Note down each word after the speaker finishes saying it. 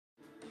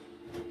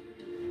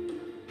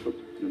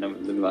Oops, no,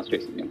 we lost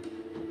Jason again.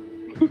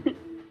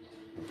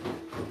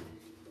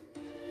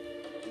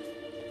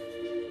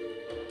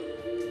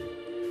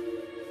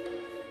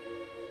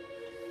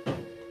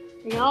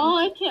 Y'all,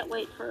 I can't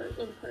wait for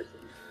in-person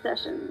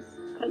sessions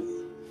because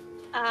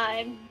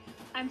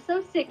I'm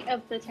so sick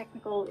of the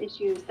technical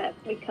issues that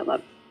we come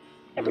up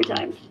every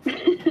time.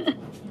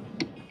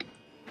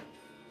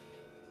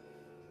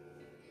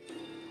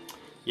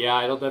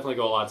 Yeah, it'll definitely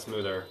go a lot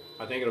smoother.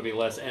 I think it'll be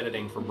less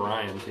editing for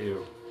Brian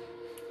too.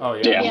 Oh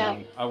yeah, Yeah.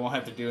 I won't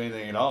have to do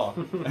anything at all.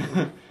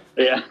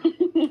 Yeah.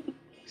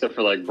 Except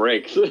for like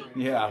breaks.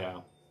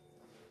 Yeah.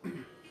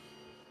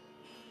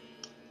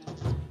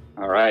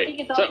 All I right. think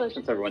it's So also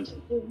since everyone's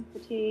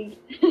fatigue.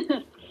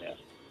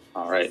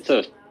 all right.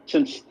 So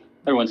since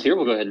everyone's here,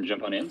 we'll go ahead and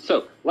jump on in.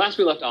 So last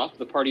we left off,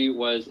 the party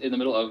was in the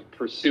middle of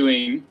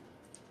pursuing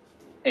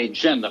a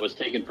gem that was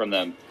taken from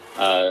them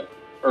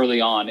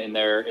early on in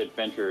their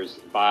adventures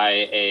by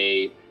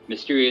a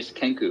mysterious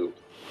Kenku.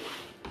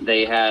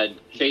 They had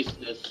chased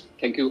this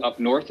Kenku up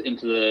north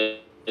into the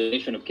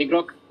nation of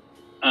Kigrok,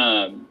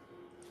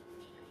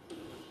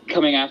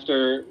 coming up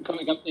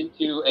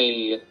into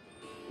a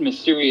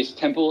mysterious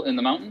temple in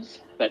the mountains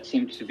that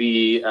seemed to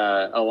be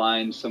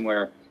aligned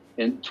somewhere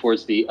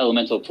towards the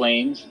elemental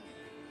planes.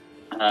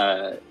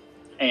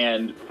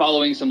 And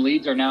following some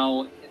leads are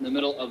now in the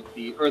middle of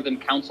the Earthen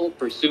Council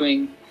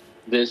pursuing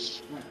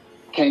this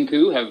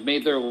Kenku, have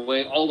made their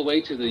way all the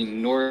way to the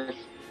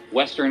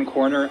northwestern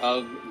corner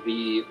of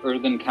the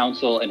Earthen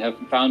Council and have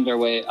found their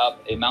way up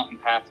a mountain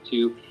path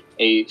to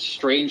a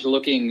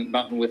strange-looking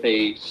mountain with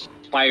a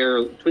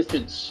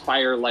twisted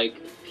spire-like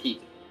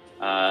peak,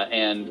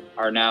 and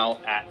are now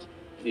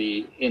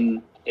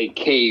in a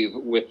cave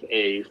with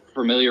a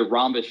familiar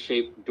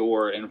rhombus-shaped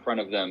door in front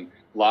of them.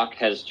 Locke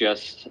has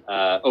just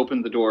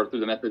opened the door through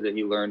the method that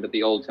he learned at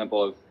the old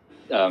temple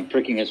of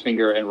pricking his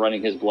finger and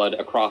running his blood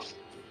across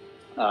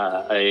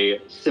a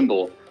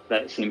symbol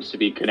that seems to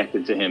be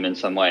connected to him in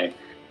some way.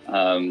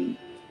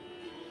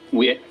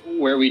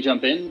 Where we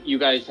jump in, you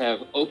guys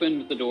have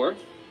opened the door,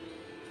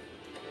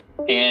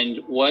 and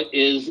what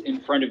is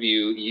in front of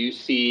you, you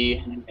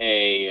see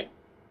a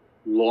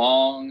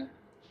long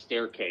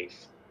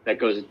staircase that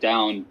goes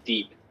down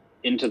deep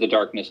into the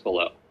darkness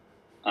below.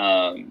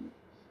 And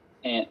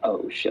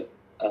oh shit,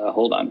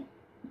 hold on.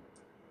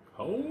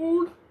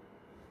 Hold.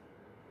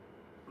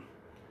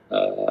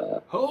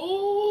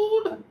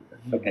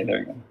 Okay, there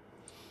we go.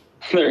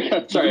 There we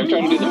go. Sorry, I'm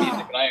trying to do the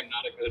music, and I am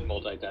not a good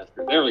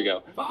multitasker. There we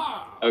go.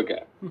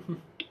 Okay.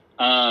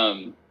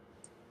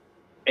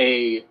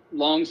 A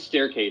long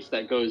staircase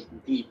that goes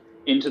deep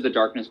into the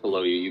darkness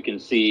below you. You can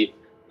see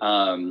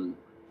on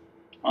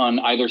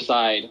either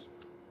side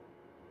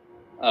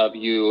of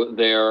you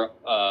there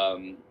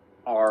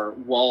are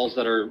walls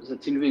that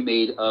seem to be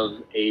made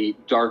of a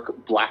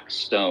dark black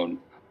stone.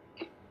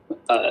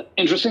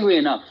 Interestingly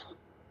enough,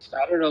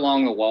 scattered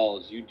along the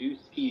walls, you do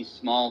see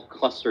small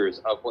clusters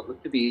of what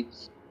look to be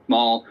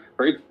small,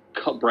 very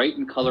bright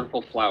and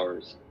colorful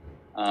flowers.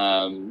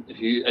 If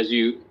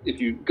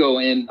you go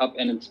up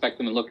and inspect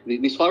them and look,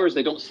 these flowers,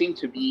 they don't seem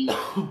to be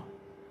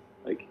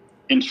like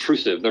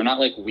intrusive. They're not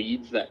like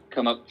weeds that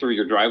come up through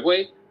your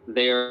driveway.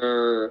 They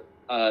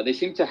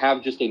seem to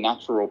have just a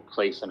natural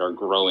place and are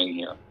growing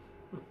here.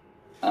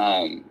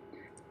 Are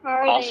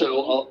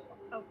Also,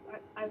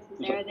 I was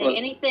gonna say, are they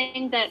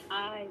anything that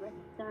I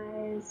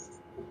recognize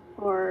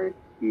or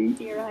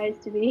theorize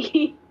to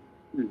be?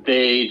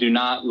 they do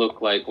not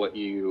look like what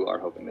you are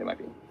hoping they might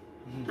be.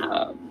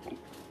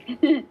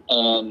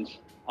 And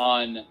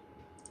on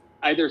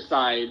either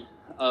side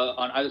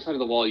of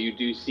the wall, you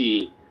do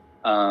see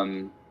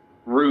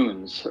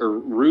runes or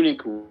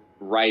runic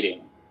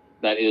writing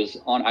that is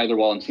on either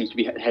wall and seems to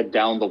be head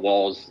down the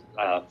walls,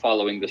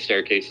 following the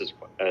staircase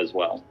as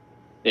well,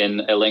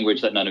 in a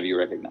language that none of you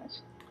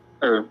recognize.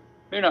 Or,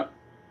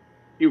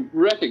 you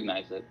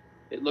recognize it.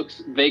 It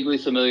looks vaguely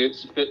similar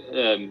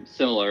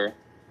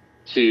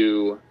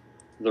to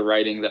the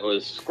writing that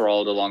was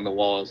scrawled along the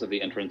walls of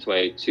the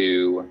entranceway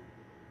to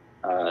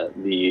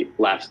the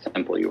last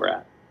temple you were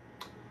at.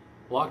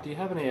 Locke, do you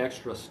have any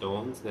extra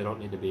stones? They don't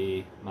need to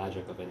be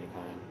magic of any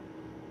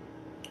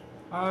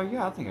kind.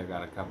 Yeah, I think I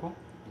got a couple.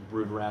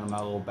 Root around in my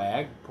little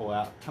bag, pull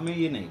out. How many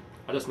you need?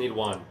 I just need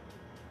one.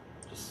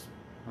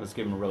 Let's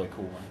give him a really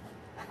cool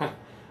one.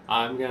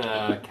 I'm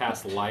gonna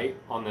cast light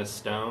on this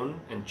stone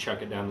and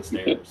chuck it down the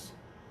stairs.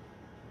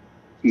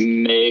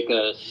 Make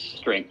a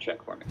strength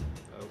check for me.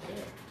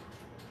 Okay.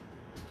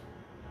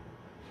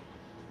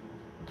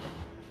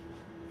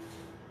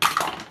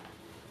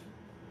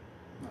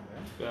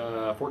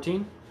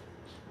 14?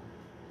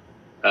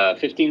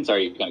 15?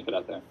 Sorry, you kind of cut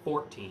out there.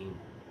 14.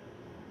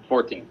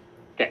 14.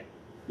 Okay.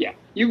 Yeah.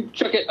 You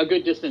chuck it a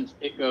good distance.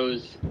 It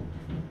goes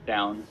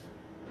down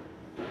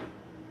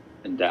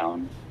and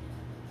down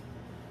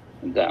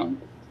and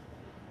down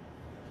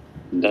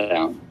and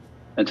down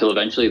until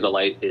eventually the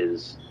light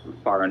is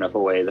far enough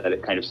away that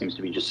it kind of seems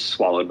to be just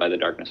swallowed by the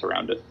darkness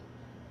around it.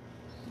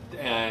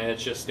 And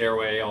it's just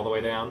stairway all the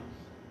way down?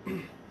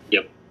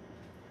 Yep.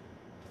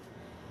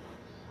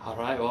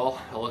 Alright,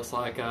 well, it looks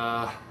like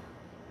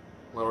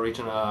we're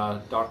reaching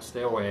a dark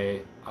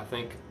stairway. I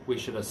think we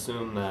should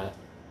assume that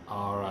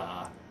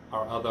our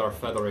other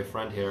feathery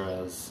friend here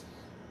has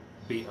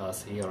beat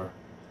us here,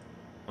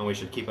 and we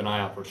should keep an eye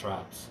out for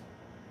traps.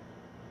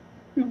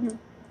 Mm-hmm.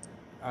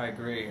 I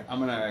agree. I'm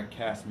gonna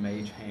cast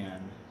Mage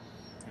Hand,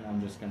 and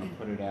I'm just gonna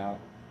put it out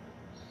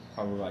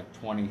probably like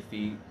 20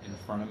 feet in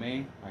front of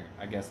me.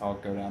 I guess I'll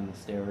go down the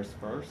stairs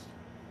first.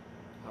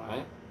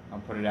 Alright. I'll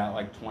put it out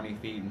like 20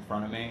 feet in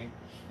front of me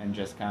and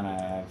just kind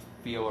of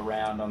feel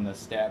around on the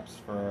steps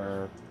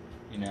for,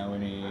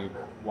 any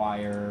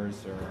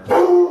wires or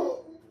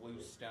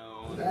loose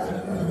stones.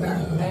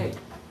 Hey.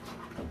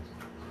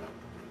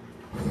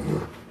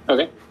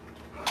 Okay.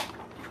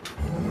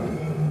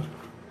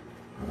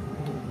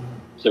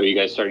 So are you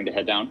guys starting to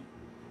head down?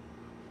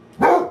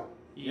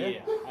 Yeah,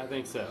 I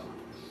think so.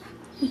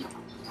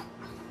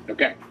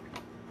 Okay.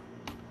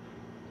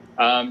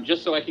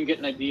 Just so I can get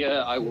an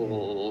idea, I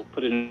will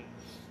put it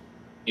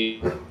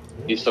in.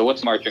 So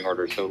what's marching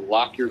order? So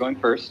Locke, you're going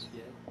first.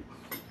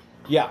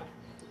 Yeah.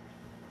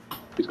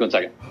 Who's going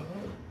second?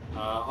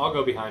 I'll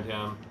go behind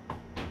him.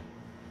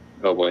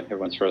 Oh boy,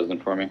 everyone's frozen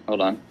for me.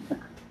 Hold on.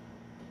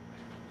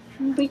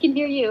 We can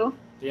hear you.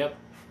 Yep.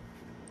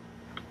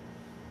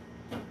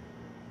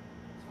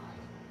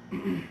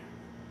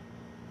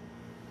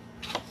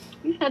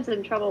 We've had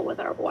some trouble with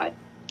our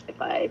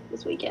Wi-Fi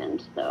this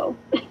weekend, so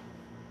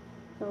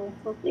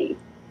we'll see.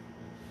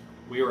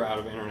 We were out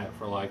of internet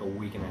for like a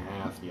week and a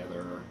half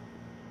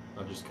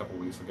just a couple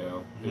weeks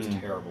ago. It was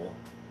terrible.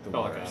 The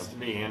Felt like worst. a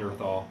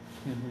Neanderthal.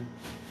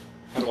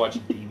 Had to watch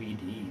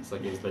DVDs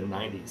like it was the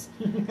 90s.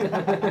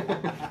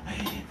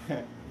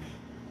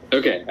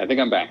 Okay, I think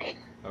I'm back.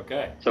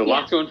 Okay. So Yeah.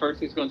 Locke's going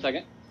first. Who's going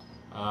second?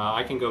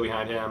 I can go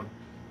behind him.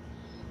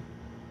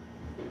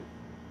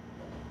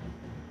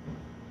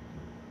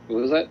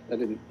 What was that? I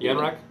didn't.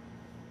 Yenrik?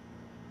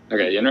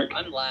 Okay, Yenrik.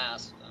 I'm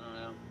last. I don't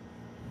know.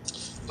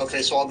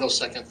 Okay, so I'll go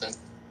second then.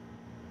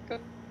 Okay.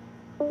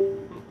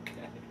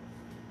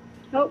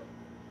 Oh,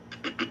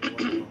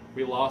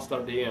 We lost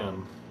our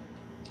DM.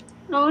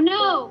 oh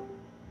no!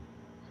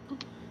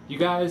 You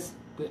guys...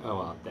 Oh,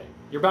 well, dang.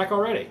 You're back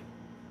already.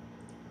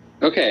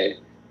 Okay,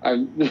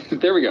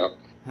 there we go.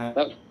 Huh.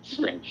 That was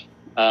strange.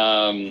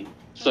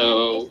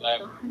 So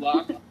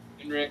Locke,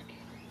 Yenrik.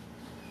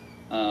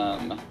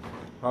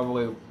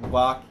 Probably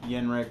Locke,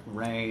 Yenrik,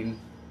 Rain,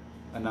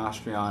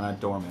 Anastriana,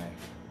 Dorme.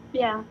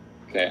 Yeah.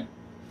 Okay.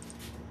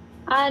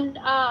 And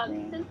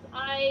since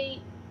I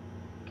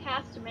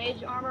cast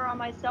mage armor on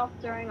myself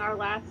during our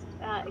last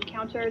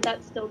encounter,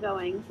 that's still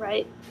going,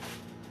 right?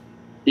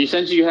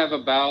 Essentially, you have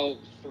about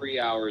 3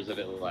 hours of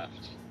it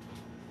left.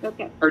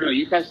 Okay. Or no,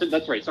 you cast it.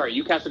 That's right. Sorry,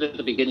 you cast it at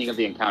the beginning of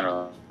the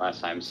encounter last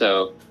time.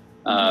 So,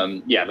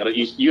 yeah,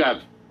 you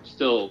have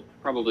still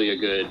probably a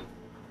good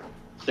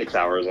 6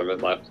 hours of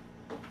it left.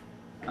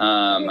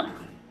 All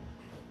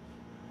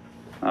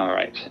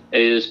right.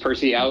 Is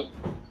Percy out?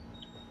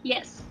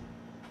 Yes.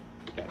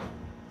 Okay.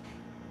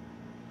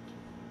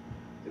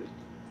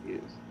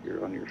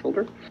 You're on your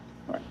shoulder.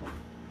 All right.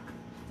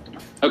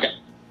 Okay.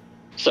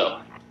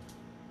 So,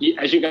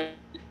 as you guys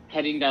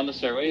heading down the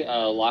stairway,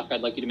 Locke,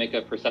 I'd like you to make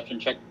a perception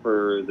check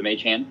for the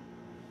mage hand.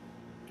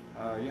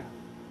 Yeah.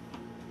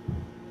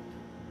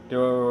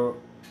 Do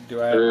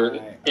I have Or my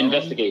own?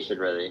 investigation,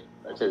 really.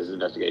 That says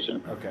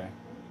investigation. Okay.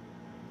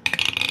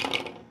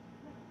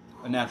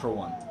 A natural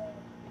 1.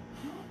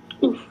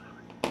 Oof.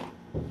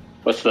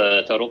 What's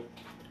the total?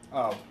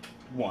 Oh,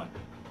 1.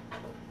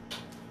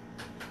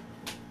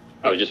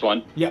 Oh, just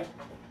one? Yep.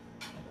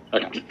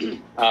 Okay.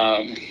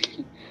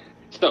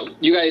 So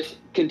you guys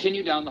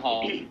continue down the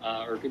hall,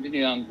 or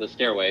continue down the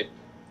stairway.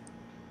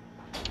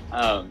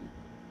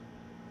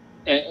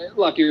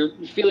 Look, you're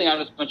feeling out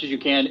as much as you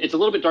can. It's a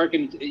little bit dark,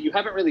 and you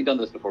haven't really done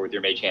this before with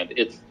your mage hand.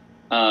 It's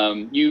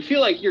you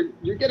feel like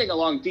you're getting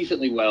along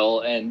decently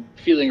well and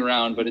feeling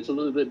around, but it's a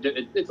little bit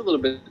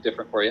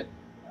different for you.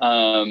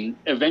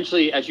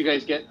 Eventually, as you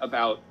guys get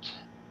about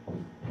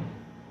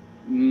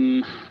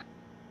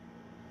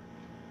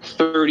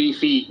 30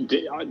 feet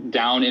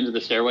down into the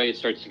stairway, it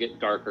starts to get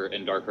darker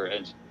and darker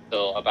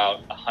until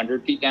about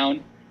 100 feet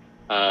down.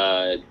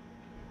 Dorme,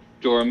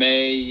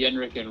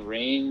 Yenrik, and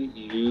Rain,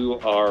 you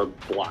are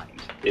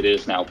blind. It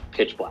is now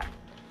pitch black.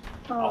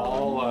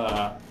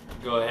 I'll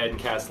go ahead and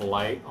cast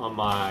light on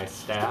my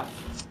staff,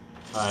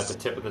 at the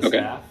tip of the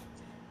staff.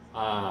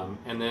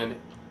 And then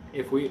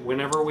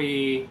whenever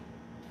we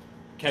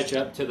catch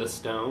up to the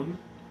stone,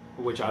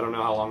 which I don't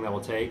know how long that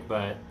will take,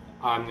 but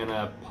I'm going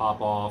to pop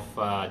off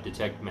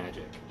detect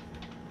magic.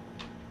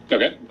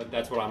 Okay. But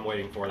that's what I'm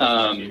waiting for. That's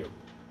not you.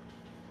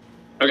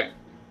 Okay.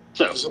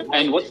 So,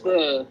 and what's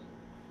the...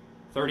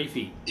 30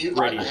 feet. I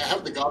Radius.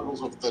 have the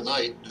goggles of the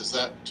night. Is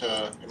that,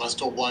 am I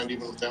still blind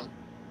even with them?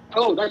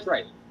 Oh, that's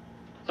right.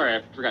 Sorry,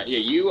 I forgot. Yeah,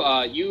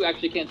 you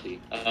actually can't see.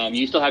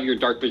 You still have your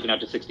dark vision out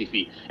to 60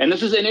 feet. And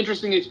this is an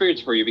interesting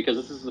experience for you because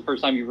this is the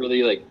first time you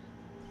really,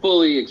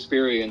 fully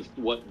experienced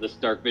what this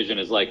dark vision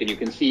is like. And you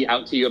can see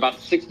out to you about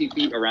 60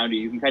 feet around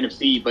you. You can kind of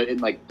see, but in,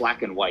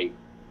 black and white.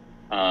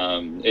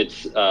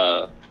 It's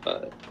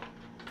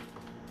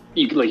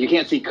you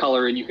can't see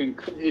color, and you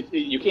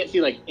can't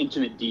see like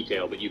intimate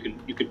detail, but you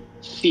could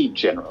see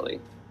generally.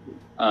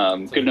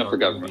 Good enough for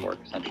government work,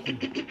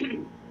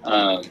 essentially.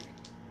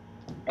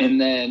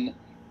 And then,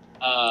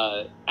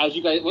 as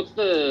you guys, what's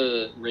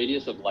the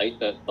radius of light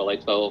that the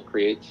light spell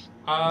creates?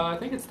 I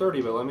think it's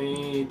 30, but let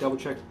me double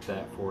check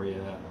that for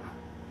you.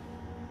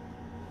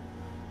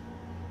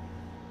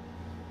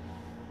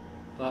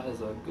 That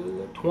is a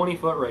good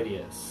 20-foot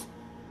radius,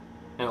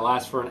 and it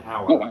lasts for an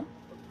hour.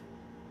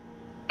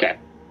 Okay.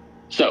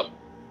 So,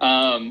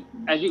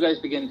 as you guys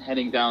begin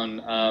heading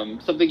down,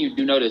 something you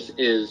do notice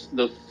is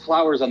the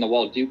flowers on the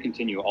wall do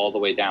continue all the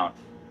way down.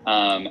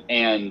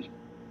 And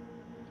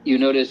you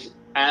notice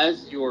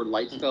as your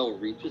light spell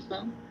reaches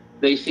them,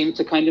 they seem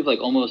to kind of like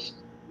almost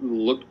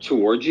look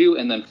towards you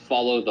and then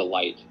follow the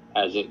light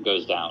as it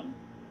goes down.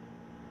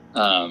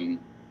 Oh,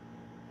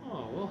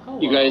 well, hello.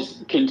 You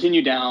guys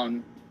continue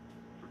down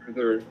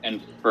further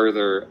and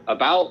further.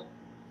 About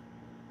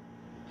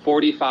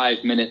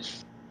 45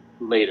 minutes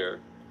later,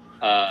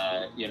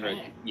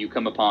 you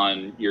come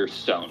upon your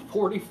stone.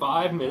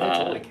 45 minutes?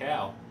 Holy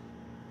cow.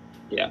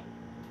 Yeah.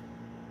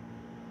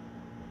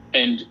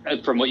 And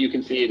from what you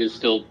can see, it is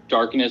still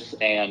darkness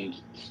and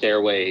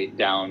stairway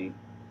down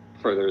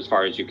further as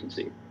far as you can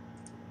see.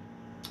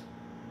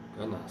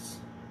 Goodness.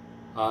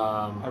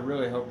 I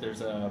really hope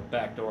there's a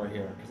back door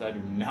here, because I do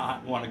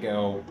not want to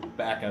go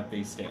back up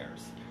these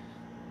stairs.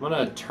 I'm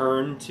going to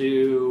turn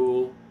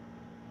to...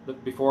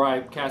 Before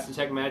I cast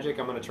Detect Magic,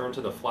 I'm going to turn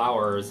to the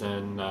flowers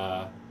and...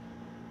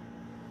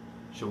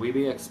 should we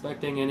be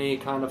expecting any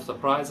kind of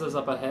surprises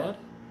up ahead?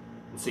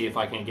 And see if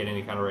I can't get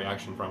any kind of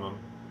reaction from them.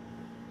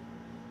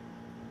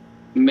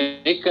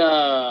 Make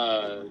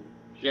a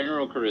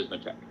general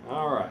charisma check.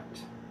 Alright.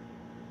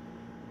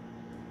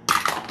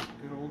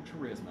 Good old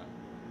charisma.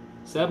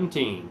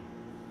 17.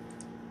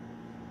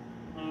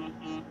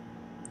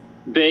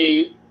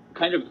 They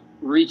kind of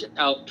reach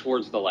out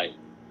towards the light.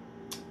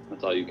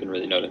 That's all you can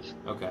really notice.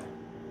 Okay.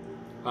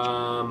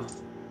 I'm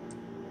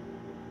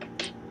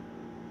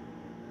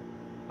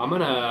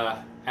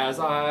gonna, as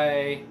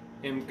I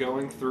am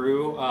going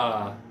through,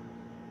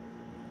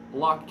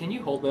 Locke, can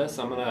you hold this?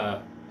 I'm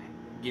gonna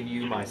give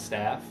you my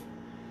staff.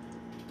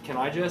 Can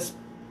I just,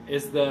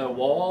 is the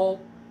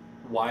wall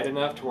wide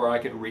enough to where I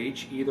could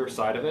reach either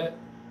side of it?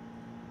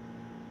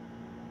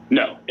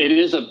 No, it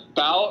is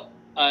about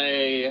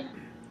I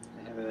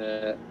have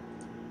it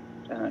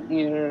down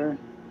here.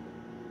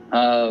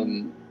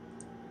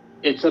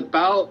 It's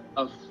about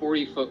a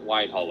 40-foot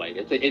wide hallway.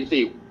 It's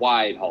a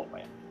wide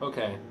hallway.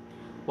 Okay.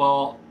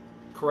 Well,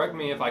 correct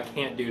me if I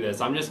can't do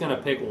this. I'm just going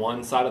to pick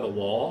one side of the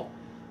wall,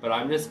 but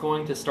I'm just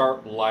going to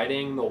start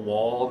lighting the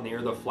wall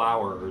near the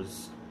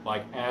flowers,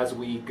 like as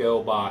we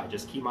go by.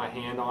 Just keep my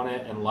hand on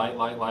it and light,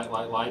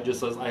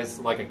 just as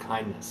like a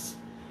kindness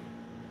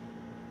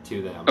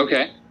to them.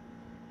 Okay.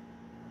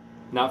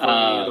 Not for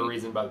any other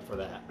reason, but for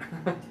that.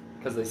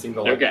 Because they seem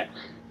to like Okay.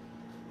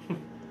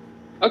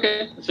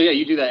 Okay, so yeah,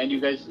 you do that, and you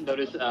guys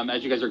notice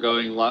as you guys are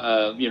going,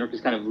 York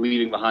is kind of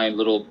leaving behind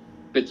little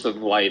bits of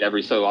light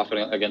every so often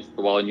against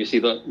the wall, and you see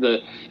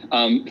the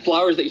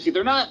flowers that you see.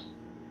 They're not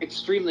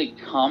extremely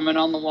common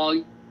on the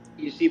wall.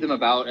 You see them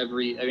about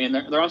every. I mean,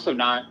 they're also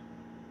not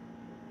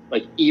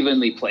like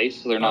evenly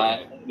placed. So they're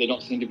not. They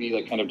don't seem to be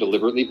like kind of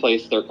deliberately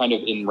placed. They're kind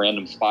of in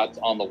random spots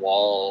on the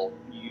wall,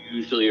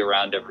 usually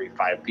around every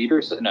 5 feet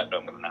or so. No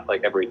more than that.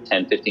 Like every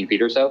 10, 15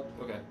 feet or so.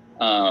 Okay.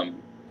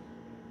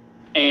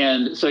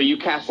 And so you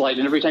cast light,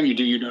 and every time you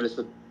do, you notice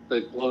that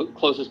the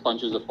closest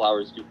bunches of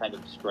flowers do kind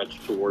of stretch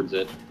towards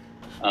it.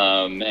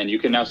 And you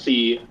can now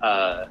see,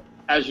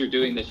 as you're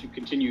doing this,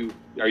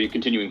 are you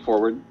continuing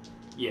forward?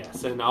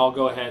 Yes, and I'll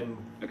go ahead and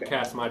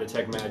cast my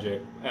Detect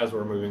Magic as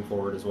we're moving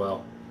forward as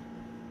well.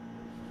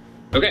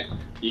 Okay.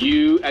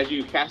 As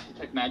you cast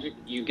Detect Magic,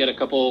 you get a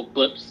couple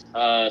blips,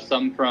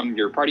 some from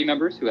your party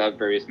members who have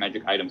various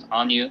magic items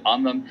on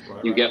them.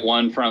 You get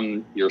one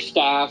from your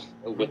staff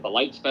with the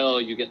light spell.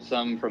 You get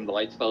some from the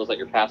light spells that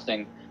you're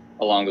casting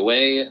along the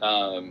way.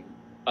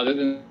 Other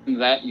than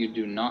that, you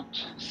do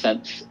not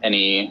sense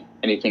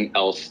anything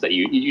else that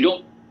you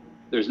don't.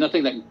 There's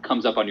nothing that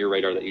comes up on your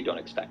radar that you don't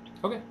expect.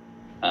 Okay.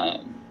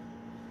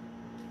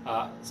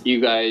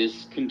 You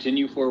guys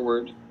continue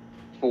forward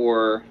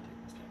for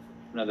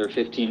another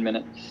 15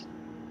 minutes,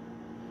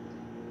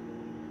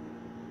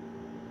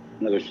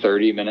 another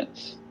 30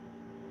 minutes,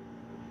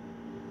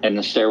 and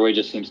the stairway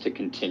just seems to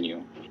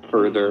continue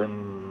further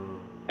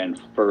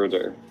and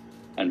further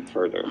and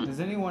further. Has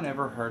anyone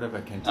ever heard of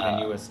a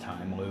continuous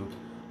time loop?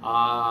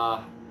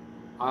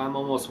 I'm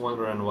almost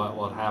wondering what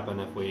would happen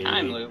if we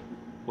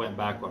went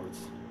backwards.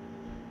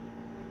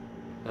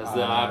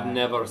 I've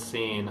never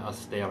seen a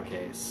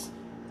staircase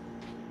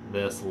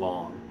this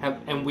long.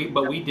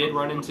 But we did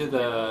run into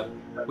the.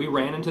 We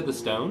ran into the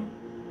stone.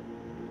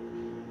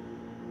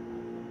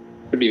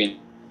 What do you mean?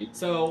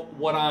 So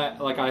what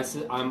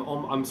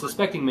I'm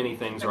suspecting many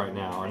things right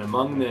now, and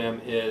among them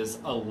is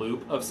a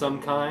loop of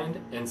some kind.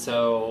 And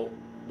so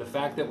the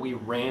fact that we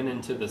ran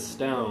into the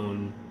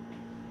stone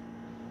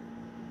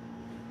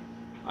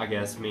I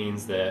guess,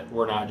 means that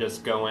we're not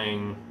just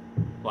going,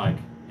 like,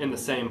 in the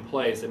same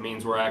place. It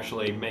means we're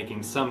actually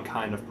making some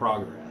kind of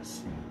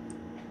progress.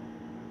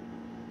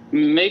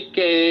 Make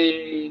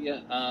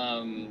a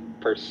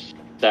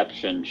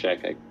perception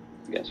check, I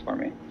guess, for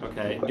me.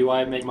 Okay. Do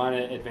I make mine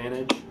an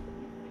advantage?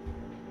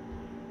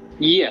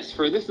 Yes,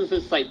 for this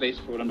is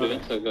site-based for what I'm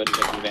doing, so go ahead and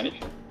get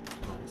advantage.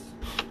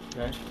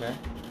 Nice. Okay.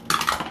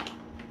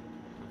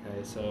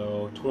 Okay,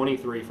 so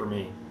 23 for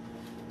me.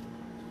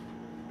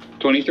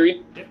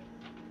 23? Yep.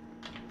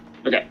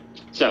 Okay,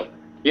 so,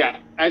 yeah,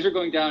 as you're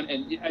going down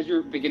and as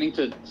you're beginning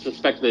to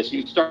suspect this,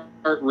 you start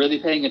really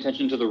paying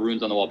attention to the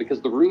runes on the wall,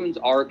 because the runes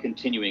are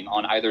continuing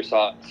on either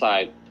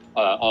side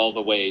all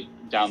the way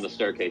down the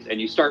staircase, and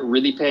you start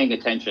really paying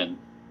attention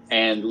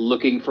and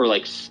looking for,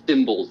 like,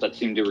 symbols that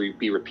seem to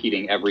be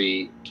repeating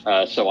every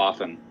so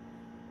often.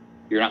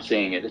 You're not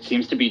seeing it. It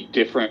seems to be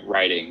different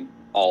writing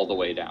all the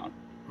way down.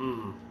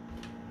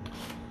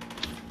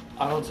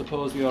 I don't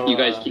suppose you're... You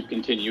guys keep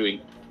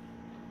continuing.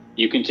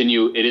 You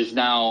continue. It is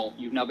now...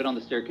 You've now been on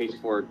the staircase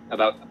for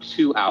about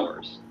 2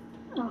 hours.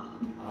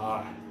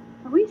 Are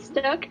we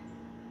stuck?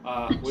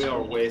 We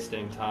are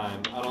wasting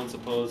time. I don't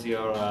suppose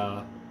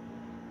your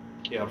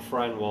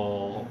friend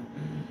will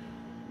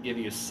give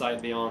you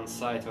sight beyond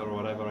sight or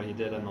whatever he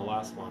did in the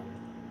last one.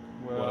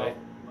 Well,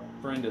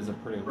 friend is a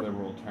pretty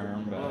liberal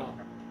term, but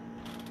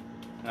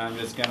I'm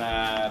just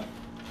gonna...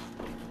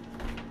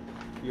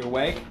 You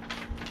awake?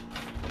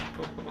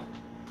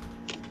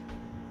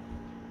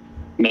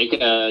 Make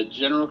a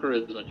general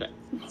charisma check.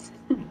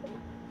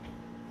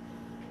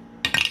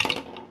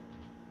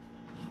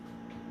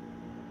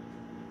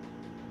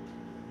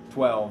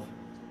 12.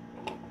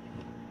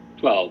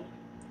 12.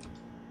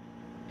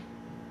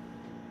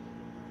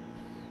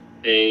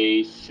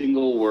 A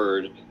single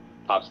word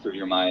pops through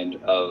your mind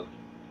of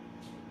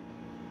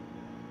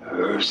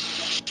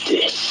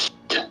persist.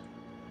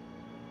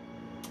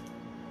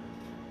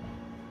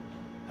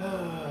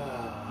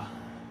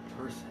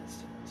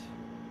 Persistent.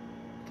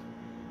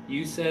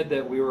 You said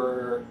that we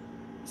were...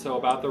 So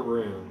about the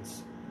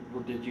runes,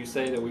 did you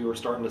say that we were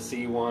starting to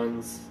see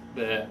ones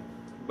that...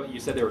 But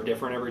you said they were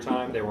different every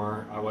time? They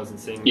weren't... I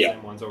wasn't seeing the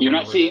same ones over You're and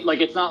not over seeing... again.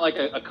 Like, it's not like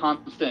a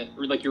constant...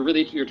 Like,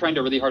 you're trying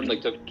to really hard,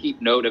 like, to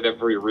keep note of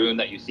every rune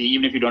that you see.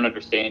 Even if you don't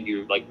understand,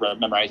 you, like,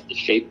 memorize the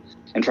shape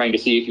and trying to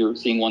see if you're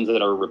seeing ones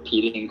that are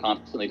repeating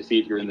constantly to see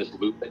if you're in this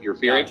loop that you're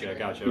fearing.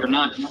 Gotcha. You're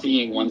not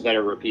seeing ones that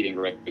are repeating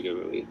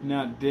regularly.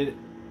 Now,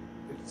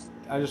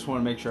 I just want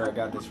to make sure I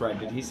got this right.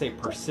 Did he say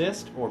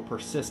persist or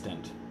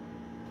persistent?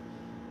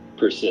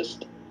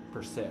 Persist.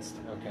 Persist.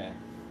 Okay.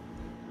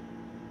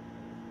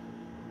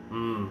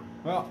 Hmm.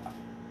 Well,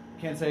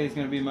 can't say he's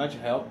going to be much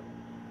help.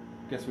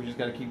 Guess we just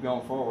got to keep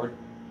going forward.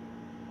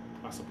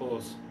 I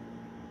suppose.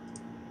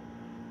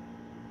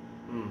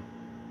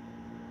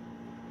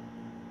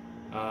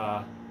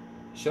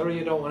 Sure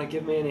you don't want to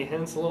give me any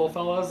hints, little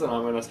fellas? And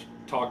I'm going to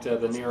talk to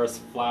the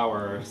nearest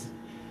flowers.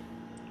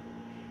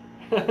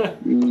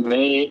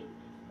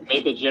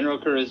 Make a general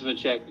charisma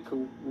check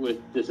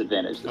with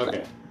disadvantage.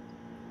 Okay.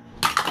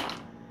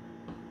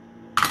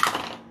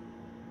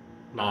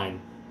 9.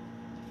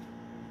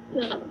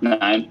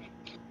 9.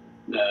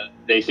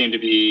 They seem to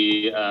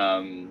be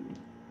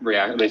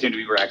They seem to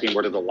be reacting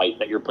more to the light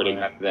that you're putting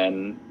up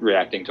than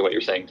reacting to what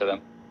you're saying to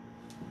them.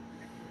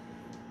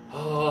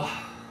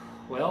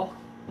 Well,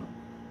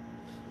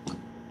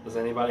 does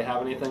anybody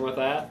have anything with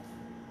that?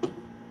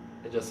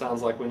 It just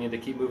sounds like we need to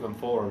keep moving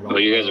forward. Well,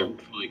 you guys are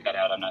fully cut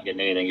out. I'm not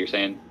getting anything you're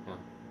saying. Yeah.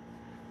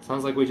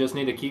 Sounds like we just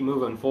need to keep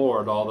moving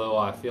forward, although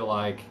I feel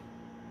like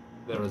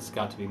there's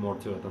got to be more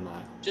to it than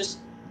that. Just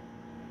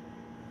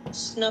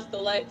snuff the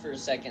light for a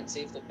second,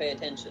 see if they'll pay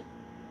attention.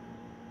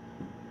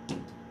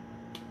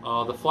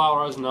 The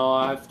flowers, no,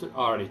 I've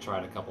already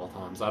tried a couple of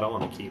times. I don't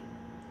want to keep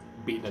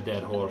beating a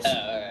dead horse.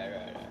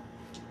 Alright.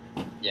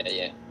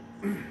 Yeah.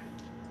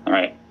 All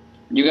right.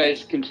 You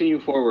guys continue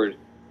forward.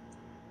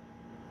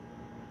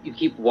 You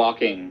keep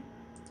walking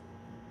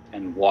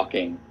and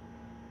walking.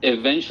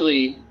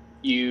 Eventually,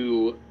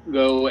 you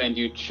go and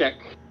you check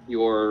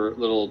your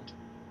little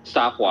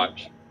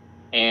stopwatch,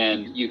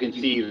 and you can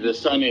see the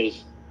sun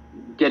is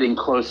getting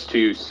close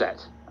to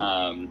set.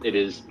 It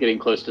is getting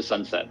close to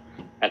sunset.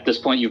 At this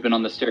point, you've been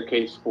on the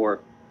staircase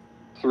for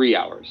 3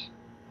 hours.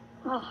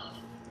 Oh,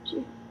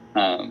 geez.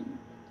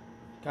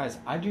 Guys,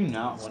 I do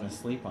not want to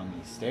sleep on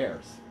these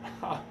stairs.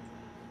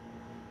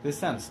 This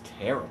sounds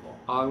terrible.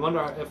 I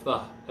wonder if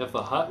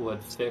the hut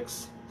would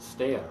fix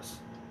stairs.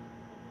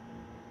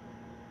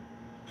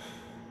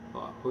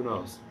 Who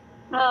knows?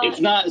 It's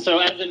not, so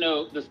as a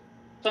note, the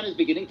sun is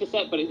beginning to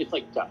set, but it's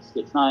like dusk.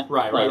 It's not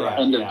Right,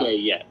 end of yeah. day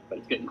yet, but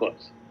it's getting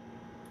close.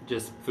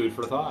 Just food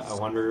for thought. I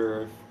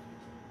wonder if...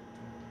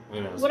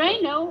 Who knows? Would I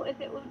know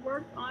if it would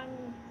work on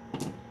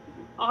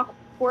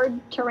awkward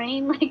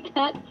terrain like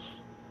that?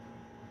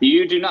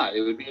 You do not.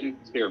 It would be an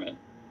experiment.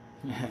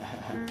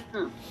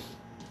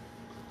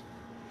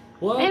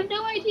 What? I have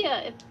no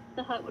idea if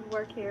the hut would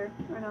work here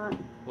or not.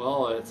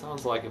 Well, it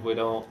sounds like if we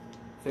don't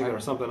figure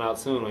something out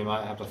soon, we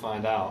might have to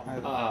find out.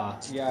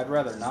 Yeah, I'd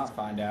rather not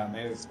find out.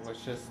 Maybe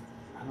let's just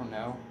I don't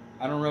know.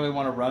 I don't really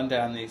want to run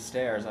down these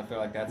stairs. I feel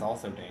like that's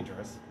also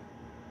dangerous.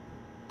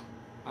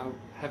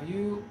 Have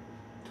you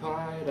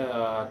tried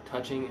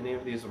touching any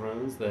of these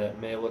runes that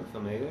may look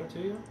familiar to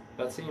you?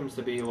 That seems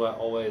to be what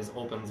always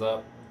opens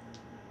up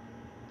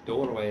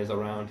doorways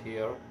around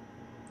here.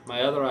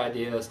 My other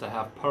idea is to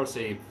have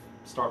Percy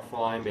start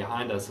flying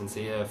behind us and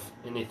see if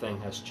anything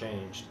has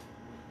changed.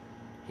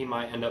 He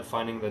might end up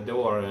finding the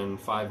door in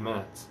 5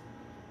 minutes.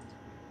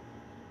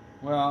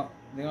 Well,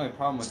 the only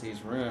problem with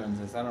these runes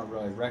is I don't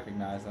really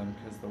recognize them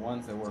because the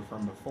ones that were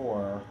from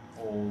before,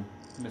 old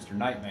Mr.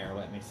 Nightmare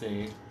let me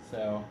see,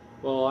 so...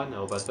 Well, I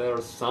know, but there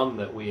are some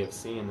that we have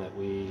seen that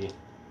we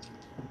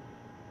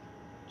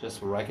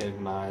just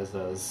recognize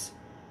as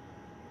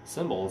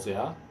symbols,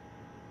 yeah?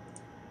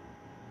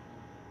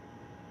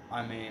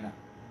 I mean,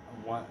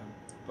 what,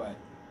 but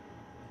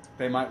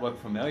they might look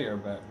familiar,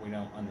 but we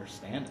don't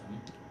understand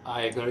them.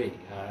 I agree.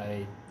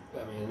 I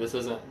mean, this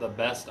isn't the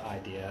best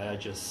idea.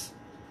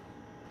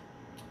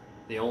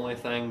 The only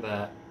thing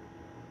that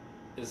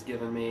is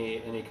giving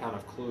me any kind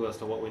of clue as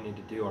to what we need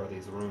to do are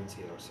these runes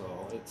here.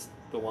 So it's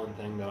the one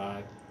thing that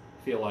I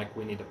feel like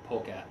we need to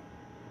poke at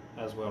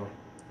as well.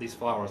 These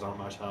flowers aren't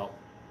much help.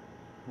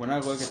 When I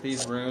look at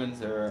these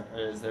runes,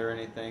 is there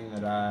anything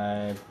that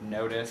I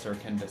notice or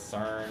can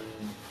discern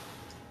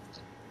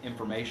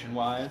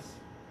information-wise?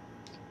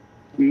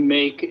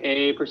 Make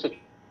a perception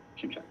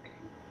check.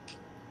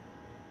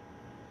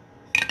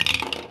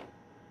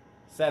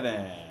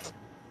 7.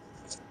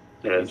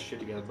 Get this shit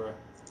together, bro.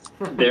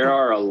 There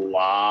are a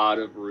lot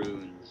of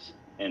runes,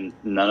 and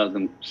none of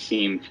them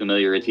seem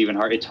familiar. It's even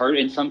hard. It's hard,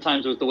 and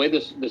sometimes with the way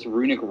this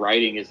runic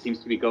writing seems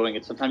to be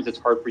going, sometimes it's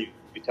hard for you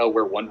to tell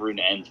where one rune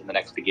ends and the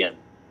next begins.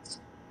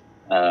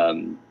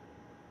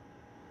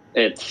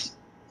 It's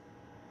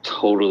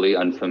totally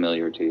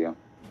unfamiliar to you.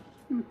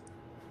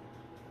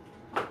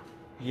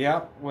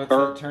 Yep. What's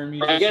the term you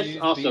just I guess used?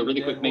 also, Beat really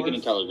the quick, dead make an horse?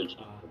 intelligence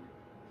check.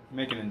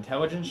 Make an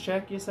intelligence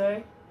check, you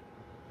say?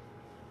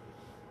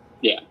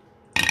 Yeah.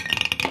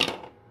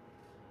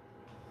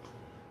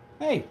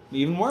 Hey,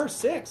 even worse,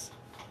 6.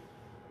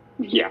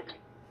 Yeah.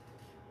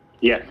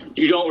 Yeah.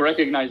 You don't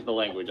recognize the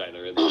language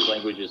either. The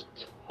language is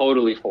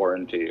totally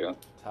foreign to you.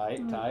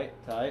 Tight.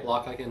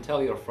 Locke, I can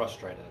tell you're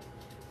frustrated.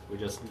 We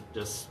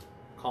just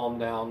calm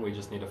down. We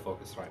just need to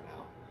focus right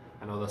now.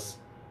 I know this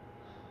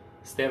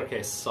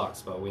staircase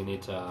sucks, but we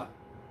need to...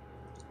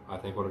 I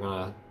think we're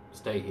going to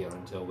stay here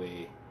until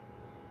we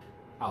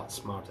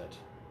outsmart it.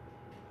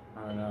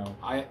 I don't know.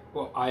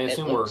 I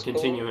assume we're looks cool.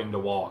 continuing to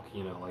walk,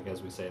 like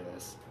as we say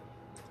this.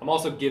 I'm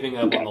also giving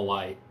up on the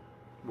light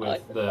with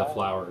like the the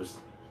flowers.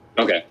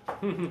 Okay.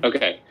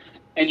 Okay.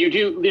 And you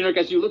do, Leonard,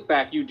 as you look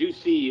back, you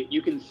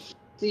can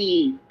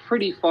see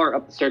pretty far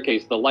up the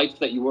staircase, the lights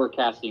that you were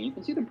casting, you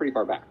can see them pretty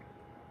far back.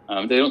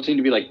 They don't seem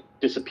to be,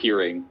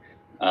 disappearing.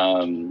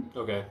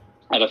 Okay.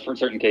 At a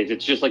certain case,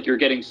 it's just like you're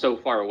getting so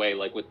far away,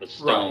 with the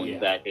stone, Right, yeah.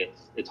 that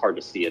it's hard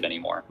to see it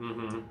anymore.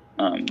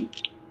 Mm-hmm.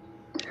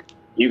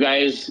 You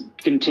guys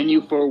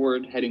continue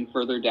forward, heading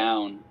further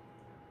down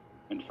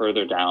and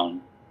further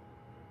down.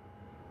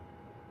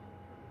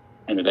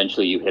 And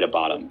eventually you hit a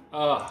bottom.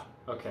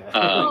 Okay.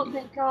 Oh,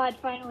 thank God,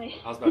 finally.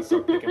 I was about to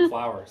start picking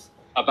flowers.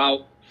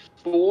 About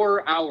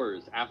 4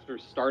 hours after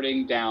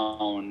starting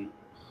down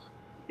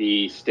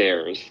the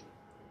stairs,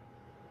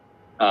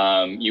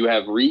 you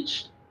have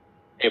reached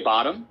a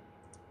bottom.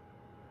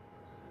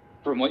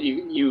 From what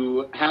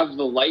you have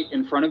the light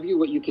in front of you,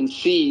 what you can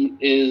see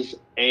is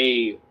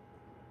a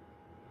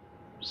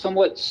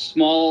somewhat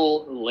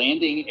small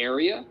landing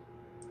area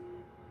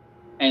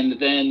and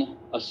then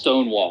a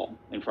stone wall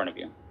in front of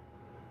you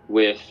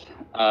with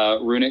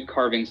runic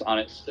carvings on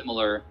it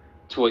similar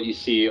to what you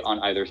see on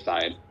either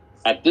side.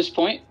 At this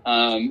point,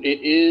 it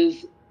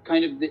is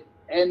kind of the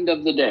end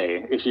of the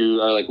day. If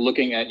you are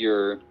looking at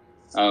your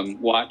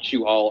watch,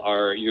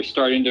 you're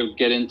starting to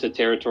get into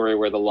territory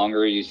where the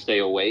longer you stay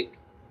awake,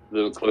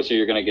 the closer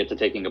you're going to get to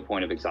taking a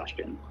point of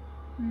exhaustion.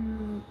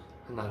 Mm.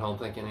 And I don't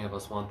think any of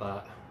us want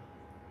that.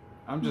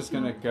 I'm just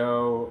gonna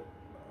go,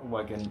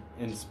 and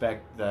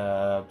inspect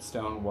the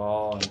stone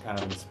wall and kind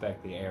of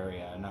inspect the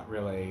area. Not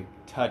really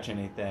touch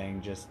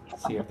anything, just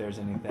see if there's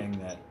anything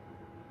that,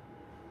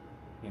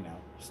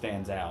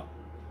 stands out.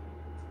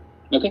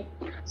 Okay.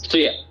 So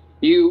yeah,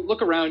 you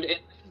look around.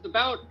 It's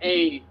about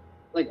a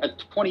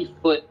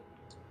 20-foot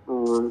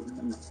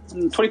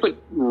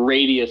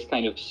radius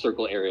kind of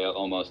circle area,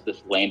 almost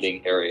this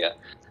landing area.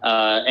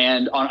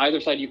 And on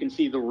either side, you can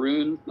see the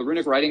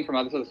runic writing from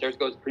either side of the stairs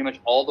goes pretty much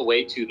all the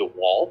way to the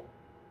wall,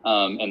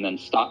 and then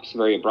stops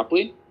very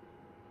abruptly.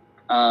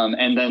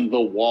 And then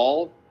the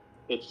wall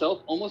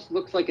itself almost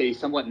looks like a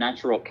somewhat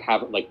natural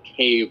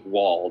cave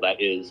wall that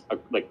is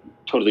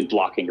totally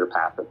blocking your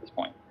path at this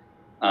point.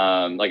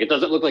 It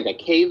doesn't look like a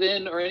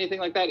cave-in or anything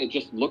like that. It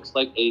just looks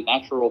like a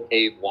natural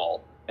cave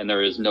wall, and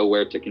there is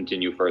nowhere to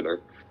continue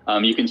further.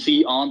 You can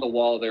see on the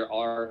wall there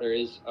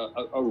is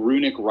a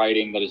runic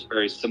writing that is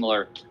very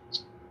similar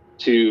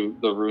to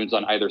the runes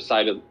on either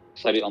side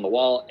on the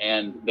wall,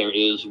 and there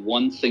is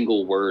one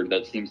single word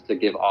that seems to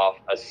give off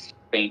a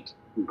faint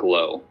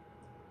glow.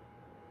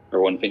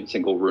 or one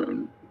single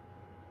rune.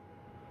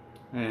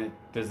 And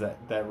does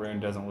that rune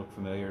doesn't look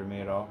familiar to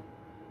me at all?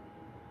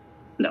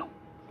 No.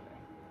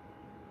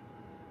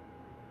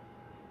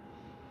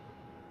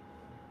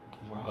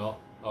 Well,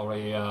 are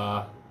we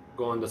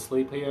going to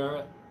sleep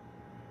here?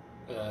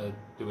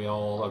 Do we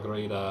all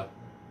agree to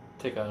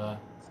take a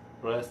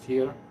rest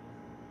here?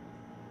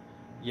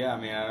 Yeah, I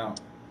mean, I don't...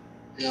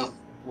 Yeah.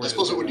 I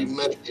suppose it would be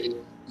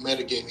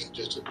metagaming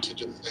just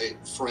to say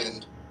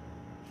friend.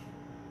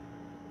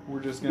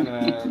 We're just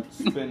gonna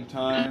spend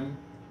time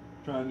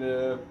trying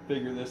to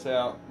figure this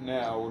out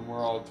now when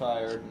we're all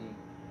tired, and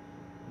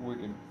we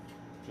can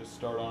just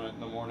start on it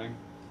in the morning.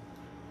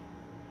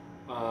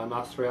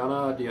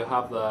 Nostriana, do you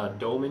have the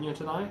dome in you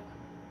tonight?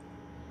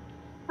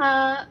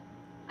 I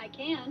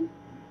can.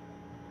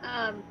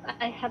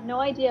 I have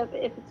no idea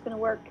if it's going to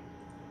work,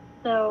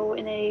 though,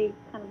 in a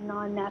kind of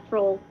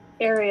non-natural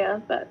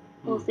area, but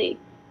we'll see.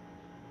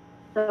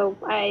 So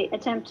I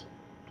attempt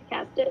to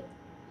cast it.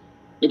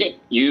 Okay,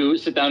 you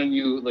sit down and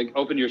you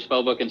open your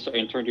spell book and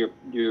turn to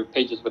your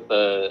pages with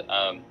the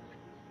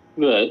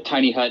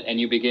tiny hut, and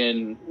you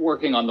begin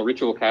working on the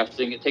ritual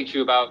casting. It takes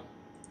you about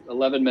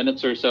 11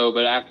 minutes or so,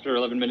 but after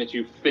 11 minutes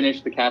you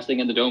finish the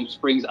casting and the dome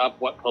springs up.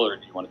 What color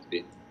do you want it to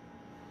be?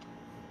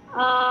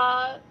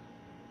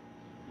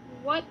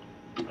 What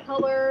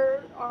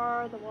color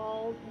are the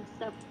walls and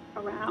stuff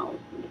around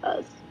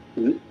us?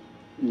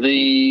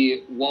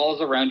 The walls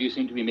around you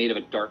seem to be made of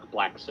a dark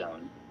black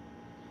stone.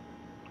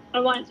 I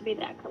want it to be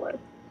that color.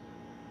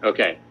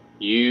 Okay.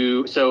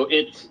 So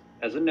it's,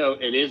 as a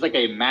note, it is like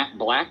a matte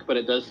black, but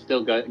it does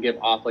still give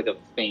off like a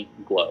faint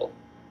glow.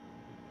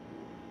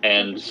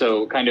 And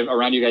so kind of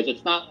around you guys,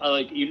 it's not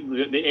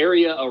the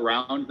area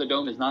around the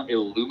dome is not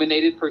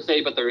illuminated per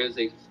se, but there is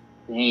a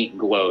faint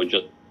glow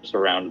just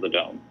around the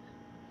dome.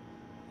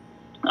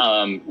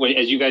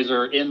 As you guys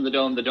are in the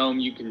dome,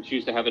 you can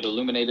choose to have it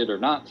illuminated or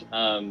not.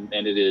 And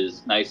it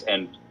is nice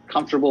and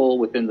comfortable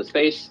within the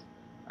space.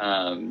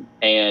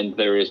 And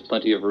there is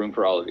plenty of room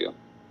for all of you.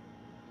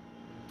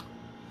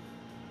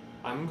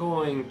 I'm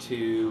going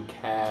to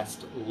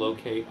cast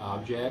Locate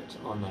Object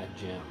on that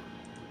gem.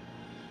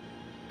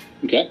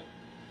 Okay.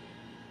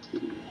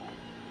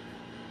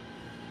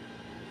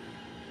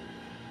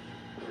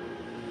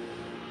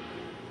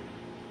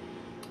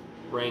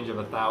 Range of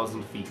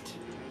 1,000 feet.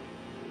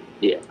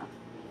 Yeah.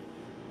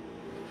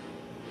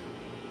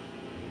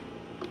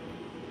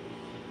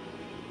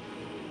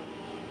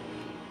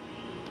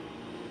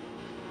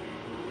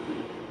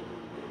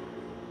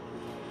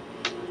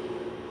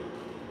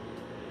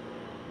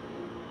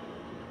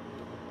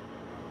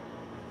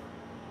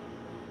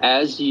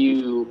 As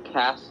you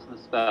cast the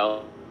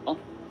spell,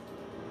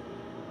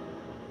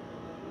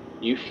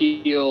 you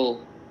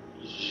feel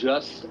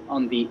just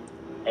on the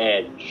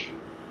edge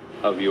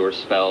of your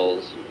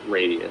spell's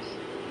radius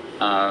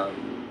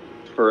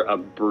for a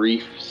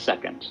brief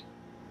second.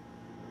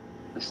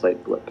 A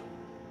slight blip.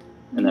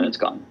 And then it's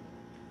gone.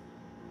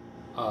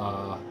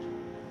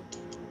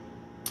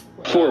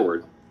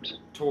 Forward.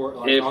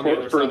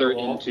 Further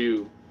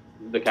into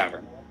the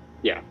cavern.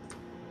 Yeah.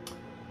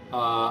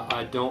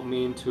 I don't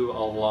mean to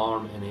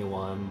alarm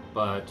anyone,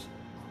 but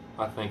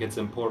I think it's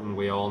important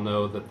we all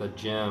know that the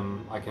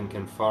gem, I can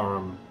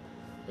confirm,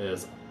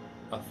 is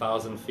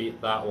 1,000 feet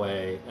that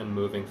way and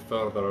moving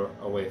further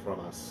away from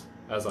us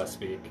as I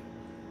speak.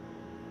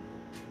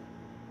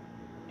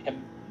 Have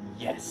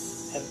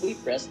we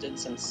rested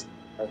since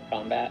our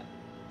combat?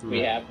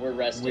 We're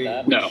rested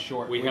up. No,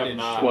 we have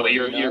not. Well,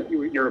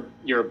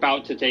 you're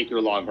about to take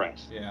your long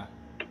rest. Yeah.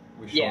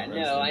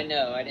 I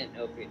know. I didn't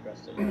know if we'd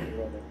rested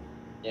up.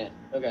 Yeah.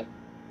 Okay.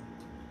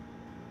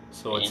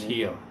 So it's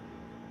here.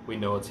 We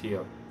know it's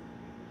here.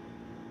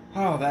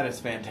 Oh, that is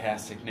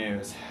fantastic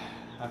news.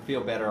 I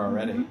feel better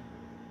already.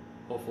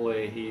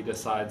 Hopefully he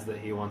decides that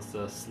he wants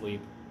to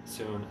sleep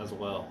soon as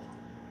well.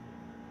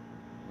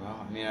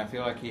 Well, I mean, I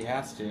feel like he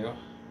has to.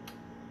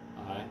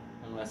 Aye.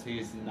 Unless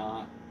he's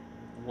not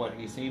what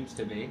he seems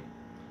to be.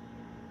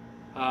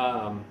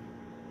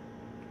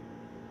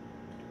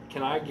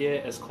 Can I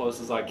get as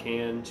close as I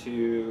can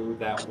to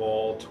that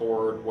wall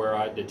toward where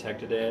I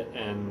detected it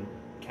and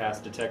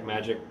cast Detect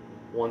Magic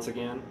once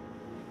again?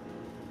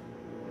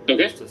 Okay.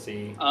 Just to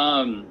see.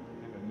 Haven't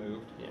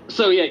moved. Yeah.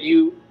 So yeah,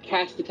 you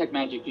cast Detect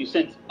Magic. You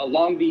sense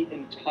along the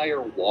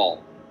entire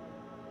wall.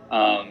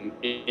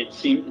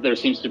 There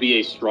seems to be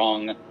a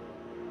strong.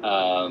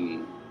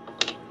 Trying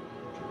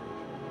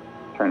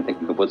to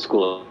think of what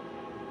school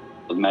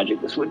of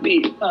magic this would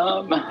be.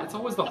 That's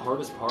always the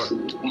hardest part.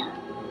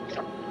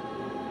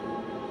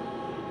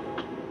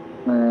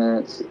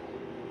 Let's see.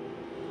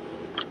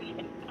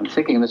 I'm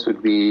thinking this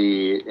would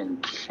be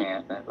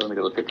enchantment. Let me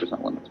go look if there's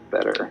not one that's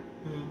better.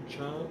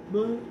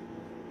 Enchantment?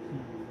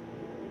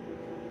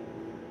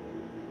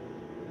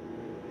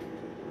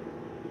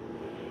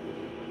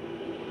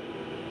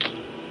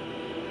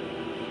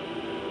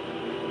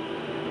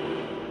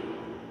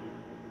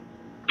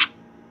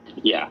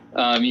 Yeah.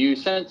 You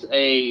sense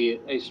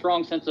a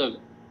strong sense of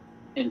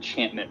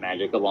enchantment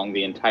magic along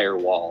the entire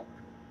wall.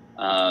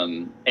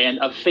 and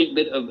a faint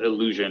bit of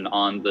illusion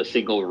on the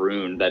single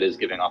rune that is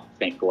giving off a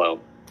faint glow.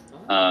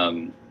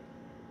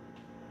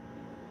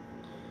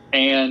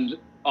 And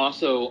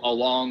also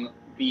along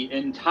the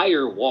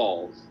entire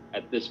walls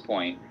at this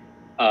point,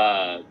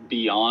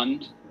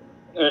 beyond,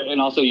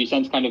 and also you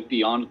sense kind of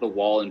beyond the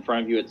wall in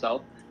front of you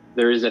itself,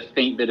 there is a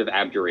faint bit of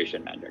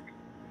abjuration magic.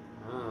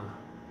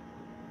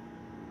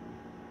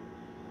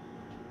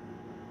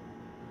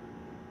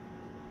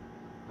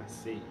 I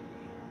see.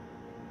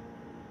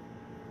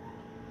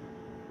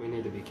 We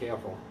need to be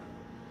careful.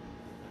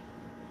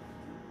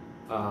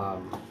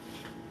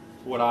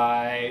 Would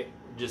I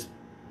just,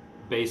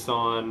 based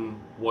on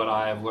what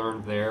I have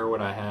learned there,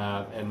 would I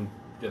have, and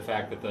the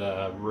fact that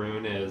the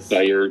rune is...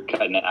 So you're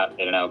cutting it out,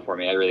 in and out for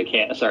me. I really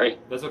can't. Sorry.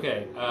 That's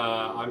okay.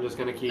 I'm just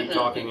going to keep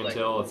talking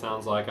until it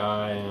sounds like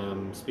I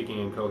am speaking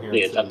in coherent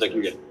sentences. It sounds like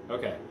you're good.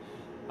 Okay.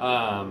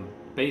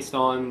 Based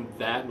on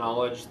that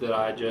knowledge that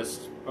I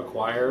just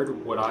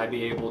acquired, would I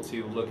be able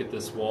to look at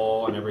this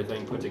wall and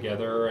everything put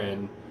together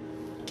and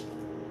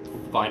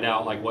find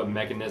out like what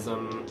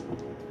mechanism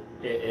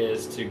it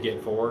is to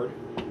get forward?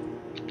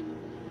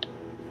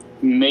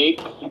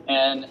 Make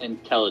an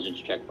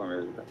intelligence check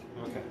for me.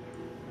 Okay.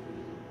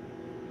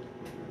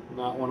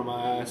 Not one of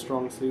my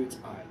strong suits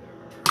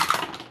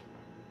either.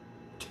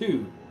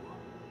 2.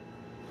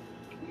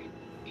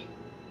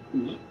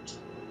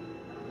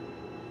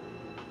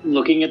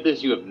 Looking at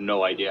this, you have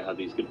no idea how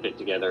these could fit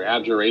together.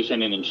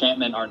 Abjuration and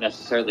enchantment aren't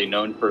necessarily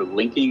known for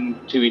linking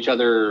to each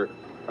other.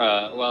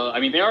 Well, I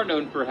mean, they are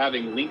known for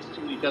having links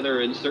to each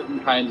other in certain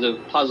kinds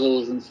of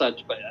puzzles and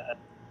such, but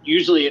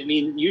usually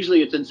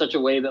it's in such a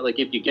way that, like,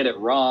 if you get it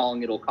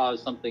wrong, it'll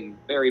cause something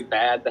very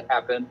bad to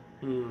happen.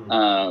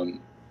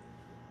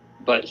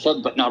 But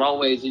not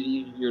always.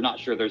 You're not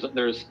sure. It's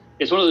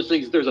one of those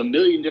things. There's a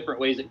million different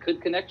ways it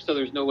could connect, so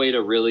there's no way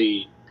to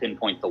really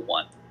pinpoint the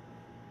one.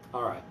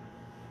 All right.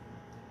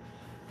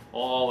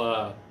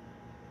 I'll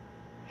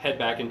head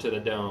back into the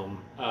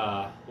dome.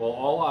 Well,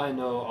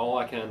 all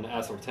I can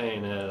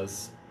ascertain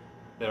is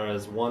there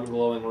is one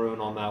glowing rune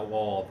on that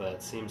wall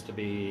that seems to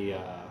be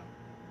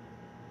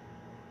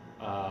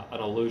an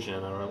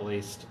illusion, or at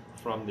least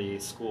from the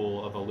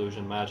school of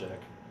illusion magic,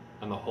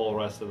 and the whole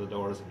rest of the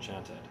door is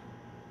enchanted.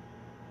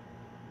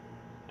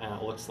 And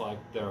it looks like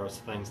there's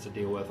things to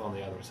deal with on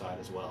the other side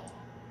as well.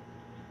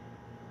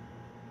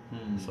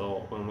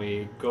 So when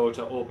we go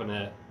to open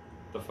it,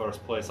 the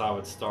first place I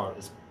would start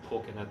is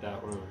poking at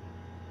that rune.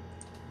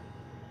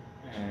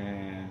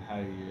 And how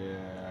do you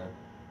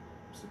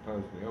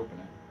suppose we open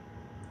it?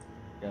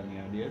 Got any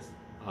ideas?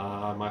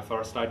 My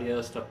first idea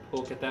is to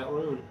poke at that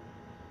rune.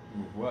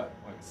 What?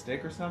 Like a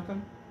stick or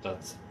something?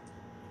 That's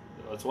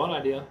one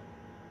idea.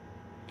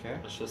 Okay.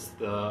 It's just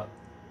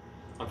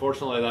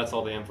unfortunately, that's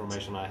all the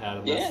information I had,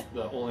 and that's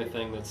the only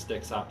thing that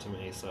sticks out to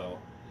me. So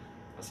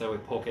I say we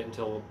poke it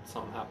until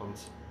something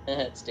happens.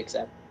 It sticks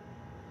out.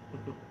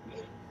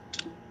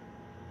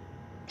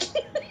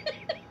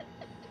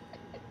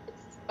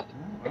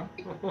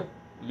 Well,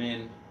 I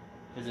mean,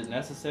 is it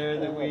necessary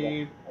that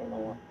we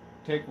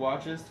take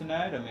watches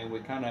tonight? I mean, we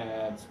kind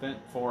of spent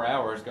 4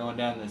 hours going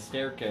down this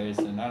staircase,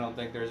 and I don't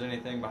think there's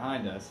anything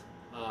behind us.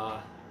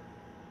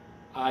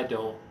 I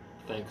don't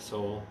think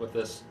so, with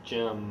this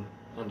gem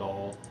and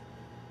all.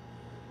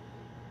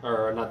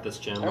 Or not this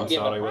gem, I'm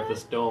sorry, with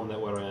this dome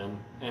that we're in.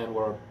 And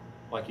we're,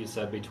 like you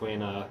said, between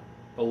the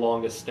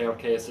longest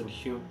staircase in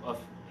of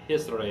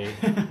history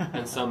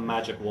and some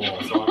magic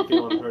wall, so I'm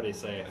feeling pretty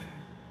safe.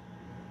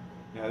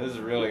 Yeah, this has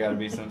really got to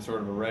be some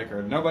sort of a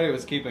record. Nobody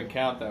was keeping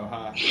count, though,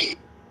 huh?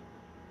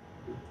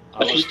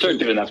 I should start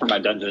doing that for my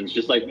dungeons.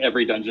 Just like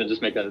every dungeon,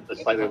 just make a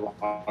slightly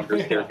longer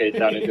staircase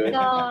down into it.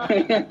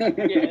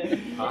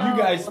 You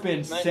guys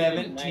spend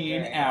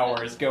 17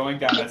 hours going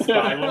down a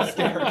spiral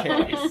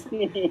staircase.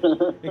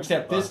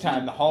 Except this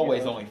time, the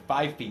hallway's only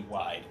 5 feet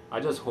wide. I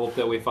just hope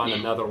that we find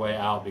another way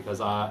out, because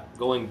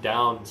going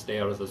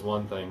downstairs is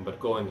one thing, but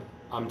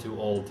I'm too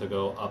old to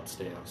go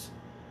upstairs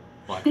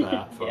like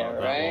that for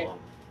that long.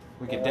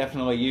 We could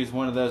definitely use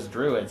one of those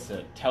druids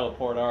to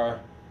teleport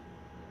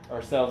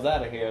ourselves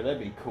out of here. That'd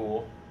be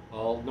cool.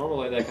 Well,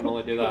 normally they can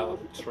only do that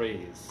with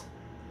trees.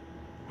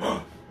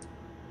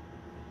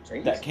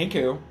 Trees? That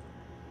Kenku,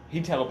 he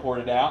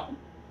teleported out.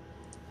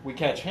 We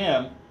catch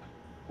him.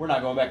 We're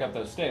not going back up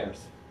those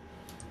stairs.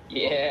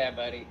 Yeah,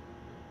 buddy.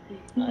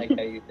 I like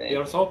how you think.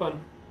 Here's open.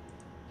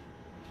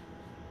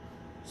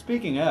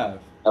 Speaking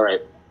of, all right,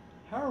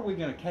 how are we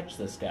going to catch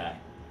this guy?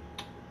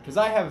 Because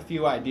I have a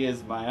few ideas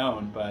of my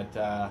own, but,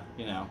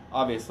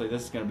 obviously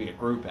this is going to be a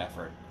group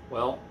effort.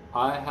 Well,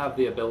 I have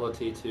the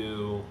ability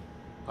to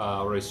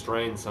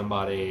restrain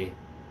somebody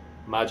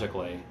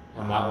magically,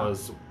 and that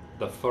was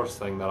the first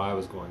thing that I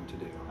was going to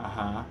do.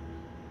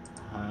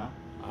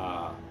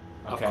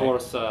 Of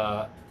course,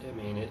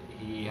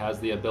 he has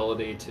the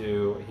ability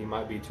to, he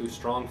might be too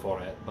strong for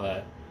it,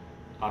 but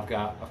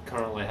I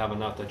currently have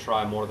enough to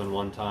try more than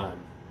one time.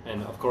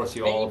 And of course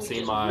you all have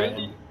seen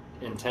my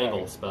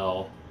entangle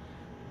spell.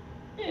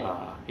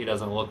 He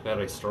doesn't look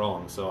very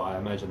strong, so I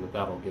imagine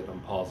that'll give him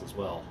pause as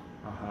well.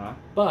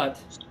 But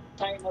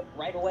tie him up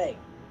right away.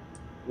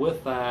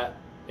 With that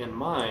in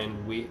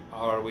mind,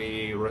 are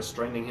we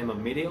restraining him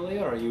immediately,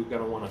 or are you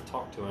going to want to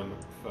talk to him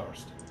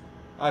first?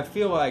 I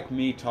feel like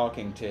me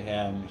talking to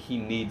him, he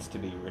needs to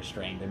be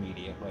restrained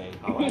immediately.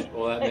 All right.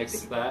 Well, that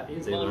makes that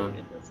easy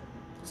then.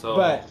 So,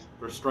 But-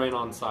 restrain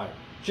on sight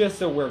Just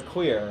so we're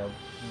clear,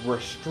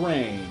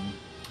 restrain,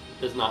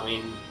 does not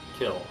mean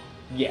kill.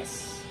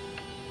 yes.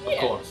 Of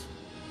course.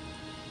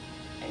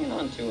 Hang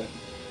on to him.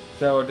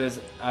 So does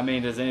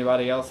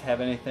anybody else have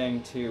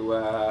anything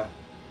to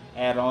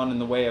add on in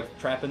the way of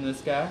trapping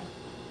this guy?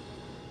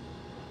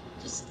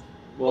 Just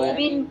Well,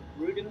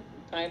 root him,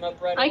 tie him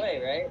up right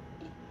away, right?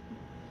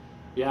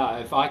 yeah,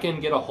 if I can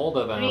get a hold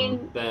of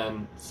him,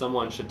 then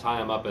someone should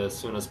tie him up as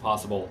soon as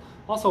possible.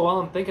 Also, while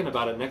I'm thinking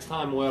about it, next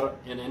time we're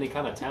in any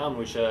kind of town,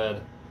 we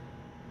should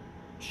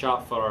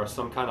shop for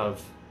some kind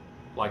of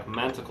like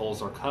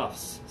manticles or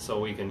cuffs so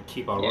we can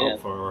keep our rope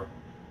for,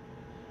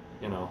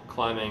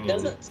 climbing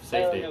and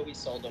safety. Oh, no, we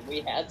sold them.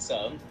 We had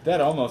some.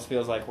 That almost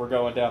feels like we're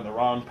going down the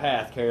wrong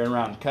path, carrying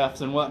around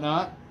cuffs and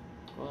whatnot.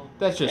 Well,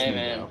 That's just me,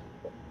 man. though.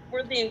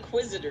 We're the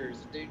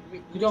Inquisitors, dude.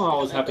 you don't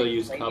always have to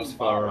use cuffs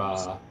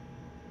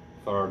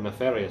for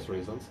nefarious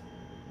reasons.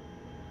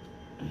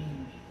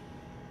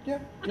 Yeah.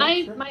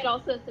 I sure. might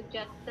also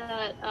suggest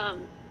that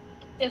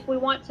if we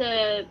want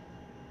to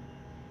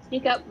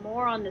sneak up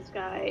more on this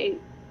guy,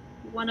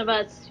 one of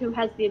us who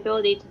has the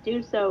ability to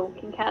do so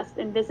can cast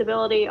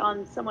invisibility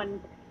on someone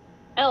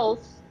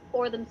else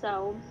or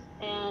themselves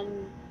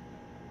and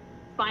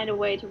find a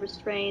way to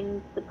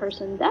restrain the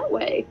person that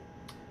way.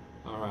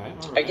 All right.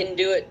 I can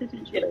do it.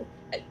 Potentially.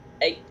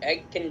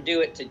 I can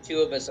do it to two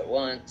of us at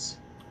once.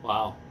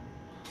 Wow.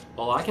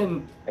 Well, I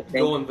can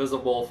go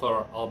invisible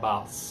for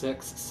about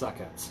 6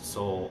 seconds.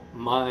 So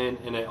mine,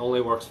 and it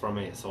only works for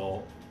me.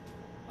 So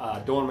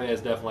Dorme is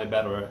definitely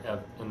better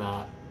in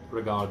that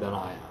regard than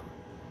I am.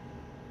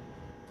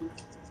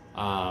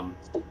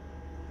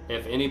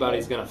 If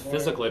anybody's going to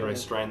physically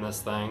restrain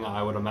this thing,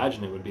 I would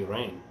imagine it would be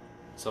Rain.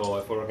 So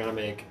if we were going to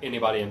make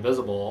anybody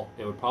invisible,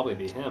 it would probably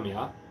be him,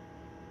 yeah?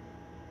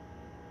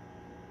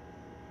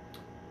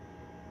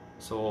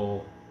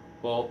 So,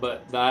 well,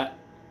 but that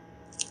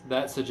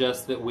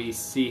suggests that we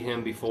see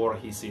him before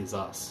he sees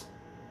us.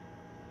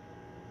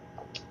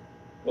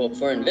 Well, if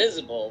we're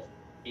invisible,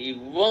 he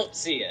won't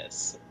see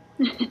us.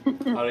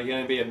 Are you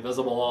going to be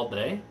invisible all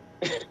day?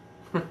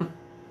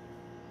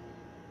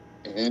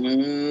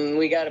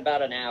 We got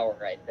about an hour,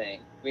 I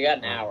think. We got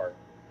an hour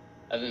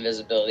of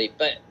invisibility,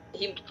 but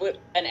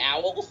an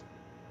owl,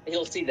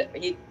 he'll see that.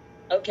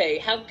 Okay,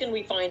 how can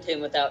we find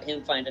him without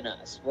him finding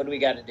us? What do we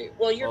got to do?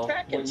 Well, your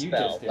tracking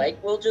spell.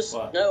 Like, we'll just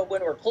know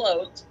when we're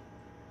close.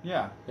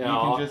 Yeah, you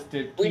can just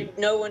we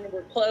know when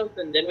we're close,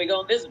 and then we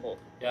go invisible.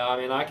 Yeah, I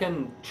mean, I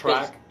can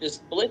track.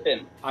 Just blip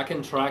him. I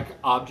can track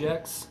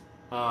objects,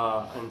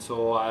 and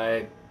so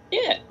I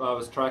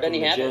was tracking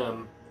the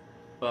gem,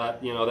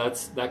 but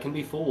that can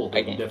be fooled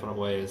in different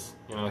ways.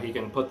 He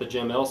can put the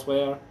gem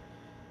elsewhere.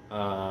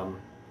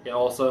 It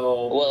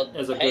also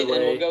is a good way.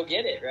 Then we'll go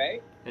get it,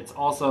 right? It's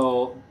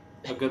also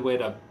a good way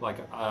to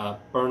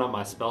burn up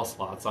my spell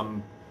slots.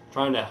 I'm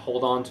trying to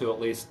hold on to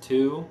at least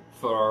 2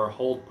 for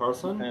hold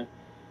person.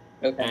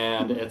 Okay.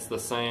 And it's the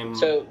same.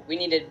 So we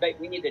need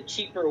a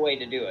cheaper way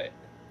to do it.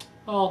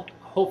 Well,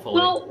 hopefully.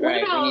 Well,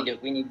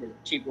 we need a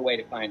cheaper way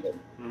to find him.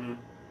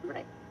 Mm-hmm.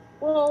 Right.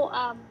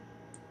 Well,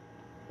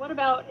 what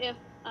about if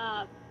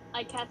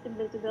I cast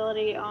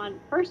invisibility on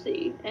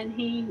Percy and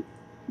he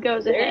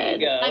goes ahead?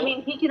 You go. I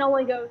mean, he can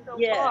only go so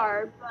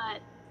far,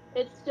 but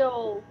it's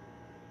still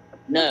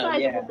a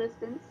sizable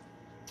distance.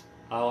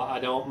 Oh, I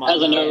don't mind.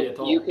 As a note,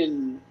 you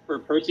can, for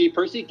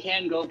Percy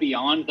can go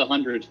beyond the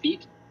 100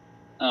 feet.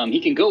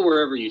 He can go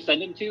wherever you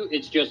send him to.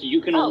 It's just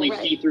you can only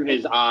see through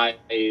his eyes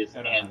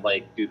and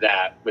do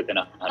that within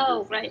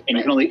 100 feet. And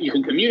you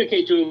can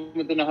communicate to him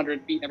within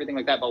 100 feet and everything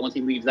like that. But once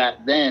he leaves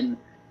that, then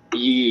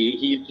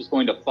he's just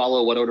going to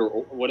follow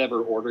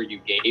whatever order you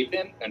gave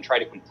him and try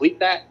to complete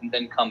that and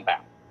then come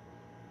back.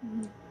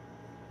 Mm-hmm.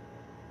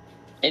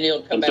 And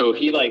he'll come back. So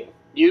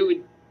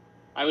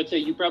I would say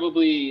you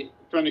probably,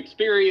 from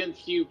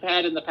experience you've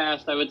had in the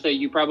past, I would say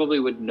you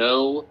probably would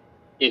know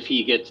if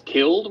he gets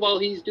killed while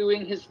he's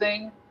doing his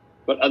thing.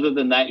 But other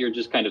than that, you're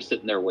just kind of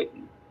sitting there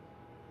waiting.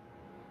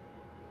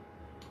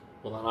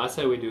 Well, then I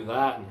say we do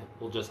that, and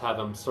we'll just have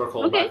him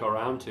circle back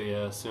around to you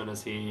as soon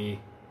as he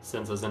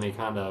senses any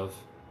kind of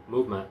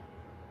movement.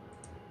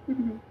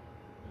 Mm-hmm.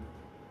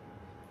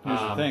 Here's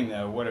the thing,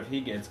 though. What if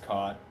he gets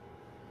caught?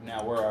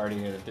 Now we're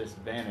already at a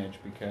disadvantage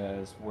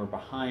because we're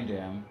behind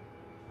him,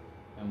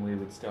 and we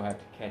would still have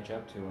to catch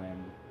up to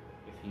him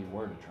if he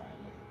were to try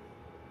and move.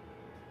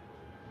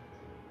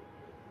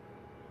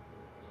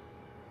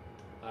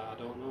 I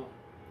don't know.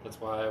 That's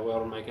why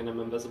we're making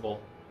him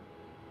invisible.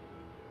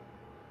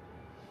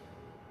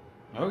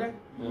 Okay.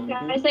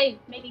 Yeah, I say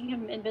making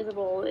him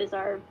invisible is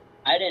I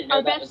didn't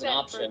know that was best an bet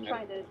option. for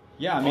trying to...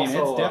 Yeah, I mean,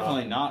 Also, it's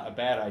definitely not a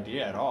bad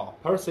idea at all.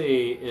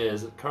 Percy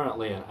is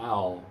currently an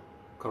owl,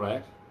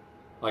 correct?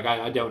 Like,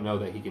 I don't know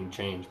that he can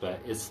change, but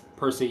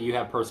you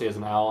have Percy as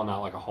an owl, not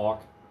like a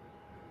hawk?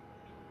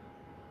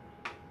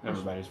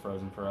 Everybody's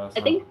frozen for us.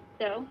 I think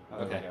so. Oh,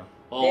 there we Okay. go.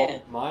 Well, Yeah.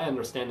 my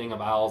understanding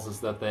of owls is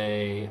that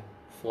they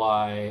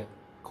fly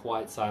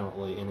quite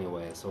silently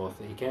anyway. So if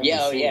he can't be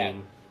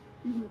seen,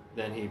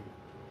 then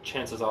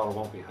chances are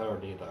won't be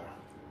heard either.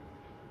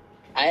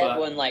 I had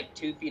one like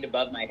 2 feet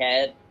above my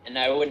head, and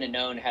I wouldn't have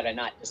known had I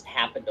not just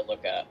happened to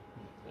look up.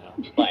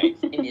 Yeah. Like,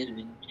 and he's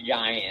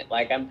giant.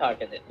 Like, I'm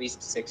talking at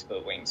least 6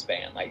 foot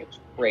wingspan. Like, it's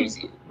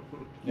crazy.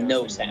 Yeah,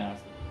 No this thing's sound.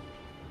 massive.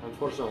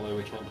 Unfortunately,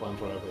 we can't plan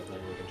for everything.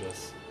 We can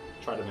just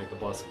try to make the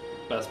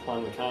best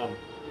plan we can.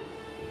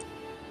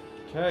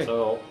 Okay.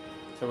 So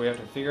we have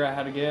to figure out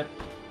how to get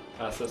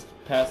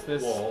past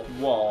this wall.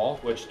 wall.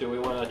 Which, do we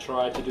want to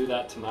try to do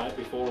that tonight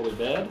before we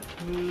bed?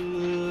 I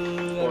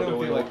don't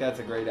feel like that's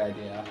a great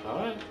idea. All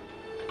right.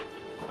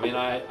 I mean,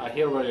 I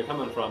hear where you're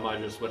coming from. I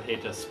just would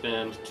hate to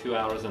spend 2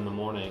 hours in the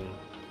morning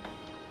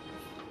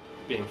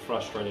being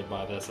frustrated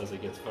by this as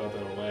it gets further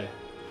away.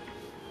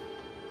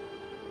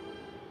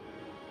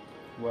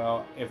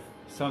 Well, if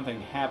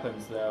something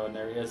happens though, and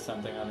there is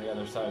something on the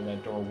other side of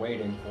that door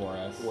waiting for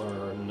us,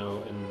 We're in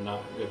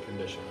not good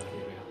condition. I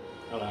hear you.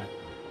 All right.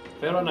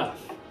 Fair enough.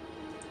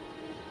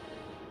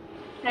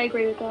 I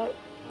agree with that.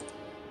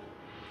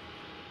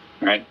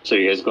 All right. So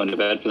you guys going to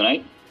bed for the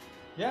night?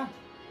 yeah.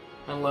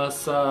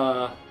 Unless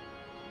an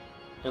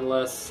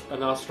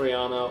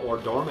Austriana or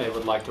Dorme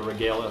would like to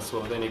regale us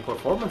with any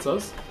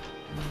performances.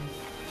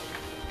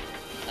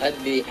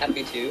 I'd be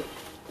happy to.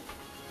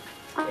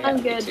 I'm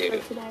me good too.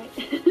 for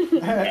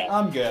tonight.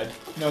 I'm good.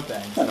 No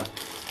thanks.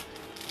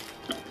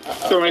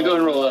 So we're going to go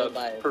and roll a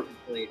Bye.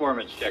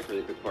 performance check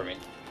really quick for me.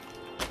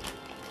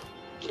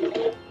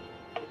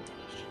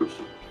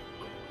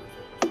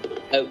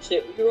 Oh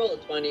shit, we roll a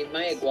 20.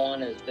 My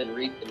iguana has been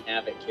wreaking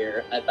havoc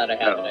here. I thought I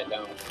had it, I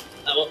don't.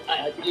 Oh,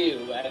 I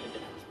do. I haven't.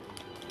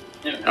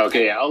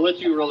 Okay, yeah, I'll let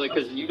you roll it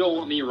because you don't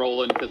want me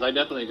rolling because I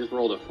definitely just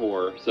rolled a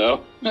 4.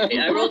 So. Hey,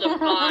 I rolled a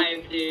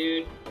 5,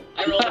 dude.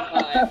 I rolled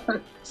a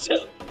 5.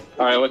 So.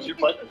 All right, what's your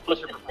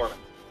performance?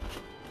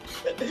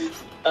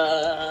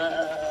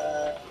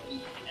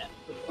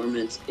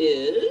 Performance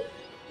is.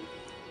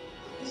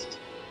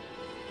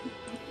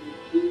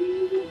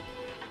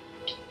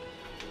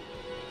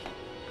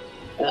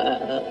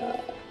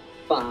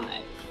 5.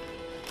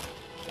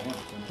 Damn,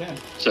 10.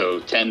 So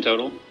 10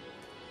 total.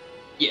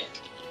 Yeah.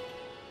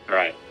 All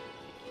right.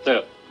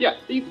 So yeah,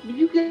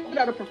 you get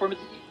out a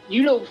performance.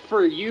 You know,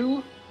 for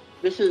you,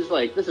 this is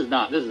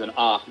an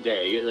off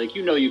day. Like,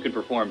 you know, you can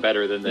perform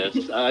better than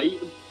this.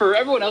 For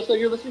everyone else that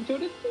you're listening to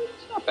it,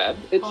 it's not bad.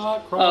 It's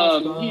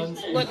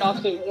he's letting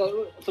off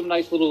some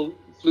nice little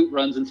flute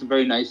runs and some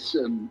very nice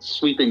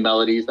sweeping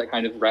melodies that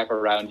kind of wrap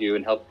around you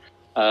and help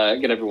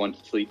get everyone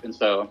to sleep. And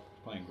so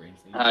Playing green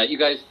sleep. you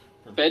guys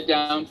bed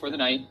down for the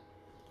night.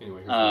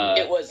 Anyway,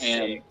 It was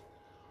and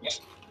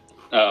sick.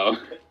 oh.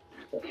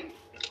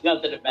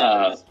 Not that it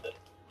matters.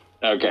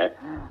 Okay.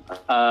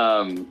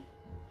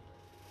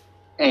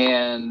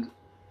 And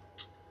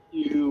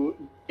you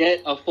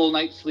get a full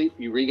night's sleep.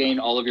 You regain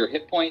all of your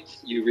hit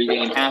points. You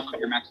regain half of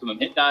your maximum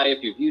hit die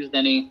if you've used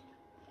any.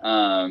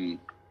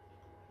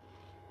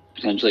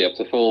 Potentially up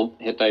to full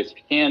hit dice if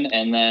you can.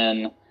 And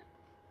then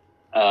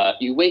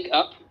you wake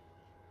up.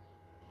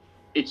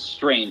 It's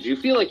strange. You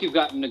feel like you've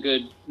gotten a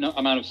good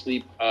amount of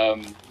sleep.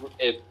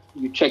 If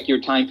you check your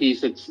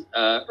timepiece, it's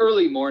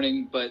early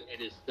morning, but it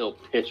is still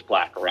pitch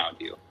black around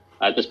you.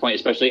 At this point,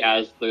 especially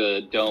as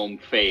the dome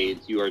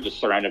fades, you are just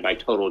surrounded by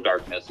total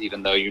darkness,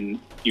 even though you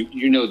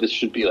know this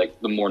should be like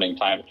the morning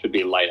time. It should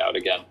be light out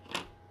again.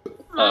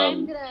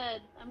 I'm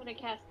gonna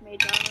cast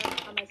Mage Armor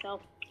on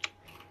myself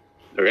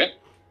Okay.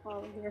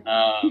 while we're here.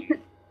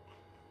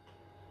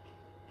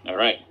 All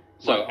right.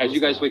 So as you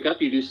guys wake up,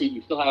 you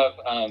still have,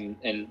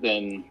 and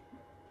then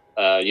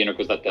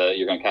was that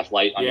you're going to cast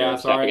light on your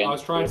staff again? I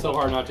was trying so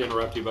hard not to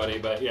interrupt you, buddy,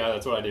 but yeah,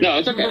 that's what I do. No,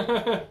 it's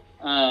okay.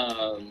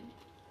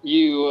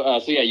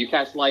 You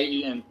cast light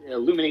and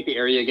illuminate the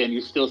area again. You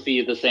still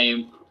see the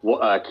same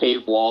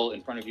cave wall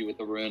in front of you with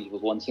the runes,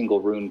 with one single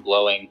rune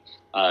glowing,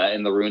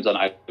 and the runes on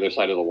either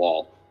side of the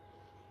wall.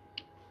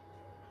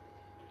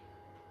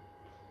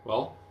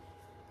 Well,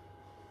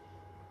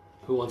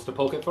 who wants to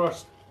poke it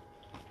first?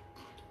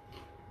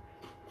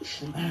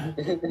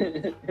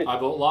 I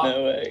vote lock.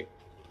 No way.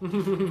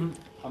 I'm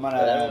That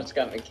gonna almost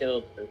got me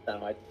killed this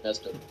time. I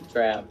messed up the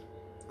trap.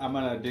 I'm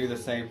gonna do the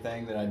same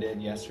thing that I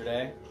did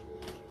yesterday.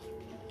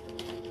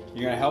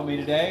 You gonna help me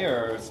today,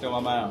 or still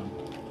on my own?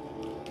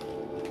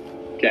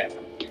 Okay.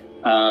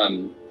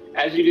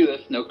 As you do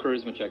this, no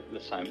charisma check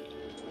this time.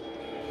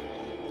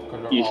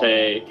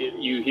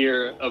 You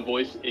hear a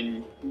voice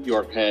in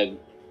your head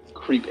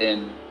creep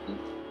in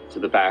to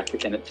the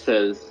back, and it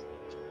says,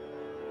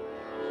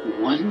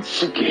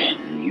 "Once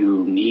again,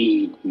 you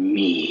need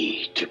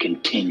me to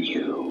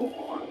continue.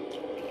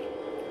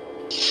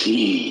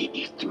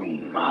 See through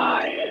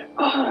my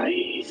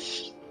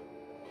eyes."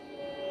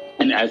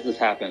 And as this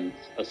happens,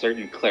 a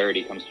certain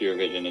clarity comes to your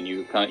vision, and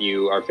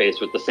you are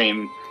faced with the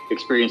same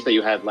experience that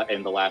you had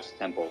in the last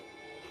temple.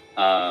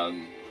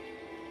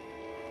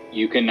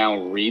 you can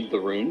now read the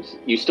runes.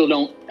 You still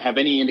don't have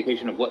any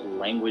indication of what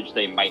language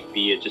they might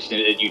be. You just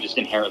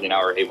inherently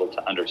now are able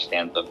to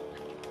understand them.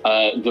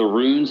 The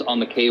runes on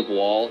the cave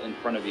wall in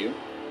front of you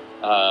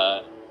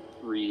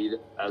read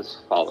as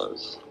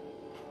follows.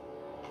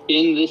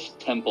 In this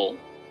temple,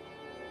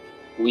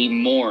 we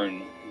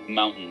mourn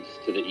mountains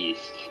to the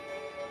east.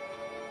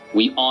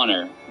 We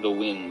honor the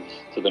winds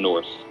to the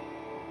north.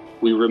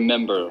 We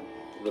remember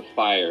the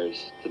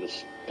fires to the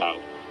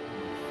south.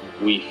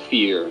 We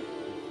fear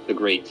the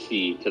great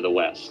sea to the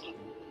west.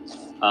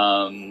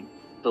 The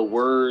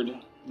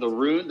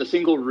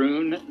single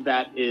rune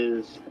that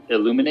is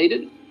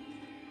illuminated,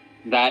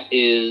 that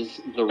is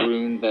the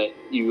rune that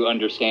you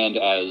understand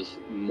as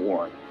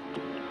mourn.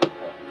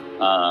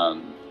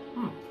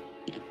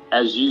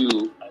 As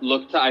you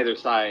look to either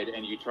side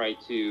and you try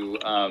to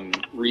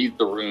read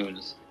the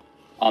runes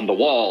on the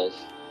walls,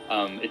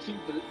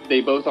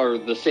 they both are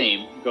the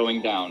same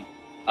going down,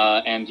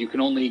 and you can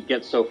only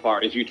get so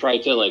far. If you try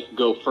to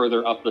go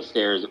further up the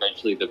stairs,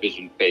 eventually the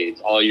vision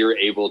fades. All you're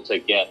able to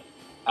get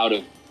out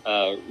of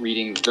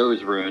reading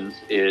those runes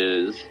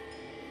is,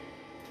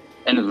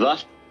 and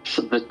thus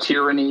the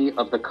tyranny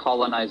of the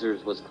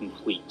colonizers was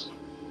complete.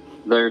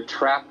 Their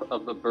trap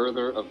of the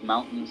birther of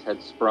mountains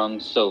had sprung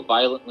so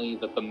violently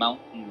that the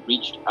mountain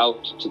reached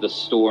out to the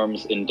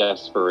storms in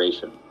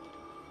desperation.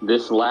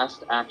 This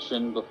last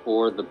action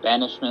before the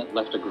banishment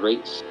left a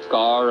great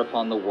scar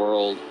upon the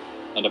world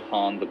and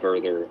upon the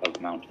birther of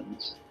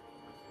mountains.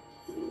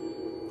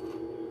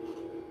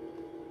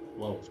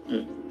 Whoa.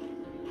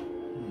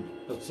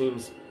 That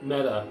seems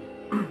meta.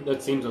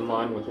 That seems in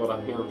line with what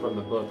I'm hearing from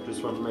the book,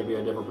 just from maybe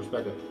a different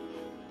perspective.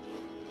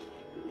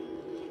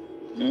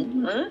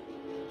 Mm-hmm.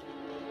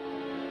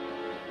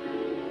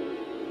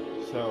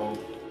 So,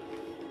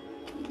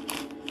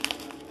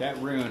 that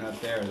rune up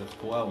there that's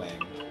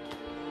glowing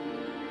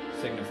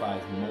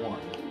signifies mourn.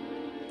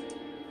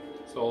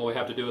 So all we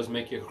have to do is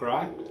make you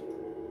cry?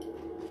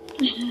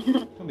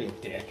 Don't be a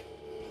dick.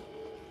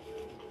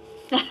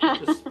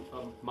 Just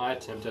my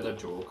attempt at a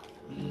joke.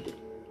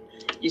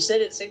 You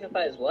said it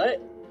signifies what?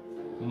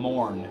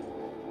 Mourn.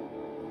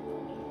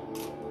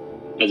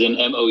 As in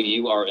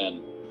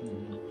M-O-U-R-N.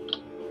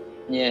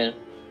 Mm-hmm. Yeah.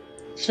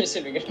 I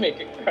said we're gonna make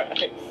it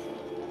cry.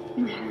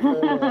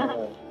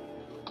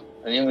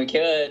 I mean, we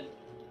could.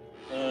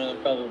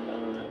 Probably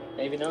not.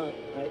 Maybe not.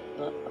 Might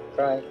not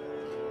cry.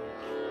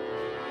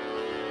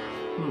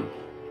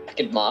 I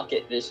could mock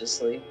it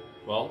viciously.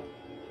 Well,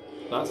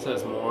 that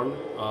says mourn.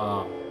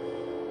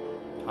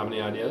 Have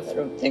any ideas? I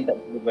don't think that's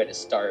a good way to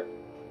start.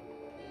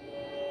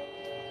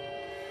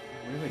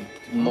 Really?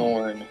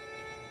 Mourn.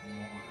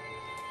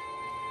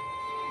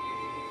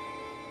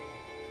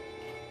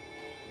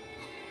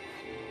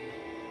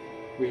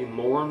 We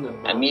mourn the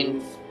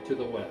mountains to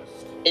the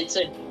west. If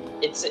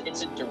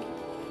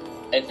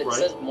it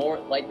says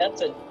mourn,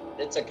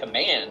 it's a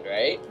command,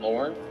 right?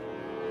 Mourn.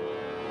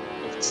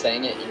 If it's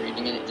saying it, you're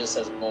reading it, it just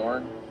says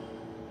mourn.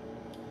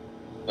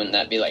 Wouldn't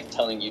that be like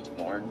telling you to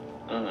mourn?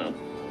 I don't know.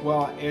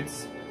 Well,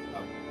 it's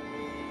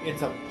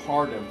a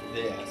part of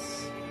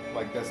this.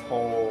 Like this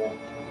whole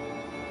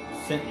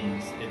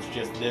sentence, it's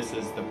just this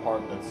is the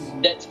part that's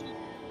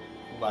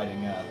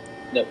lighting up.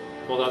 Yep.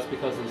 Well, that's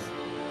because it's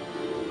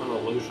an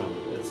illusion.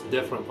 It's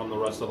different from the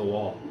rest of the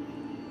wall.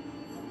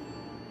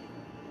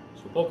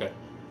 So, okay.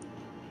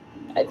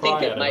 I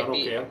think it might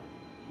be. Care.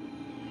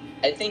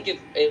 I think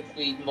if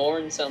we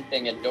mourn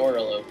something, a door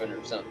will open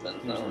or something.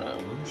 I don't know.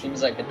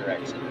 Seems like a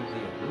direction.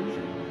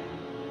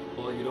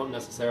 Well, you don't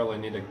necessarily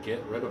need to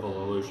get rid of an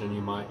illusion.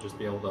 You might just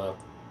be able to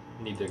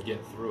need to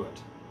get through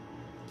it.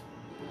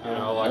 You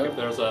know, like if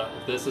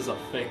this is a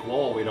fake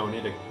wall, we don't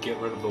need to get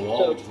rid of the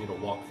wall. We just need to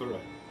walk through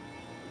it.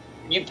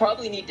 You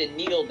probably need to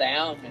kneel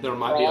down and there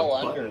might be a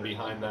crawl button under.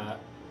 behind that.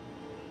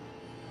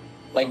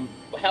 Like,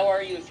 how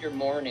are you if you're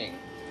mourning?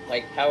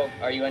 Like, how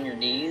are you on your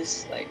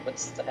knees? Like,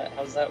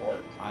 how does that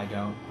work? I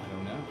don't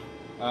know.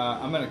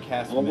 I'm gonna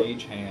cast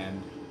Mage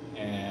Hand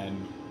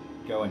and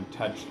go and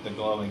touch the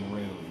glowing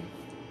rune.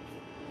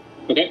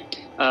 Okay.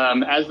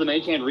 As the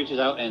Mage Hand reaches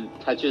out and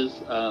touches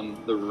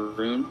the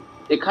rune,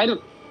 it kind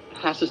of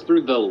passes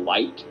through the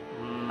light.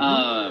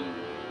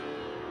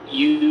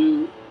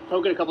 You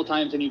poke it a couple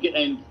times, and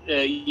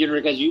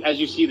Yenrik, as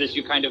you see this,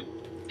 you kind of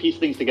piece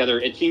things together.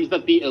 It seems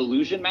that the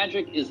illusion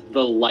magic is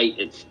the light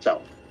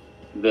itself.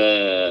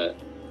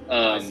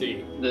 I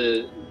see.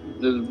 The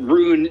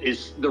rune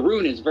is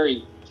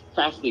very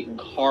fastly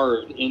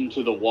carved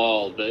into the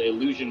wall. The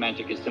illusion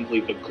magic is simply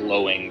the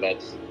glowing that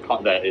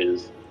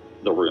is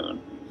the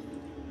rune.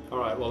 All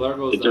right. Well, there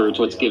goes. It's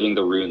what's giving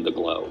the rune the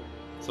glow.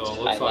 So it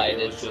looks like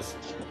it was just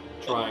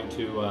trying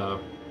to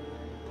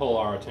pull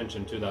our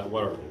attention to that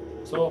word.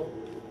 So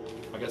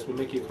I guess we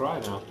make you cry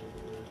now.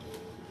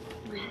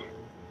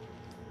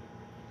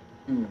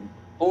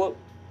 Well,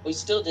 we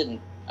still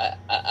didn't.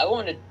 I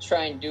want to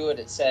try and do what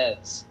it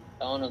says.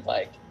 I want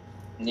to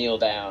kneel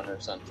down or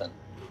something.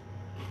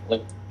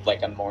 Look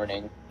like I'm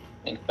mourning.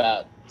 Think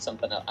about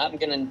something else. I'm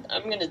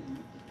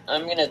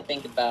gonna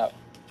think about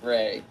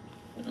Ray.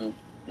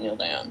 Kneel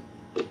down.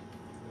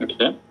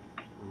 Okay.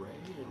 Ray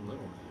and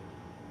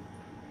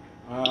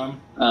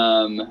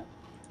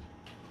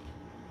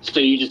So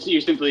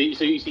you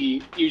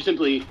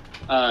simply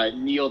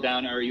kneel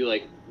down. Are you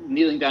like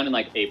kneeling down in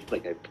like a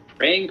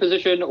praying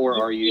position, or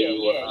are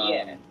you?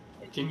 Yeah.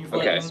 Can you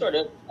Okay. Sort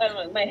of. I don't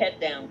know. My head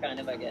down, kind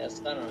of. I guess.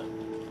 I don't know.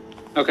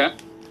 Okay.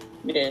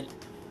 Yeah.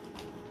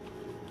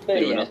 But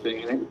Anyone else doing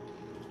anything?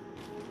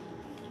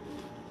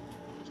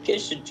 You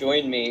guys should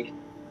join me.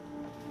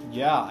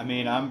 Yeah, I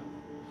mean, I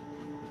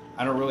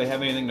don't really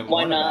have anything to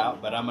mourn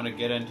about, but I'm going to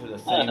get into the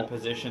same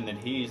position that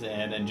he's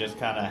in and just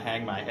kind of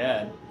hang my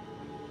head.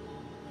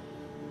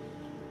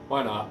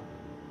 Why not?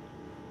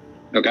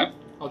 Okay.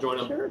 I'll join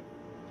him. Sure.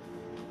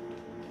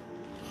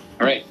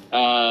 All right.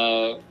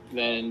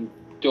 Then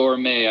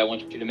Dorme, I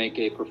want you to make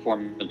a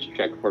performance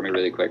check for me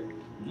really quick.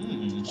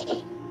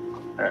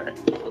 All right.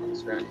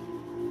 That's right.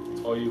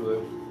 Oh, you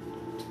Lou.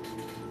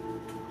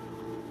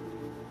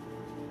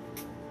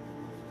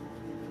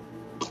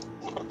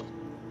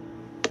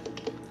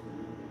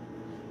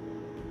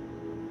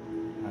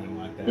 I don't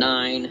like that.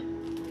 9.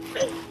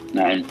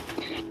 9.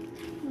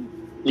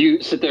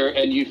 You sit there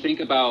and you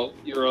think about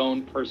your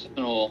own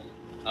personal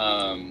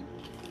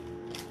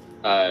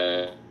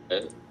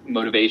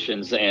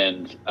motivations,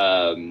 and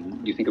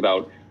you think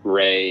about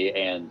Ray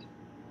and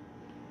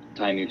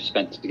time you've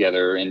spent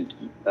together, and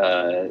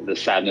the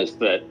sadness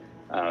that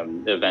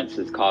the events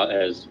has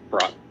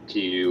brought to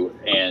you.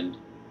 And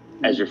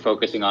as you're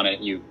focusing on it,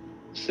 you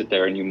sit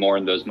there and you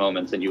mourn those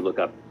moments, and you look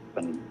up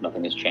and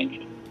nothing has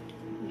changed.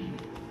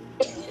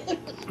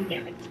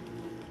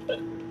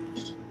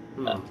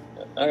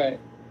 All right.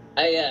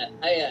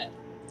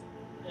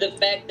 The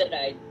fact that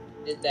I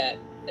did that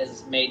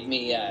has made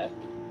me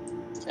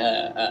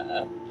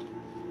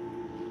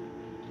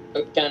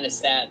kind of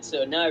sad.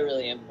 So now I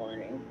really am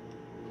mourning.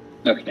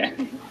 Okay.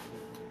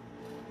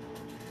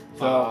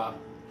 So,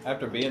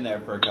 after being there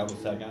for a couple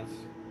seconds,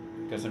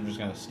 guess I'm just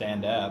going to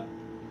stand up.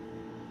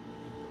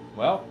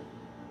 Well,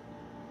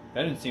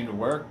 that didn't seem to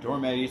work.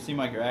 Dorme, you seem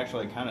like you're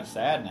actually kind of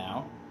sad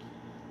now.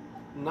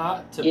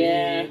 Not to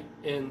be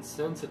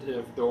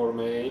insensitive,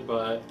 Dorme,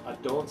 but I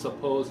don't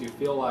suppose you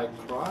feel like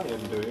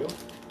crying, do you?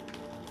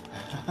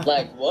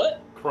 Like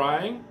what?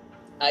 Crying?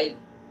 I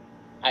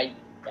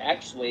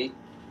actually,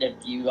 if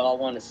you all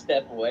want to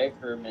step away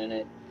for a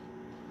minute,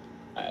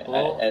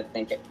 I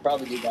think I'd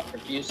probably do that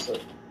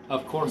profusely.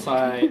 Of course,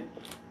 I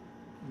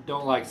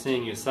don't like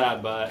seeing you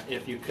sad, but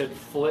if you could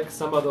flick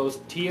some of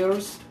those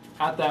tears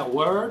at that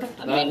word,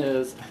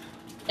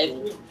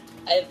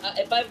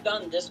 If I've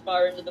gone this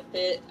far into the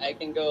pit, I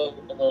can go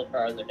a little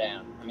farther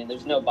down. I mean,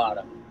 there's no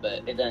bottom,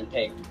 but it doesn't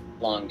take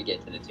long to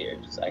get to the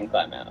tears, so I can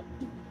climb out.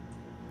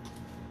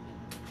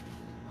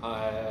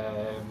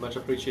 Much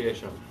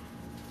appreciation.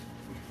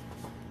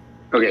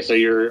 Okay, so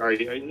are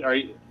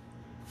you?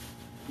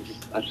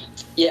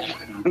 Yeah.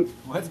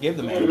 Let's give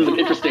them It was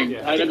interesting.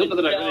 Yeah. I don't know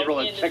that I really roll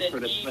a check for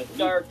this, Deep, but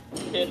dark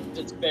pit of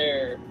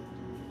despair.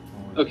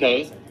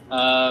 okay.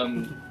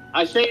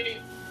 I say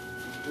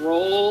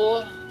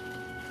roll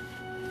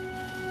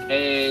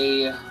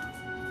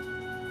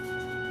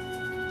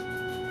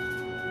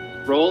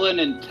an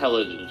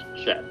intelligence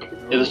check.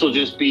 This will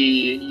just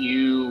be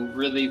you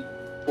really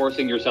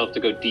forcing yourself to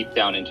go deep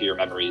down into your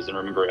memories and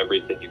remember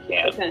everything you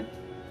can. Okay.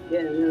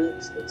 Yeah, no,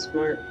 that's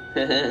smart.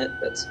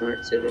 That's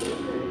smart, too.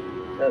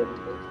 Oh,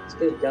 it's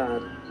good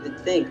God. You would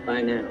think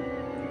by now.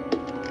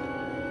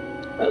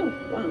 Oh,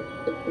 wow.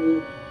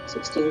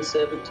 16,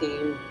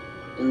 17.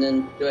 And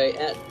then do I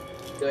add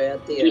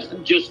the...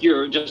 Just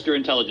your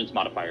intelligence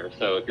modifier.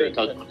 So if your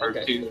intelligence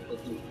modifier 2...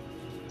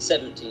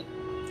 17.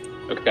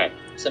 Okay.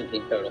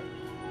 17 total.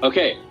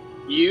 Okay.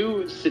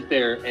 You sit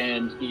there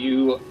and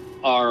you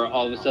are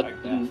all of a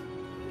sudden...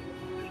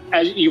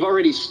 As you've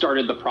already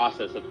started the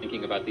process of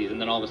thinking about these, and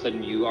then all of a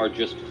sudden you are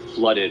just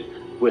flooded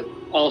with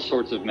all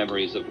sorts of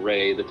memories of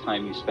Ray, the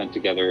time you spent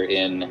together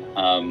in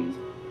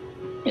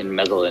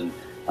Mezzalin,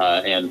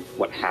 and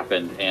what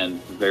happened, and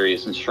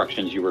various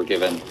instructions you were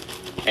given,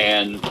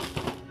 and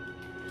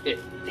it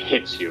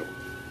hits you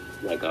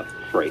like a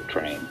freight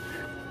train,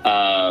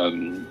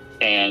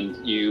 and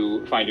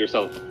you find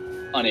yourself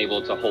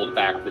unable to hold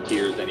back the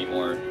tears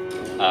anymore,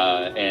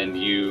 and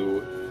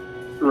you.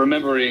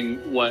 Remembering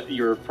what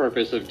your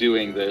purpose of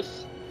doing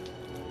this,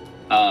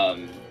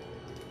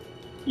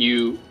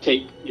 you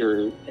take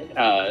your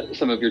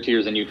some of your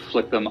tears and you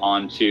flick them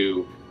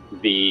onto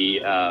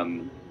the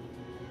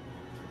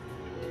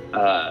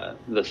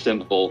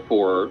symbol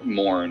for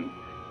mourn.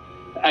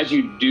 As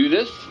you do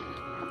this,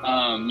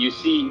 you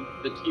see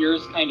the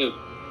tears kind of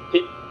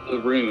hit the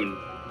rune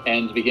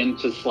and begin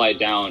to slide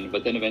down,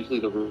 but then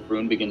eventually the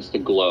rune begins to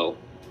glow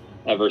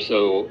ever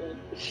so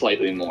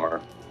slightly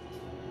more.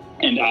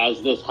 And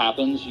as this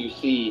happens, you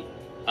see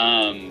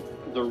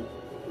the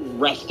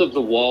rest of the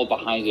wall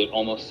behind it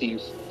almost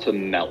seems to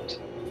melt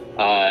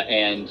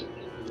and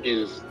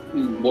is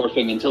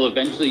morphing until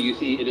eventually you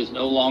see it is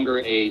no longer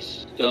a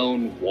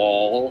stone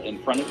wall in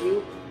front of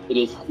you. It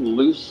is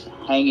loose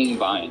hanging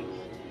vines.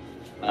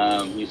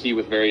 You see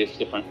with various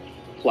different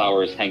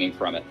flowers hanging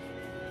from it.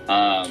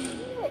 Now,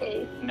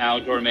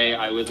 Dorme,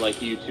 I would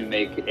like you to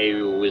make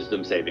a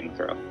wisdom saving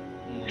throw.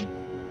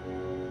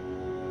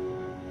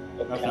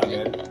 That's not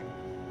good.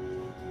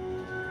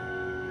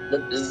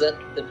 Is that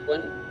the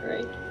 20,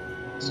 right?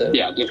 So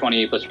Yeah,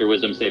 D20 plus your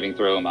wisdom saving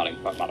throw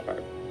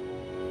modifier.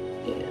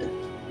 Yeah.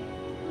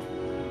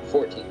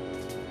 14.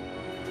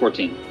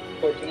 14.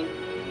 14.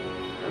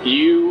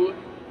 You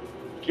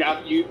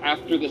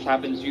after this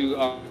happens,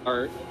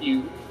 the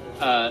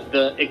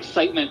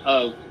excitement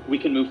of we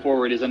can move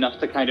forward is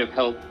enough to kind of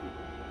help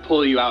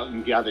pull you out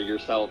and gather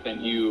yourself,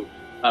 and you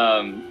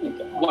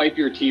wipe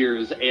your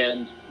tears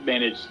and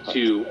manage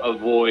to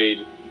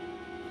avoid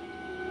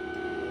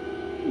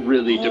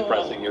really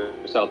depressing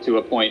yourself to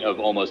a point of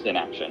almost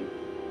inaction.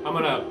 I'm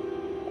gonna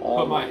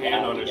put my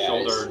hand on his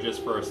shoulder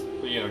just for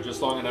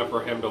just long enough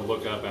for him to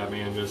look up at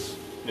me and just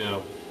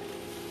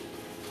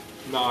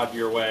nod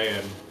your way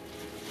and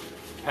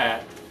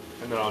pat,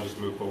 and then I'll just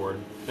move forward.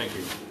 Thank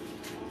you.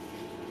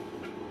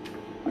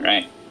 All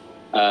right,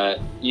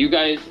 you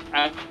guys,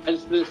 as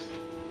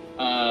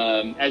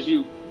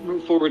you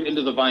move forward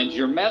into the vines,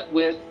 you're met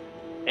with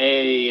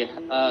a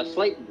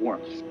slight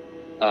warmth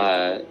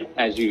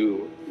as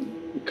you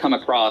come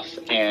across,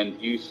 and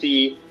you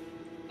see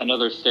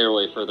another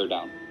stairway further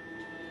down.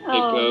 It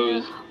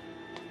goes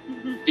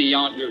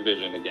beyond your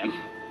vision again.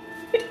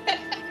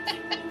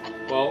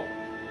 Well,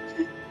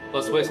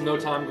 let's waste no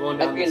time going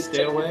down the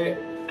stairway.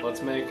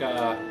 Let's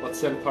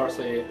send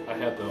Parsley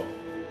ahead though.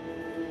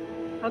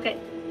 Okay.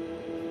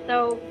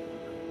 So,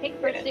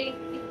 take Percy,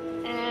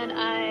 and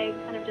I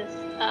kind of just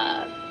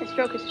I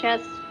stroke his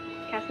chest,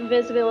 cast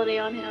invisibility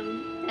on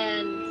him,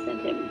 and send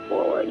him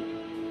forward.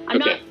 I'm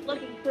not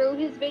looking through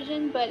his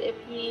vision, but if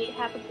he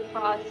happens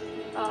across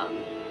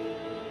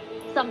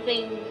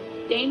something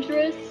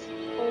dangerous,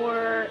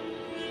 or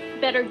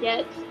better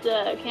yet,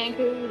 the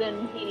Kenku,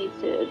 then he needs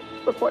to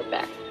report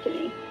back to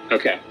me.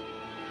 Okay.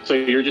 So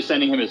you're just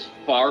sending him as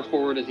far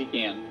forward as he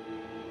can,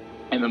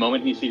 and the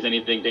moment he sees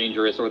anything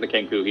dangerous or the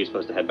Kenku, he's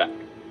supposed to head back.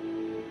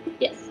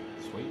 Yes.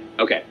 Sweet.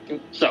 Okay.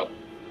 So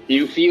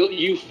you feel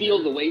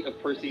the weight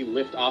of Percy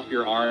lift off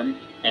your arm,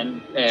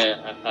 and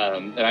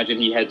imagine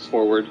he heads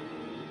forward.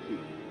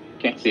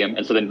 Can't see him,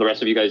 and so then the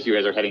rest of you guys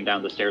are heading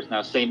down the stairs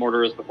now. Same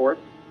order as before.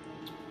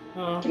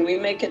 Can we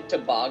make it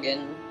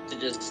toboggan to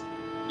just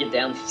get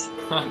down these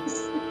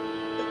things?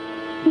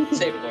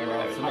 Save it.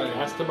 Well, somebody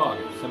has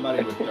toboggan.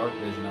 Somebody with dark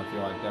vision, I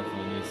feel like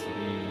definitely needs to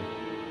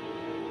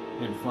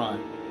be in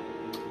front.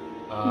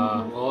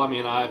 Well, I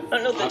mean, I've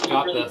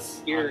got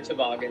this. Hear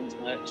toboggans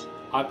much.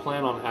 I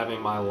plan on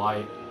having my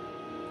light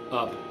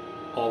up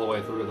all the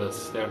way through this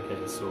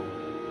staircase, so,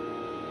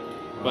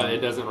 but it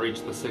doesn't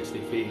reach the 60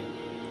 feet,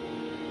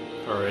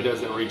 or it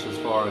doesn't reach as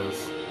far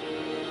as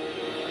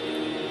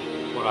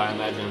what I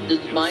imagine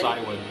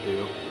sight would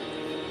do.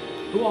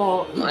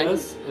 Who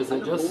does? Is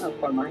it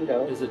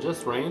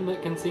just Rain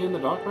that can see in the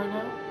dark right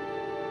now?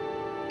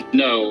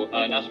 No,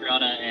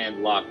 Nostriana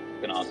and Locke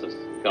can also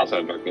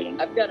have dark vision.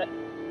 I've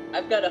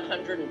got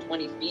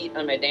 120 feet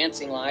on my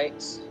dancing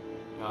lights.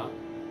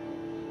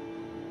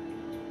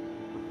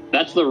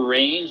 That's the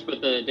range,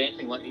 but the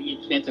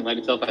each dancing light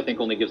itself, I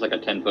think, only gives like a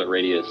 10-foot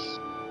radius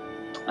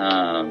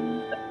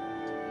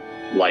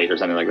light or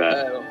something like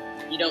that.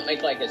 You don't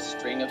make like a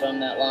string of them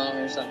that long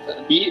or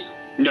something?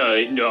 No,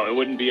 it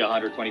wouldn't be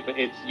 120 foot.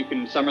 You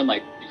can summon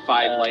like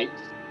 5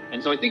 lights,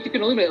 and so I think you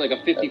can illuminate like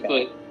a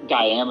 50-foot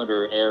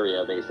diameter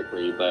area,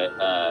 basically. But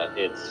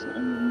it's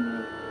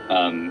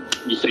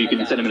so you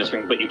can send them in a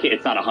string, but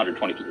it's not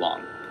 120 feet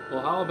long.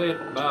 Well, how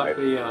about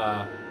we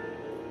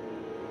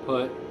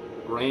put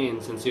Rain,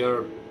 since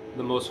you're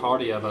the most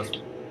hardy of us,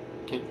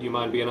 can you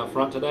mind being up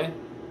front today?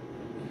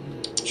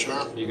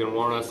 Sure. You can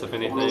warn us if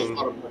anything. I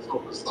thought of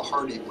myself as the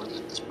hardy one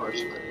at this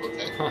party, but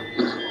okay.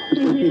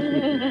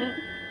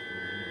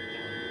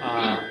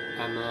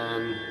 And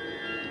then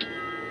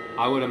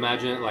I would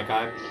imagine, like,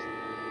 I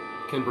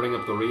can bring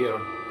up the rear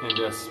and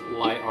just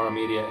light our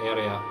immediate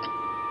area,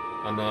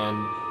 and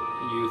then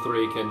you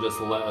 3 can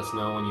just let us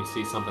know when you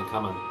see something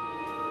coming.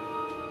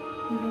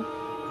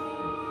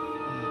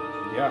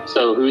 Yeah.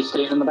 So who's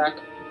staying in the back?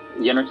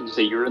 Yenner, did you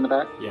say you're in the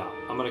back? Yeah,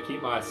 I'm going to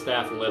keep my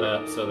staff lit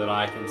up so that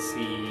I can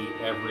see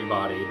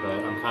everybody,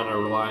 but I'm kind of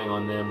relying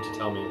on them to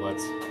tell me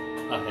what's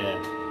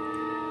ahead.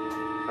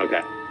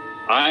 Okay.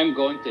 I'm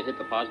going to hit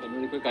the pause button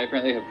really quick. I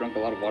apparently have drunk a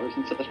lot of water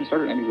since the session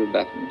started. I need to go to the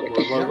bathroom quick.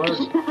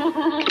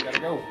 Gotta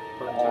go.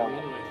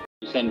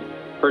 You send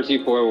Percy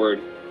forward.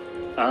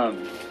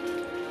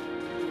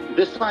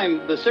 This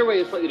time, the stairway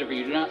is slightly different.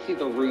 You do not see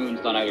the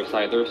runes on either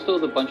side. There are still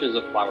the bunches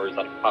of flowers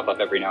that pop up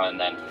every now and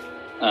then.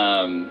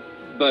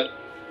 But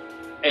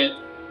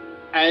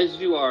as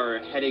you are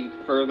heading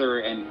further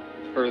and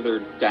further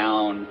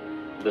down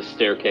the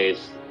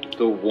staircase,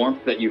 the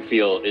warmth that you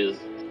feel is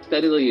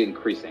steadily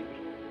increasing.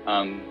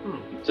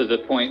 To the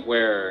point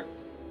where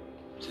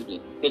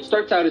it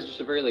starts out as just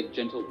a very like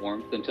gentle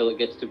warmth until it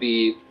gets to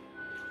be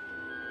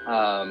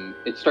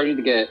it's starting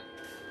to get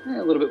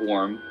a little bit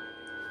warm,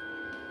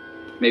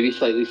 maybe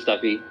slightly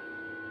stuffy.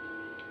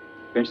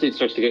 Eventually it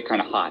starts to get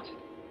kind of hot,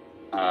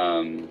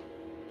 and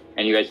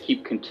you guys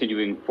keep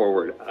continuing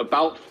forward.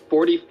 About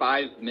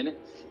 45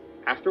 minutes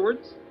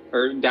afterwards,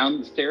 or down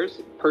the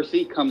stairs,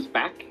 Percy comes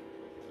back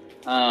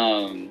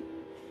And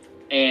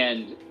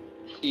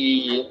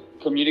he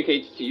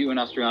communicates to you and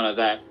Astriana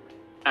that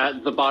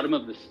at the bottom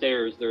of the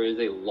stairs there is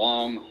a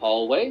long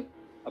hallway,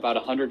 about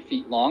 100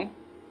 feet long,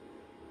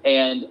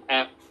 and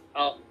at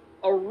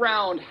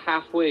around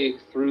halfway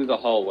through the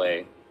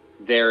hallway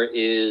there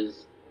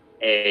is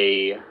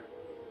a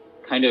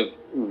kind of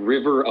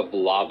river of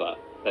lava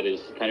that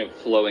is kind of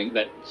flowing,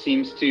 that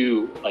seems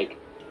to like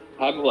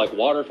have like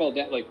waterfall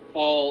down, like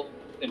fall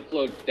and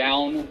flow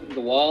down the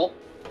wall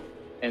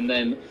and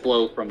then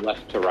flow from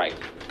left to right,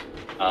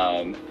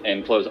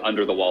 and flows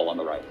under the wall on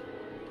the right.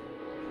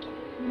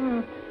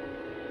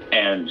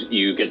 And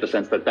you get the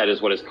sense that that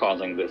is what is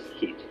causing this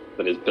heat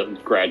that is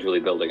gradually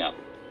building up.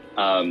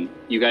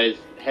 You guys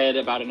head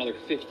about another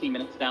 15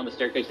 minutes down the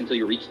staircase until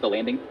you reach the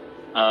landing,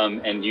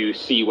 and you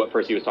see what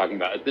Percy was talking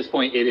about. At this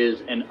point, it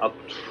is an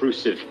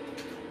obtrusive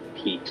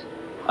heat,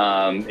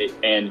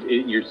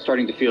 you're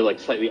starting to feel like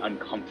slightly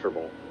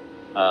uncomfortable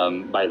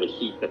by the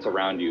heat that's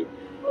around you.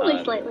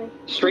 Only slightly.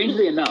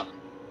 Strangely enough,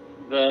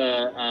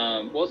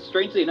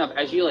 strangely enough,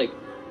 as you like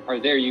are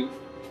there,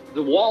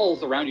 the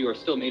walls around you are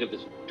still made of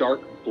this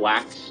dark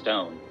black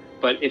stone.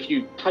 But if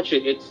you touch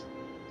it, it's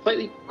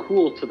slightly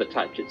cool to the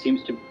touch. It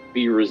seems to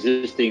be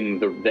resisting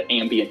the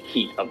ambient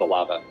heat of the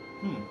lava.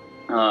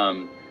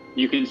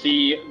 You can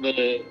see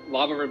the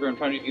lava river in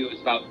front of you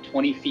is about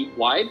 20 feet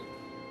wide.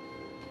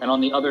 And on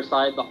the other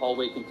side, the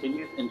hallway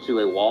continues into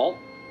a wall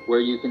where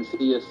you can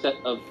see a set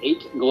of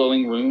 8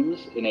 glowing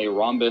runes in a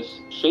rhombus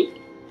shape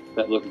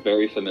that look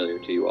very familiar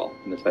to you all,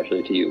 and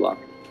especially to you, Locke.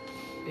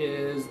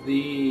 Is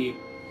the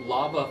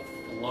lava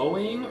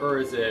flowing, or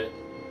is it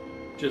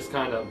just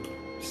kind of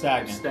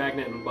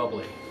stagnant and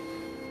bubbly?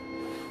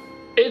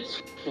 It's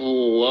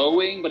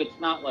flowing, but it's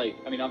not like,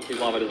 I mean, obviously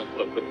lava doesn't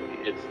flow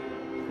quickly.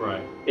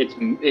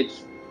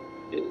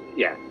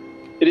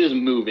 It is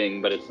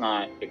moving, but it's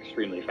not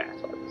extremely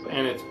fast, obviously.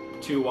 And it's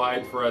too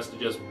wide for us to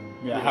just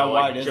how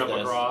wide is jump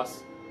this?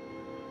 across?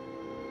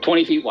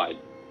 20 feet wide.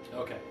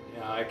 Okay,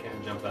 yeah, I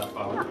can't jump that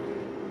far.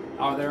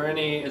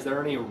 Is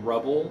there any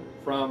rubble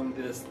from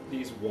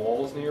these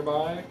walls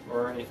nearby,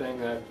 or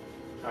anything that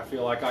I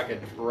feel like I could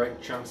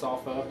break chunks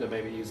off of to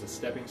maybe use as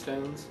stepping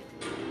stones?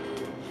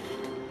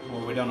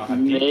 Well, we don't know how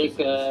deep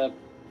this is.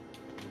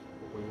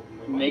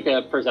 Make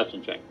a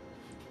perception check.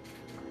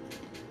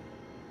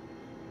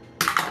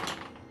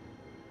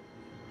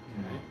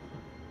 Okay.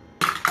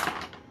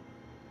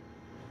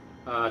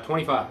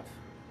 25.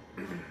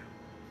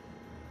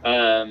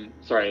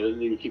 Sorry,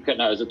 you keep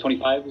cutting out. Is it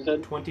 25, you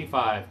said?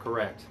 25,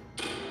 correct.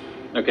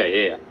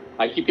 Okay, yeah.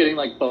 I keep getting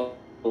like the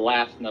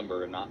last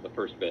number and not the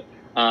first bit.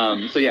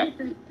 So yeah,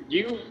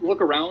 you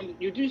look around,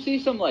 you do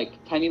see some like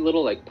tiny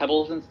little like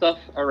pebbles and stuff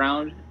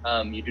around.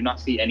 You do not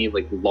see any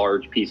like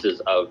large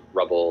pieces of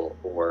rubble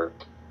or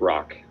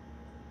rock.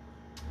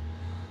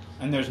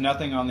 And there's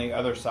nothing on the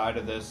other side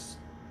of this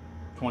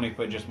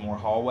 20-foot, just more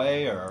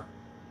hallway, or?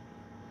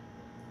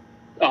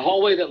 A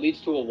hallway that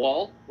leads to a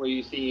wall where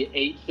you see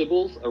 8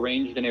 symbols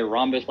arranged in a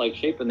rhombus-like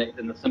shape, and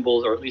the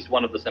symbols, or at least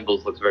one of the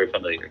symbols, looks very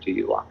familiar to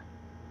you, Locke.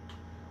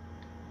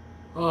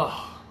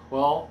 Oh,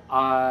 well,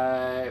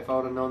 if I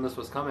would have known this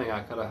was coming,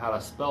 I could have had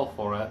a spell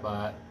for it,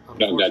 but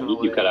unfortunately...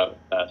 No, you cut out,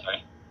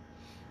 sorry.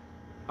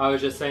 I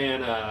was just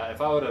saying,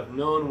 if I would have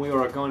known we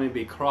were going to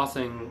be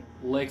crossing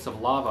lakes of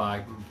lava,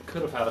 I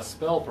could have had a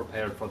spell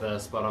prepared for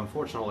this, but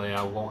unfortunately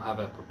I won't have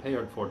it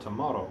prepared for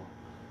tomorrow.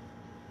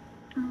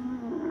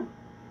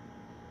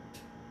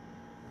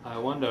 I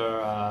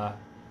wonder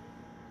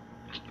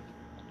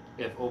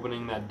if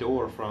opening that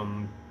door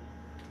from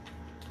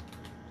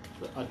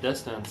a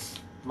distance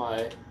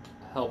might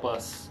help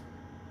us.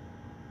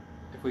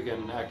 If we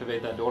can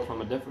activate that door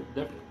from a different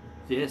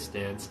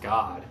distance,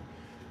 God.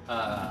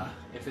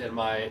 If it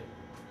might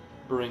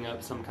bring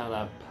up some kind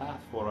of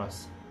path for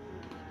us.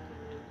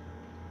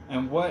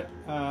 And what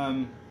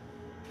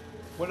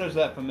is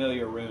that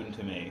familiar rune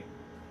to me?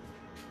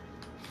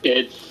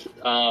 It's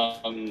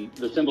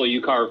the symbol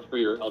you carved for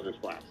your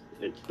Eldritch Blast.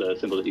 It's the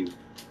symbol that you've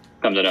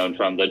come to know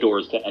from the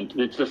doors to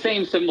enter. It's the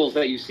same symbols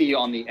that you see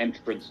on the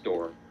entrance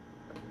door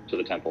to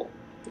the temple.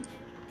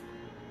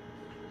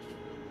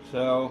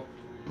 So,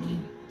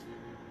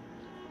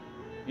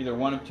 either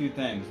one of two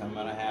things. I'm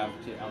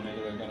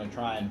either going to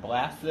try and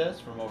blast this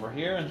from over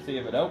here and see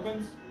if it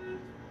opens,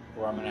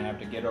 or I'm going to have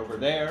to get over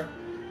there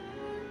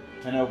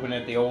and open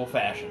it the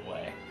old-fashioned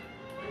way.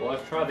 Well,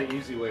 let's try the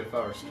easy way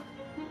first.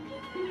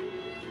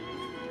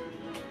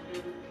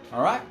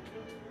 Alright,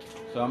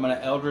 so I'm going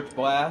to Eldritch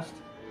Blast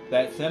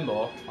that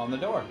symbol on the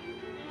door.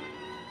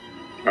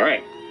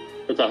 Alright,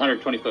 it's a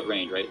 120-foot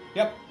range, right?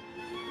 Yep.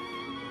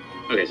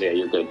 Okay, so yeah,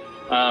 you're good.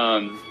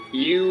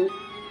 You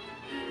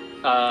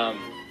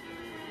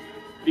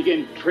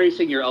begin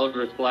tracing your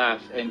Eldritch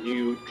Blast, and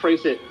you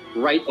trace it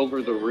right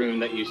over the rune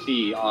that you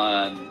see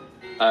on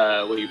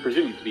what you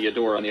presume to be a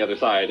door on the other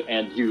side,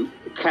 and you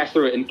cast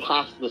through it and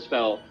cast the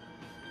spell.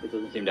 It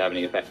doesn't seem to have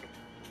any effect.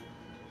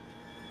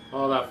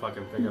 Oh, that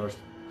fucking figures.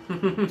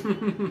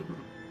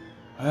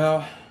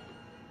 Well,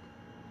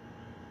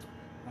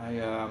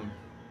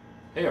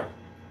 Here.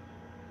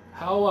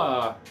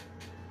 How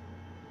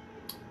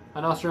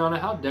And Austriana,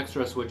 how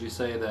dexterous would you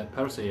say that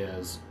Percy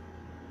is?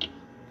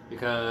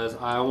 Because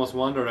I almost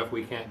wonder if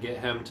we can't get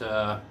him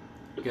to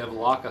give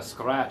Locke a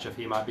scratch, if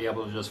he might be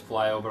able to just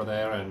fly over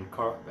there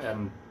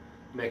and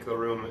make the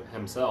room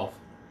himself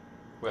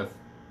with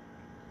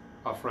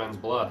a friend's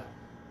blood.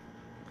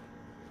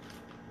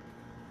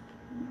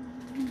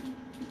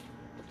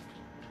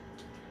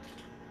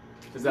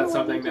 Is that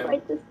something that...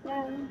 Write this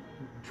down.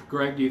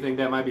 Greg, do you think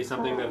that might be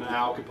something that an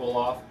owl could pull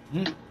off?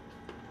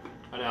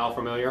 An owl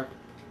familiar?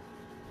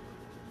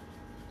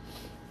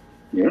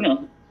 You don't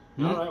know.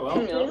 All right,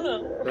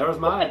 well, there's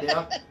my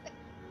idea.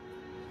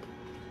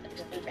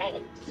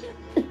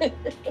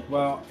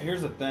 Well,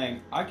 here's the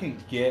thing. I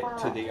can get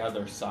to the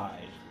other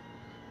side.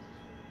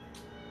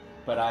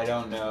 But I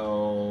don't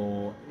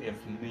know if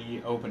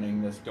me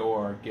opening this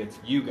door gets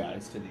you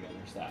guys to the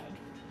other side.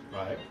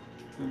 Right.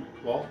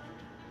 Well,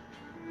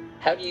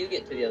 How do you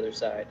get to the other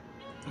side?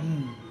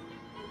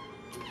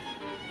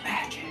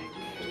 Magic.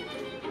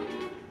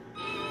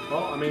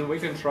 well, I mean, we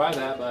can try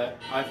that, but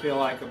I feel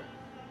like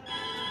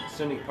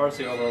sending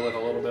Percy over with a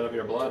little bit of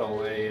your blood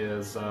away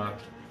is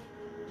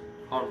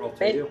harmful to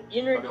Hey, you.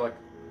 you're, Like,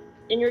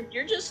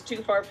 you're just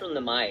too far from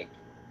the mic.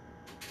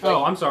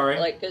 oh, I'm sorry.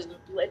 Like, because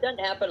it doesn't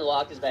happen to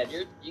Locke as bad.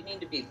 You need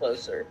to be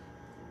closer.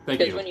 Thank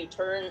Because you. when you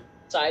turn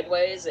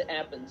sideways, it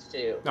happens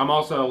too. I'm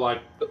also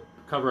like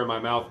covering my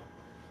mouth,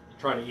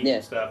 trying to eat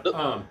and stuff.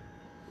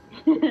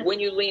 When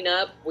you lean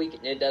up,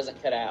 it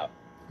doesn't cut out.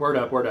 Word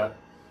up.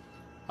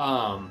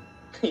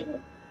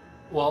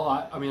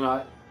 Well, I mean,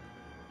 I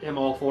am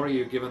all for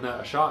you giving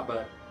that a shot,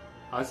 but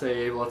I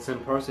say let's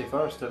send Percy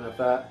first, and if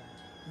that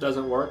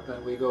doesn't work,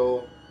 then we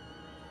go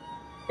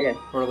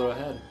further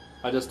ahead.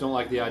 I just don't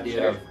like the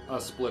idea of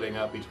us splitting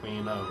up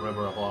between a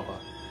river of lava.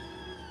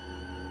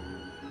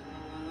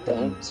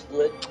 Don't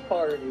split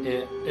party.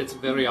 It's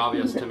very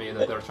obvious to me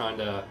that they're trying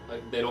to,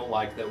 they don't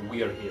like that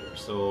we're here,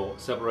 so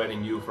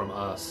separating you from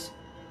us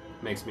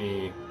makes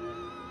me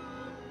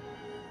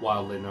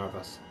wildly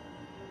nervous.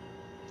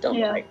 Don't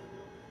Yeah. like.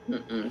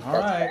 All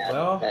right,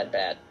 well,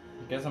 Bad.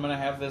 I guess I'm going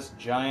to have this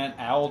giant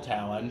owl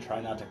talon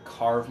try not to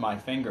carve my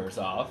fingers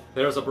off.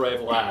 There's a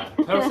brave lad.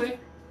 Percy?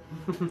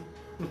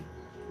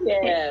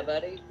 Yeah,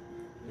 buddy.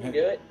 You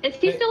do it. Is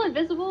he still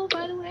invisible,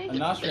 by the way?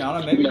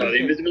 Nostriana, maybe No, you the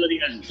could- invisibility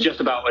is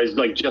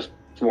just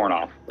worn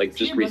off. Like, Is he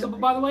just invisible,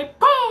 recently. by the way?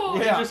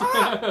 Boom! Yeah.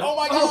 Oh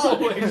my God!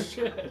 Holy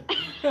shit.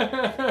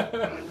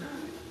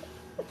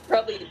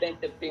 Probably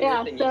think the finger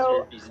Yeah, thing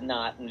so- is if he's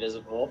not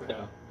invisible.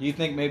 Yeah. Do you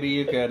think maybe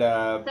you could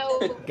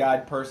So,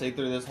 guide Percy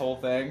through this whole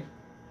thing?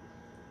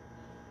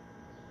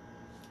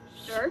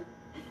 sure.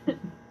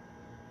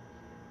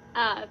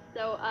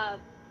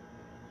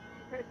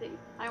 Percy,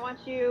 I want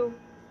you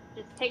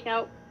to just take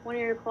out one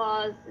of your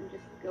claws and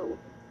just go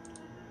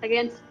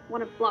against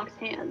one of Locke's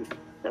hands.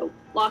 So,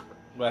 Locke,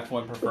 Left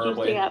one would you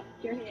preferably. stick up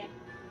your hand?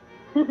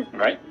 All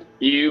right.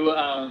 You,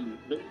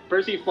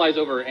 Percy flies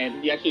over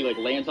and he actually like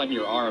lands on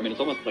your arm, and it's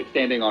almost like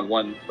standing on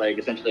one leg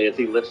essentially as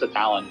he lifts a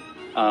talon,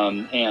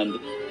 and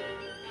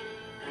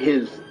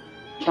his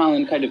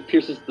talon kind of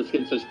pierces the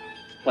skin so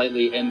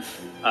slightly and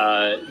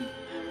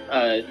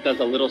does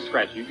a little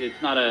scratch.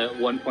 It's not a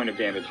 1 point of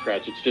damage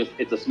scratch.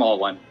 It's a small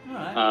one, All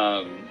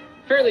right.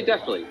 fairly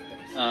deftly,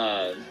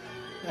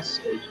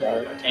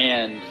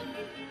 and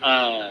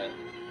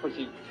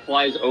Percy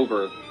flies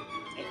over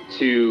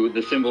to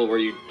the symbol where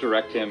you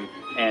direct him,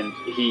 and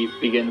he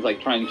begins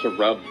like trying to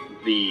rub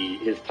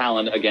his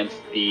talon against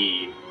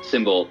the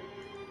symbol.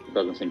 It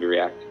doesn't seem to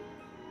react.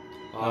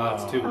 Oh,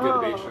 that's too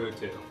good to be true,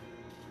 too.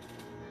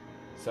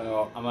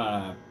 So I'm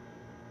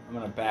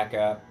gonna back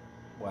up,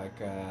 like,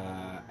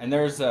 and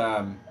there's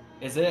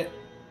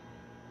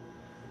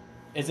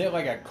is it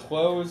like a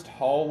closed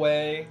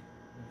hallway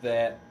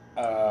that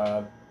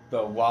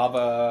the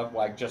lava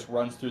like just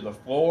runs through the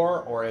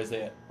floor, or is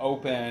it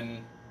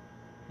open?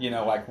 You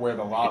know, like where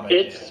the lava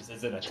is.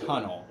 Is it a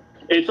tunnel?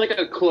 It's like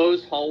a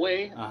closed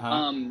hallway.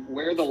 Uh-huh.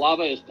 Where the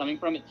lava is coming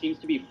from, it seems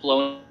to be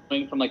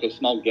flowing from like a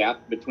small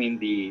gap between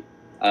the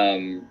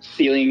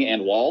ceiling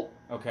and wall.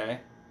 Okay.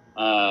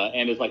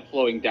 And is like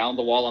flowing down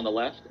the wall on the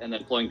left and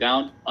then flowing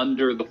down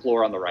under the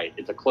floor on the right.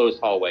 It's a closed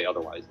hallway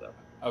otherwise, though.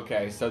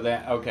 Okay, so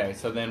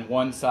then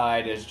one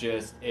side is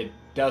just, it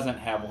doesn't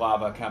have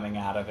lava coming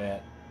out of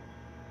it.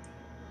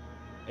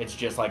 It's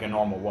just like a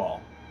normal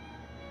wall.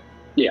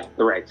 Yeah,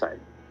 the right side.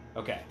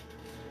 Okay.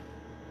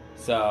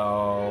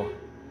 So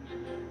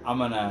I'm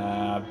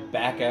gonna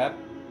back up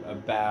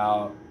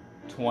about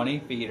 20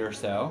 feet or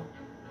so,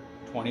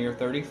 20 or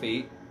 30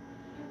 feet,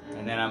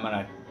 and then I'm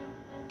gonna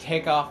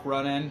take off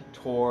running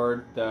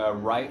toward the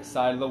right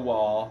side of the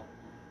wall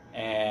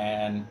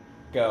and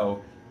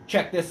go,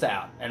 check this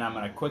out. And I'm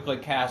gonna quickly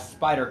cast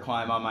Spider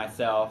Climb on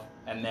myself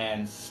and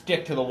then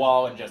stick to the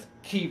wall and just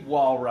keep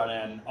wall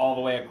running all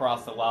the way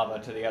across the lava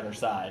to the other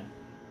side.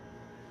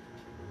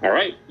 All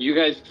right, you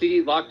guys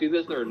see Locke do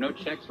this. There are no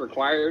checks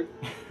required.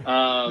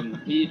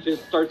 He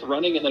just starts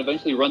running and then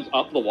eventually runs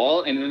up the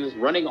wall and then is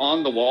running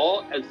on the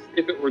wall as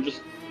if it were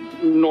just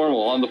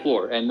normal on the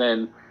floor, and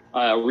then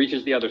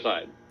reaches the other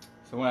side.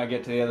 So when I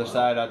get to the other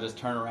side, I'll just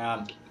turn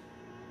around.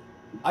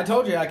 I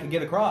told you I could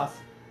get across.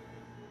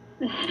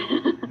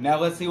 Now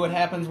let's see what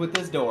happens with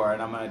this door.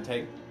 And I'm going to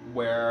take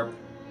where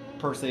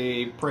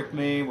Percy pricked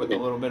me with a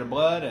little bit of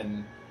blood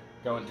and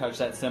go and touch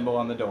that symbol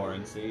on the door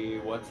and see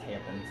what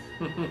happens.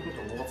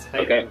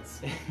 Okay.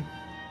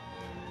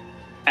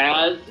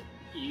 As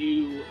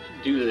you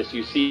do this,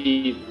 you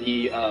see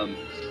the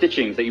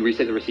stitchings that you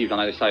recently received on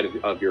either side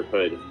of your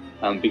hood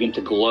begin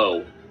to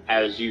glow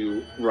as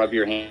you rub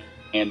your hand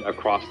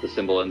across the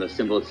symbol, and the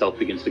symbol itself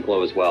begins to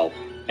glow as well.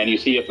 And you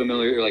see a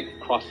familiar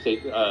cross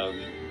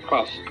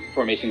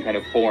formation kind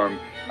of form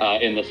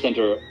in the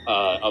center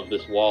of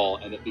this wall,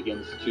 and it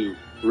begins to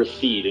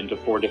recede into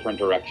 4 different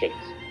directions.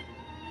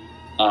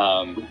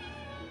 I'm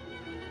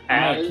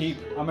gonna keep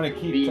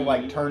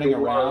to turning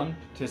around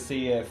to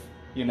see if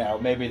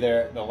maybe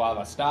the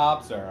lava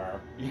stops,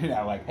 or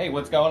hey,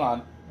 what's going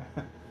on?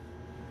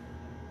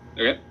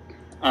 Okay.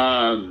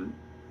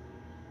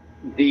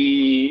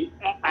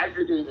 As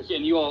you're doing this,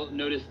 and you all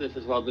notice this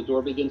as well, the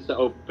door begins to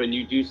open.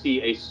 You do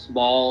see a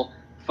small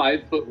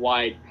 5-foot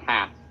wide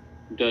path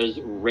does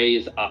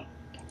raise up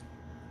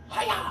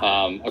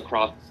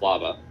across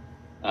lava,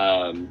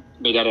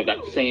 made out of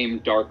that same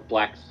dark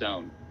black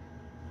stone.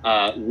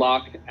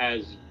 Locke,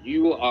 as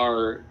you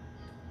are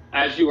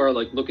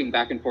looking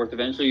back and forth,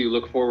 eventually you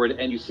look forward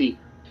and you see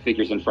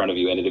figures in front of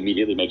you, and it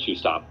immediately makes you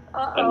stop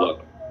and look.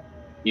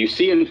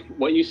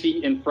 What you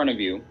see in front of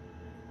you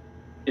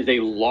is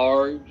a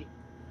large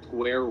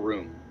square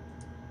room.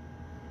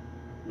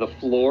 The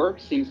floor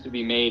seems to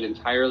be made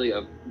entirely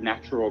of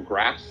natural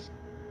grass.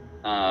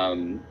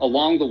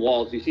 Along the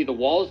walls, you see the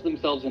walls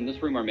themselves in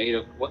this room are made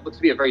of what looks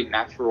to be a very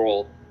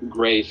natural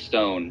gray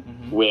stone,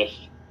 with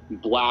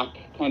black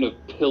kind of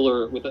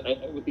pillar, with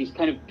these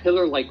kind of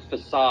pillar-like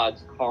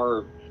facades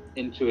carved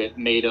into it,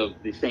 made of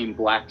the same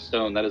black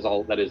stone that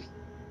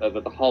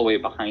the hallway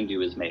behind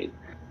you is made.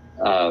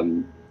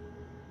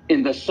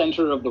 In the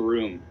center of the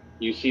room,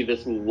 you see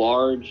this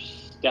large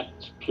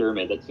stepped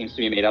pyramid that seems to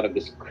be made out of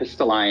this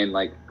crystalline,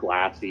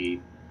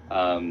 glassy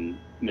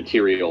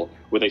material,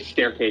 with a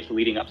staircase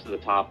leading up to the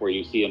top where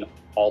you see an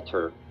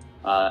altar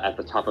at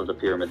the top of the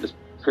pyramid. This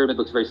pyramid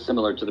looks very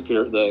similar to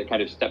the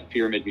kind of stepped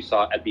pyramid you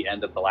saw at the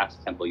end of the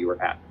last temple you were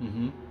at.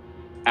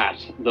 At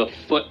the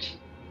foot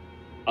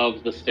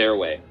of the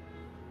stairway,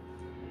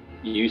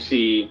 you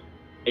see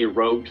a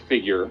robed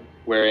figure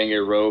wearing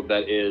a robe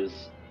that is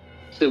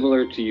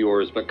similar to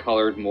yours, but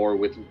colored more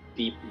with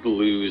deep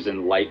blues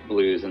and light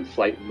blues and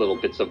slight little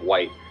bits of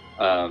white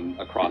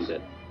across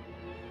it.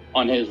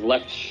 On the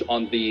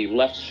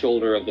left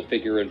shoulder of the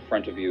figure in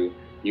front of you,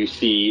 you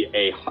see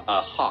a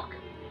hawk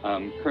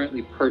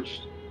currently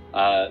perched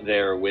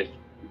there, with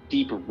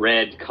deep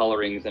red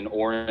colorings and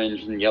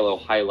orange and yellow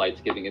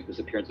highlights, giving it this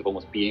appearance of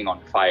almost being on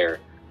fire.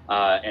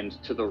 And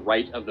to the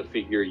right of the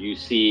figure, you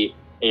see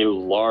a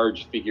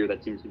large figure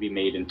that seems to be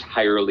made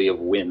entirely of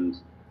wind,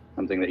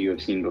 something that you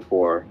have seen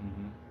before.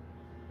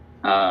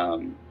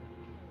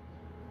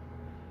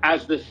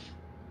 As this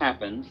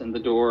happens and the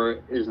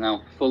door is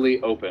now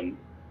fully open,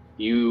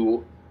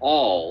 you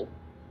all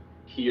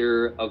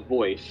hear a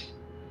voice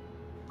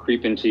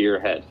creep into your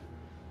head.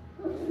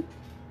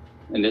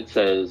 And it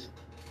says,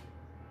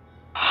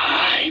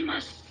 "I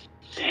must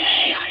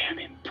say I am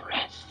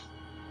impressed.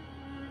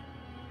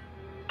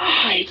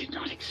 I did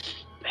not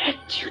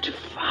expect you to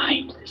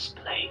find this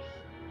place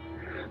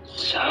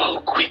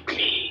so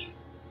quickly.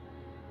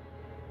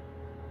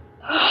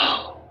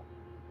 Oh,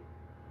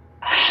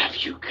 have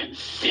you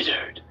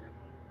considered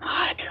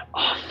my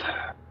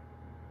offer?"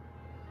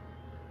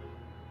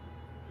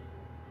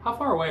 How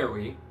far away are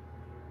we?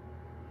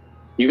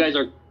 You guys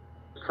are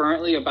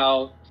currently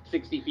about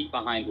 60 feet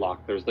behind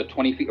Locke. There's the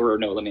 20 feet, or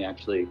no, let me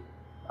actually,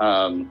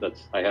 I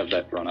have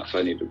that drawn up, so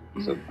I need to,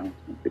 so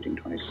 15,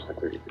 20,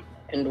 30.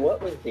 And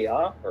what was the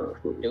offer?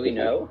 Do we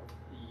know?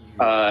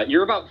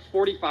 You're about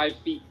 45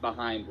 feet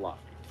behind Locke.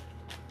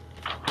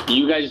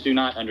 You guys do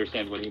not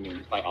understand what he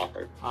means by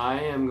offer. I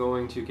am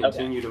going to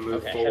continue to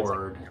move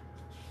forward.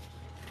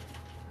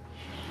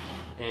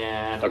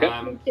 And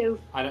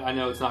I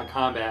know it's not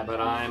combat, but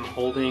I'm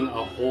holding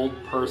a hold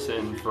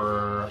person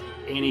for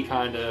any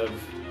kind of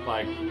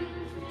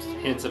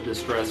hints of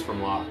distress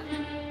from Locke.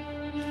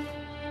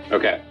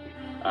 Okay.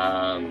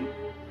 Hold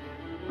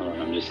on,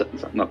 I'm just setting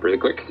something up really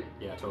quick.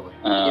 Yeah, totally.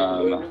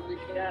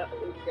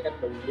 We got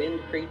the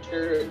wind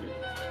creature and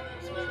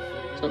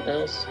something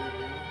else.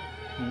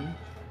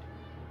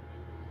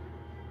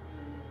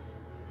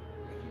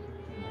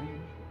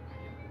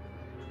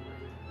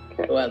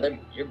 Okay. Well,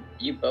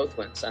 you both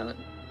went silent.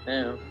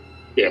 Yeah.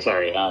 Yeah,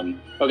 sorry.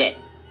 Okay.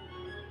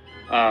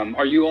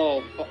 Are you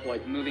all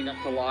moving up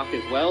to Locke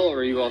as well, or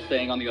are you all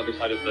staying on the other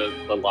side of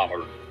the lava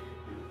room?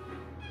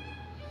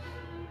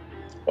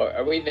 Or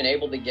are we even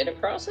able to get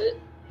across it?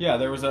 Yeah,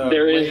 there is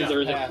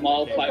a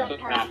small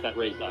 5-foot path that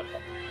raised up.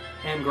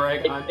 And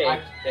Greg, okay.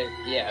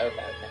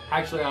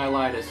 Actually, I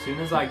lied. As soon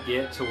as I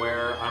get to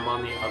where I'm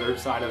on the other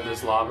side of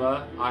this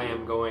lava, I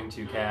am going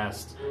to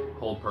cast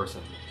Hold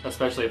Person,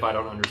 especially if I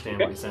don't understand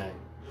what he's saying.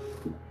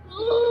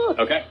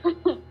 Okay.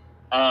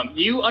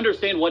 You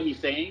understand what he's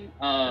saying.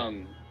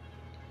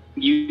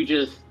 You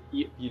just...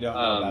 You don't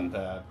know about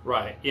the...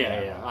 Right,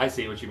 yeah. I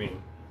see what you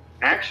mean.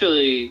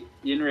 Actually,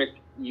 Yenrik,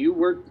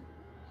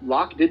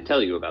 Locke did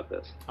tell you about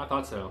this. I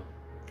thought so.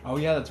 Oh,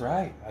 yeah, that's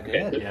right. I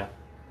did. Yeah.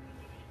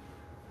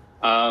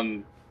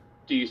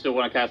 Do you still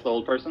want to cast the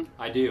Hold Person?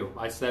 I do.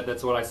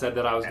 That's what I said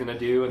that I was going to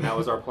do, and that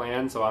was our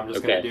plan, so I'm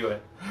just going to do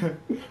it.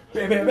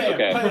 Bam, bam, bam.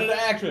 Okay. Put it into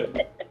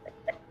action.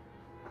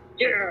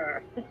 Yeah.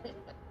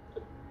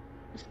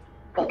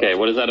 Okay,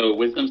 what is that? A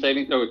wisdom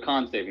saving throw? A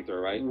con saving throw,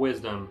 right?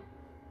 Wisdom.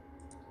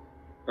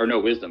 Or no,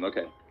 wisdom,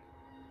 okay.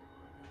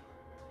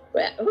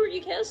 Who are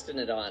you casting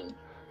it on?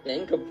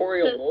 The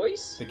incorporeal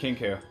voice? The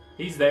Kenku.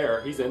 He's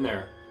there. He's in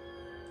there.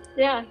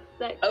 Yeah,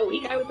 that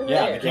He guy with the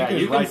Yeah, hair. the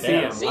Kenku's you can right see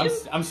there. him. See him?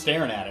 I'm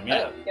staring at him,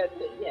 yeah.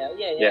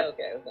 Yeah,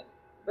 okay.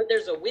 But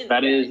there's a wind.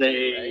 That is guy,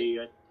 a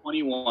right?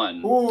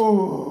 21.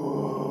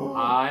 Ooh.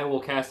 I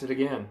will cast it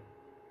again.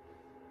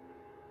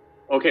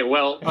 Okay,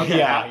 well,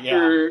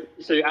 Yeah.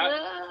 So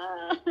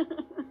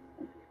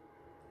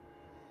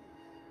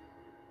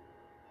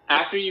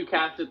after you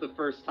cast it the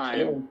first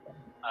time,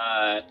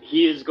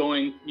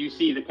 you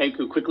see the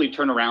Kenku quickly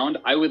turn around.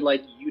 I would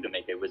like you to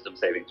make a wisdom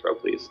saving throw,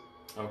 please.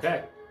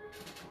 Okay.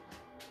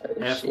 Oh,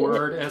 S shit.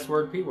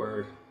 word, P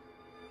word.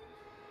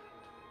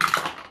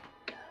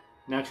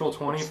 Natural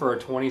 20 for a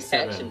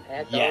 27. Action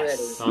packed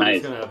Yes. So I'm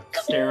Nice. just going to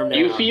stare him down.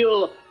 You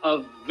feel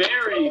a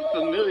very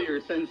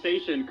familiar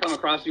sensation come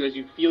across you as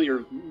you feel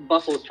your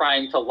muscles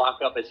trying to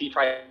lock up as he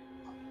tries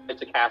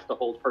to cast a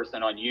Hold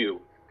Person on you.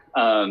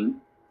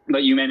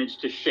 But you manage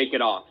to shake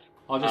it off.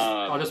 I'll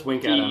just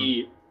wink at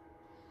him.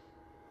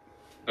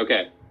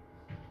 Okay.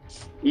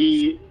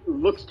 He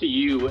looks to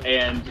you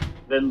and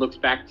then looks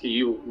back to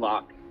you,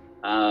 Locke,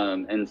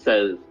 and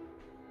says,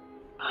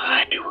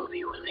 I will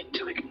be willing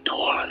to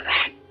ignore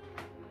that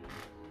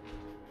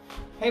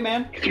Hey,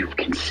 man. if you've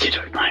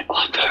considered my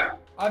offer.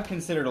 I've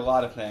considered a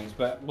lot of things,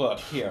 but look,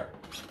 here.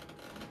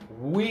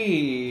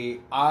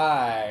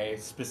 I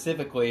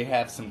specifically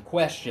have some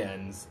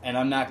questions, and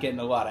I'm not getting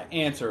a lot of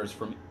answers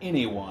from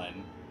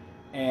anyone.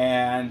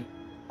 And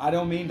I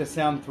don't mean to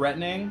sound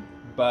threatening,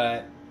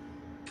 but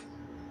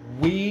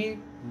we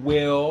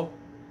will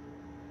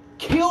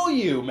kill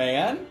you,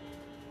 man.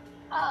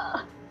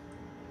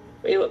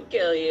 We will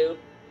kill you.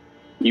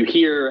 You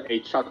hear a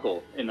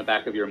chuckle in the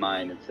back of your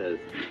mind. It says,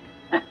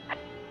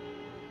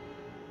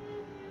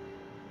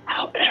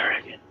 how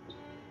arrogant.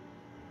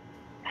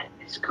 That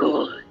is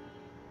good.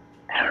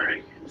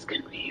 Arrogance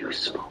can be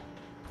useful.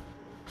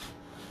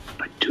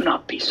 But do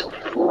not be so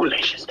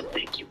foolish as to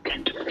think you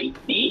can defeat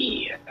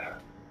me.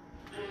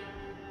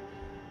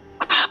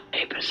 I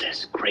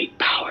possess great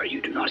power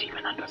you do not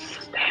even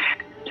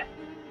understand.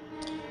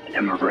 And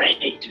am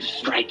ready to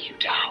strike you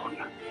down.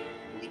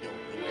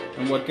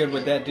 And what good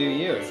would that do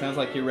you? It sounds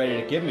like you're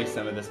ready to give me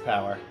some of this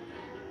power.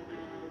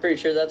 Pretty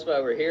sure that's why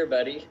we're here,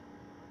 buddy.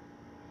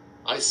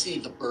 I see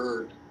the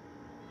bird.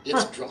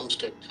 It's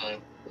drumstick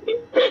time.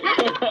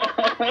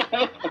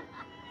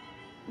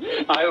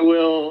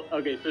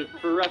 Okay, so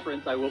for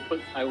reference, I'll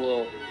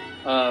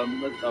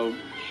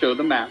show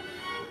the map.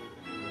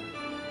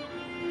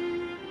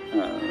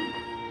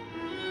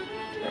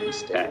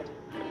 Okay.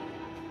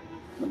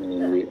 Let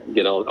me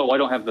get I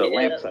don't have the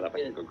lamp set up. I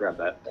can go grab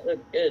that. That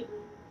looked good.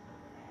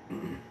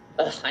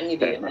 I need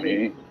to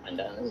Okay, find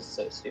out. This is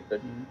so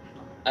stupid.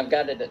 I've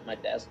got it at my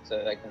desk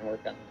so I can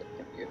work on the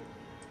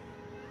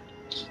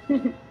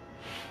computer.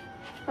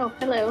 Oh,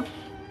 hello.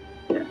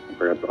 Yeah,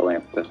 grab the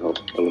lamp to help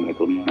illuminate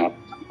the map.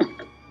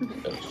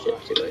 Oh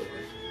shit to it.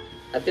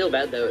 I feel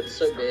bad though, it's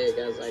so big.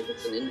 I was like,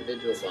 it's an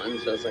individual one,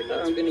 so I was like, oh,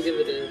 I'm gonna give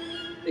it a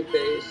big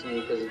base,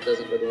 and because it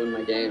doesn't go to win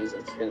my games,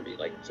 it's gonna be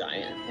like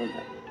giant. Oh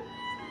my.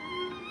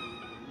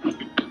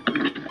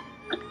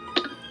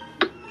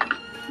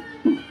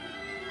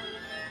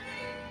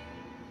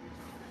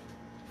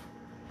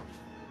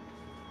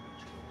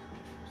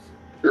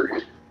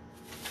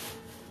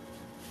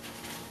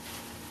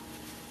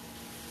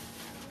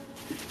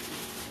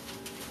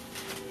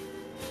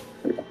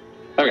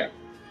 Okay.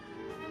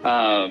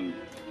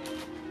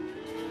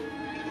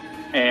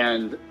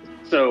 And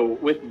so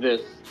with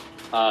this,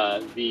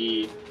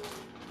 the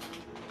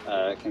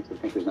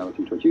Kenku's now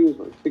looking towards you,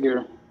 so let's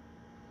figure.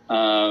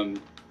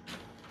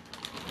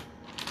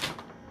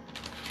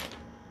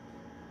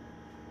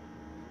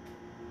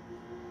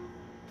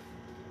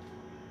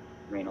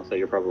 Rain, I'll say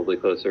you're probably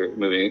closer,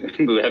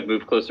 have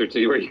moved closer to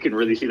you where you can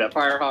really see that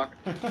firehawk.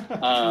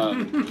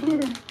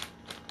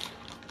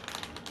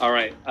 All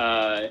right,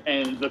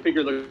 and the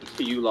figure looks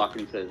to you, Locke,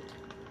 and says,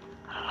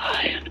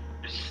 I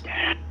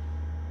understand.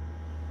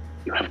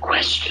 You have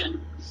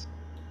questions,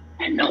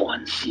 and no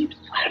one seems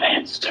to have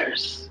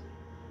answers.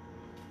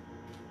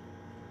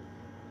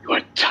 You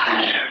are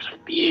tired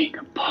of being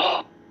a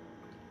pawn,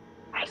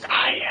 as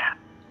I am.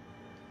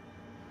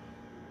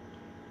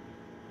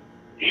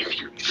 If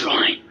you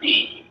join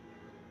me...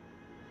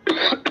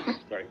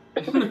 Sorry.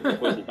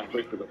 Voice is not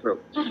great for the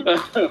throat.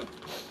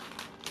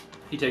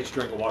 He takes a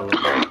drink of water.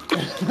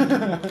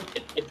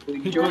 If we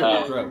He join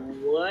broke the the throat.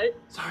 what?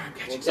 Sorry, I'm We'll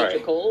catching catch a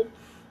cold?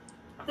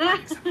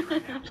 I'm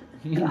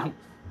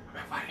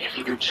If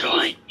you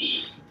join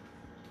me,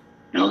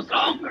 no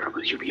longer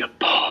will you be a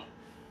pawn.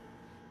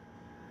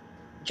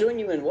 Join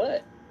you in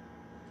what?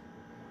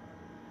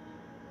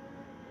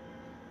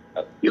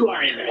 Oh. You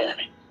are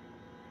irrelevant.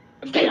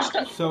 They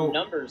are. So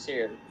numbers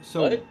here.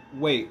 So what?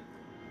 Wait,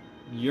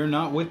 you're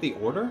not with the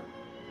Order?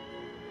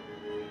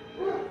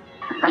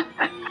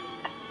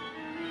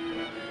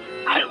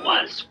 I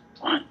was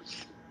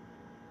once,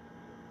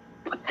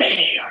 but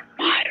they are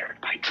mired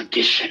by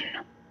tradition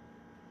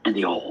and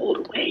the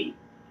old way.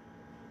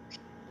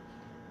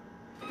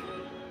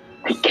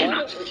 They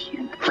cannot see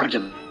in front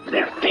of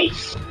their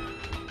face.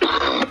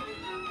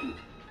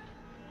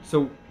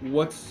 So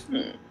what's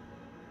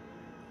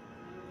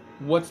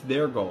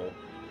their goal?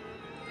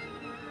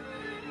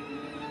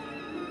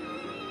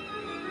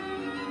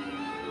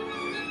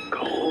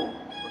 Goal,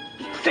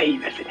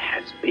 same as it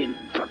has been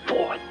for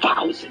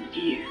 4,000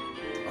 years.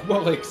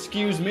 Well,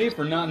 excuse me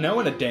for not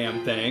knowing a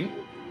damn thing.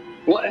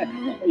 What?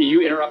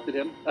 You interrupted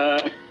him.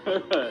 To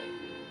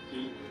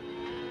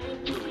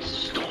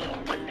restore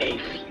what they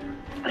fear,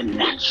 a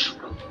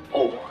natural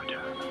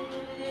order.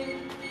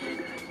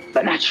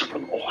 The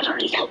natural order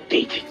is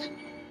outdated.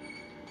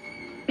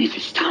 It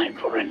is time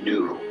for a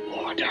new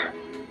order.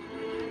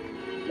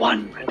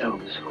 One where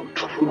those who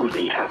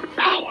truly have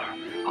power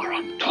are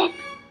on top.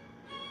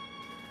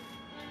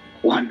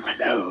 One where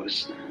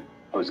those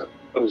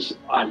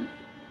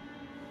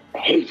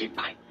hated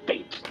by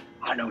fate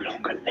are no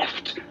longer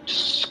left to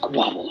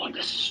squabble on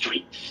the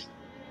streets.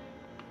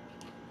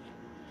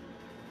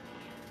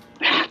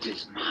 That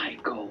is my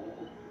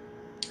goal,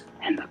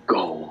 and the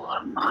goal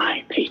of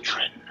my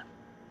patron.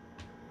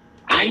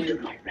 I do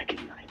not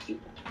recognize you.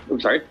 I'm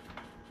sorry?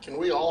 Can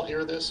we all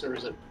hear this, or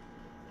is it...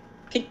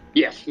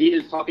 Yes, he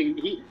is talking.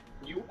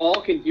 You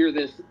all can hear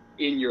this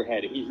in your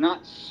head. He's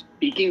not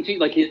speaking to you.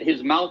 Like,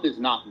 his mouth is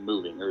not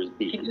moving, or his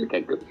beak is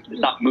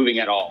not moving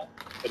at all.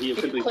 But he is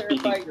simply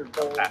speaking. Your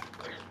goal?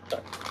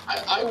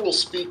 I will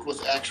speak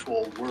with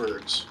actual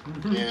words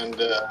and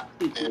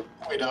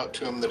point out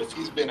to him that if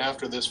he's been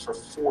after this for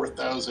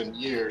 4,000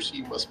 years,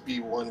 he must be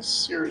one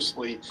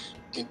seriously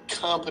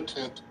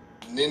incompetent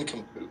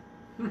nincompoop.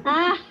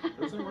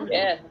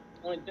 Yeah,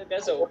 only took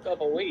us a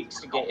couple weeks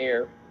to get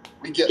here.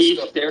 He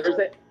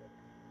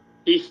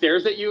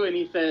stares at you and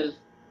he says,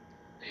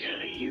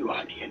 "Really, you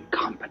are the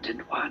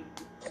incompetent one.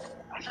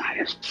 As I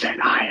have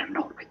said, I am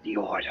not with the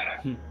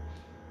Order.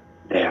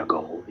 Their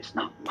goal is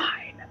not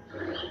mine."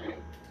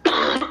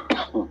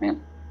 Oh,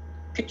 man.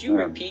 Could you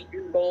repeat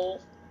your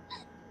goal?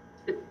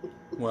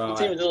 Well, it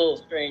seems a little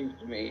strange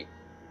to me.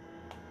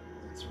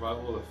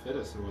 Survival of the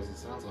fittest is what it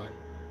sounds like.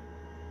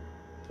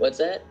 What's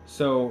that?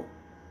 So,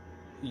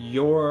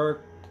 you're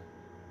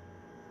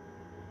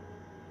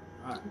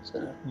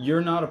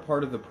not a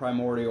part of the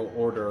Primordial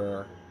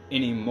Order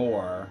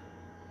anymore,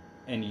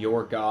 and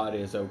your god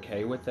is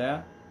okay with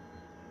that?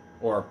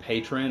 Or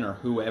patron, or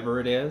whoever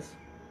it is?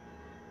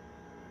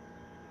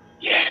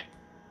 Yeah.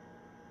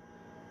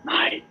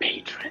 My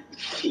patron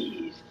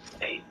sees the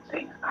same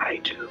thing I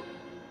do.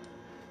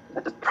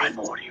 That the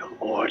Primordial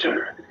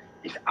Order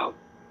is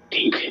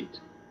outdated.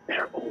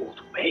 Their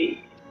old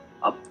way.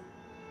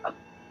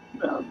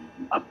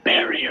 A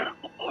barrier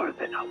more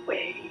than a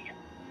way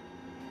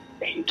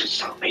into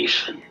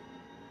salvation.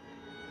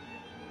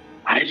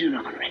 I do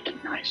not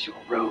recognize your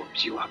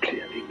robes. You are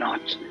clearly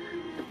not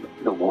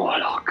the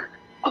warlock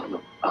of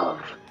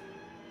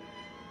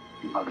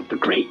the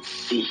Great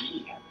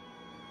Sea.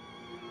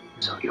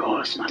 So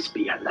yours must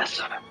be a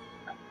lesser.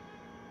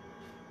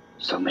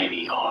 So maybe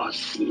yours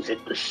sees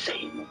it the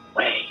same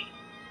way.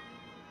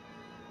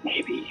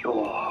 Maybe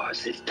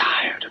yours is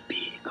tired of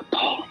being a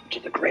pawn to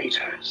the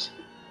Greaters,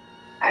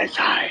 as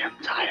I am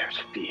tired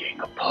of being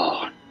a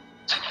pawn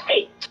to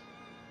fate.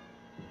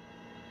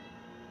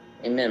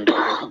 Amen.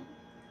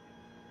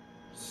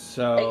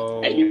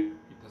 So... And he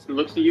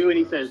looks to you and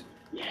he says,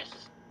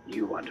 "Yes,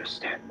 you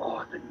understand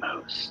more than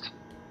most.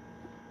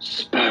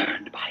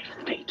 Spurned by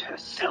fate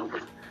herself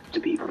to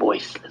be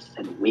voiceless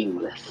and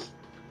wingless."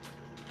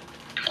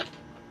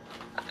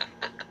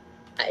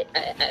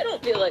 I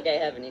don't feel like I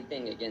have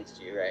anything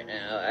against you right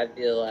now. I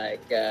feel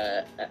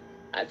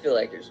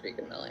like you're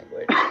speaking my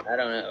language. I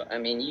don't know. I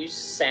mean, you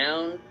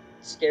sound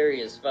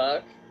scary as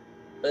fuck,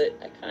 but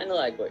I kind of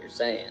like what you're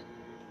saying.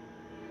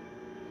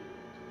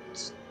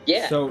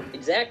 Yeah, so,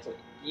 exactly.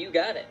 You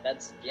got it.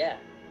 That's, yeah.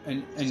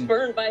 And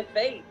spurned by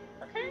fate.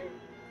 Okay.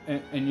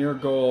 And your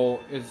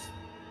goal is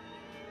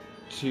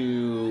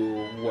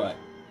to what?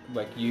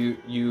 Like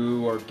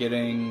you are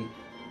getting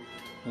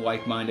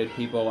like-minded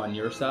people on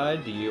your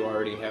side? Do you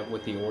already have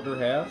what the Order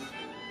has?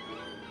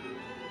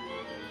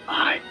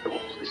 My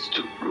goal is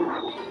to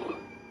rule.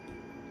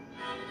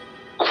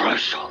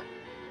 Crush all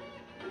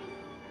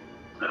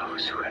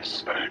those who have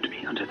spurned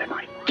me under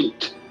my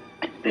feet.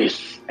 And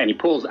this... And he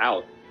pulls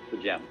out the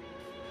gem.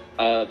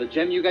 The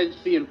gem you guys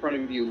see in front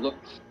of you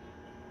looks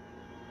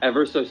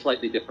ever so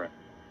slightly different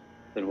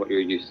than what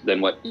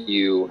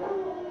you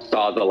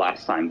saw the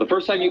last time. The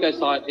first time you guys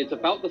saw it, it's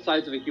about the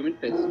size of a human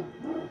fist.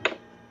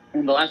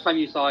 And the last time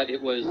you saw it,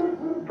 it was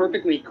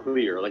perfectly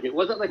clear. Like, it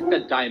wasn't like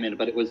a diamond,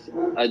 but it was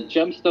a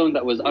gemstone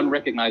that was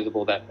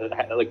unrecognizable, that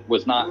like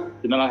did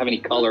not have any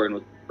color and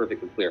was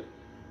perfectly clear.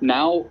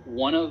 Now,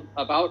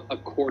 about a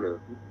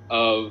quarter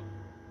of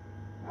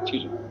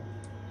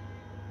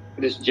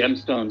this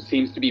gemstone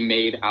seems to be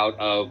made out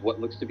of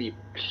what looks to be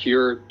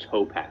pure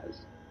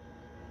topaz.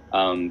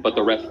 But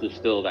the rest is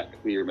still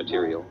that clear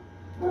material.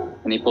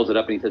 And he pulls it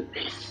up and he says,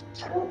 "This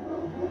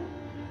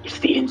is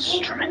the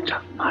instrument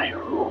of my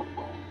rule.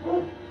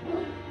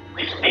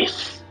 With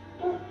this,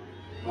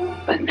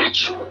 the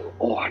natural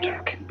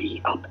order can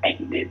be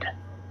upended.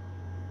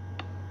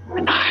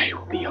 And I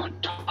will be on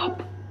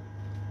top."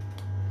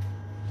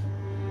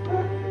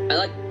 I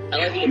like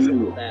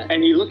you, that.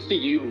 and he looks to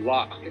you,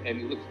 Locke, and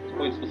he looks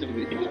quite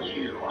specifically, if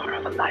you are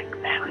of a like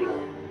family,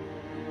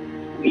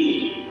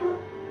 we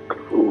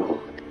could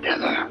rule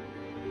together.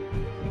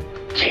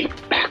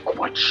 Take back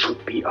what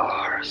should be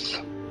ours.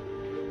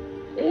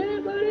 Yeah,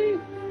 buddy.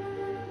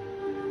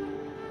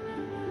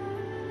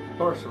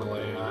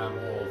 Personally, I'm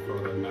all for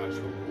the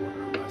natural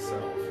order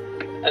myself.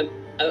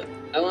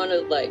 I want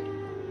to, like,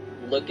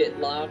 look at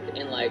Locke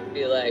and, like,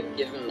 be like,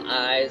 give him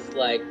eyes,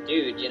 like,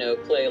 dude, you know,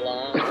 play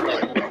along,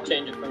 like,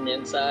 change it from the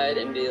inside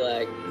and be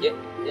like, yeah,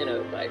 you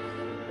know, like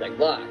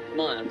Locke, come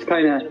on. It's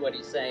kind of what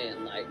he's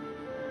saying, like,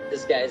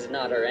 this guy's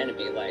not our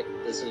enemy, like,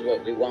 this is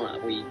what we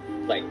want. We,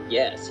 like,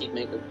 yes, he'd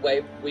make a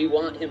way, we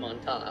want him on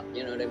top,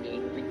 you know what I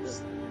mean? We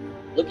just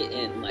look at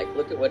him, like,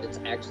 look at what it's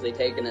actually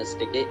taken us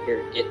to get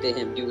here, get to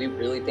him. Do we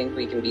really think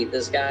we can beat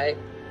this guy?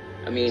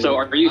 I mean... So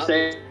are you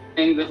saying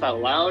this out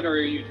loud, or are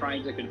you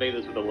trying to convey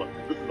this with a look?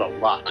 This is a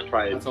lot to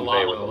try to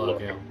convey with a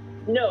look. Yeah.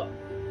 No,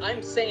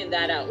 I'm saying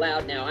that out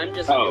loud now. I'm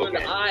just doing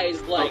the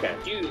eyes like,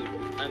 dude,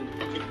 I'm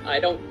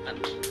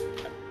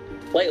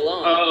play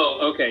along. Oh,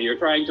 okay. You're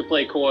trying to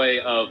play coy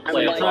of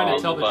play along. You're trying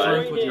to tell the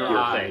truth with your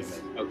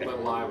eyes, okay,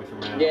 but lie with your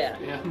mouth. Yeah.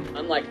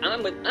 I'm like,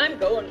 I'm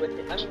going with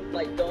him. I'm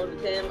like going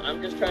with him.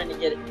 I'm just trying to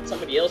get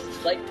somebody else to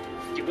like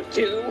do it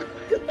too.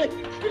 Like, I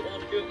don't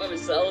want to do it by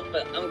myself,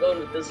 but I'm going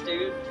with this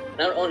dude.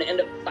 And I don't want to end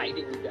up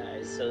fighting you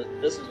guys. So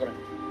this is what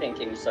I'm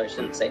thinking. So I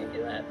shouldn't say any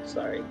of that.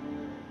 Sorry.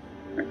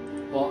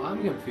 Well,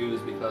 I'm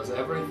confused because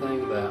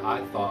everything that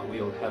I thought we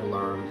had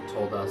learned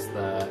told us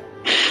that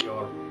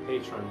your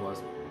patron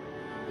was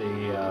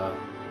the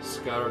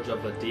scourge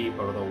of the deep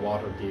or the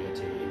water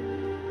deity.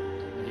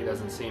 And he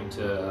doesn't seem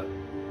to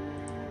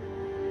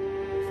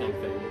think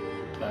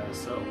that is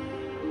so.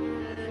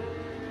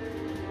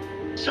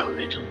 So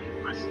little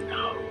you must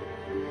know.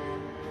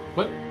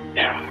 What?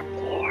 There are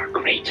 4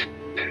 great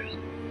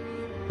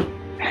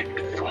and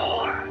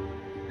 4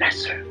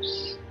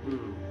 lessers.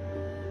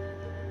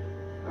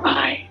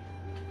 Mine,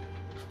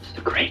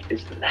 the great,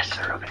 is the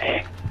lesser of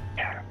air.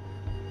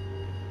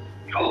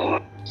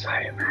 Yours,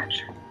 I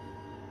imagine,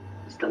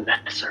 is the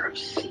lesser of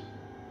sea.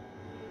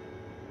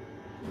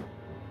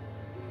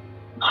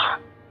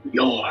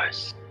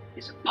 Yours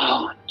is a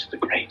pawn to the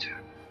greater.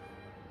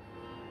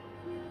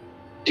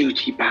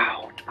 Duty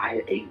bound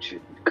by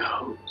ancient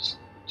codes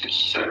to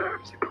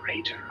serve the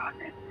greater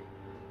unending.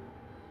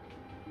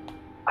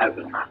 I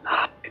will not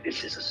lie,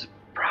 this is a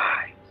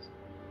surprise.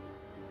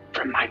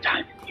 From my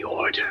time in the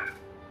Order,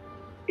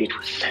 it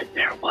was said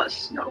there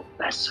was no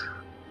lesser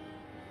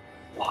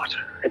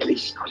water, at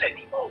least not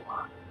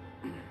anymore.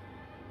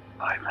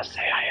 I must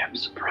say I am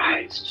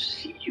surprised to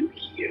see you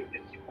here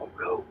with your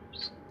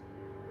robes.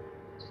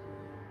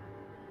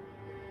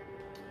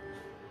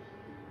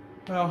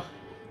 Well,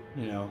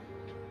 you know,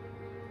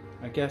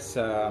 I guess,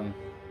 I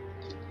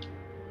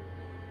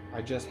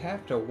just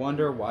have to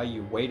wonder why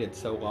you waited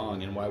so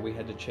long and why we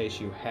had to chase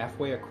you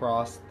halfway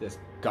across this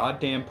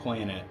goddamn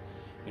planet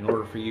in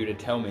order for you to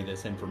tell me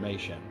this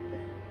information.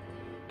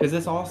 Because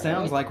this all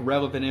sounds like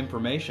relevant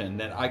information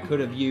that I could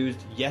have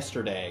used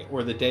yesterday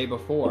or the day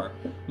before.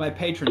 My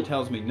patron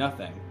tells me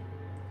nothing.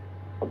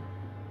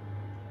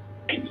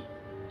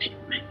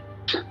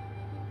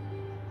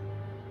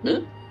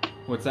 Huh?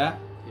 What's that?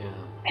 Yeah.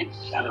 And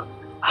so,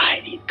 I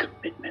need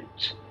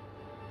commitment.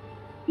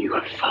 You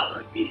have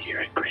followed me here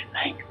at great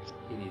length.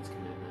 He needs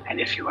commitment.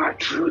 And if you are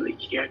truly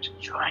here to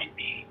join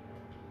me,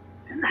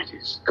 then that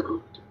is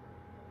good.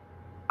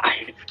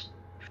 I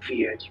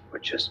feared you were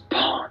just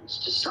pawns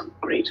to some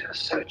greater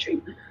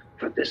searching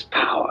for this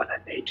power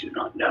that they do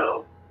not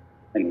know.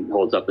 And he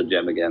holds up the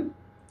gem again.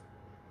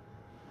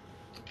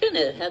 Kind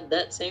of had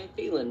that same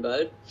feeling,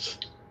 bud.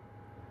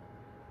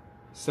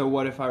 So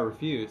what if I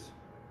refuse?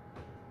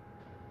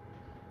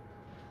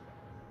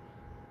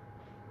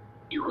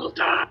 You will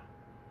die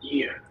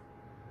here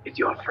with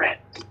your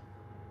friends.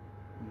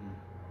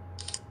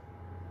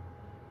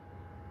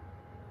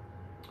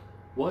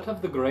 What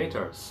of the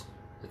Greaters?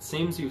 It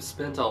seems you've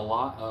spent a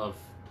lot of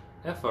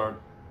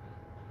effort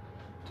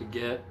to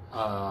get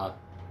a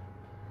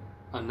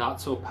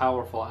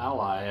not-so-powerful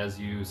ally, as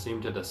you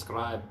seem to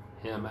describe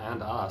him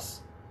and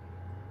us.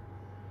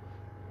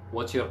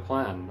 What's your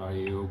plan? Are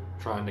you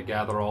trying to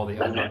gather all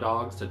the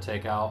underdogs to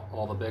take out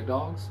all the big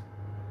dogs?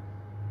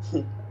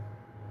 The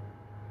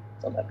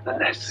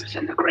lessers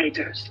and the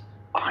greaters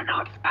are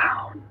not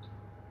found.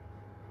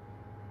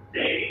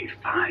 They they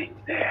find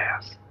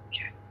theirs.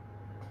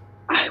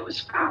 I was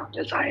found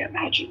as I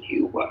imagined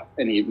you were.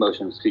 And he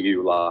motions to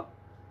you, La.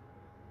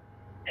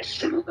 A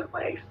similar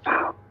way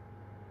found.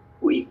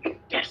 Weak,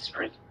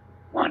 desperate,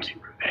 wanting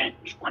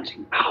revenge,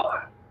 wanting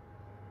power.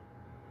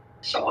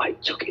 So I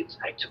took it.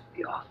 I took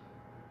the offer.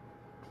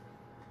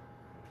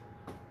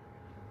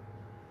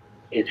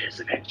 It has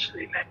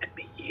eventually led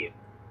me here.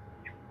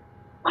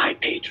 My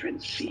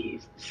patron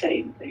sees the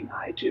same thing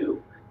I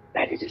do,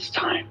 that it is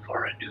time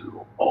for a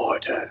new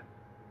order.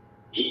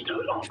 He no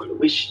longer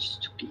wishes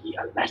to be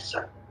a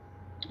lesser,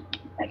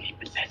 and he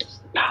possesses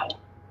the power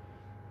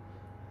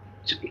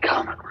to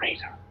become a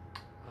greater.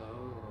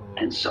 Oh.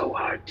 And so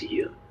our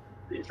deal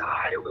is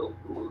I will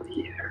rule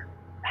here,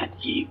 and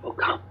he will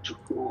come to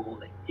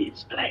rule in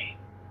his plane.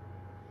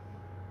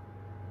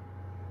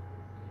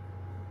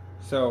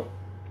 So,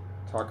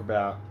 talk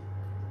about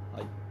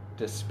like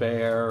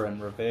despair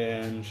and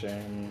revenge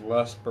and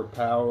lust for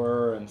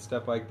power and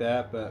stuff like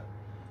that, but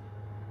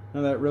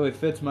none of that really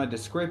fits my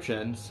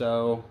description.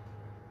 So,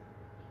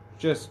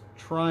 just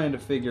trying to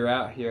figure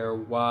out here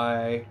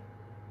why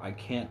I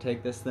can't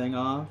take this thing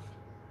off,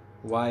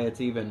 why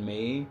it's even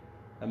me.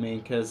 I mean,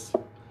 because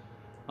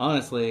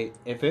honestly,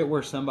 if it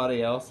were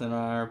somebody else in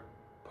our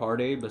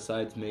party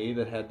besides me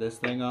that had this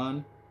thing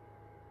on,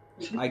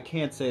 I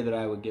can't say that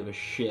I would give a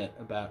shit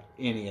about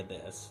any of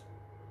this.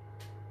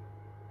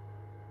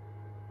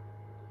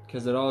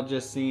 Because it all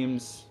just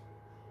seems,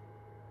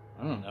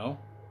 I don't know,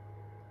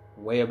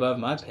 way above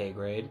my pay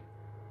grade.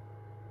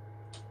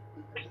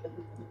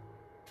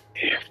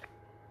 If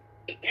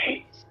the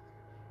case,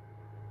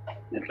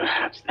 then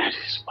perhaps that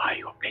is why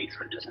your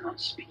patron does not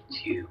speak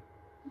to you.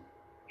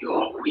 You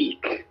are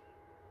weak.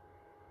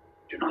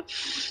 Do not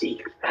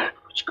seek that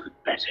which could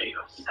better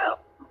yourself.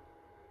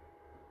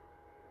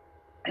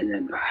 And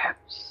then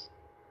perhaps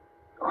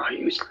you are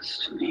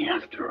useless to me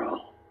after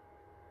all.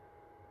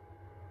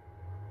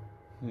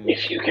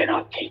 If you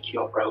cannot take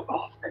your robe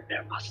off, then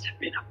there must have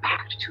been a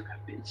pact to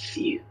have been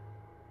sealed.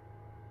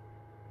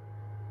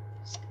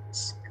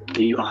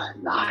 You are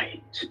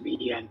lying to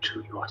me and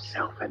to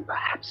yourself and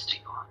perhaps to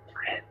your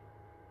friend.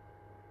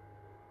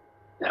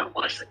 There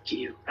was a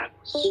deal that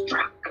was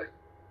struck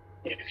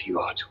if you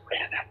are to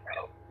wear that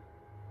robe.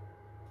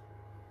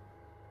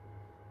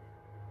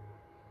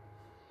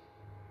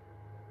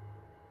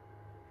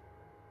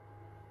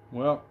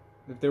 Well,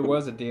 if there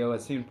was a deal,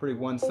 it seemed pretty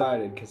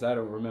one-sided because I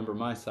don't remember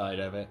my side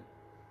of it.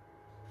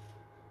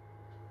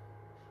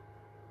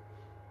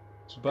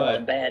 Not a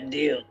But bad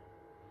deal.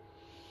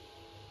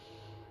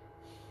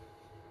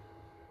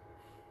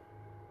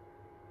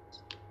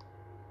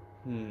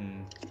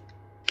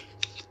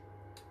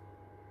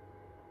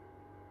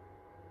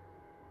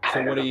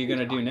 So what are you going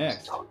to do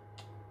next?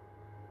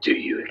 Do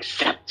you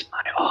accept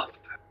my offer?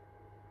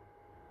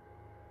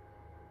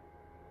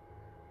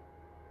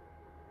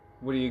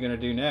 What are you going to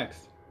do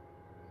next?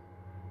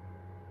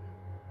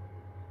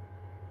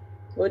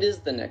 What is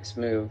the next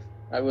move?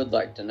 I would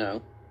like to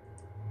know.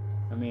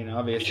 I mean, I'm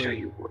obviously, sure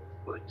you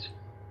would.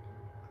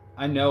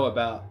 I know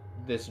about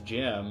this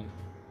gem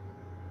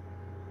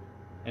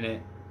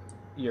and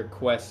your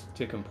quest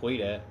to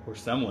complete it, or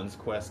someone's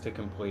quest to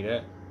complete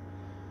it,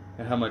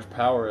 and how much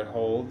power it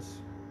holds,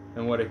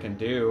 and what it can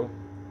do,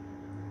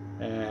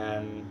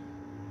 and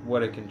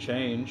what it can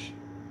change.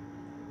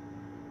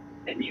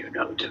 And you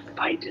know to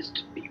fight is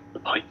to be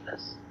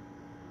pointless.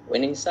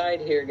 Winning side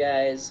here,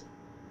 guys.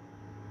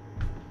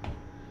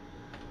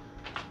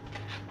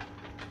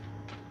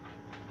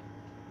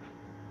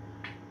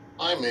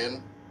 I'm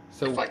in,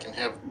 So if I can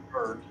have the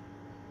bird.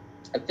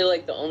 I feel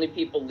like the only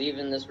people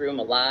leaving this room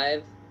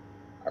alive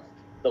are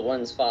the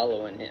ones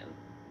following him.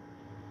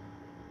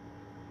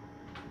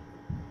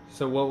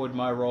 So what would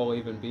my role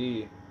even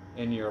be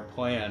in your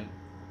plan?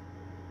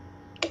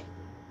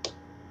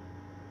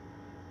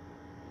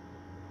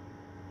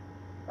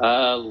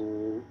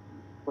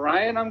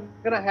 Brian, I'm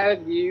going to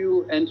have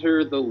you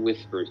enter the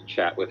Whispers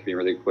chat with me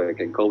really quick.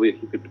 And Colby,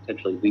 if you could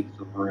potentially leave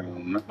the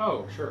room.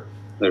 Oh, sure.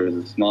 There is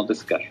a small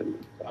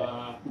discussion.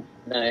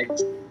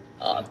 Nice.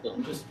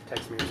 Awesome. Just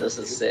text me. This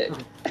is sick.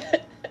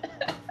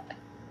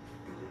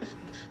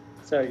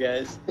 Sorry,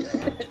 guys.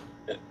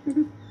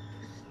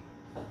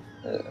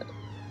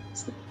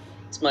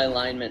 It's my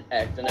alignment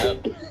acting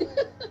up.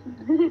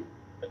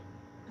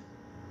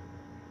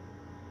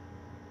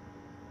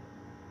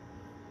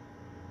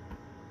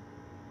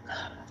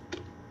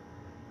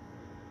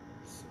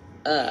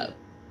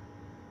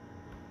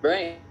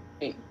 Brian,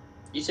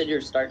 you said you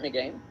were starting a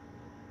game?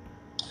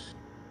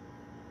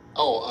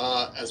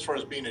 As far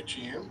as being a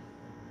GM,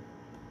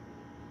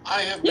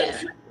 I have been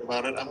thinking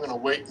about it. I'm going to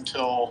wait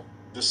until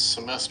this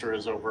semester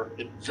is over.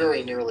 It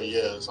very nearly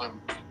is.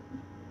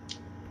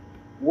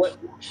 What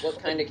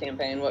kind of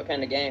campaign? What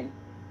kind of game?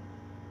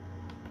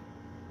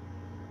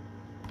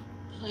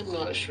 I'm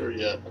not sure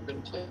yet. I've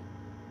been playing.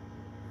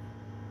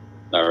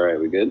 All right,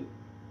 we good?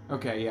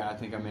 Okay, yeah, I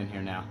think I'm in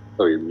here now.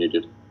 Oh, you're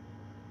muted.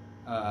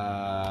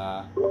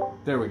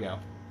 There we go.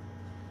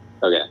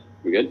 Okay,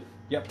 we good?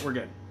 Yep, we're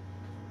good.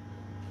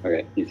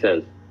 Okay, he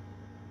says,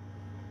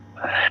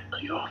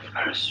 Well, your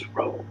first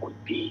role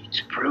would be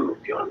to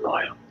prove your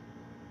loyalty.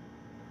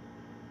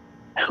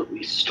 Help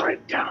me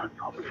strike down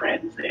your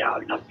friends. They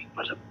are nothing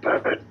but a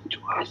burden to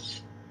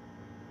us.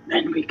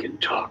 Then we can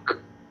talk.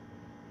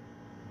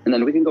 And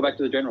then we can go back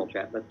to the general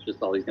chat. That's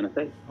just all he's going to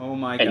say. Oh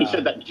my god. And he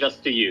said that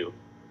just to you.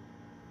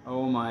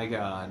 Oh my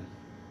god.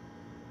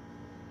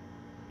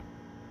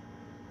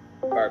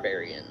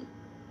 Barbarian.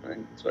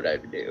 That's what I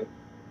would do.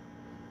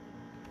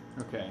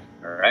 Okay.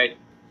 All right.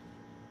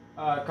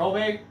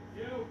 Colby,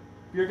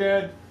 you're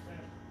good.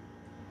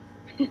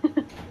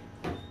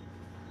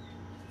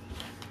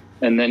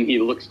 And then he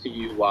looks to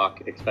you,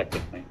 Walk,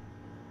 expectantly.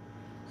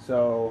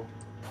 So,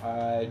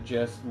 I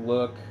just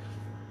look.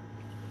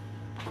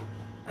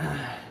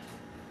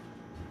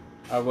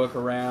 I look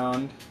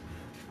around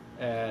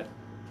at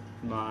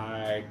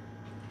my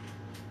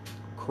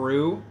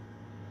crew,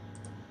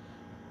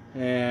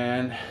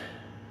 and,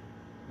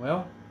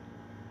 well,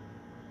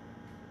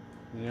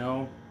 you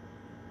know,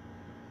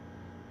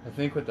 I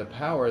think with the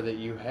power that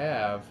you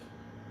have,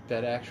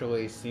 that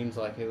actually seems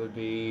like it would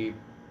be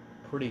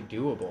pretty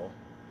doable.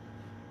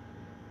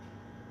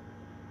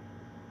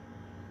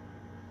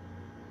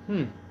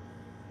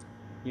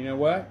 You know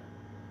what?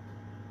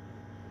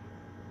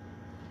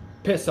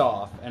 Piss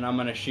off, and I'm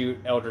gonna shoot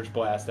Eldritch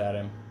Blast at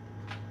him.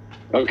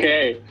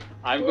 Okay,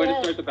 I'm going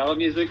to start the battle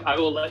music. I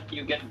will let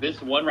you get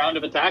this one round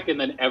of attack, and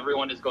then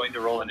everyone is going to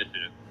roll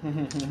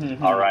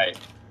initiative. All right.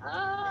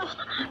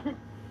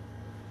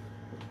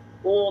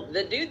 Well,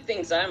 the dude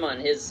thinks I'm on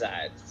his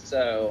side,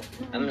 so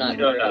I'm not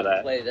going to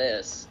play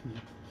this.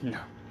 No,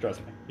 trust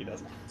me, he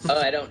doesn't. Oh,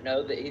 I don't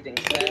know that he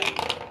thinks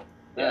that?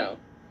 No.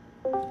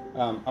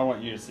 I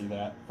want you to see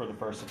that for the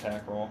first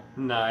attack roll.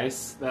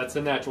 Nice. That's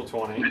a natural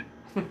 20.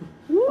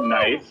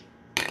 Nice.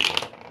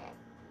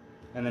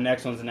 And the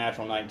next one's a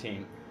natural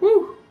 19.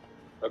 Woo!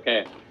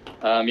 Okay.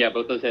 Yeah,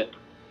 both those hit.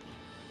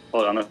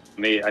 Hold on,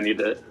 I need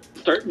to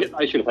start.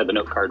 I should have had the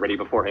note card ready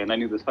beforehand. I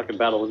knew this fucking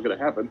battle was going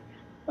to happen.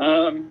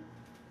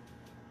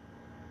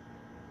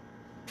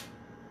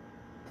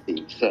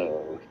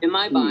 So, am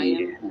I by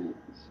him?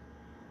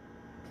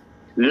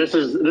 This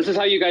is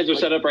how you guys are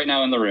set up right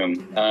now in the room.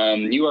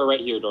 You are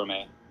right here,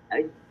 Dorme.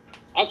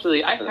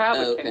 Actually, I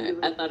have. Okay,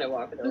 I thought I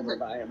walked over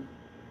by him.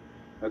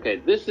 Okay,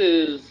 this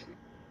is.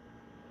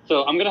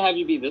 So I'm gonna have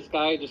you be this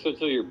guy, just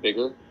so you're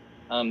bigger.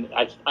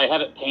 I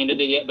haven't painted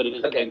it yet, but it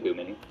is a Kenku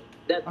mini.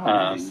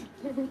 Nice.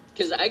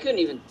 Because I couldn't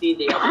even see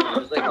the other one.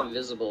 It was like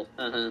invisible.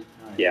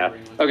 Yeah.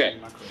 Okay.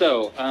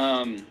 So,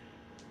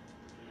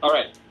 all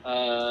right.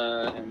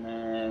 And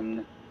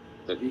then,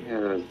 so he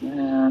has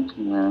that,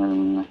 and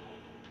then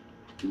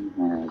he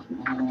has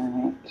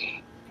that.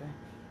 Okay.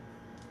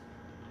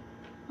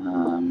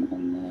 And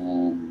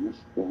then this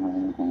guy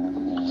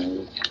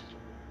has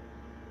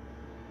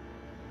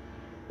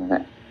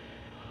that.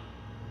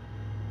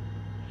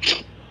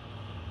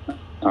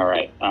 All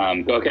right.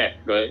 Okay.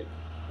 Go ahead.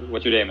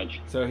 What's your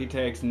damage? So he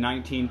takes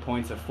 19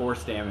 points of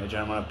force damage,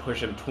 and I'm going to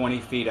push him 20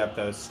 feet up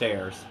those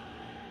stairs.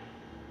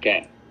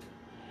 Okay.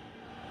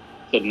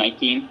 So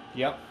 19?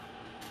 Yep.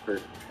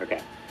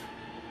 Okay.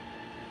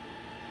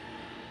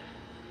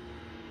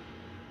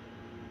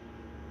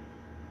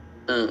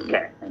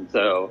 Okay. And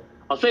so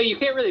I'll say you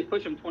can't really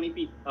push him 20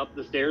 feet up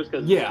the stairs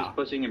because it's just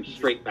pushing him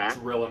straight back.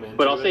 Drill him into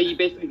but I'll say it. he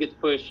basically gets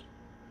pushed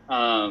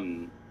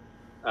 5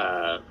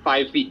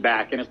 feet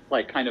back, and it's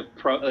like kind of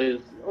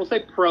we'll say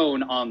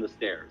prone on the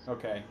stairs.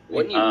 Okay.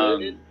 Wasn't you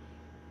wounded?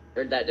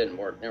 Or that didn't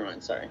work. Never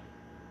mind. Sorry.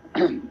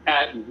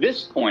 At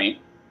this point,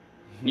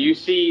 you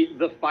see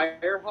the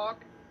Firehawk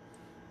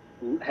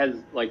has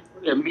like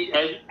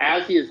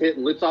as he is hit,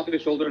 lifts off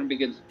his shoulder and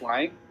begins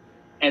flying,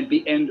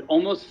 and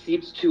almost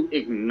seems to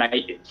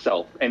ignite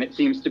itself, and it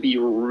seems to be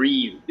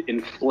wreathed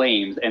in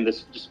flames, and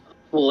this just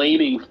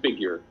flaming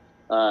figure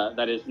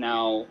that is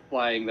now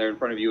flying there in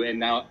front of you. And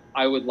now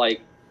I would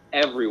like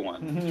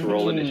everyone to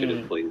roll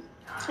initiative, please.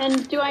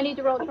 And do I need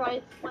to roll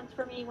twice? Once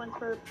for me, once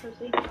for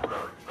Percy?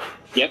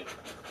 Yep.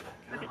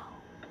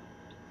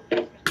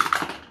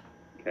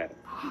 Okay.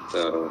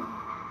 So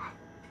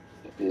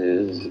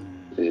is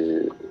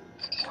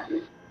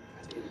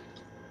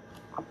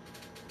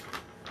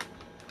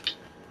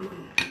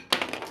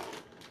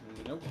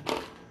Nope.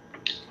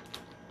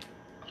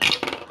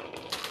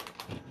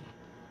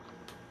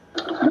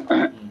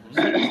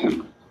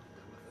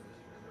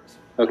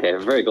 Okay,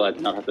 I'm very glad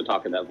to not have to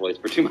talk in that voice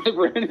for too much.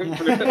 Yeah,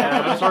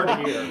 that's hard to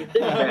hear.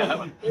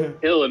 Man,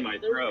 ill in my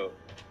throat.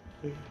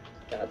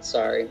 God,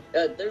 sorry.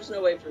 There's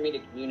no way for me to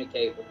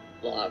communicate with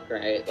Locke,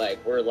 right?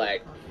 Like, we're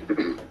like...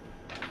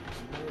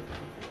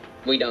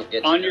 we don't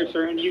get to On know. your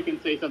turn, you can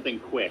say something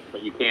quick,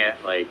 but you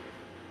can't, like...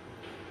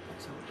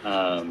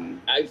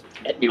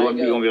 you won't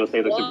be able to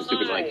say the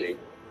stupid like me.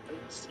 I'm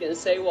just gonna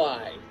say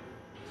why.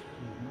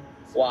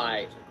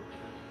 Why?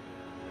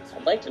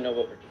 I'd like to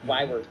know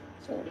why we're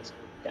slowing this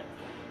down.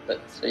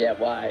 But, so yeah,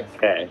 why?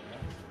 Okay.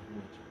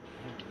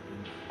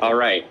 All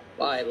right.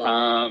 Why,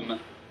 Locke?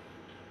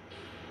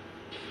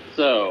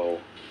 So...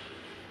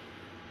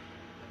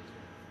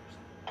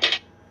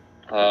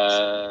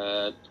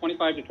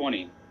 25 to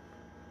 20.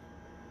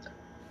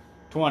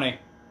 20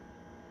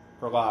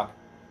 for lock.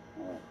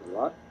 For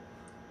lock.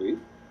 Sweet.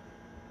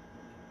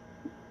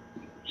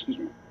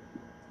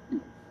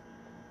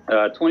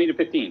 20 to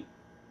 15.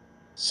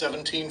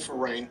 17 for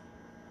rain.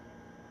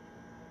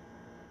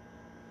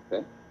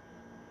 Okay.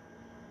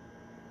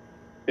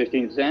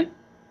 15 to 10.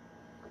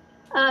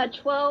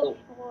 12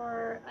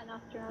 for an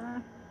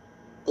Nostrana.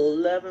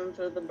 11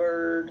 for the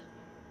bird.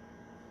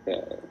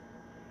 Okay.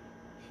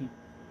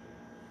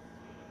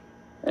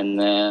 And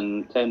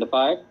then 10 to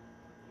 5.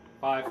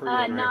 5 for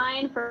Yenrik.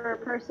 9 for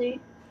Percy.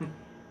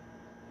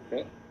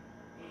 Okay.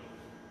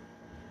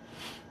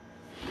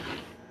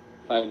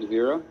 5 to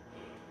 0.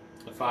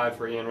 A 5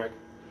 for Yenrik.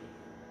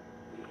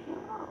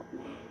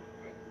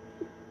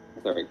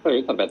 Sorry, cleric.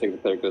 It's not a bad thing the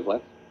cleric goes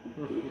left.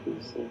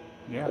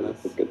 Yeah,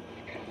 That's good.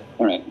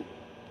 All right.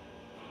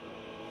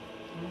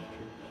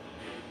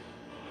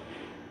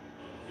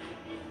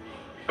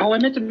 Oh, I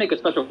meant to make a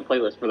special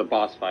playlist for the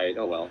boss fight.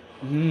 Oh well.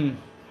 Mm.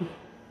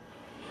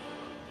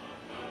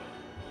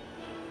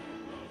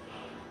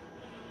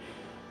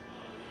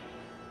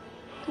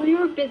 Well, you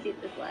were busy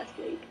this last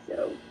week,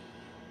 so.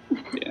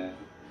 Yeah.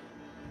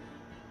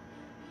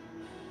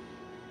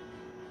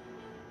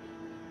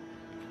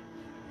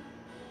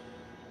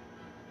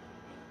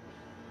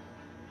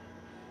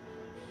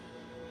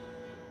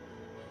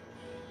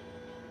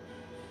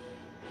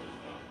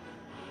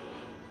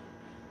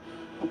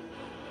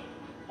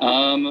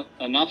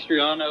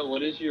 Nostriano,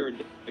 what is your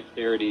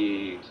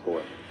dexterity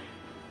score?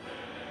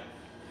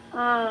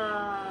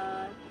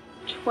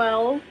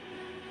 12.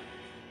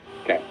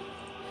 Okay.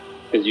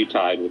 Because you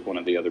tied with one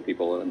of the other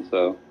people, and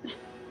so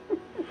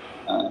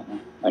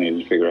I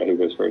need to figure out who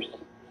goes first.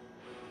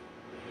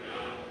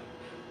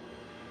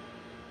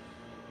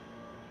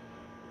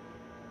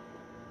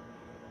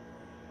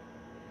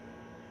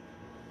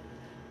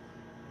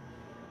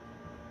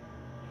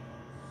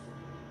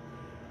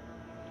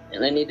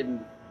 And I need to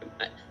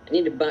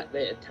buy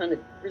a ton of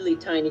really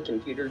tiny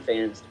computer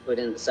fans to put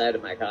in the side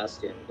of my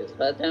costume, because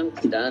by the time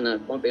it's done, I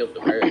won't be able to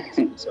wear it. It's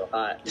going to be so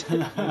hot.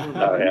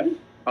 Oh, yeah.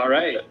 All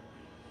right.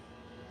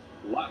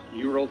 Luck,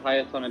 you rolled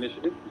highest on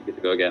initiative. You get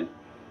to go again.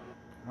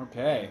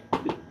 Okay.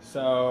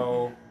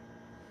 So,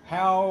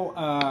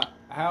 how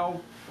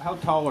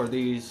tall are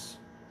these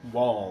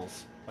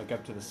walls, like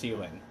up to the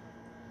ceiling?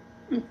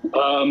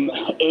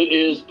 It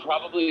is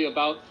probably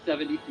about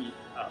 70 feet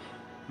up.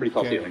 Pretty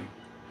tall ceiling.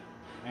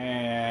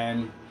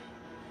 And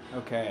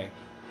okay,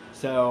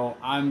 so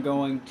I'm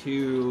going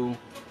to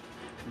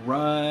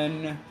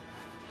run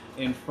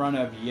in front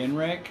of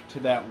Yenrik to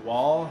that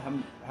wall.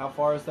 How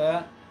far is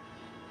that?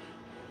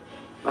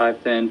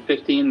 5, 10,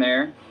 15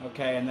 there.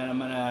 Okay, and then I'm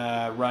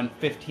gonna run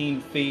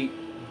 15 feet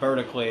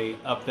vertically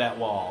up that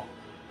wall.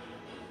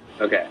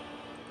 Okay.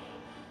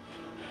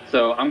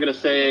 So I'm gonna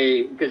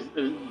say, because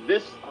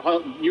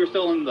you're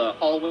still in the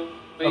hallway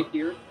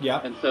here.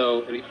 Yeah. And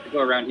so you have to go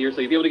around here,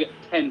 so you'll be able to get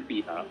 10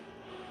 feet up.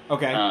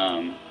 Okay.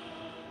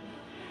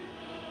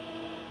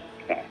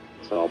 Okay.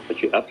 So I'll put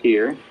you up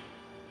here.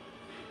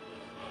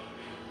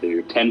 So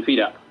you're 10 feet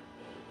up.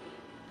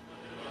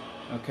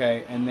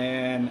 Okay, and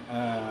then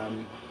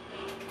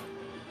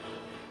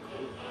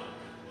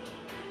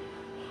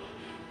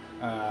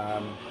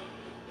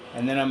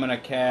I'm gonna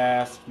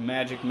cast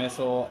Magic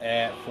Missile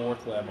at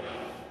 4th level.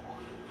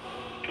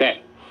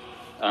 Okay.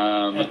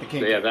 At the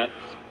king. So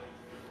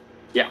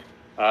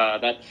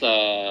that's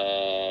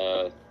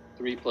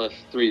 3 plus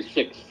 3 is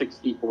 6.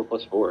 64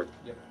 plus 4.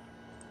 Yep.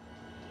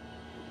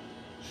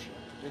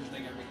 Didn't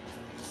think I'd make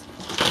these.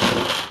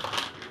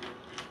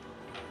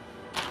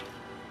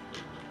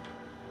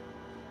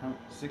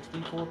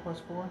 64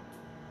 plus 4?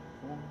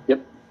 Yep.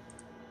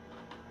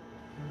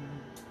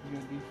 You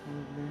got a D4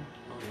 over there?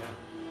 Oh, yeah.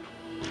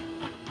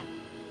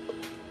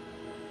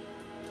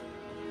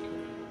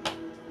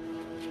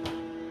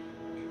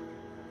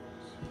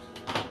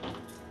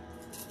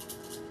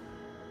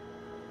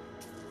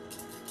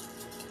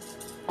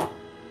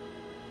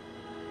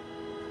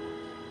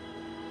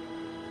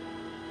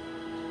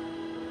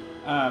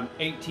 Um,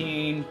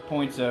 18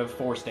 points of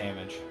force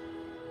damage.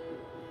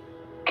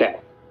 Okay.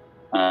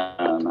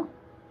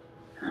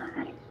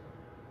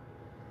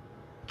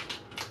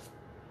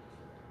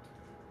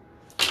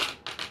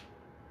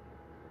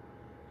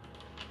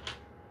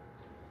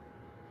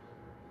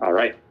 All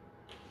right.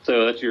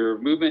 So that's your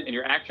movement and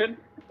your action.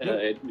 You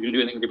gonna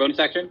do anything with your bonus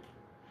action?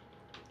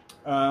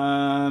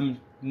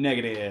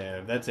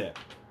 Negative. That's it.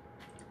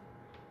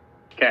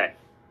 Okay.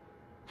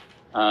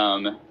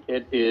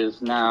 It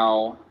is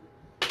now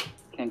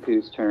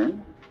Kenku's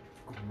turn.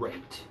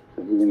 Great.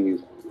 So he's gonna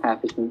use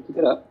half his move to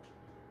get up.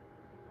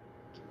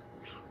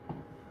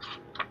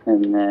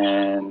 And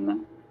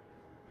then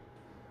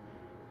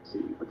let's see,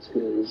 what's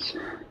his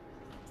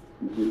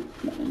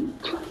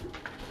movement?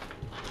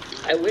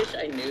 I wish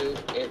I knew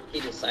if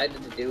he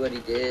decided to do what he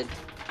did,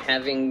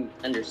 having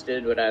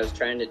understood what I was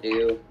trying to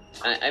do.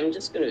 I'm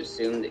just going to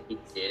assume that he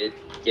did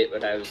get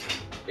what I was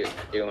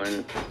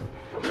doing.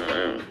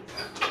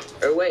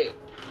 Or wait,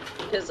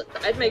 because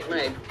I'd make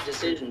my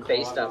decision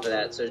based off of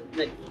that, so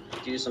I'd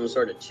do some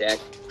sort of check.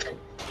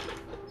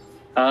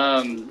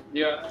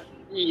 Yeah,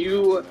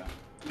 you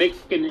make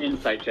an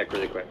insight check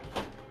really quick.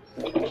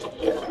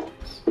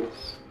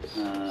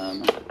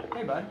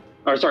 Hey, bud.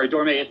 Or sorry,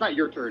 Dorme, it's not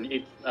your turn.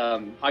 It's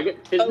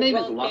his name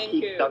is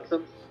Lockheathe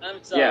Duxom.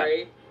 I'm sorry.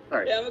 Yeah,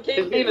 sorry. Yeah, I'm okay.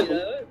 His name is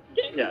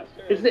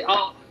His name.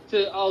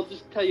 I'll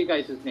just tell you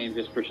guys his name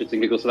just for shits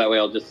and giggles, so that way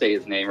I'll just say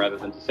his name rather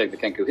than just say the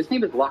Kenku. His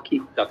name is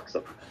Lockheathe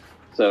Duxom.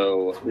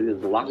 So it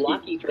is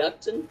Lockheathe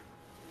Duxom.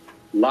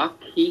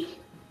 Lockheathe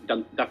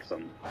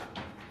Duxom.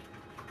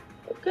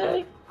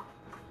 Okay.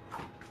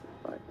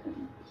 5,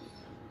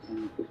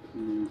 10,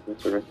 15,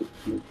 that's the rest of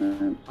the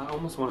movement. I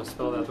almost want to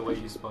spell that the way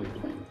you spell your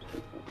name.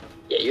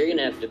 Yeah, you're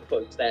gonna have to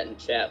post that in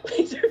chat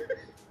later.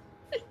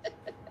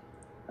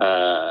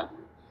 Or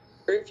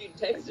if you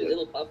text it,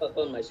 it'll pop up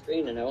on my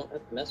screen, and I won't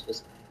have to mess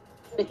with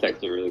it.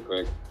 text it really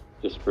quick,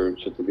 just for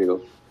shits and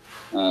giggles.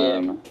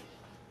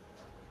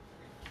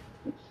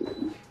 Let's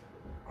see.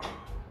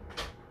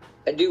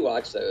 I do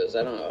watch those.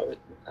 I don't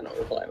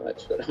reply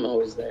much, but I'm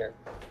always there.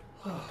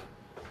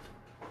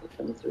 They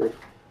come through.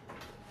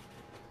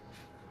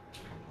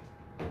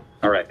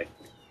 All right.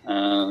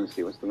 Let's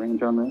see. What's the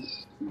range on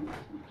this?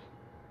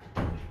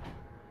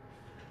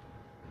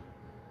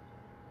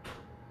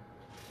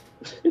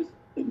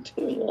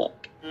 Doing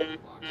luck.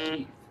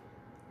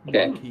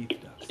 Okay.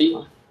 He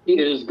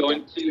is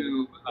going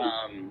to.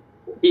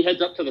 He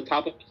heads up to the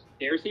top of the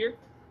stairs here.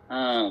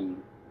 I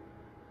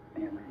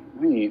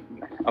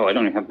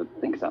don't even have the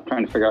things up. I'm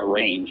trying to figure out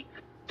range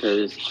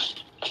because.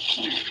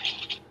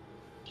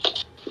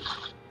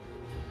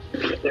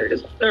 There it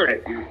is. All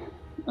right.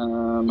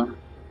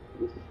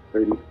 This is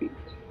 30 feet.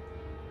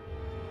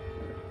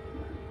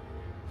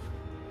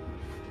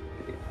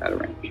 Out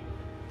of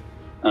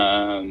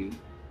range.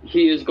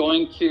 He is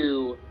going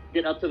to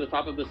get up to the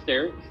top of the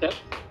steps,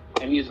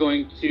 and he's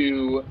going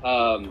to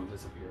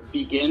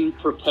begin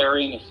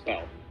preparing a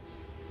spell.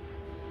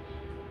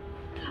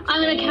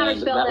 I'm going to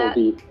counterspell that.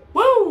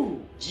 Woo!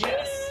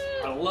 Yes!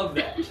 I love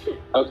that.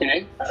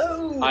 Okay.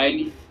 Oh! I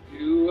need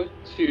you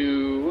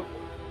to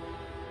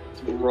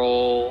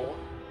roll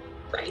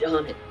Right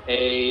on it.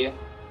 a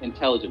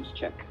intelligence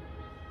check.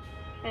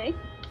 Okay.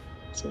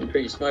 Seems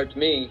pretty smart to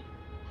me.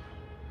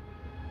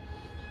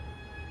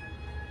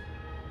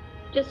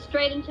 Just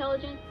straight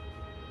intelligence?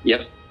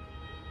 Yep.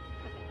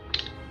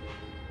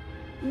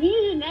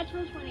 Needed a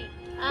natural 20.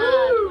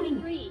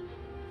 23.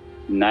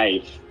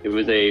 Nice. It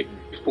was a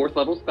 4th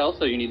level spell,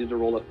 so you needed to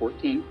roll a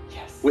 14.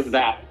 Yes. With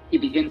that, he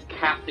begins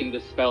casting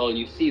the spell, and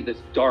you see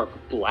this dark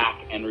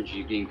black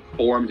energy being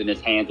formed in his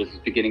hands as he's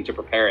beginning to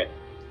prepare it.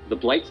 The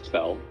blight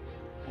spell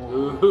is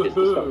the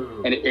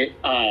spell, and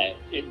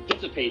it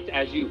dissipates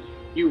as you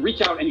reach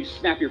out and you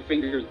snap your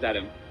fingers at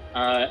him,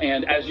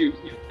 and as you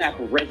snap,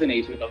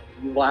 resonates with a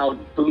loud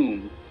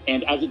boom,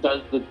 and as it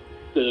does,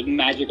 the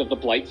magic of the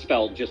blight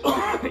spell just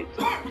dissipates.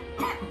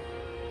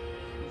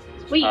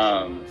 Sweet.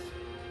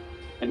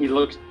 And he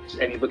looks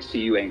to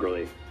you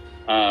angrily.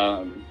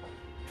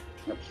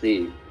 Let's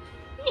see.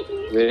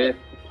 With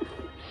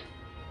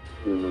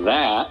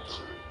that,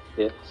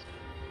 it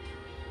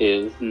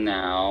is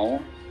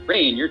now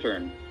Rain. Your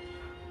turn.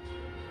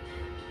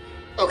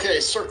 Okay,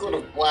 circlet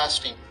of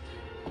blasting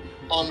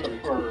on the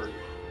bird.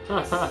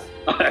 I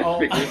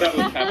figured that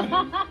was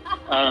happening.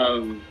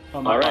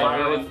 All right.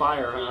 Fire with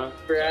fire, huh?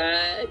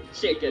 Fried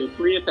chicken.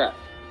 3 attacks.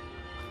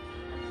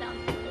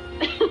 Sounds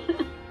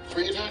good.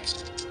 3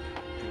 attacks?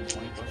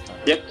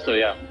 Yep. So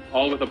yeah,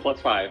 all with a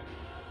 +5.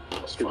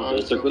 Plus Because 5. of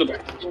the circlet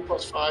of 15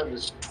 plus 5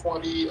 is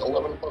 20.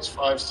 11 plus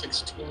 5 is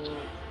 16.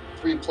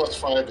 3 plus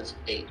 5 is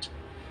 8.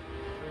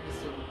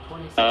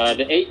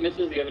 The 8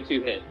 misses. The other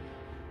 2 hit.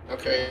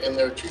 Okay, and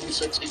they're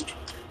 2d6 each.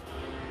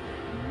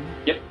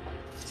 Yep.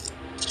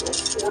 So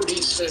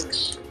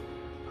 4d6.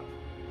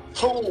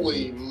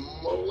 Holy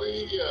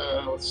moly.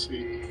 Let's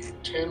see.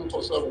 10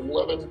 plus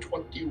 11,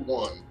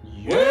 21.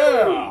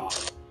 Yeah!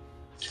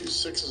 2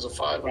 6s, a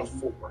 5, and a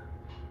 4.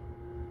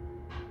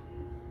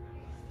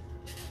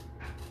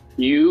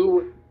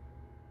 You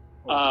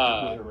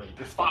fire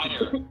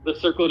the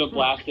circlet of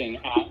blasting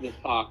at this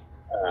hawk,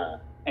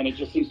 and it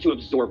just seems to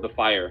absorb the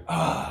fire.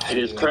 It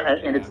is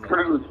and it's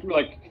currently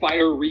like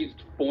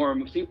fire-wreathed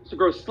form. Seems to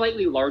grow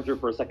slightly larger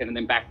for a second and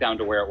then back down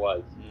to where it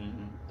was.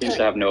 Seems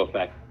to have no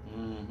effect.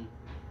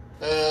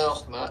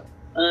 Well, not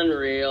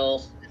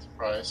Unreal.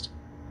 surprised.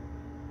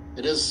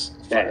 It is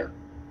a fire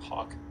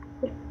hawk.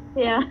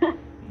 Yeah.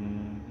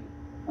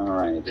 All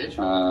right. Bitch.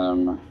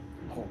 Oh,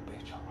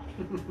 bitch hawk.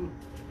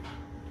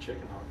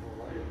 Chicken hawk,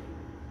 more like it.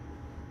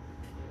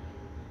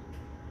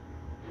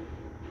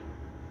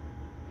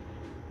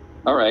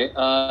 All right.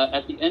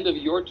 At the end of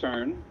your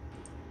turn,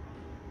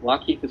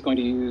 Lockheath is going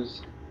to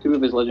use 2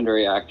 of his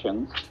legendary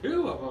actions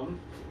 2 of them.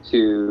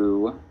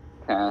 to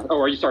cast. Oh,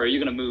 are you sorry? Are you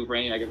going to move,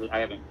 Rain? I guess I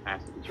haven't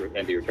asked at the end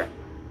of your turn.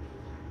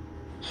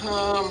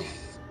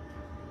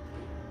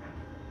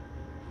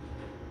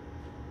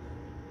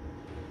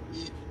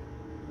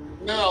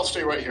 No, I'll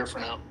stay right here for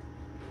now.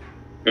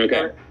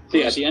 Okay. So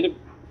yeah, at the end of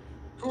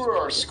Who are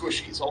our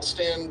squishies? I'll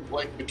stand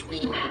like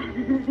between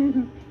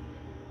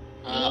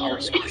our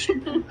squishy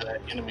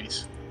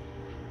enemies.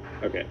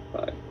 Okay,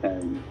 5,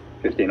 10,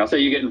 15. I'll say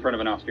you get in front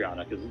of an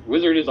Austriana, because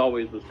wizard is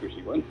always the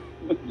squishy one.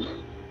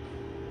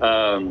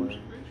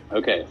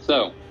 Okay,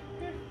 so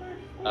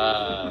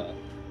at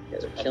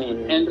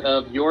the end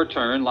of your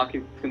turn,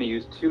 Lockheed's going to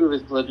use 2 of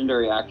his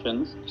legendary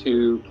actions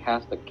to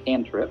cast a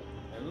cantrip.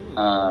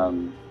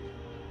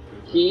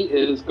 He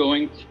is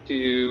going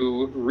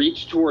to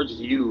reach towards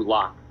you,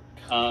 Locke,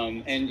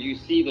 and you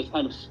see this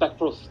kind of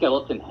spectral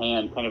skeleton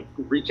hand kind of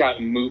reach out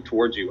and move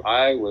towards you.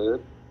 I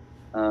would,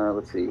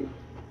 let's see,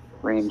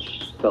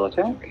 range spell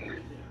attack.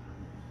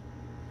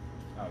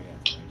 Oh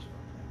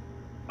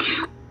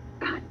yeah.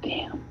 God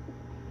damn.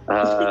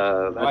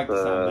 I like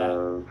the sound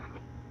of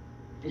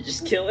You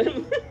just kill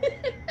him?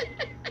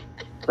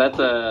 That's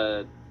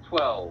a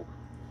 12.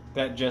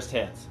 that. Just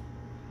hits.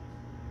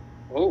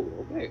 Oh,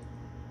 okay.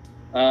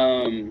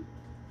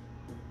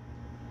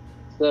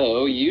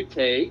 So you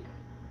take.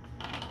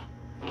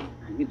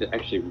 I need to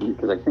actually read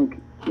because I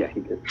think he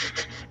did.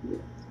 Should be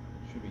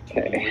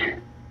Okay.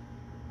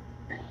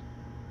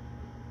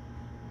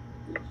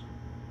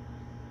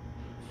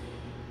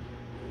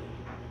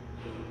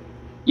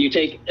 You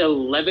take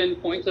 11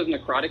 points of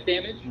necrotic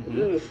damage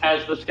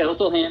as the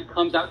skeletal hand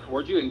comes out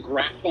towards you and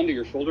grabs onto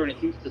your shoulder, and it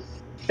seems to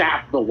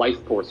sap the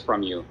life force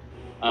from you.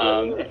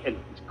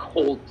 It's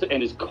cold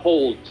and is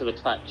cold to the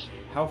touch.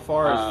 How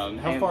far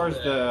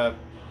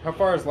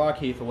is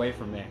Lockheath away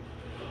from me?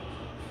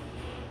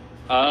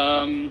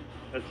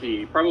 Let's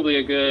see, probably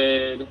a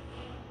good.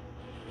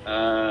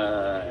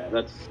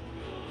 That's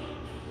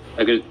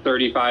a good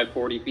 35,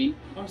 40 feet.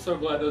 I'm so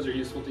glad those are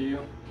useful to you.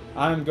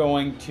 I'm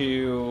going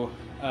to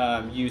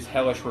use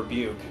Hellish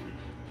Rebuke.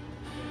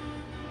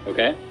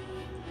 Okay.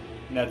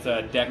 And that's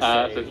a dex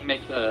save. So he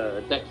makes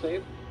a dex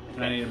save.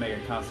 And I need to make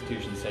a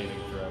Constitution saving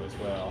throw as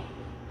well.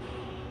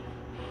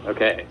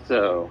 Okay,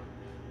 so,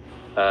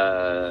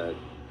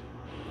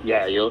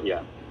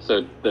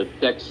 So the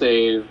dex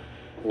save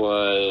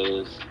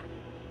was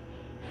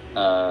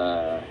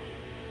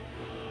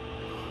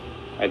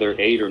either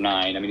 8 or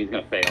 9. I mean, he's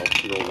gonna fail.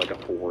 He rolled like a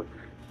 4. He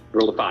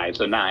rolled a 5,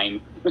 so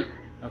 9.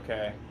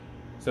 Okay.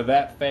 So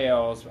that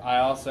fails. I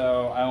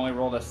only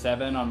rolled a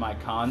 7 on my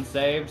con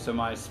save, so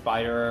my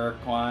spider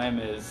climb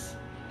is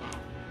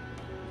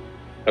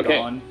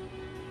gone.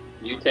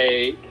 You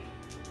take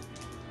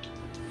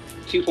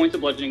 2 points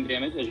of bludgeoning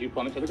damage as you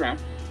plummet to the ground.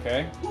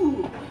 Okay.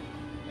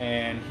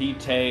 And he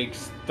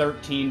takes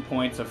 13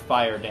 points of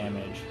fire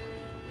damage.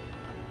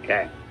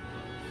 Okay.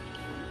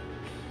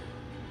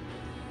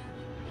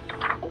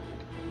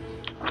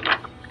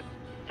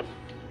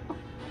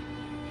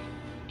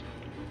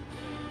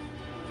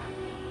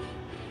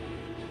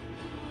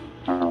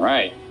 All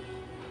right.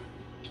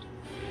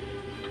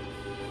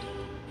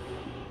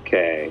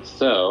 Okay,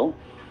 so...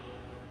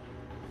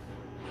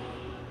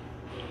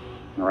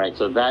 Alright,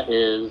 so that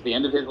is the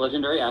end of his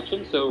legendary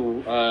action, so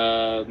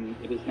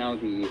it is now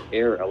the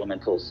air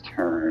elemental's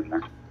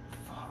turn.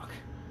 Fuck.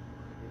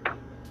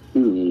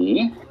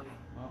 He...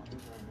 Well,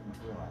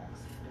 relax.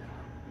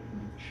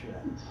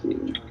 Let's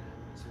see.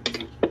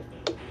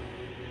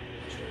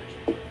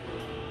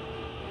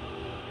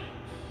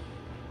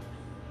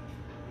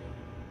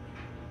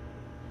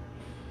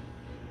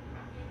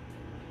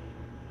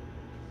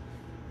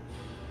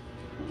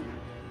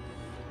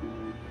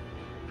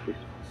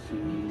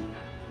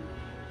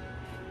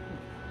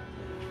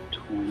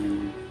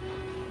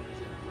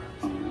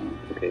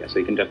 Okay, so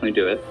you can definitely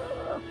do it.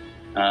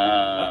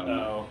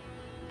 Uh-oh.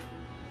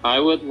 I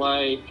would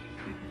like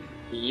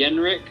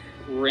Yenrik,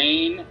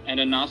 Rain, and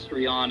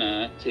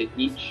Anastriana to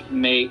each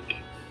make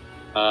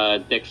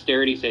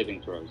dexterity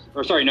saving throws.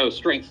 Or sorry, no,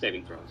 strength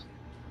saving throws.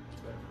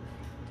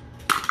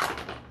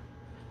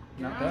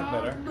 Not that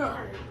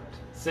better.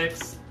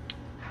 6.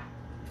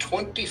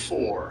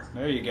 24.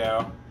 There you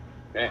go.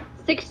 Okay.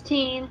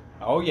 16.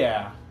 Oh,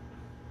 yeah.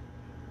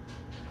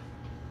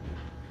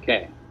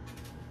 Okay.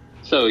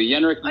 So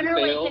Yenrik, you Oh, no,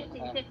 fail. wait,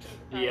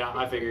 15. Yeah,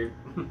 I figured.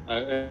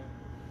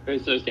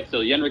 So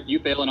Yenrik, you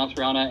fail, and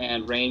Anastriana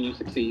and Rain, you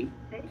succeed.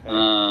 Okay.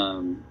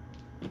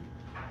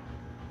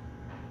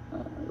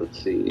 Let's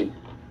see.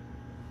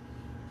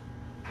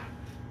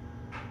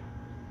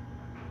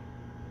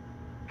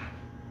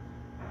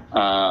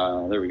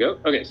 There we go.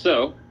 Okay,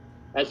 so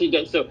as he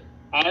does, so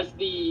as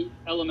the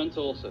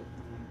elemental,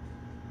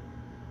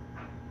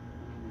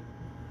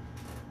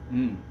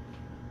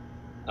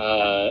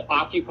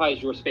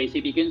 occupies your space, he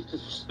begins to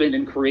spin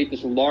and create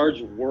this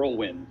large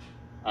whirlwind.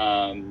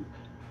 I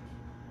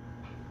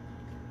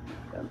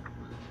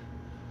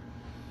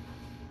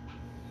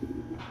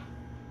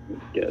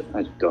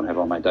don't have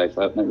all my dice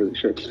out. I'm not really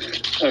sure.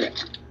 Okay.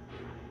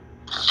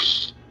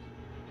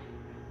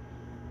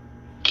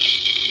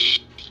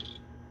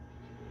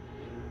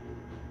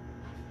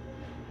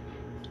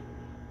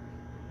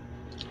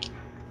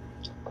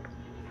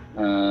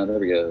 There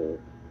we go.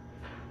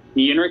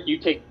 Yenrik, you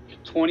take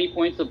 20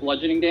 points of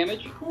bludgeoning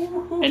damage,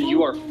 and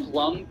you are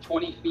flung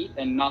 20 feet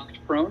and knocked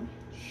prone.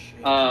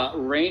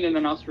 Rain and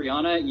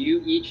Anastriana,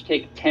 you each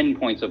take 10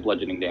 points of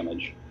bludgeoning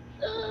damage.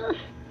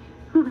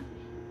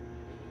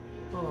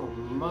 Oh,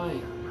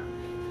 man.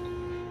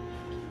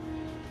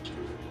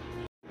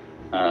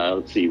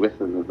 Let's see, with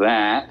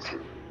that,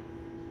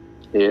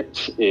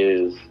 it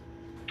is,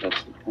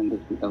 that's the end of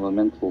the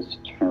elemental's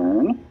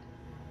turn.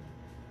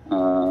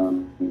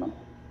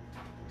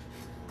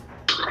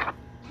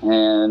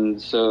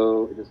 And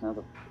so it is now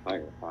the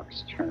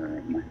Firehawk's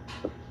turn.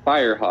 The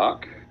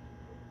Firehawk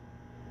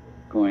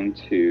going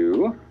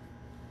to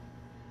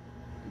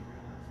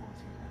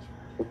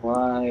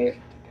fly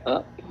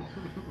up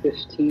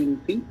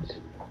 15 feet,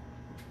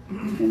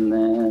 and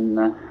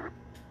then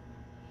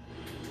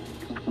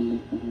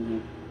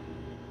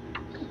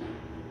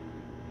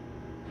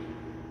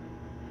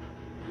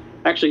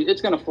actually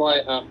it's going to fly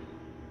up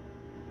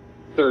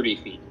 30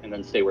 feet and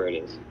then stay where it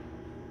is.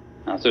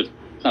 So it's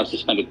now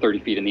suspended 30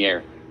 feet in the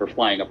air, or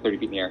flying up 30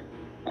 feet in the air.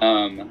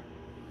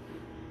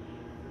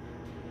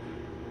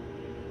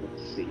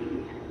 Let's see.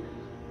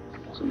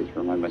 So just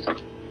remind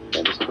myself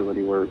how this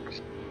ability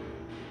works.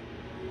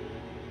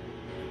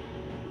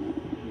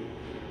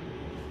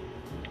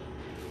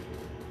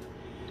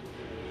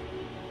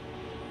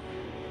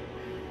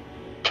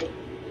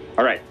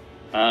 All right.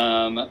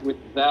 With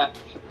that,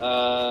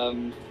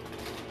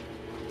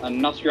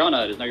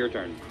 Nostriana, it is now your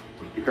turn.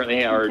 You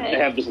currently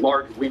have this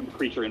large winged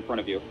creature in front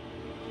of you.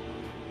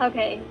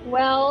 Okay,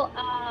 well,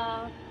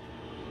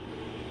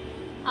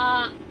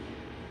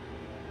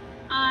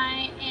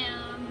 I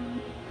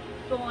am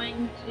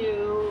going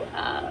to,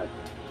 I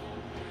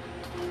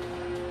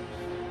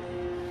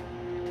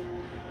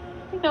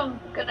think I'm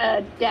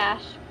gonna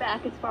dash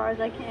back as far as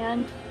I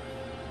can.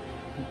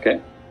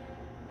 Okay.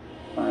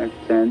 5,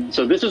 10.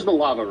 So this is the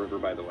lava river,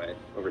 by the way,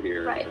 over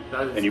here. Right.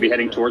 And you'll be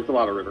heading towards the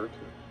lava river.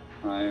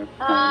 5,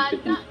 10,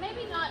 15.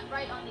 Maybe not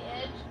right on the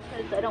edge,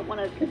 because I don't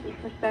want to be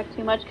pushed back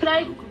too much. Could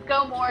I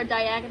go more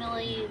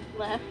diagonally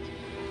left?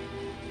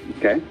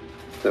 Okay.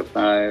 So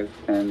 5,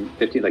 10,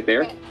 15, like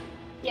there? Okay.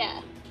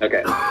 Yeah.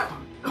 Okay.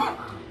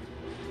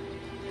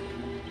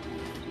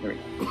 There we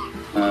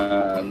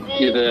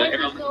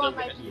go.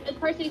 Is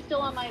Percy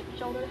still on my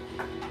shoulder?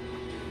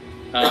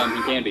 He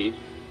can be.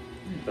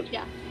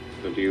 Yeah.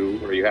 So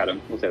where you had him,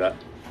 we'll say that.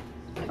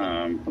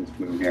 Let's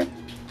move him here.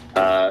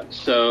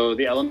 So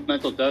the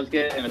elemental does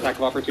get an attack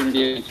of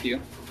opportunity against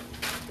you.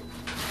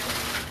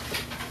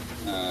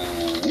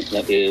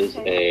 That is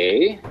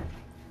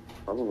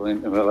probably,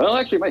 well,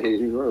 actually, it might hit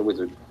you. You're a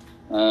wizard.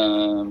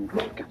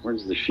 God,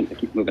 where's the sheet? I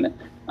keep moving it.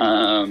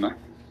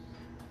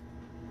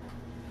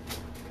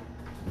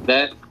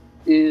 That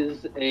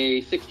is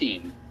a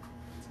 16.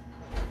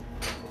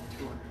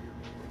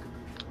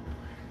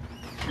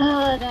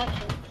 That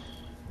hits.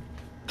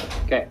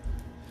 Okay.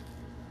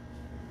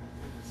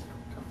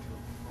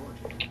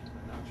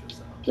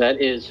 That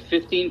is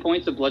 15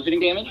 points of bludgeoning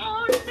damage.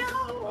 Oh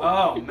no!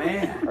 Oh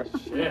man!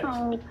 Shit.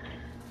 No.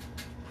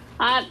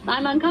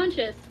 I'm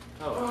unconscious.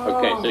 Oh.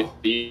 Okay, so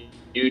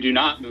you do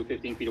not move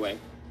 15 feet away.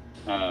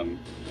 And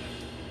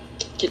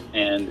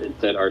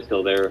instead are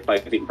still there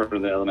 5 feet in front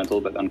of the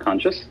elemental, but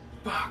unconscious.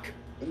 Fuck.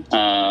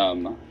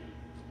 Can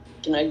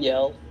I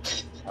yell?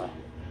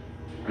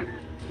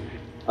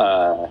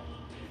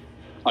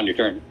 On your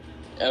turn.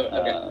 Oh,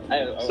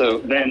 okay. So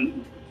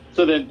then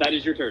that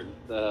is your turn.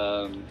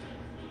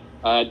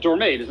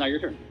 Dormaid is now your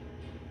turn.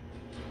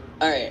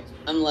 Alright,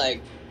 I'm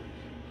like,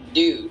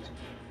 dude,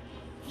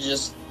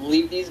 just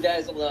leave these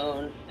guys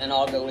alone and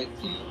I'll go with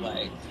you.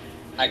 Like,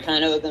 I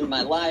kind of owe them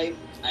my life.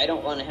 I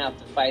don't want to have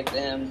to fight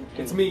them.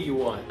 It's me you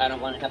want. I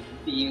don't want to have to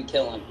see you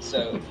kill them.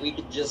 So if we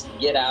could just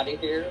get out of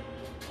here,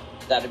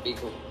 that'd be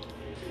cool.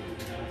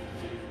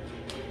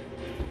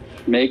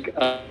 Make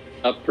a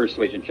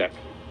persuasion check.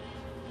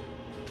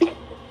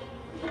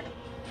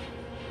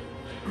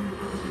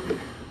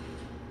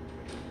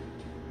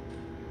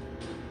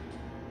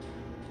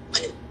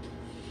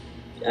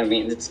 I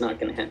mean, it's not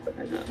going to happen,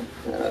 I know.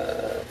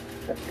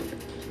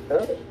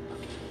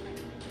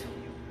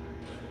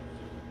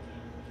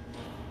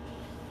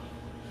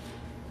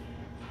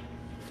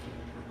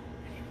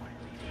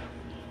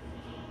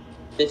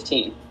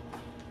 15.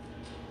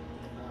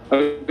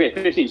 Okay,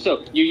 15.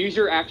 So you use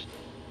your action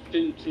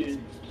to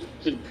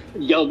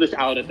yell this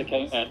out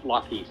at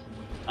Lockheath.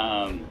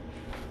 And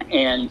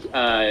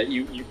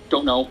you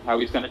don't know how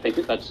he's going to take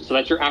it. That's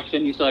your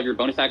action. You still have your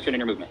bonus action and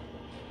your movement.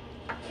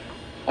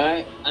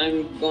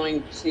 I'm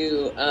going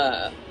to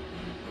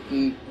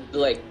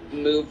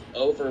move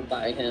over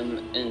by him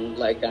and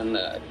I'm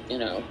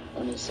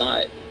on his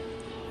side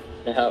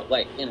to help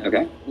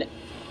Okay.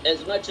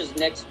 As much as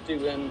next to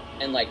him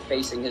and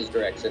facing his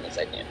direction as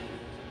I can.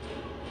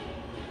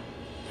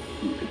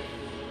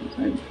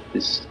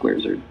 These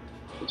squares are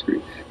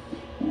screwed.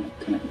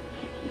 10,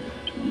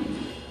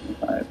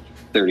 25,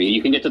 30.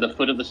 You can get to the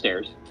foot of the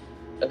stairs.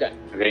 Okay.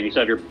 Okay, and you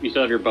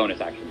still have your bonus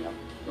action now.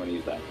 You want to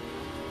use that?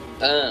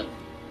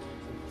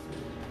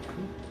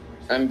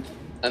 I'm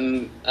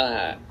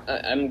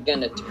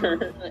gonna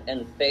turn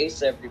and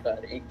face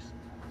everybody,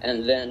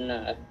 and then,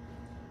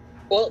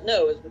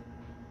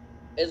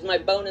 as my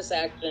bonus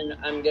action,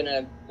 I'm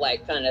gonna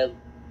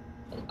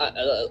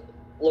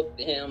look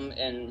at him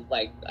and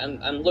like I'm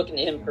looking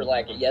at him for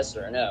like a yes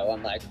or a no.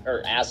 I'm like,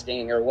 or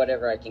asking or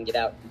whatever I can get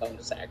out in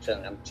bonus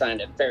action. I'm trying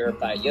to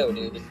verify, yo,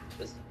 dude, is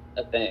this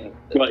a thing?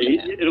 Well,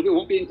 it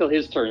won't be until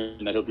his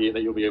turn that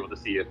you'll be able to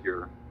see if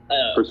you're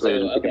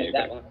persuaded. So, okay,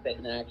 that won't fit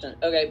in action.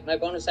 Okay, my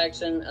bonus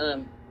action.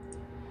 Can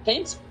I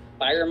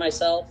inspire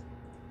myself?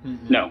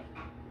 No,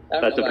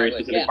 that's a very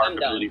specific part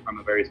ability from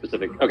a very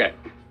specific. Okay.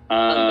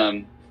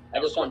 I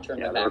just want to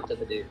turn my back to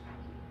the dude.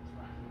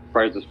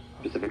 Requires a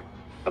specific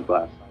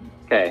subclass.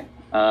 Okay.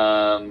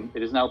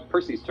 It is now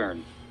Percy's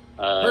turn.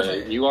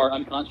 You are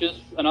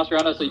unconscious,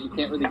 Anastriana, so you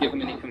can't really give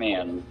him any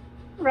commands.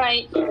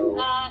 Right. So, he's just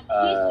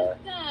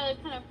gonna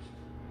kind of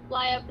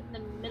fly up in the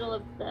middle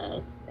of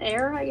the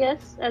air, I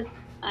guess.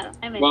 I'm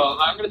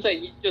going to say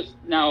he's just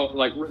now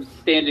like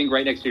standing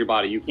right next to your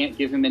body. You can't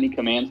give him any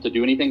commands to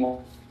do anything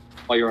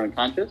while you're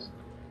unconscious.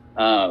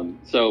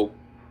 So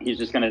he's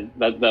just gonna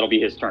that'll be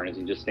his turn as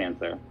he just stands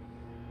there.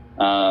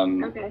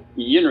 Okay.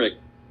 Yenrik,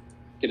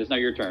 it is now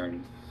your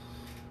turn.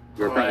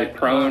 You're currently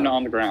prone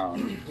on the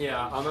ground.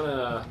 Yeah, I'm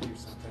gonna do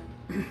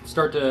something.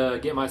 Start to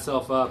get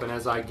myself up, and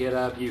as I get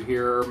up, you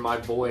hear my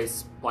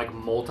voice like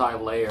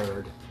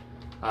multi-layered.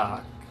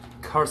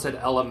 Cursed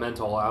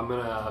elemental. I'm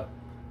gonna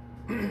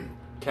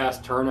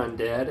cast Turn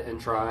Undead and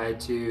try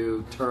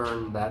to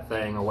turn that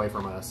thing away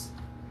from us.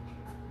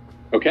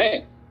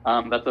 Okay.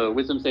 That's a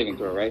wisdom saving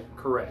throw, right?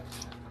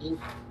 Correct.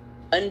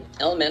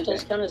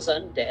 Elementals count as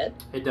undead?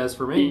 It does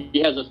for me. He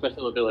has a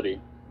special ability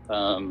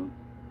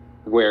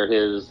where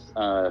his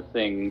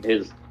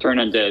Turn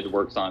Undead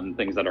works on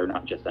things that are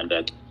not just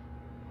undead.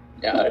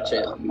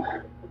 Gotcha.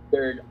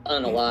 They're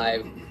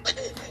unalive.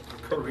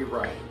 Could be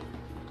right.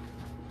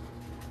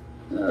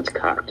 That's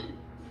cocked.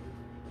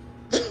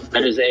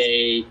 That is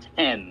a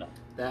 10.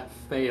 That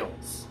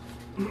fails.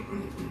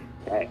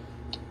 Okay.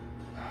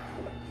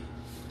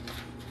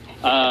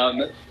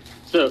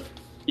 So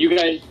you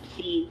guys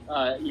see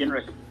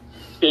Yenrik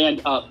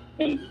stand up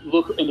and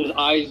look, and his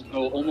eyes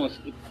go almost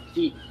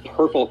deep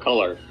purple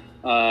color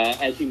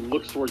as he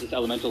looks towards this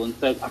elemental and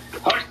says, "A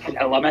cursed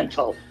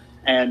elemental!"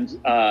 And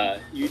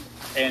you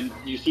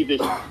see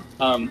this,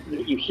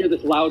 you hear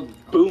this loud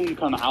boom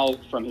come out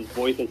from his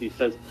voice as he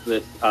says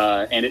this,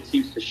 and it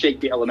seems to shake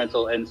the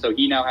elemental, and so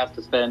he now has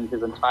to spend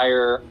his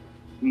entire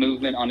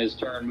movement on his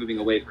turn moving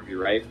away from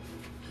you, right?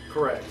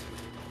 Correct.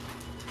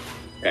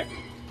 Okay.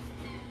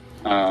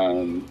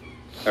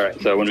 All right,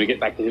 so when we get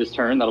back to his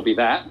turn, that'll be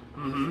that.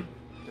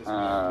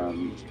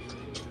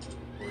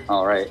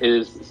 All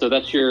right, so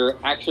that's your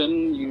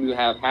action. You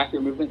have half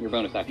your movement, your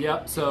bonus action.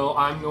 Yep, so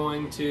I'm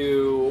going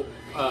to,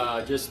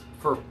 just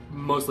for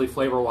mostly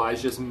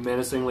flavor-wise, just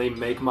menacingly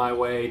make my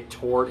way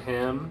toward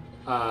him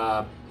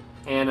and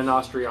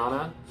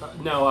Anastriana.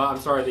 I'm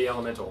sorry, the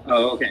elemental.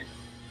 Oh, okay.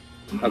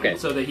 Okay.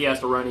 So that he has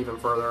to run even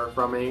further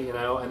from me,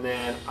 and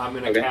then I'm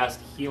going to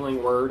cast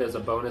Healing Word as a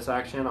bonus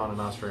action on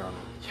Anastriana.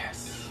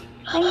 Yes.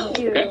 Thank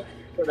you. Okay.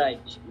 What I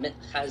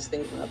was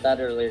thinking about that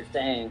earlier.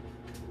 Dang.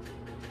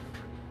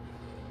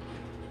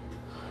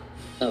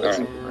 All right.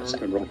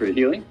 Roll for the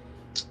healing.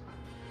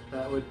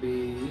 That would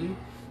be... Do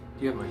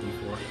you have my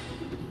D4?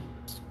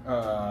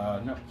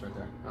 No, it's right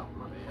there. Oh,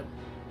 my bad.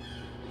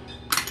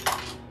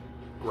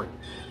 Great.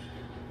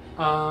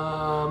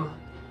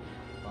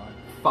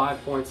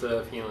 5 points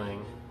of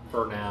healing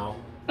for now.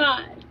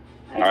 5.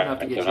 All right, enough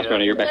to get so you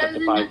that's you're back up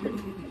to 5.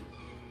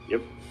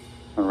 Yep.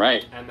 All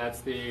right. And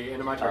that's the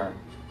end of my turn.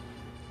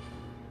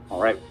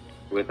 All right.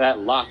 With that,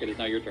 Locke, it is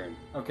now your turn.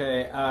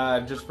 Okay,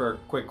 just for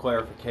quick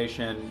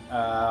clarification,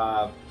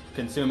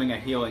 consuming a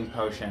healing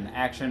potion,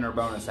 action or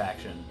bonus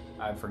action?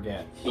 I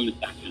forget. Bonus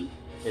action.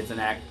 It's an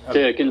act.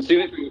 To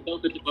consume it for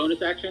yourself, it's a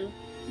bonus action.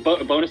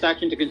 Bonus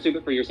action to consume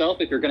it for yourself.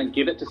 If you're going to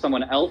give it to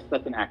someone else,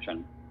 that's an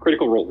action.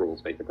 Critical Role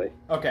rules, basically.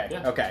 Okay,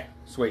 okay,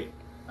 sweet.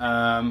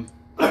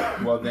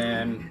 Well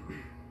then,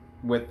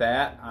 with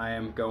that, I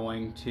am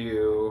going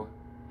to...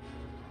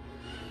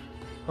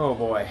 Oh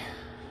boy.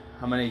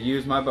 I'm going to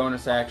use my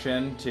bonus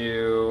action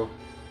to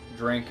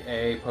drink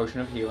a potion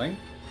of healing.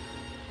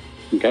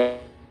 Okay.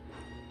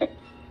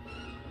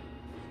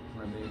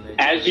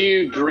 As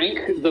you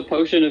drink the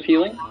potion of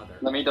healing,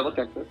 let me double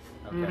check this.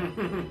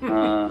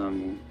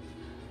 Okay.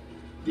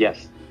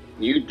 Yes.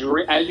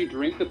 As you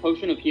drink the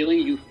potion of healing,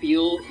 you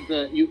feel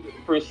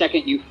for a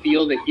second you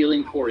feel the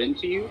healing pour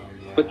into you,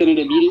 but then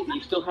immediately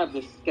you still have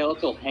this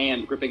skeletal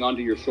hand gripping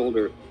onto your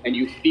shoulder, and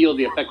you feel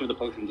the effect of the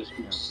potion just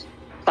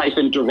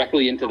siphon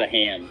directly into the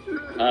hand,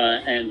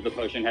 and the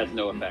potion has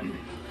no effect.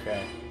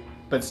 Okay.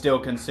 But still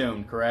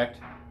consumed, correct?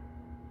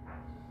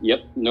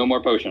 Yep, no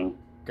more potion.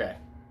 Okay.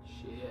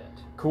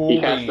 Shit. Cool. He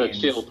cast a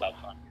chill touch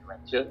on you,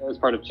 right? As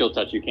part of chill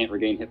touch, you can't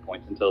regain hit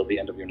points until the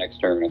end of your next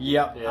turn.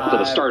 Yep. Until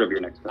the start of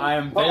your next turn. I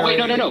am Oh, wait,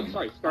 no.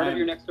 Sorry, start of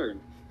your next turn.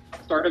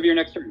 Start of your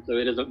next turn.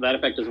 So that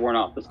effect is worn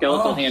off. The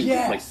skeletal hand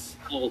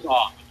falls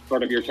off.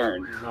 Start of your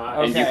turn,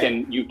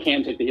 and you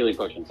can take the healing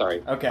potion.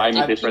 Sorry, okay. I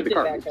misread the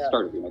card. It's the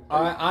start of your next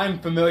turn. I'm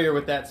familiar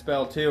with that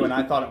spell too, and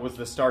I thought it was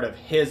the start of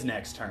his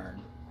next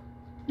turn.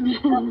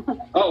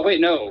 Oh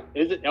wait, no,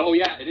 is it? Oh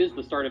yeah, it is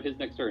the start of his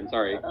next turn.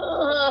 Sorry.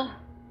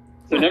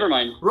 So never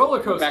mind.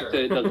 Roller coaster. Back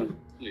to it doesn't.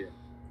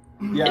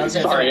 Yeah,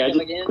 Sorry, I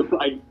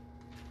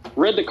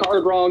read the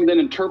card wrong, then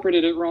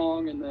interpreted it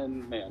wrong, and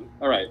then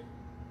all right.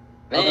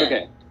 Man.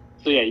 Okay.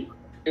 So yeah,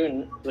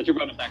 that's your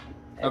bonus action.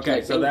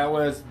 Okay, so that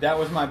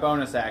was my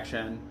bonus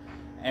action,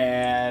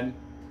 and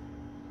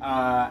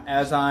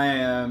as I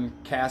am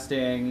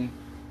casting,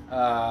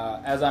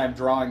 as I'm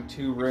drawing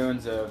 2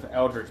 runes of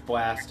Eldritch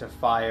Blast to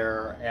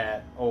fire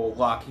at old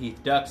Lockheathe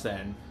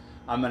Duxom,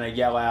 I'm gonna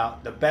yell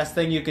out, "The best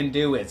thing you can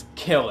do is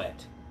kill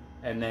it,"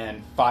 and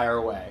then fire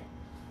away.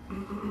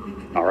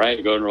 All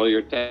right, go and roll your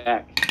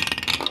attack.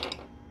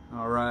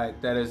 All right,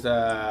 that is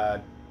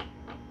what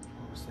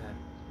was that?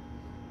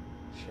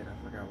 Shit, I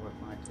forgot what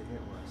my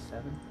ticket was.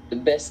 7. The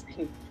best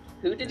thing.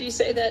 Who did he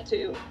say that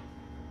to?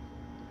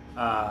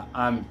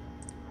 I'm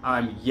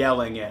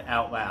yelling it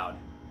out loud.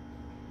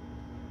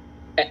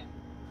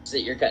 So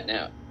you're cutting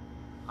out.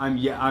 I'm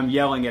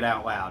yelling it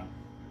out loud.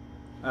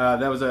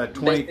 That was a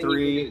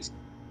 23.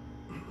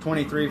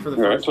 23 for the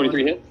first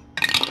 23 one. hits.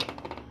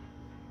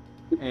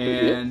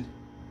 And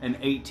an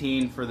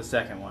 18 for the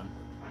second one.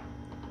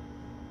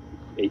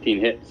 18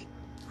 hits.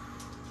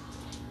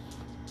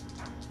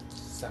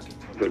 Suck it.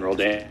 Go and roll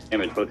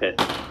damage, both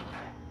hits.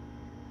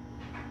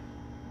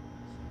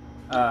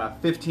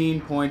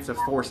 15 points of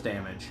force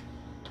damage.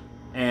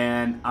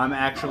 And I'm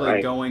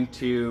actually going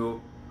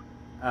to,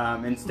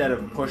 instead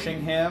of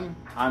pushing him,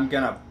 I'm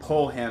going to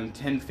pull him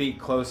 10 feet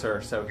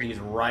closer so he's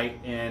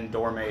right in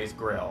Dorme's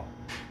grill.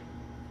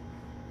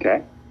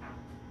 Okay.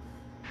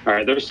 All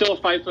right, there's still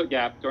a 5-foot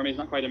gap. Dorme's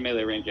not quite in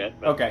melee range yet.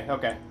 But,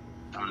 Okay.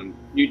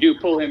 You do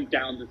pull him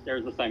down the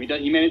stairs this time.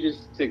 He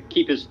manages to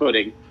keep his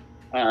footing,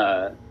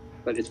 but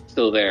it's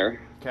still there.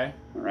 Okay.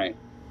 All right.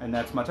 And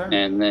that's my turn.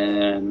 And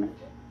then,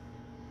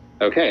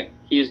 okay,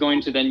 he is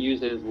going to then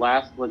use his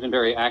last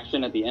legendary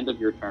action at the end of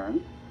your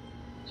turn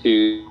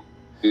to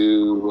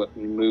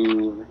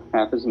move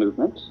half his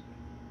movement.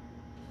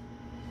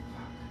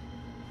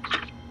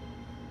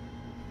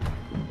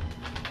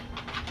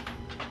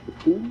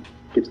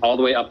 Gets all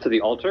the way up to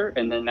the altar,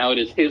 and then now it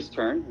is his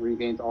turn.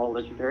 Regains all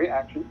legendary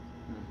actions,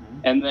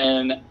 and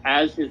then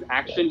as his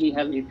action, he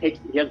has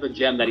the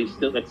gem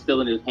that's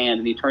still in his hand,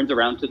 and he turns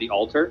around to the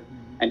altar,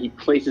 and he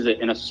places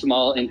it in a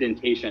small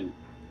indentation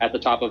at the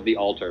top of the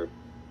altar.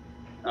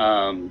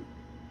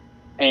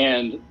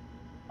 And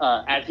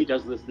as he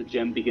does this, the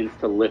gem begins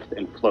to lift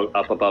and float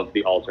up above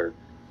the altar.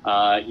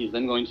 He's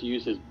then going to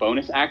use his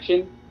bonus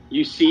action.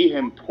 You see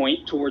him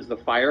point towards the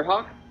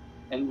firehawk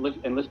and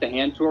lift a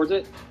hand towards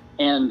it.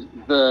 And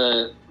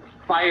the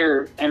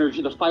fire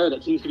energy, the fire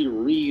that seems to be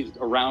wreathed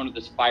around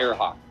this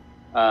firehawk,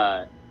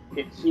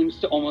 it seems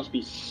to almost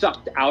be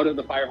sucked out of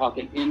the firehawk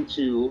and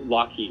into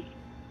Lockheathe.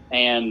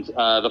 And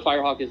the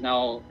firehawk is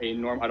now I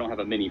don't have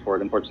a mini for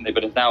it, unfortunately,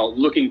 but it's now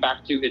looking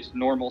back to its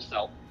normal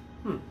self,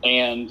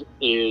 and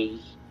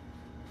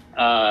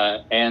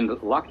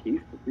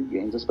Lockheathe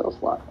regains a spell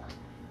slot.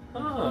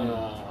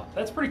 Oh,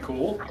 that's pretty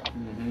cool.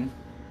 Mm-hmm.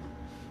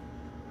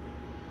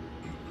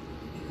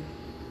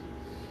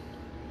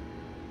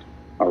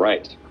 All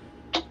right.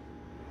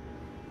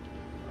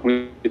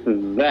 With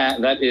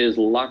that is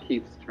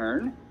Lockheath's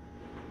turn.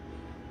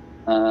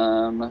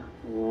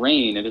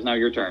 Rain, it is now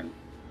your turn.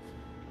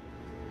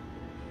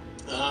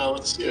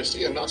 Let's see. I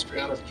see a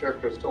Nostradamus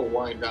character still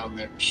lying down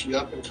there. Is she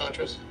up and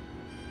conscious?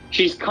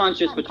 She's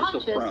conscious, but she's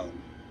still prone.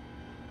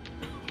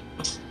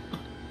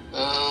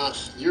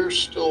 You're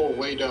still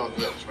way down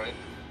hills, right?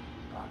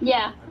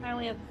 Yeah, I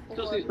only have 4.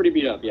 Still seems pretty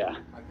beat up, yeah.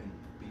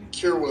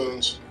 Cure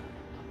wounds.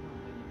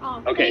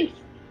 Oh, Okay. thanks.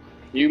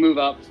 You move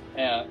up,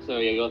 so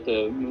yeah, you'll have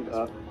to move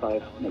up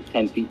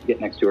 10 feet to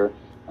get next to her.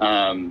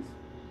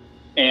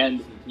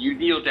 And you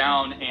kneel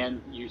down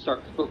and you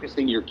start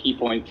focusing your key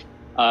points.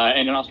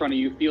 And in Australia,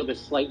 you feel this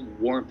slight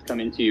warmth come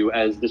into you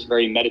as this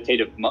very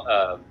meditative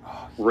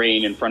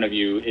rain in front of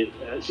you.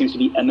 It seems to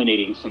be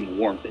emanating some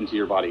warmth into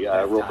your body.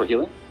 Roll for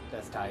healing.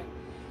 That's tight.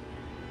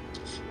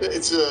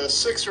 It's a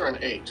 6 or an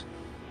 8.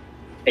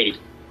 8.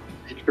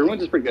 Your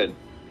wounds is pretty good.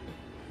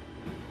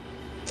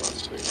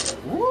 Let's see.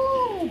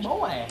 Woo,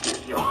 boy!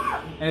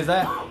 And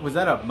was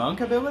that a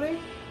monk ability?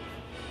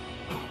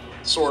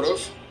 Sort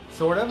of.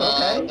 Sort of.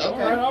 Okay.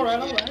 Okay. All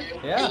right.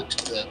 Yeah.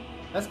 8 then.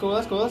 That's cool.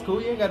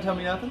 You ain't gotta tell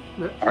me nothing.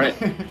 All right.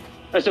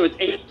 So it's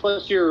 8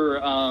 plus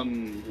your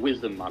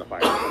wisdom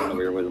modifier. I don't know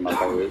what your wisdom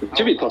modifier is. It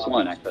should be plus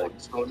 1, actually.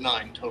 So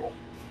 9 total.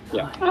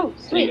 Yeah. Oh,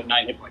 So you sweet. get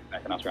 9 hit points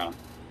back in Australia.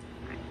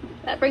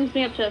 That brings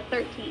me up to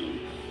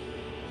 13.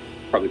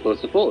 Probably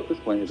close to full at this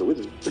point as a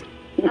wizard.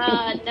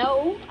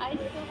 No, I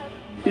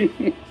still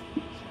have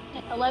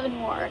 11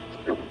 more.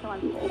 So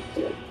I'm full.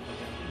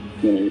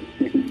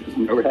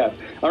 Over half.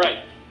 All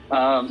right.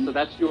 So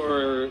that's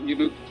you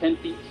moved 10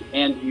 feet,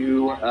 and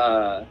you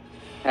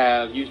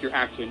have used your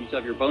action. You still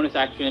have your bonus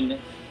action,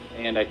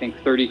 and I think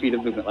 30 feet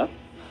of movement left.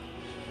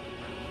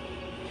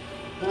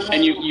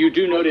 And you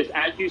do notice,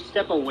 as you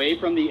step away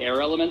from the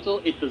air elemental,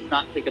 it does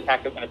not take an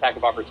attack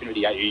of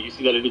opportunity at you. You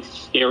see that it is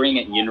staring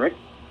at Yinrik,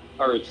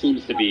 or it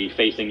seems to be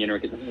facing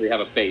Yinrik. It doesn't really have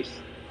a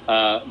face.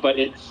 But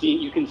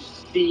you can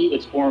see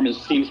its form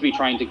seems to be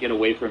trying to get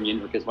away from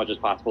Yinrik as much as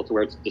possible, to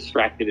where it's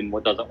distracted and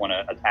doesn't want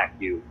to attack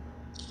you.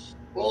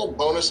 Well,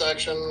 bonus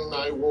action,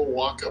 I will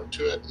walk up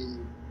to it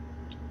and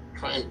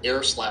try and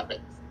air slap it.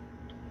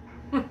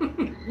 How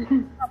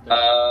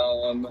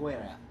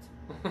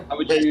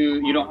would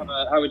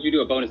you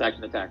do a bonus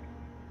action attack?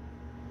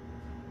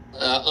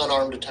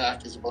 Unarmed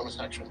attack is a bonus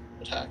action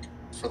attack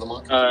for the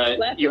monk.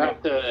 You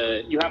have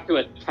to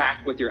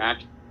attack with your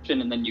action,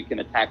 and then you can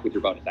attack with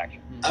your bonus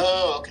action.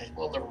 Oh, okay.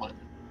 Well, never mind.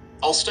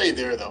 I'll stay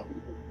there though.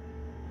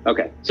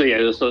 Okay. So yeah,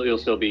 you'll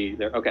still be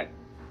there. Okay.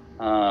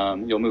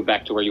 You'll move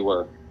back to where you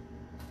were.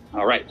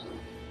 All right.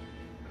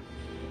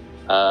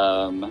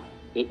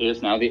 It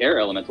is now the air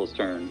elemental's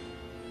turn.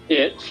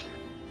 It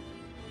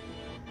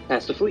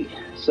has to flee.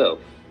 So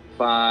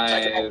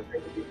 5,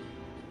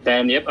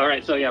 10. Yep. All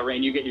right. So yeah,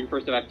 Rain, you get your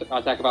first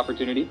attack of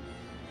opportunity.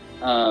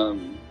 That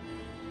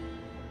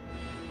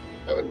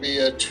would be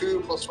a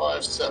 2 +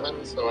 5,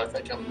 7. So I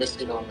think I'm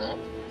missing on that.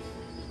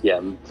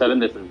 Yeah, 7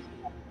 misses.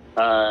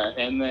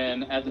 And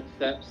then as it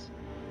steps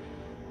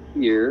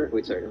here,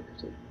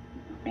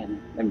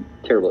 man, I'm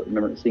terrible at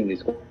remembering seeing these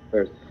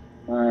squares.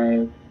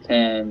 5,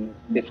 10,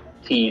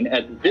 15.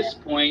 At this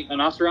point,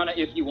 Nostrana,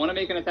 if you want to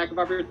make an attack of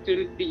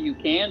opportunity, you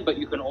can, but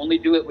you can only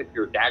do it with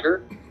your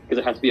dagger, because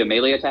it has to be a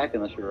melee attack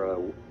unless you're a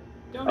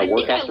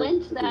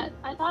warcaster.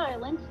 I thought I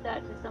lent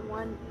that to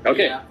someone.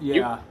 Okay.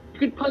 Yeah. You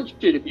could punch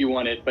it if you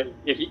wanted, but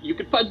if you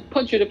could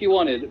punch it if you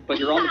wanted, but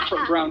you're on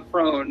the ground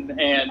prone,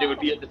 and it would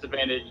be at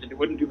disadvantage, and it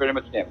wouldn't do very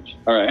much damage.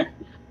 All right.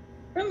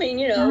 I mean,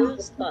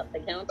 it's thought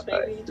that counts,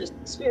 maybe. Just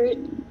spirit.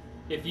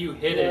 If you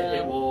hit it,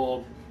 it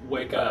will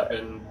wake up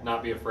and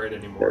not be afraid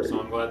anymore, so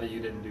I'm glad that you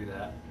didn't do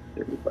that.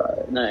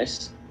 35.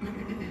 Nice.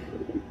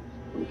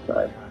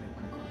 35.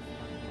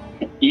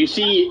 You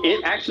see,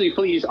 it actually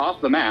flees off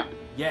the map,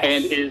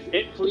 and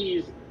it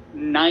flees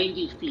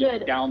 90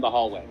 feet down the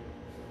hallway.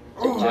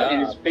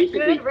 And it's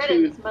basically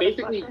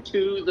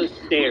to the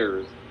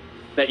stairs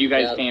that you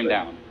guys came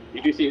down.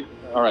 You do see it?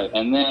 All right,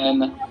 and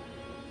then,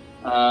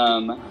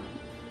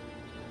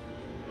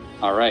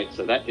 all right,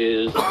 so that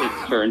is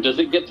its turn. Does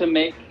it get to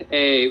make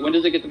when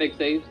does it get to make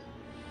saves?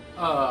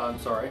 I'm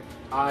sorry.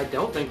 I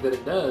don't think that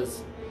it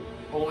does.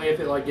 Only if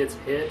it gets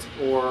hit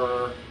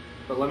or.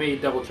 But let me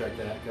double check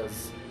that,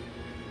 because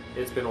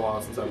it's been a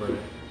while since I've read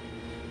it.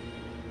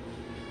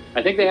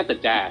 I think they have to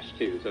dash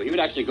too, so he would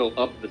actually go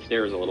up the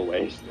stairs a little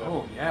ways.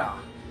 Oh yeah.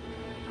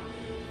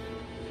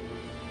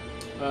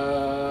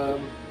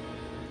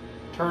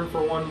 Turn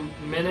for 1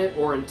 minute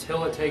or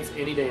until it takes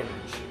any damage.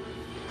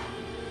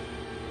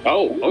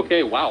 Oh,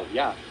 okay, wow,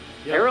 yeah.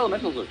 Yep. Air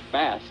elementals are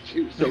fast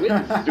too, so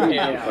it's doing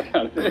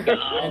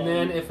And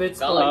then if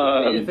it's a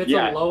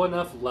low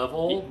enough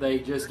level, they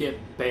just get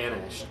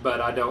banished.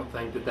 But I don't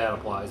think that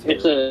applies here.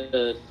 It's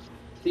a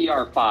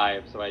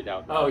CR5, so I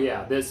doubt that. Oh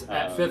yeah, this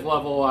at 5th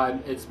level,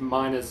 it's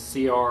minus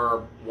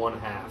CR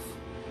 1/2.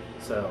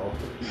 So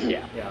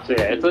yeah. So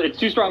yeah, it's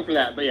too strong for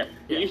that. But yeah.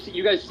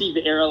 You guys see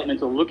the air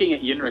elemental looking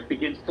at Yinrik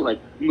begins to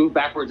move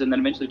backwards and then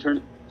eventually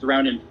turns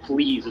around and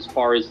flees as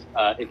far as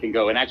it can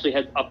go, and actually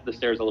heads up the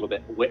stairs a little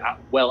bit,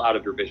 well out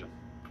of your vision.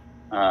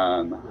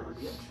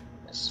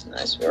 That's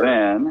nice work.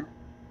 Then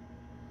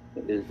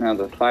it is now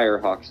the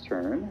Firehawk's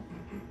turn.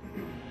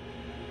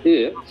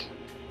 It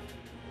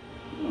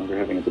no longer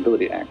having its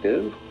ability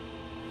active.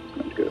 It's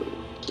going to go.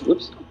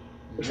 Whoops.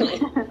 10,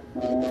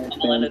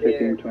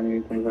 15,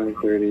 20, 25,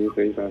 30,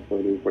 35,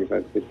 40,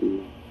 45,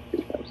 50,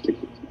 55,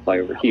 60. Fly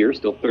over here,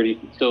 still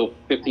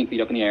 15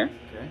 feet up in the air.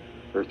 Okay.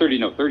 Or 30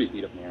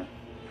 feet up in the air.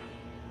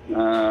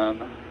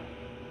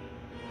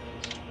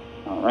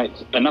 All right.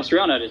 And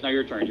Nostriana, it is now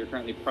your turn. You're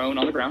currently prone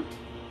on the ground.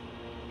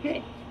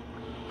 Okay.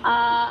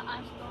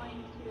 I'm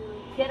going to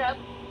get up.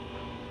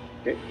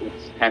 Okay,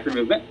 it's half your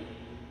movement.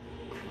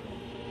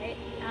 Okay.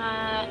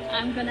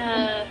 I'm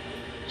gonna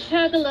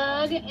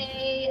chug-a-lug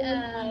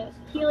a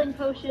healing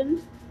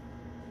potion.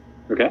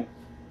 Okay.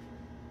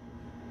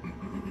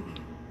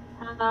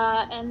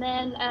 And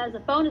then as a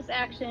bonus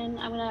action,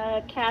 I'm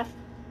gonna cast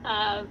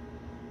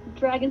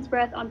Dragon's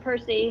Breath on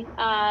Percy.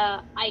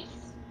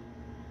 Ice.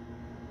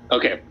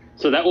 Okay.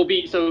 So that will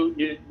be,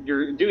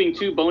 you're doing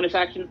 2 bonus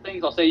action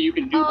things. I'll say you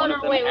can do one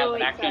of them as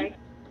an action. Sorry.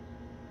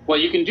 Well,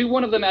 you can do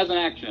one of them as an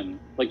action.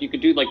 You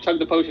could do chug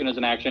the potion as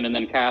an action and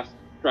then cast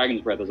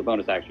Dragon's Breath as a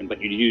bonus action, but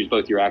you use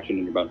both your action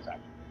and your bonus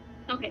action.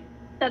 Okay.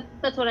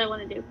 That's what I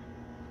want to do.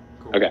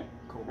 Cool. Okay.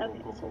 Cool.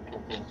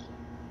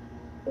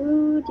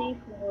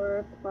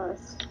 2d4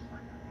 plus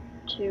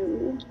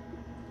 2.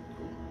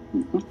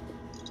 Mm-hmm.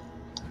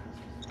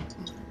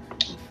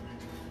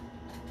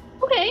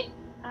 Okay.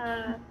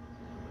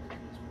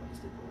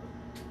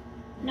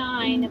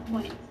 9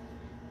 points.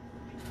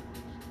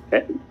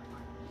 Okay.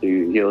 So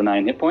you heal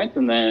 9 hit points,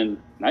 and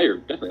then now you're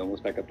definitely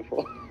almost back up to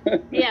full.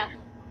 Yeah.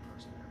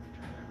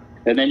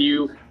 And then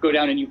you go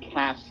down and you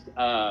cast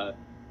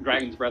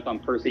Dragon's Breath on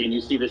Percy, and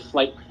you see this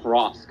slight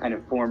frost kind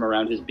of form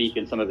around his beak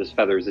and some of his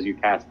feathers as you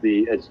cast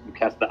the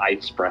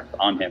ice breath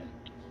on him.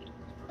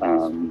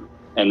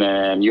 And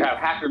then you have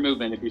half your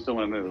movement if you still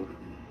want to move.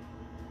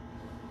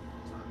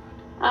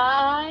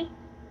 I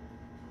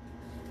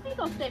think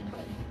I'll stay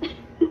put.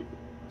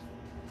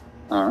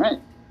 All right.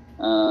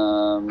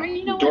 Or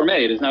you know what?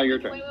 Dormaid, it is now your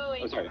turn. Wait.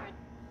 Oh, sorry.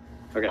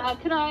 Okay.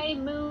 Could I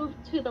move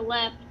to the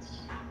left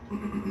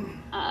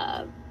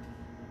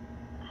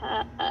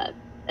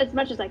as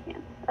much as I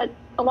can?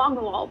 Along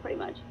the wall, pretty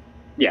much.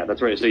 Yeah,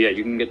 that's right. So yeah,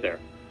 you can get there.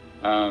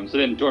 So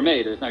then,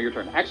 Dormaid, it is now your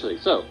turn. Actually,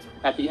 so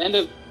at the end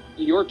of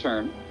your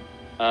turn,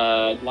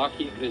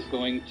 Lockheath is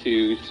going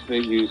to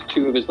use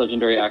 2 of his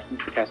legendary actions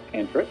to cast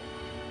Cantrip.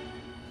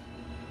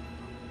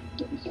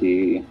 Let's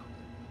see.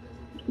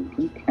 He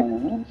can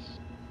cast.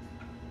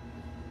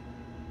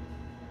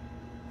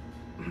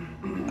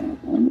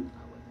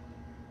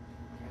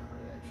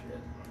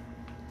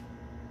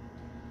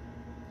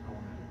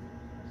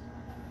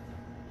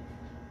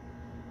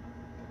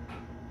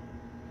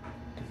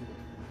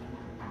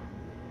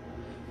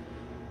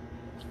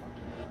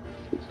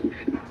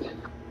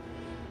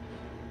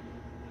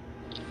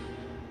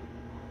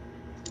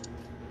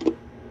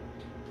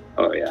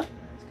 Oh yeah.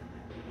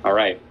 All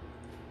right.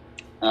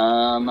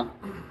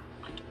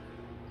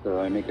 So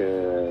I make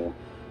a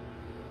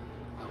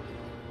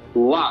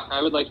Lock.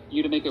 I would like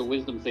you to make a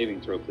Wisdom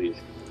saving throw, please.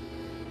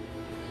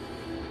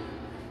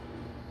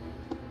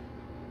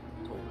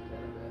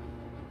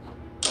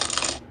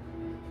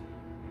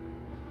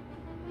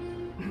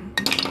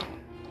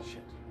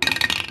 Shit.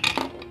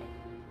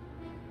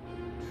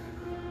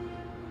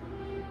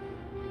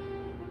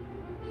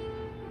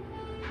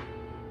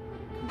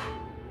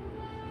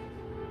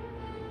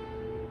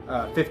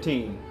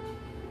 15.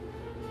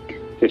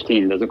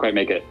 15 doesn't quite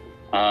make it.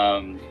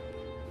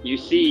 You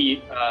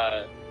see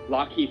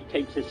Lockheath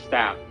takes his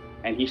staff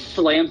and he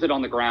slams it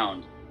on the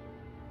ground,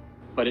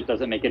 but it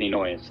doesn't make any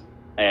noise.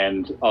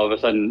 And all of a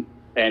sudden,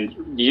 and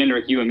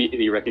Yenrik, you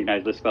immediately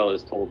recognize this spell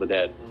as Toll the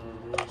Dead.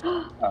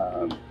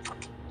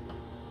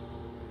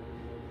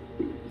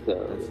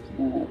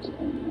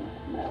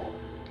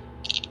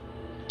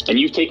 And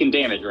you've taken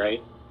damage,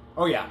 right?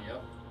 Oh yeah.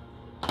 Yep.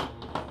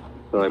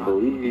 So I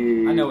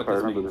believe, I know what if I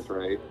this remember means. this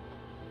right.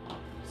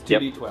 It's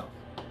 2d12.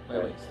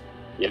 At least.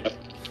 Yep.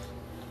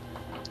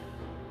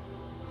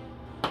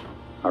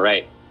 All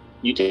right.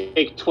 You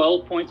take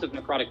 12 points of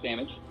necrotic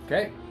damage.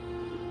 Okay.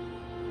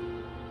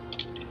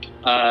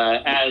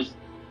 As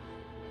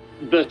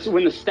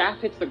when the staff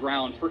hits the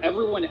ground, for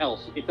everyone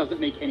else, it doesn't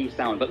make any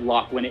sound. But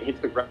Locke, when it hits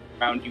the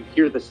ground, you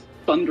hear this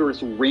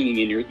thunderous ringing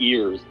in your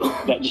ears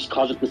that just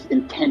causes this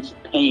intense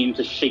pain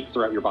to shake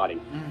throughout your body.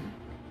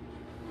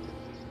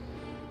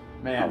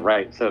 Man. All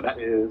right. So that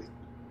is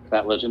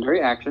that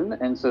legendary action,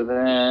 and so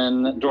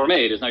then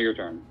Dormaid is now your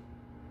turn.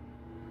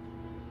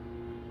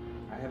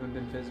 I haven't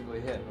been physically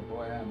hit, but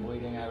boy, I'm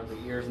bleeding out of the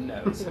ears and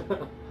nose.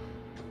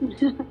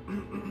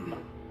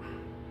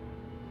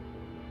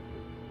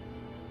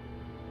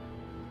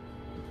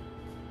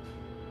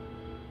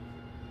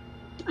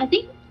 I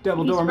think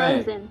Double he's door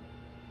May. frozen.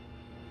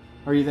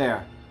 Are you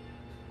there?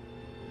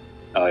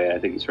 Oh yeah, I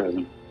think he's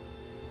frozen.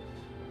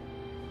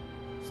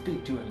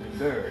 Speak to him in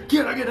bird.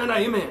 Can I get an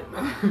amen?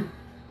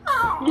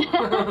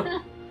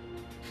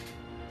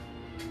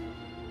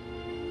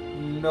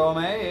 No, It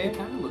May.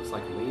 kind of looks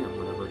like Liam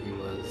whenever he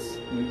was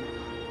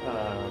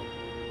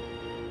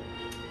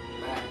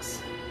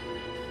Max.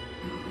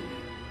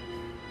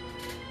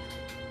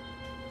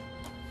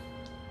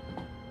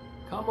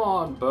 Come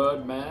on,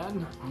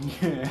 Birdman.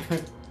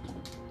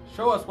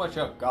 Show us what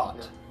you've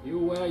got. You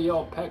wear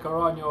your pecker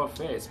on your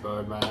face,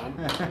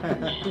 Birdman.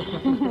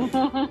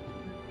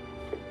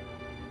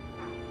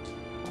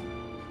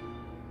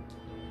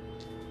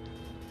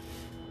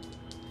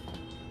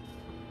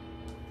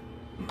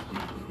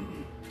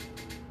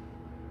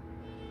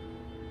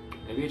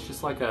 Maybe it's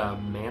just like a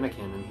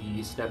mannequin and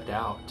he stepped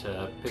out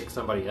to pick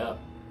somebody up.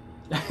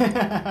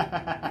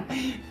 That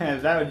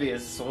would be a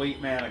sweet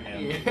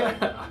mannequin.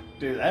 Yeah.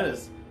 Dude,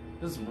 this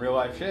is some real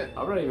life shit.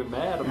 I'm not even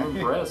mad, I'm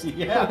impressed.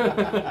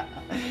 Yeah.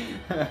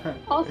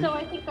 Also,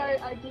 I think our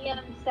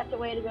DM stepped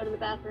away to go to the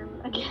bathroom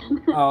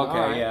again. Oh,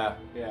 okay, Alright.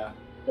 yeah.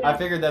 I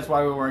figured that's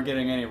why we weren't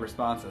getting any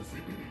responses.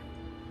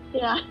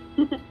 Yeah.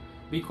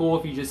 Be cool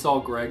if you just saw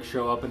Greg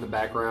show up in the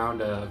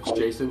background of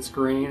Jason's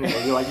screen and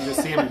you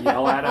just see him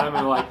yell at him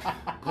and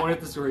point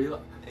at the screen.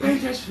 Like, hey,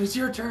 Jason, it's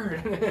your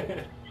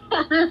turn.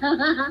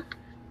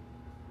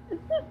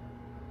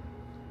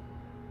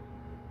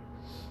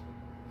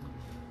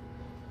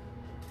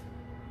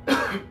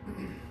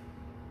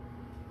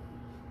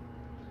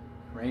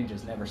 Rain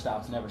just never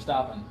stops, never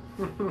stopping.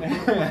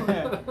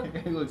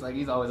 He looks like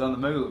he's always on the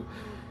move.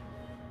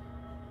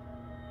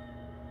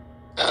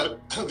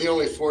 The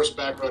only forced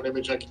background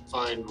image I could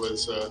find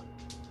was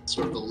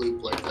sort of a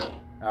loop like that.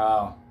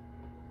 Oh.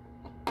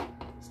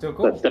 Still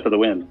cool. That step of the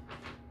wind.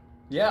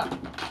 Yeah.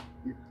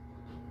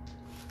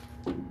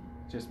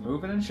 Just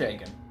moving and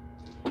shaking.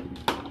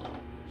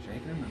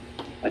 Shaking and moving.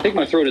 I think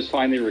my throat is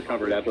finally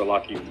recovered after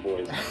Lockheed's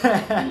voice.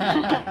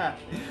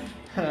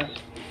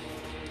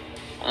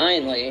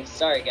 Finally.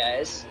 Sorry,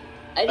 guys.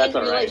 I That's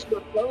didn't all realize right. you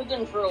were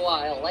frozen for a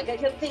while. Like, I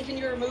kept thinking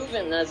you were moving,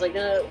 and I was like,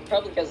 no,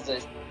 probably because I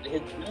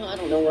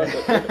don't know what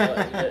it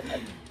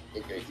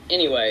was.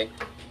 Anyway,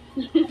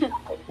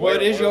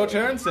 What is your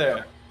turn,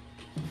 sir?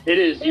 It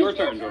is your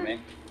turn, Dorme.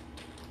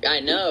 I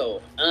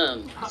know.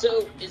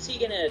 So is he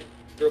gonna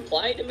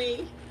reply to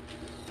me?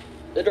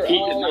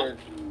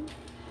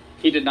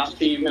 He did not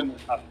seem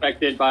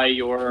affected by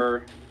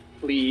your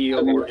plea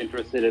or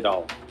interested at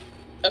all.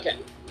 Okay.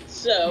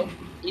 So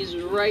he's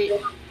right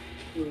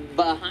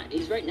behind.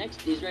 He's right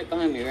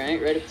behind me,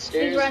 right? Right up the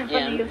stairs. He's right in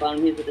front of you.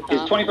 Bottom, he's at the top.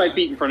 He's 25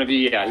 feet in front of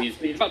you. Yeah,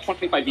 he's about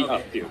 25 feet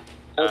up too.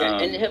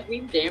 Okay. And have we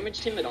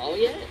damaged him at all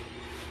yet?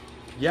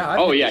 Yeah.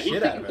 He's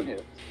shit out of taking him.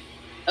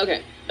 some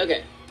hits.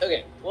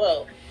 Okay.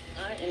 Well,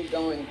 I am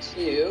going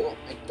to,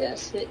 I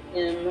guess, hit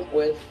him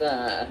with.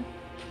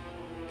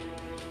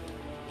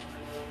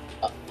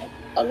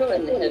 I'll go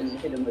ahead and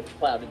hit him with a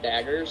cloud of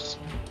daggers,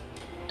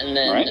 and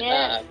then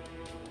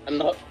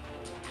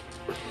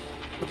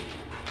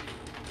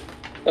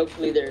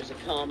hopefully there's a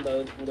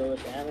combo that can go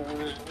with that.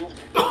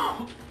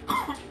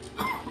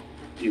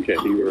 Okay,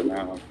 you are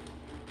now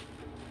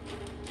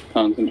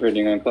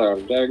concentrating on cloud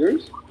of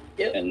daggers.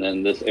 Yep. And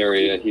then this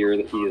area here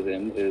that he is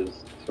in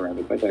is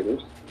surrounded by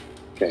daggers.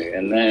 Okay,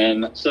 and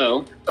then I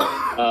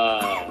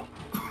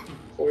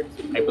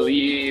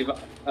believe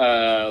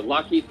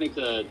Lockheath makes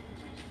a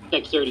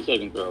dexterity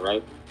saving throw,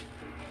 right?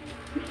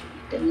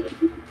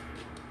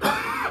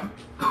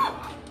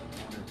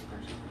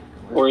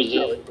 Or is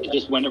it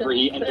just whenever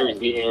he enters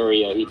the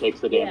area, he takes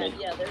the damage?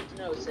 Yeah, there's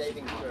no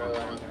saving throw,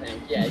 I don't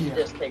think. Yeah, you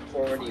just take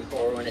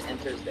 4d4 when it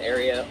enters the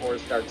area or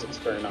starts its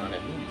turn on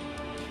it.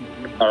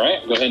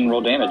 Alright, go ahead and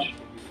roll damage.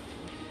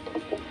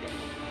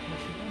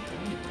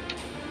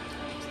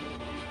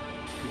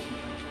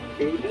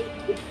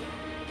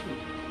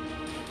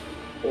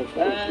 Four,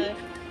 5,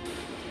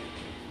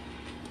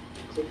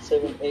 6,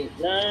 7, 8,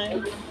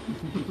 9.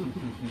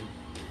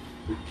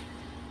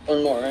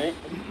 One more, right?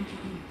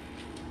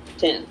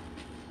 10.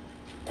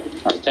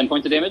 Alright, 10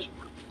 points of damage?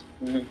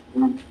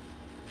 Mm-hmm.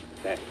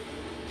 Okay.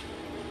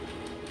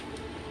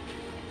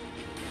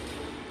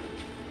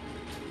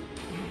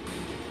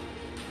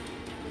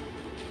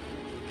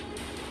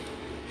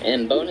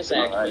 And bonus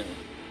action. Right.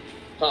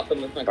 Pop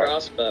him with my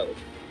crossbow.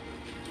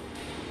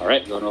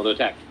 Alright, go and roll to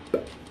attack.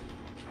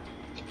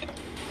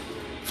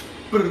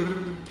 He's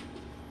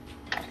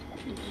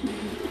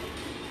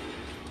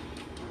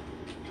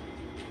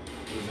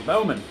a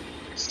bowman.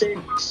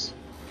 6.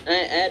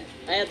 I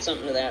add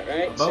something to that,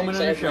 right? Bowman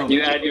and a showman.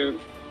 You add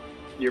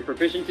your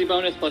proficiency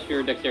bonus plus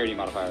your dexterity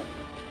modifier.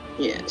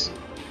 Yes.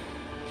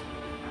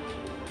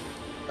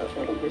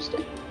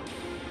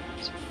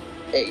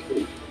 8.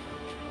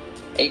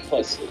 8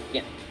 plus,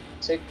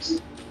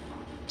 6.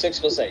 6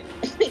 plus 8.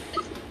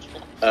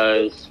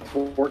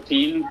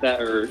 14,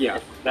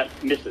 that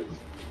misses.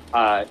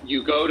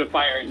 You go to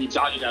fire and he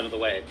dodges out of the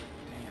way.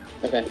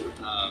 Okay.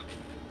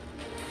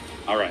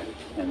 Alright,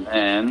 and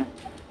then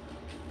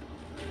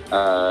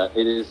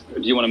it is,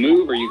 do you want to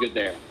move or are you good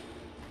there?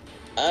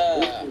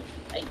 I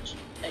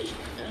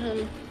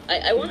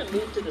want to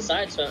move to the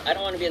side, so I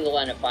don't want to be in the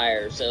line of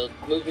fire, so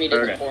move me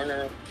to the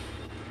corner,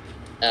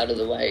 out of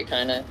the way,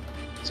 kind of,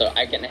 so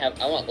I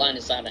want line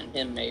of sight on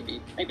him,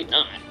 maybe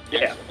not,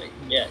 actually.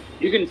 Yeah.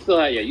 You can still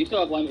have, you still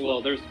have line, well,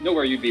 there's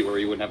nowhere you'd be where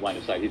you wouldn't have line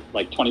of sight. He's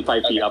like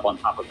 25 feet up on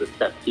top of the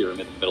step here in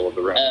the middle of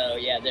the room. Oh,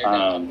 yeah, they're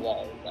not on the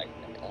wall, I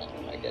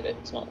get it,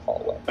 it's not a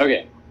hallway.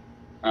 Okay.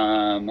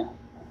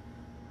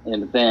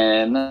 And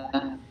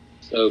then,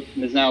 so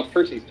it's now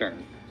Percy's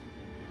turn.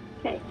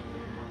 Okay.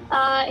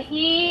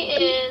 He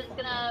is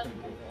gonna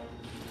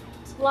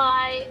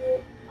fly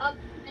up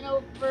and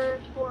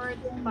over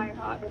towards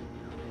Firehawk.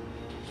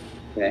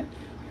 Okay.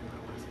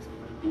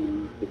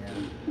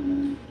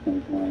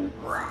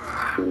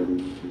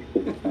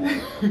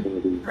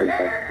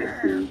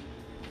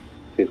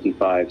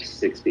 55,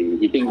 60.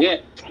 He can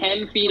get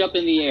 10 feet up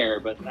in the air,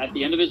 but at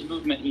the end of his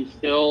movement, he's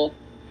still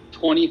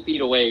 20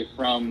 feet away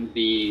from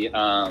the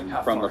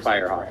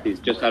Firehawk. He's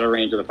just out of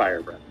range of the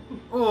fire breath.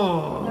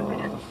 Oh.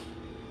 Okay.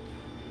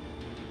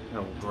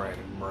 No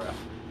dragon breath.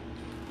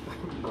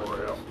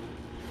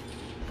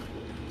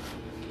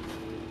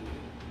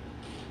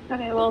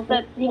 Okay, well,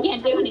 he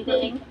can't do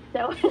anything,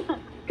 so.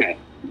 Okay.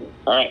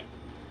 All right.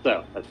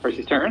 So that's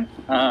Percy's turn.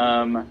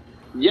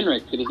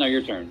 Yenrik, it is now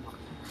your turn.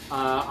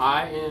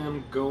 I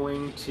am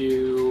going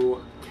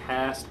to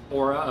cast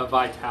Aura of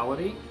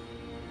Vitality.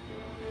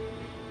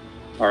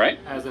 All right.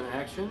 As an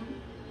action.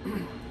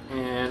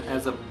 And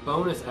as a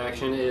bonus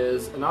action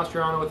is an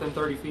Nostriana within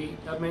 30 feet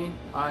of me,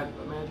 I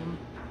imagine.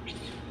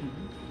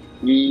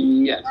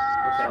 Yes.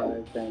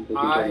 Okay.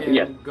 I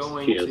am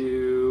going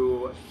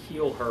to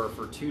heal her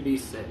for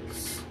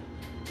 2d6.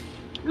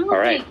 Okay. All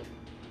right.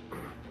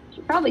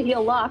 Should probably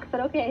heal Locke,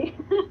 but okay.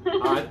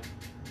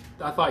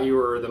 I thought you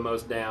were the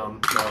most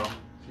down, so.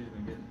 She's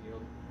been getting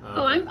healed.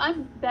 Oh,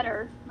 I'm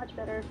better, much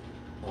better.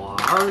 Well,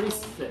 I already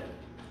said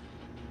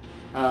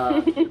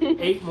it.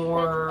 8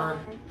 more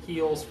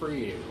heals for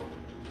you.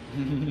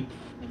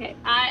 Okay,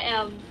 I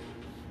am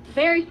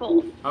very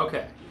full.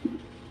 Okay.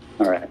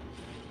 All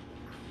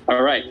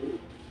right.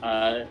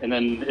 And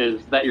then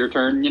is that your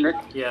turn, Yenrik?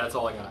 Yeah, that's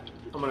all I got.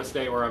 I'm going to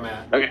stay where I'm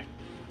at. Okay.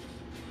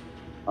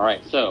 All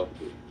right. So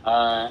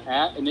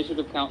At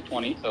initiative count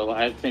 20, so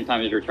at the same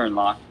time as your turn,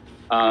 Locke,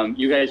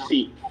 you guys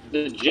see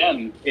the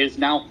gem is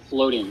now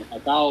floating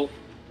about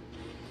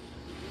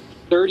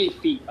 30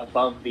 feet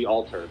above the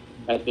altar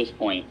at this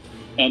point,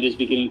 and is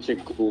beginning to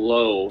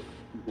glow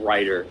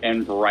brighter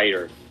and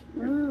brighter.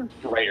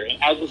 Brighter.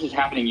 And as this is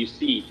happening, you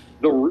see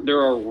there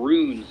are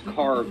runes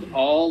carved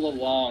all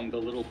along the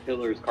little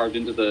pillars carved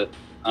into the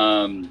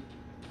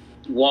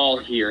wall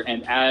here.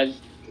 And as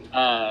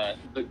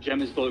the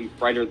gem is glowing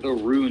brighter, the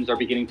runes are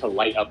beginning to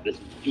light up this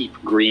deep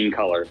green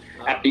color.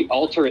 At the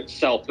altar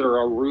itself, there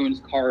are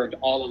runes carved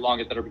all along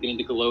it that are beginning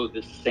to glow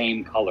this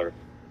same color.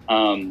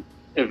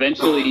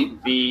 Eventually,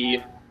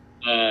 the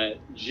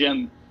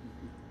gem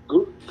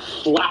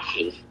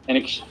flashes an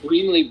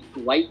extremely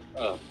bright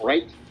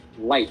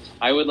light.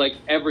 I would like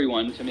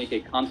everyone to make a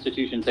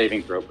Constitution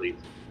saving throw, please.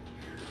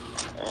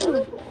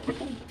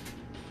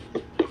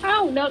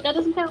 Oh, no, that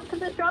doesn't count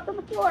because it dropped on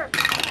the floor.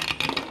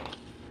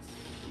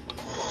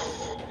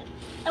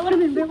 That would have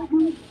been really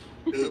good.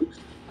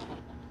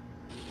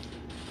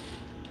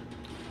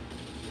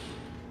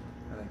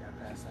 I think I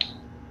passed that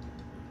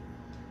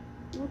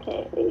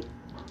one.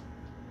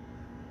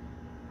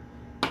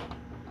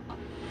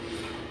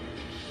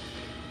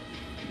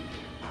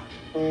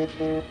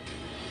 Okay.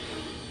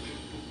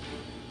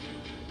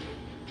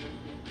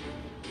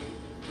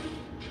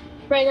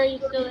 Greg, are you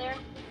still there?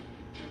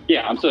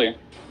 Yeah, I'm still here.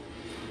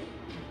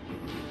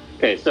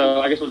 Okay, so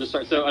I guess we'll just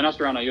start. So,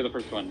 Nostrana, you're the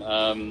first one.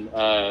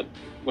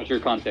 What's your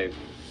con save?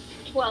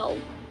 12.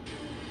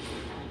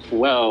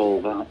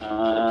 12.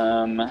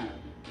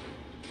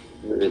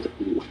 Where is it?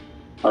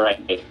 All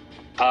right.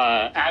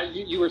 As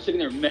you were sitting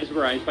there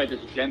mesmerized by this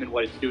gem and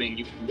what it's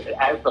doing,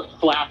 as the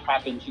flash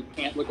happens, you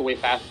can't look away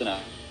fast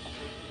enough.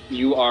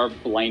 You are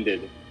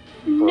blinded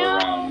for a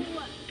round.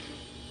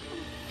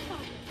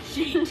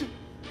 Shit.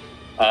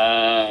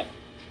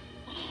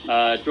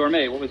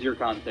 Dorme, what was your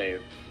con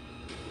save?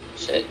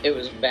 Shit, it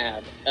was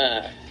bad.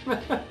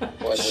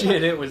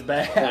 Shit, it was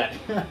bad.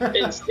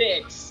 It's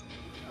 6.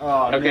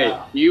 Oh, okay,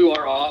 no. you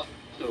are also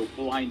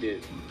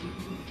blinded.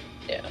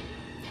 Yeah.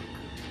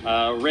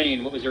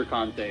 Rain, what was your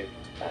con save?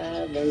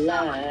 I'm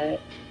alive.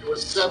 It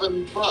was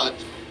 7, but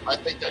I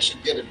think I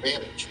should get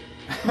advantage.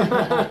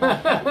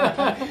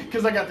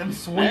 Because I got them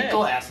sweet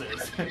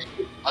glasses.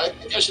 I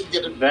think I should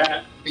get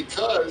advantage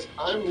because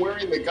I'm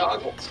wearing the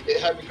goggles.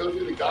 It had to go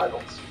through the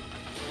goggles.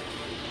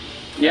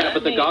 Yeah,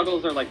 but the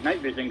goggles are like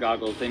night vision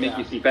goggles. They make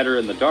you see better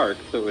in the dark.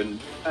 So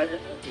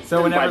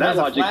So whenever by that there's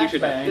a logic, you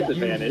should have flashbang, you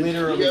disadvantage.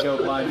 literally go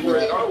blind They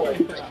forever. are like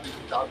night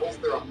vision goggles.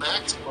 They're a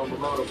maximum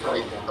amount of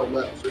light to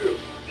let through.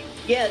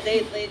 Yeah,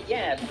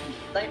 yeah.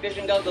 Night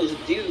vision goggles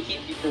do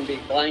keep you from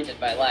being blinded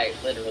by light,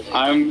 literally.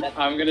 I'm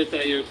gonna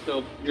say you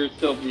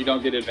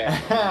don't get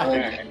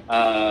advantage.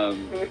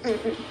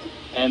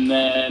 And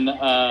then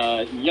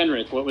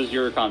Yenrith, what was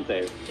your con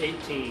save?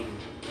 18.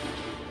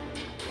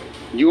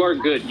 You are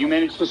good. You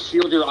managed to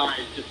shield your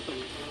eyes just so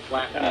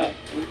flat.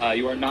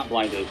 You are not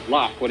blinded.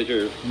 Locke, what is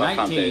your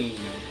con save? 19.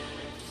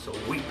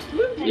 Sweet.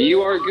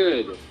 You are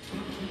good.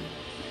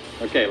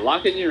 Okay,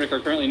 Locke and Yenrith are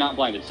currently not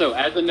blinded. So,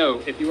 as a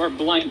note, if you are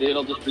blinded,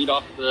 it'll just read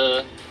off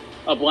a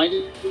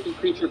blinded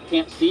creature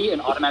can't see and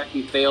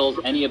automatically fails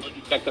any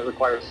ability check that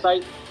requires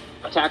sight.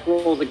 Attack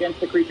rolls against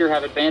the creature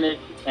have advantage,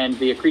 and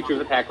the creature's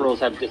attack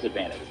rolls have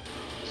disadvantage.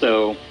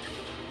 So,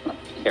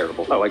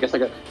 terrible. Oh, I guess I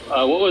got...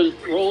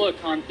 roll a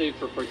con save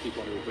for Percy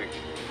 20 real quick.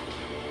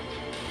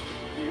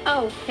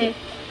 Oh, okay.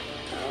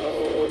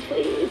 Oh,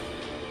 please.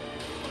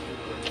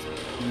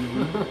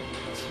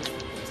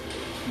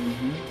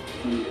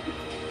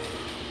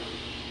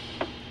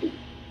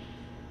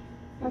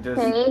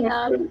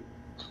 Okay,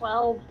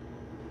 12.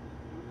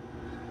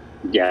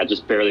 Yeah, it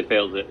just barely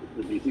fails it.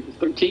 The DC was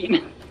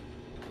 13.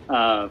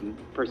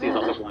 Percy is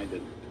also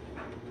blinded.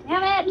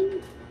 Damn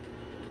it!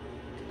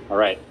 All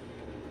right.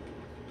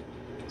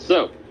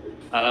 So,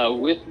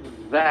 with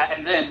that,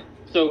 and then,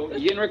 so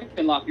Yenrik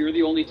and Locke, you're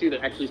the only two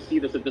that actually see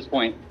this at this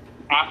point.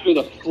 After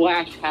the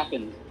flash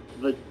happens,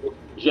 the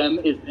gem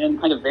is then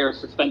kind of there,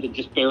 suspended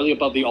just barely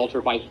above the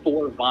altar by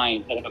 4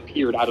 vines that have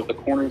appeared out of the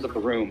corners of the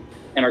room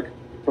and are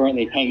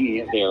currently hanging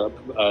it there,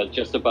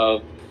 just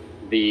above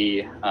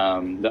the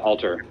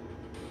altar.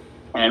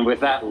 And with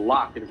that,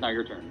 Locke, it is now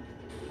your turn.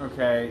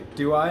 Okay,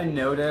 do I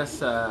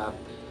notice a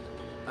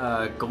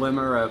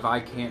glimmer of I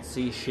can't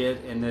see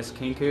shit in this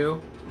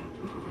Kenku?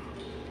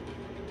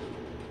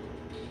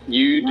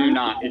 You do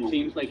not. It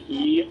seems like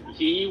he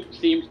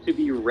seems to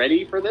be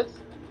ready for this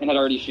and had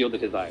already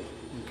shielded his eyes.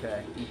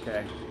 Okay.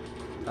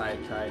 Tight.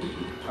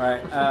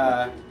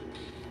 Alright,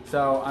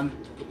 so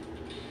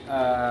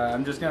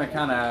I'm just gonna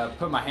kind of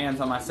put my hands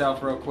on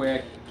myself real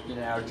quick,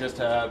 just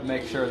to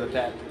make sure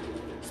that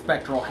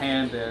spectral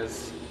hand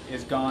is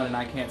gone and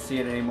I can't see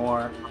it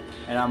anymore.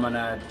 And I'm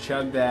gonna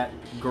chug that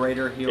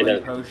greater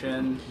healing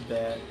potion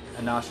that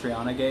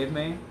Nostriana gave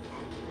me.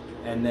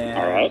 And then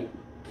Alright.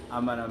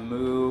 I'm gonna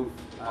move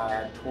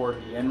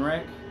toward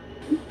Yenrik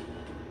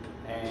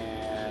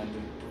and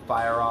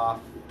fire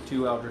off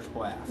 2 Eldritch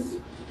Blasts.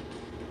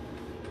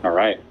 All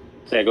right.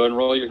 So yeah, go ahead and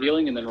roll your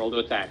healing and then roll to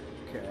attack.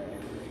 Okay,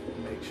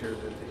 make make sure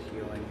that the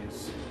healing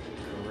is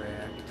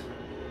correct.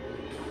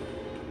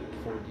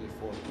 4d4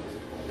 plus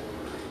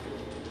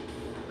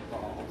 4.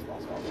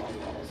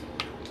 Balls.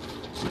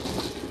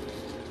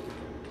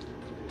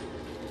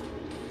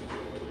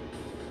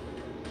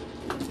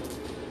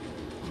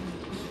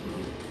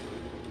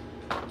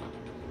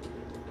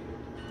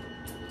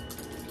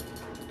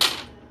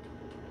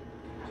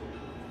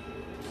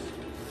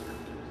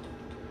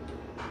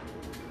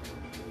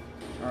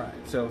 Alright,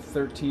 so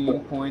 13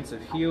 points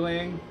of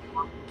healing.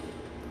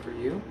 For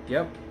you?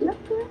 Yep.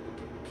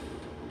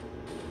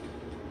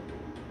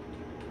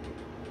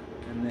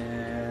 And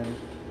then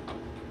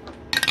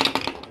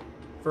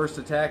first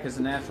attack is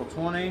a natural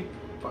 20.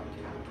 Fuck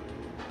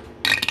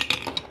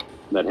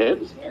That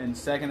hits. And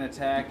second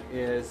attack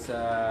is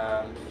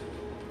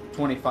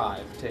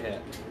 25 to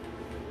hit.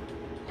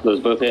 Those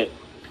both hit.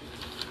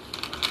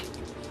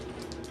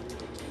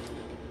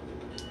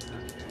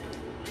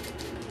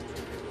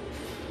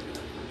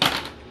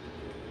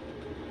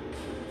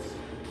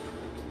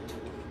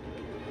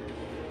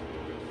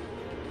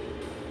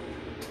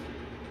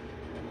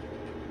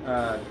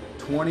 Uh,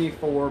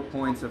 24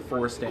 points of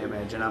force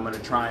damage, and I'm going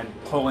to try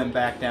and pull him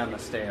back down the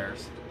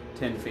stairs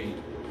 10 feet.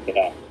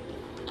 Yeah.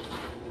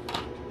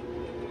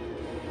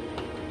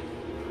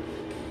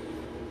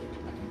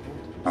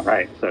 All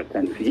right, so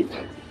 10 feet.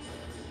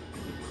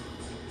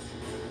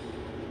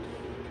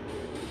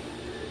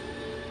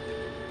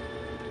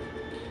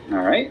 All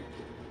right.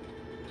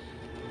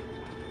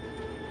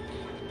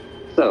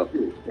 So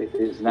it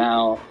is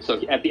now.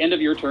 So at the end of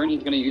your turn,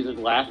 he's going to use his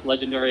last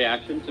legendary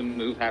action to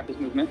move half his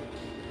movement.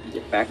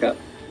 Get back up.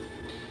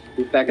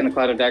 He's back in the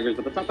Cloud of Daggers,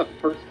 but that's not the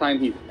first time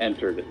he's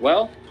entered it.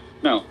 Well,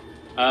 no.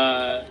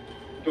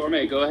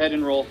 Dorme, go ahead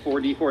and roll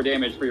 4d4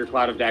 damage for your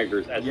Cloud of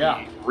Daggers as he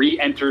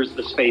re-enters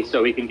the space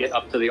so he can get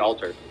up to the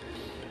altar.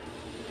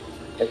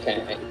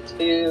 Okay,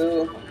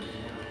 2,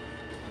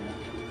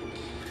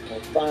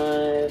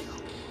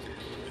 5,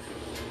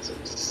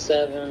 6,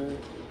 7,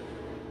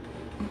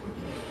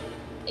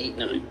 8,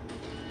 9.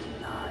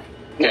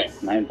 Okay,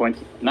 9 points.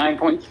 9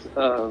 points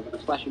of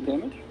slashing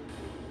damage.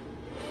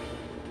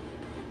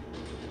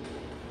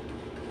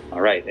 All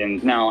right,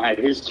 and now at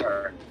his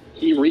turn,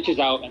 he reaches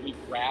out and he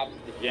grabs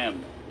the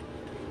gem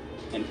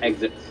and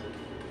exits.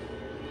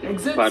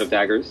 Exits? Cloud of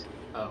Daggers.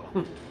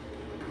 Oh.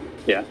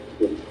 Yeah.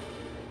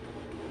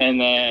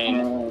 And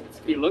then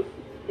he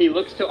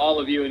looks to all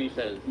of you and he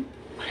says,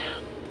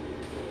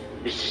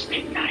 "This has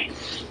been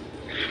nice,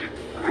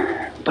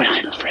 but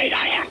I'm afraid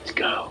I have to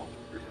go."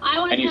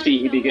 And you see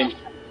he begins.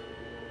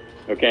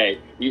 Okay,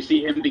 you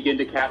see him begin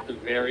to cast a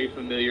very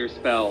familiar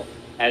spell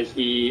as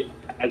a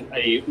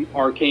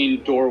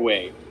arcane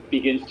doorway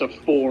begins to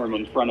form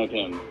in front of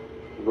him.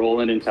 Roll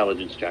an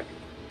intelligence check.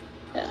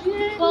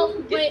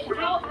 Well, wait,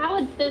 how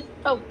would this...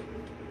 Oh,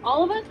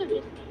 all of us or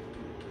just...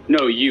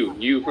 No,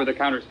 you for the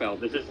counter spell.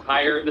 This is a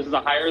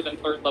higher than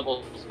third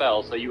level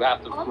spell, so you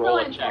have to Also, roll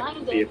a I'm check.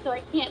 blinded, so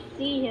I can't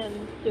see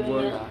him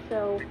doing it,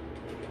 so...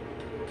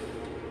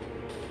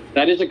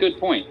 That is a good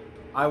point.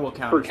 I will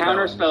counter For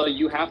counter spell,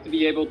 you have to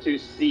be able to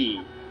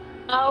see.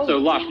 Oh, So,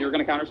 Locke, you're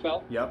going to counter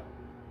spell? Yep.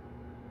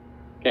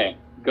 Okay,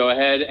 go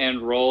ahead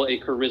and roll a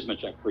charisma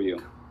check for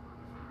you.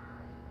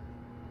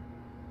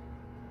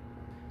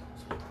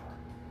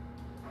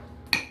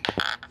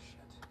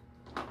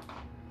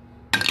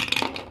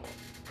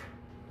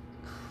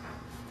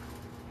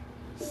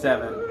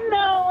 Seven.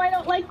 No, I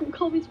don't like when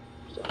Colby's...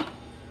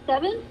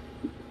 7?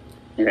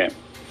 Okay.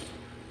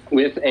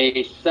 With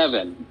a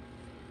 7.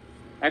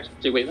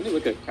 Actually, wait, let me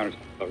look at counter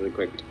spell really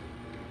quick.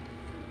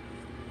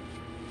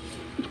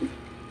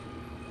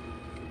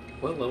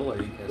 What level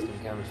are you casting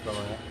Counterspell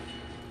at?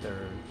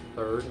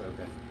 Third?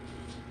 Okay.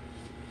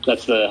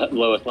 That's the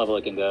lowest level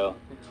it can go.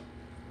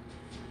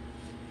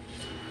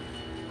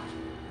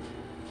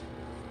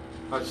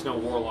 I just know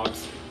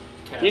Warlocks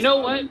cast. You know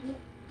what?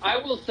 I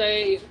will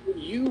say,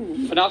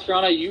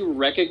 Nostrana, you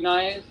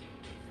recognize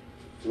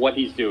what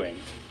he's doing.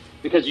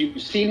 Because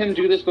you've seen him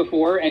do this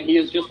before, and he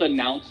has just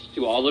announced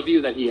to all of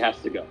you that he has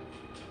to go.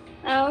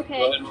 Oh, okay.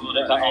 Go ahead and roll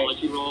it. I'll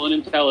let you roll an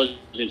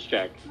intelligence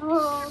check.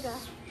 Oh, God.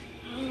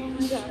 Oh,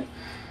 my God.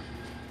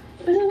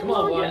 Come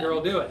on, blind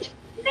girl, do it.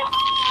 No!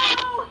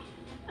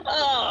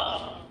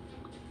 Oh!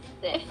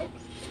 6.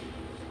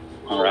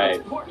 All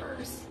right.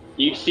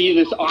 You see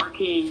this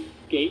arcane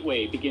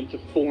gateway begin to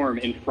form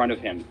in front of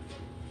him.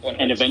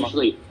 And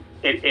eventually,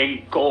 it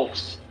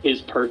engulfs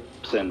his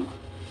person,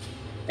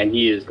 and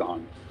he is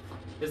gone.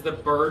 Is the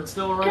bird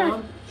still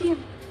around?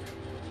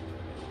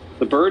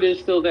 The bird is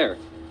still there.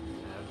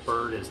 That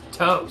bird is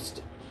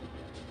toast.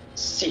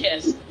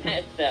 Yes,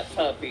 that's that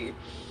puppy.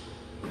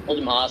 Hold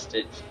him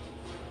hostage.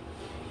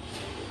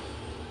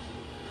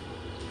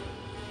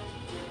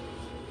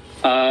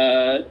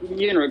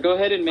 Yinra, go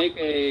ahead and make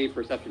a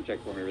perception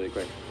check for me really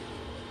quick.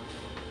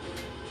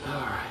 All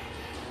right.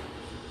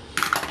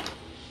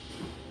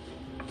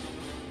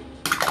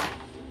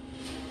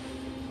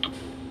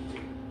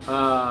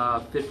 Uh,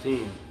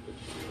 15.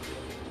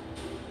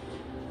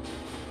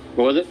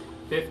 What was it?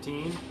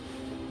 15.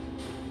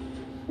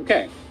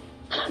 Okay.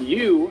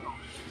 You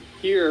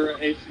hear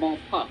a small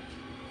puff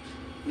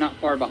not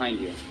far behind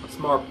you. A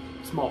small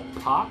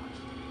pop?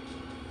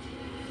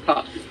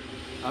 Puff.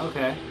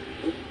 Okay.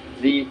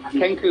 The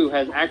Kenku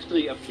has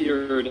actually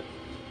appeared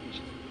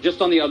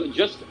just on the other,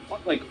 just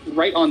like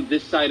right on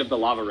this side of the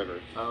lava river.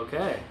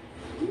 Okay.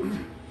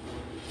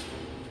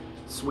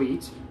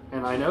 Sweet.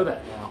 And I know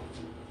that now.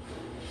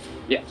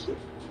 Yes,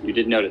 you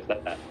did notice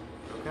that.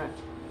 Okay.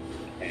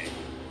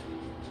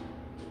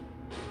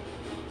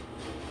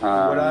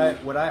 Okay.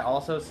 Would I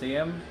also see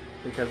him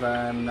because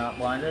I'm not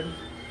blinded?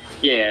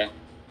 Yeah,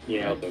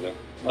 I'll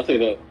say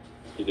that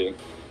you do.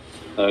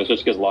 It's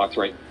just because Locke's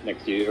right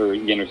next to you, or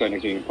Yenner's right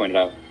next to you, and you pointed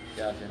out.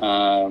 Gotcha.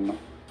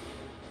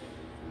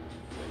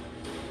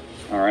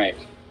 All right.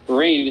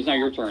 Rain, it is now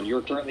your turn.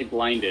 You're currently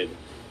blinded.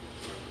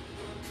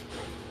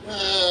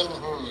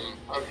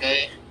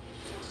 Okay.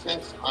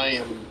 Since I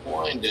am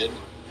blinded,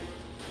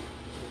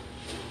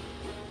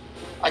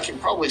 I can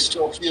probably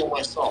still heal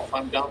myself.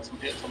 I'm down some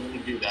hits. I'm going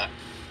to do that.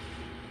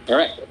 All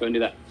right, go ahead and do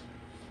that.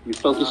 You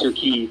focus your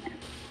key.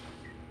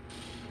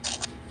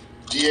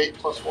 D8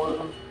 plus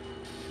 1,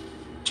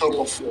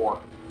 total of 4.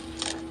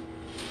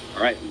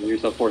 All right, give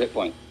yourself 4 hit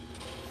points.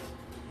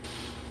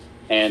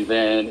 And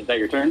then, is that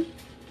your turn?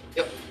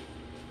 Yep.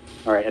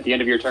 All right, at the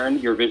end of your turn,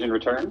 your vision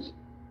returns.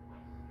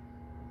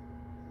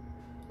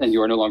 And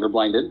you are no longer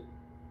blinded.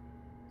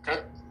 Okay.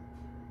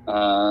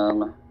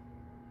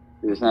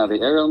 It is now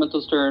the air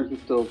elemental's turn.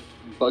 He's still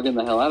bugging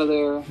the hell out of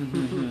there.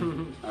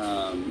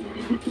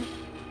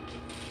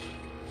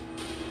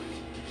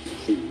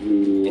 Let's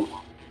see,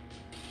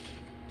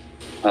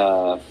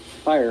 the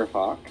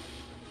Firehawk.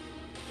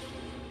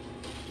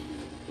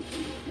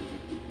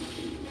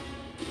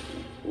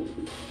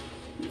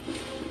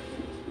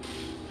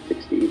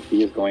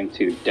 He is going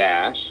to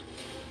dash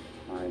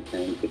 5,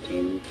 10,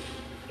 15,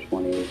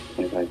 20,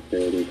 25,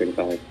 30,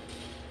 35,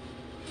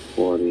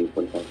 40,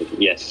 45, 50.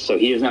 Yes, so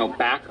he is now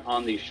back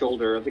on the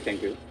shoulder of the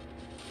Kenku.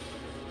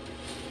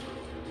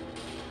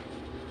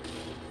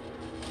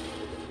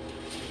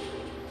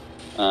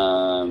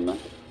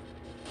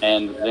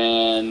 And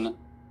then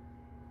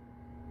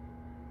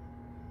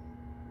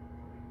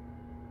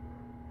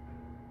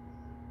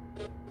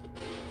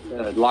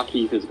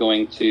Lockheath is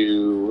going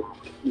to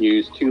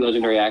use 2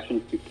 legendary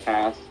actions to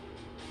cast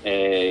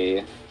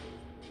a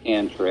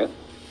cantrip.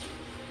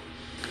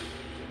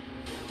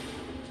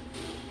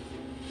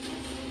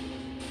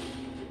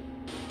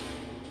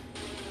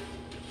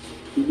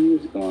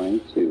 He's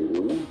going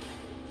to...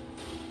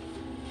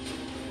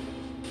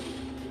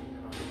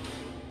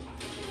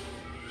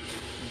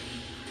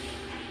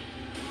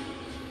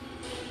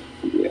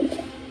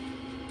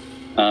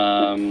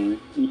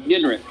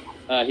 Ginrick,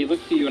 he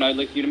looks to you, and I'd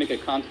like you to make a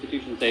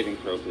Constitution saving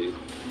throw, please.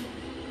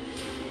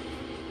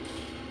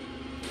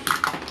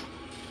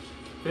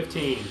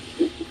 15.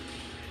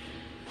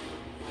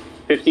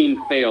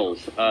 15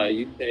 fails.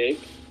 You take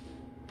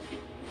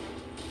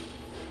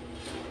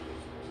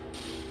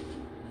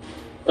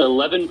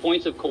 11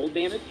 points of cold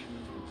damage,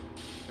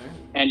 Okay.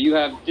 and you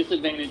have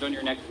disadvantage on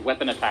your next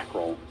weapon attack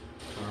roll.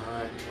 All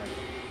right.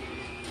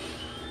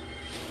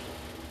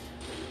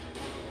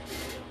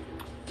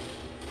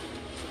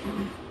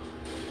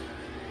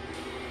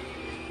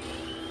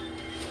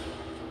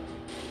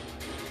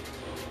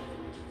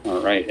 All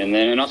right, and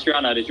then in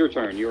Austriana, it is your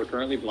turn. You are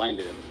currently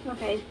blinded.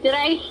 Okay. Did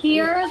I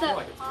hear I feel that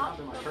like it's pop not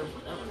been my turn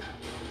forever.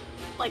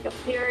 like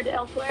appeared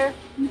elsewhere?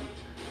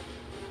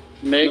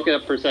 Make a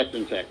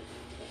perception check.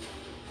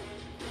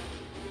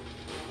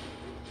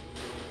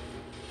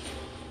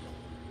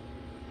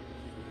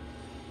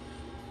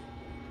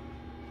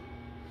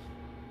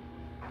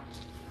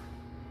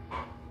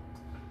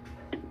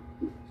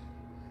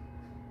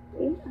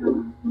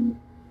 Um,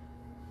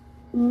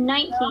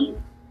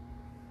 19.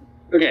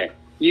 Okay,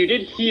 you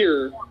did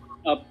hear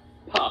a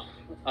puff,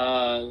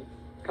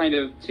 kind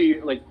of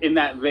to like in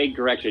that vague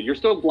direction. You're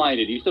still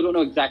blinded. You still don't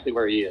know exactly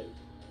where he is,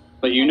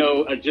 but you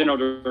know a general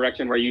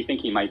direction where you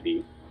think he might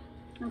be.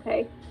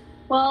 Okay.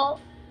 Well,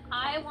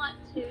 I want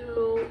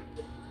to.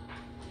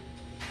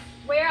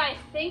 Where I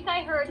think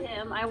I heard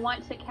him, I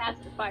want to cast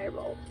a firebolt.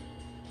 All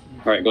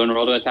right, go and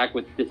roll to attack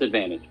with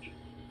disadvantage.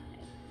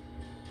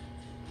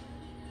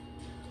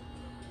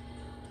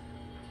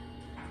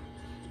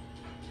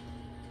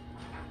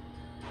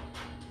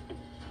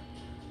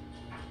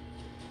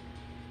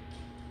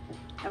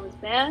 That was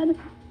bad.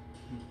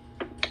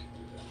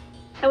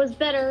 That was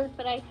better,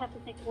 but I have to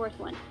take the worst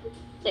one.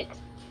 6.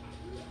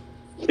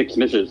 6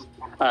 misses.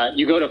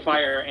 You go to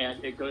fire,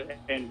 and it goes,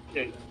 and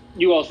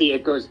you all see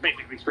it goes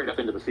basically straight up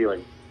into the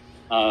ceiling.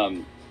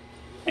 And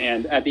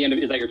at the end of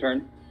it, is that your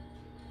turn?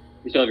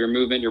 You still have your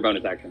movement, your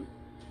bonus action.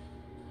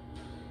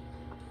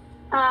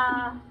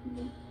 I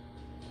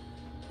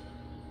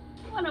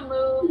want to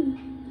move.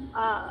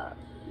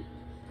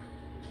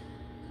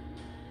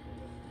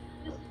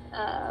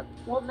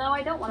 Well, no,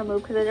 I don't want to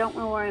move because I don't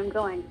know where I'm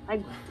going.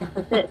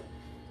 That's it.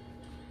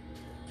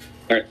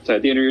 All right, so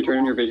at the end of your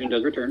turn, your vision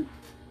does return.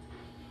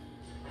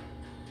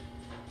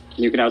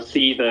 You can now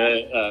see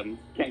the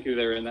Kenku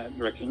there in that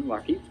direction,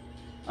 Lockheath,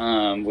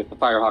 with the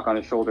Firehawk on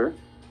his shoulder.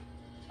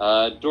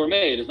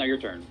 Dorme, it is now your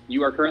turn.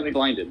 You are currently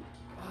blinded.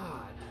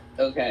 God.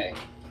 Okay.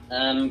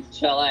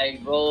 Shall I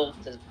roll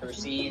to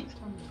proceed?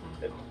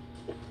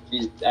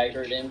 I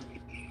heard him.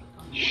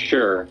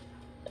 Sure.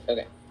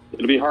 Okay.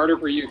 It'll be harder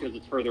for you because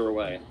it's further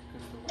away.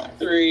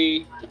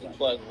 3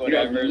 plus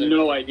whatever. You have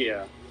no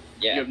idea.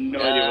 Yeah. You have no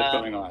idea what's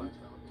going on.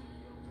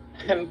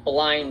 I'm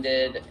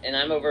blinded, and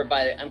I'm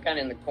I'm kind of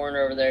in the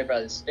corner over there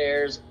by the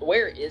stairs.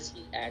 Where is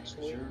he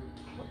actually?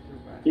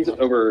 He's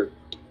over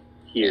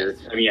here.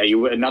 I mean, yeah, you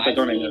would not that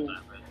Dorme knows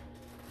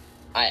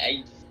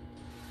that.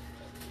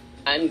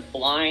 I'm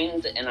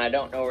blind, and I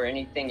don't know where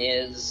anything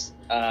is.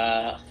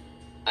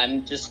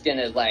 I'm just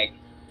gonna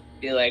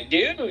be like,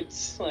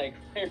 dudes, where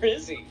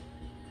is he?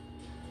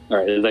 All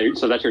right,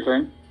 so that's your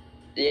turn?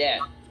 Yeah,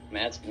 I'm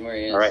asking where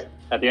he is. All right,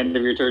 at the end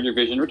of your turn, your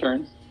vision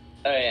returns.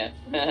 Oh, yeah.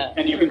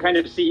 And you can kind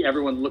of see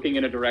everyone looking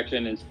in a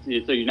direction, and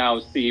so you now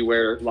see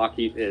where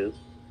Lockheath is.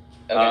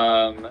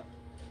 Okay.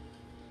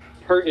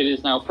 It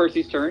is now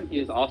Percy's turn. He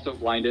is also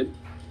blinded.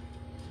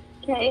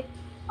 Okay.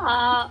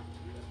 Well,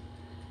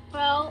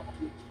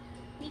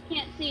 he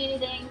can't see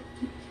anything,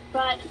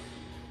 but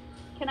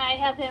can I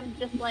have him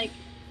just,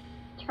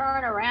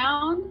 turn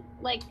around?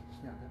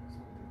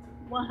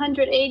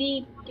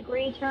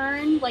 180-degree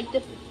turn?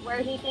 Just where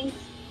he thinks?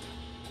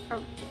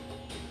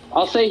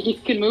 I'll say he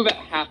can move at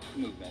half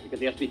movement, because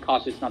he has to be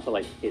cautious not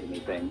to, hit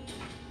anything.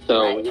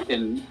 So Right. he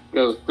can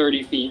go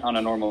 30 feet on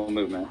a normal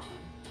movement.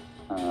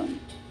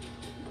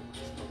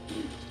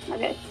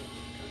 Okay.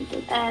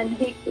 And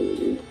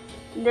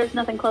there's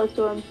nothing close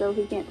to him, so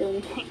he can't do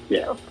anything.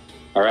 Yeah. So,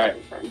 All right.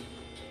 turn.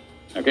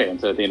 Okay, and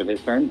so at the end of his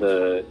turn,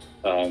 the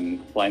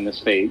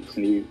blindness fades,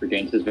 and he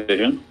regains his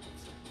vision.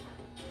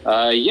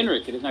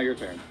 Yenrik, it is now your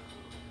turn.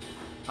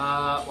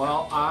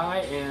 Well,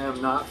 I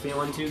am not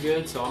feeling too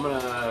good, so I'm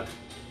gonna,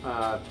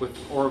 with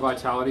Aura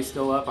Vitality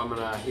still up, I'm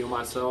gonna heal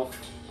myself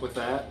with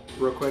that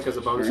real quick as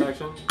a bonus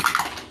action.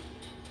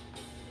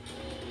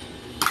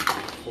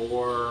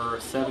 For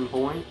 7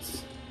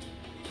 points.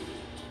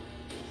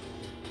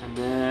 And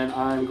then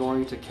I'm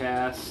going to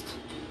cast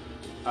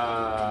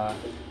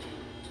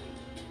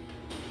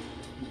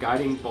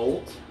Guiding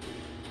Bolt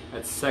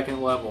at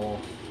 2nd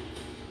level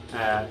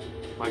at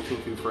my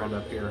Kenku friend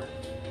up here.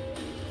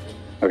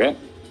 Okay.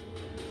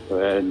 Go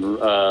ahead and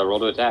roll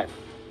to attack.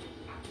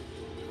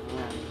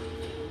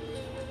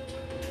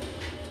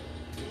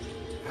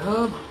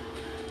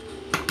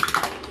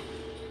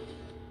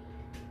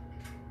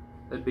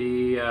 That'd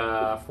be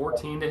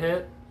 14 to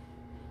hit.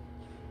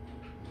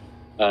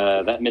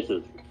 That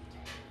misses.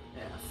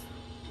 Yes.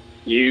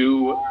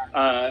 You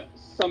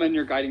summon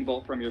your guiding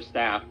bolt from your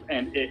staff,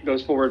 and it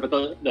goes forward, but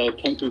the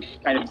Kenku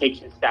kind of takes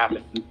his staff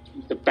and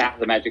seems to bat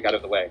the magic out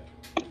of the way.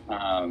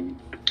 Let's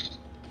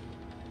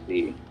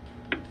see.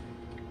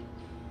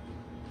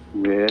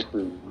 With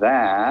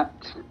that,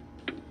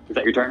 is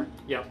that your turn?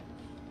 Yep.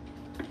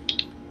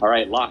 All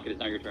right, Locke, it is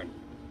now your turn.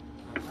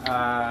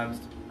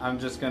 I'm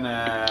just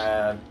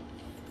gonna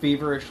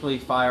feverishly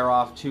fire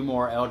off 2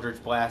 more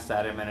Eldritch Blasts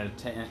at him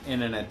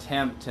in an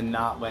attempt to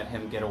not let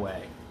him get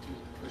away.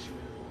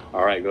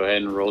 All right, go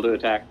ahead and roll to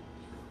attack.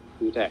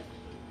 To attack.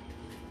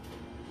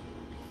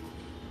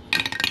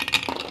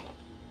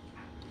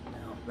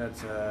 No,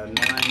 that's a 9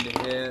 to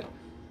hit,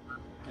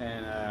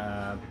 and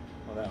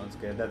well, that one's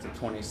good. That's a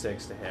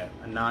 26 to hit.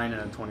 A 9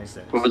 and a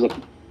 26. What was it?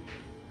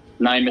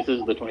 9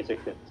 misses, the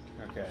 26 hits.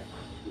 Okay.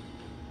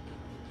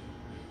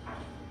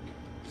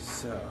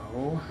 So.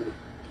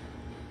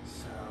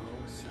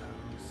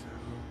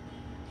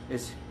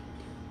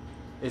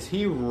 Is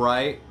he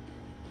right?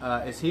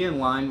 Is he in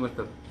line with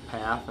the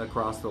path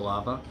across the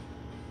lava?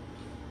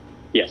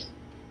 Yes.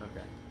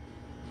 Okay.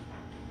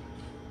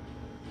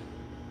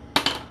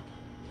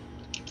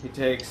 He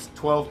takes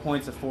 12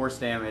 points of force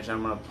damage.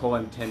 I'm going to pull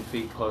him 10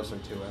 feet closer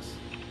to us.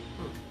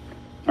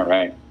 All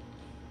right.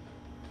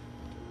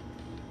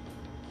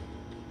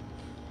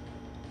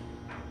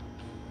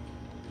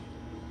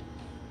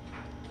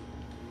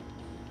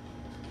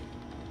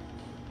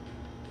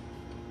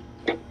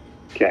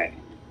 Okay.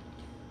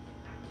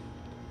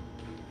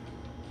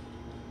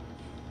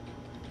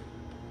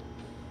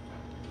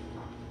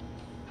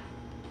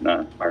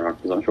 No,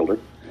 Firehawk is on the shoulder.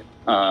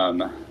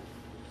 And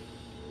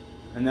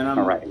then I'm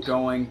Alright.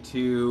 going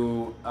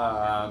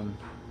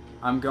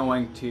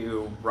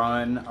to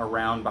run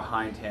around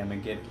behind him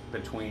and get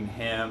between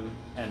him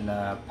and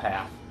the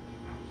path.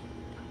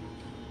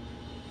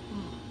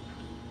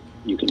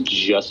 You can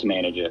just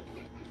manage it.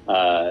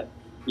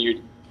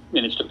 You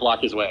manage to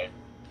block his way.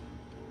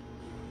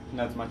 And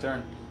that's my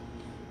turn.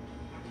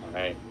 All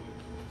right.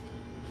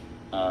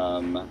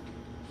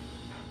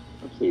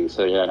 Let's see.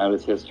 So yeah, now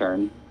it's his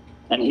turn,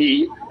 and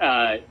he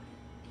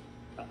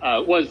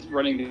was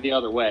running the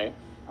other way,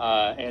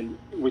 and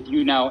with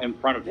you now in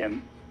front of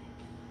him,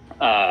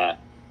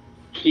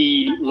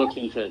 he looks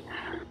and says,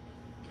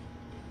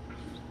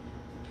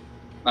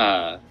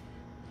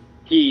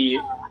 he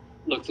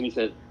looks and he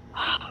says,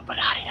 "But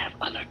I have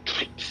other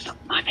tricks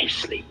up my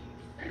sleeve,"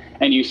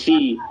 and you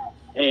see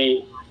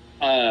a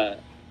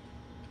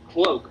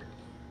cloak,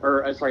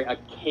 or a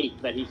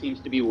cape that he seems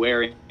to be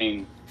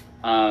wearing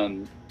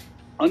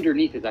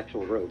underneath his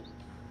actual robes,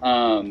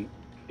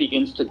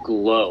 begins to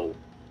glow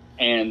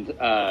and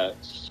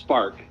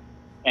spark,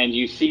 and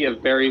you see a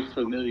very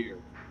familiar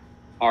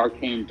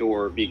arcane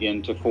door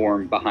begin to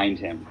form behind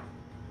him.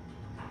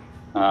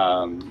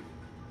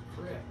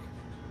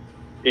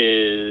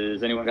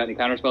 Is anyone got any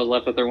counter spells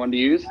left that they're one to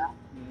use?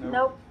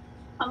 Nope.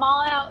 I'm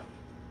all out.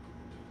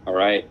 All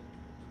right.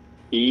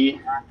 He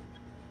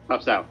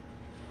puffs out,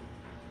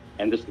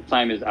 and this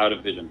time is out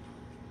of vision.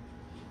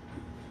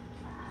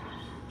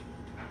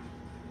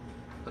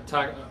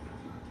 Attack!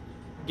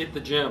 Get the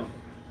gem.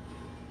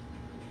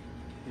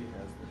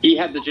 He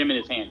had the gem in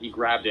his hand. He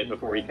grabbed it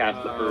before he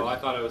cast the first. Oh, I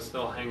thought it was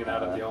still hanging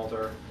out at the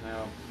altar.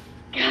 No.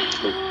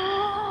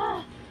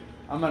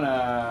 I'm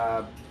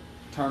gonna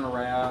turn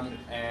around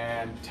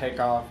and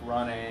take off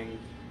running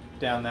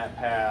down that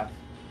path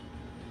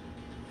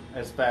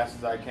as fast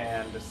as I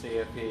can to see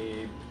if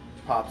he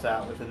pops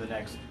out within the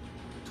next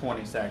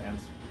 20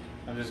 seconds.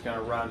 I'm just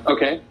gonna run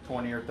for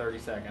 20 or 30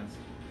 seconds.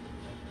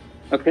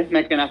 Okay,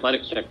 make an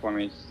athletics check for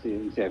me.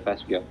 See how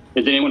fast you go.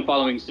 Is anyone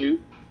following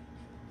suit?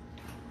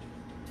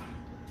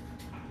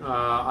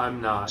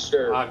 I'm not.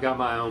 Sure. I've got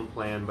my own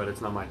plan, but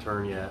it's not my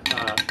turn yet.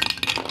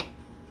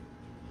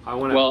 I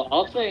want to. Well,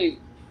 I'll say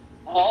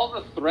all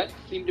the threats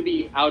seem to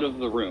be out of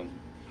the room.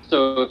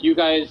 So if you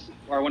guys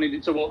are wanting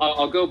to, so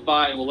I'll go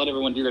by and we'll let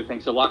everyone do their thing.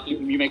 So Locke,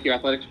 you make your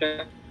athletics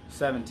check.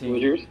 17. What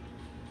was yours?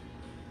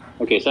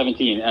 Okay,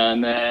 17.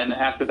 And then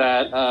after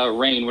that,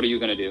 Rain, what are you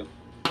going to do?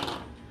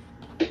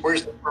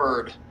 Where's the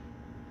bird?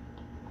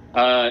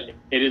 It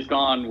is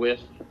gone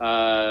with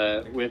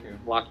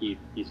Lockheed.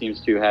 He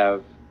seems to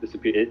have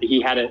disappeared.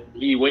 He had it.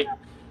 He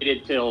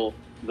waited till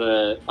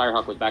the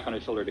Firehawk was back on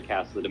his shoulder to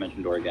cast the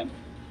dimension door again.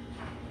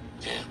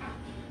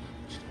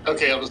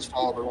 Okay, I'll just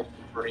follow the rest of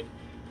the party.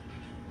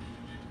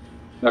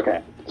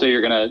 Okay, so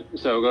go ahead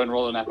and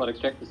roll an athletics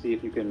check to see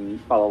if you can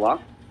follow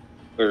Locke,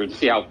 or to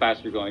see how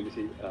fast you're going to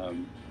see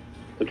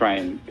to try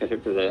and catch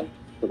up to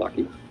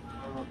Lockheed.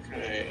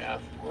 Okay,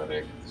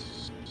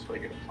 athletics. So I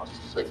get a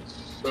 +6.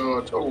 So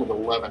a total of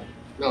 11.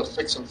 No,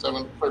 6 and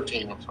 7,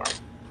 13. I'm sorry.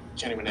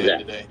 Can't even add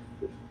today.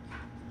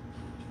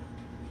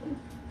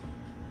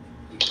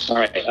 All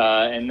right,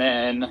 and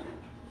then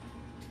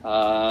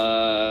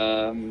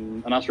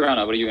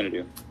Anasarana, what are you going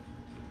to do?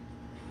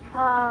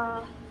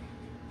 I'm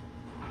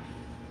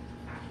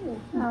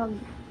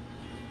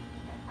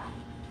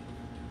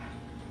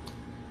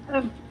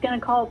gonna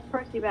call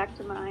Percy back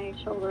to my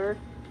shoulder.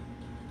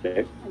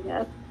 Okay. I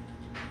guess.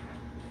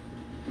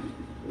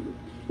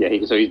 Yeah,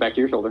 he's back to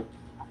your shoulder.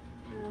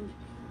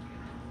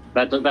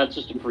 That's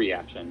just a free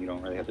action. You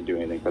don't really have to do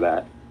anything for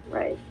that.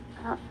 Right.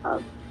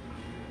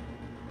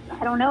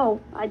 I don't know.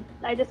 I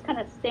just kind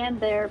of stand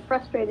there,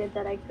 frustrated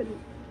that I couldn't.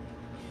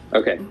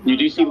 Okay. You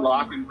do see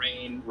Locke and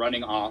Rain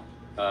running off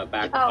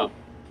back up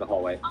the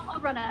hallway. I'll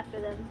run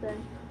after them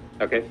then.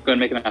 Okay. Go ahead and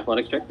make an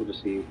athletics check. We'll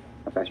just see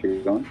how fast you're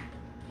going.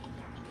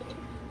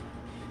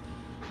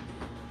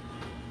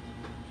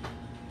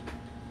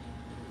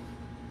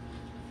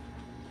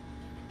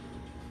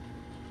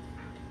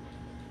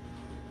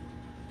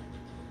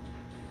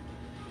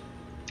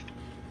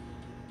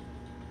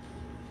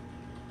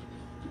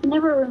 I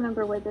never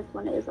remember where this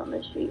one is on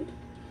this sheet.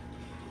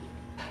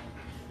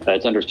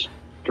 It's under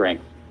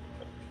strength.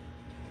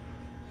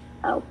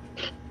 Oh.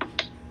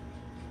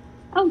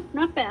 Oh,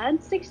 not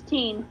bad.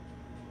 16.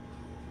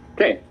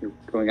 Okay, you're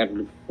going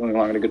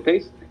along at a good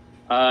pace.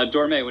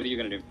 Dorme, what are you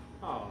going to do?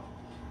 Oh.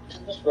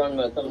 Just run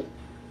with them.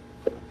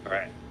 All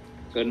right.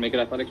 Go ahead and make an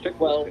athletics check.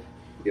 Well,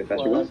 Get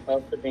faster well, going.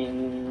 that's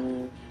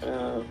putting,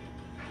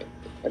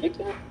 what did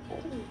you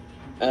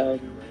yeah.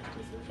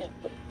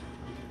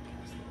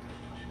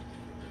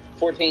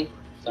 14.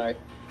 Sorry.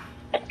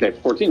 Okay,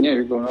 14. Yeah,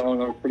 you're going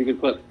along at a pretty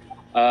good clip.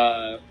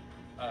 Yenrith,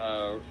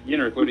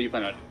 what are you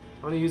planning on?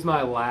 I'm going to use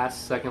my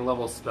last second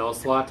level spell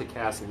slot to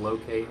cast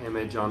locate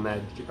image on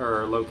that,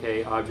 or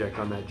locate object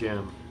on that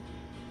gem.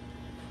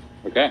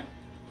 Okay.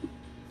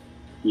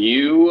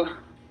 You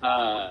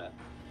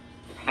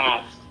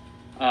cast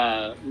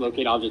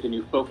locate object and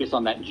you focus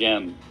on that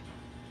gem.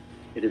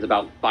 It is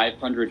about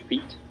 500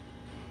 feet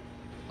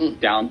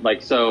down,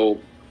 like so,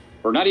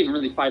 or not even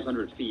really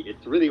 500 feet.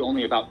 It's really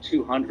only about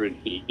 200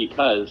 feet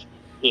because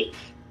it's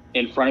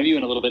in front of you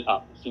and a little bit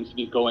up. It seems to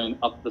be going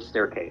up the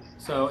staircase.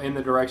 So in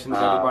the direction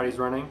that everybody's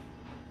running?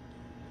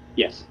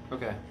 Yes.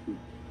 Okay.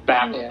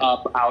 Back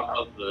up out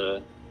of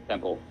the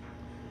temple.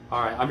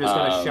 All right, I'm just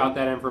going to shout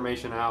that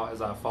information out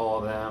as I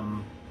follow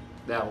them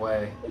that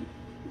way.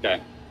 Okay.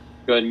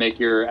 Go ahead and make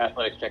your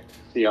athletics check to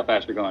see how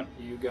fast you're going.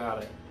 You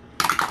got it.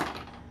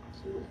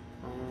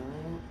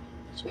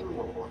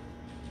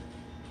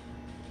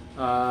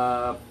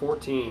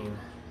 14.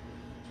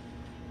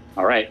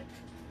 All right.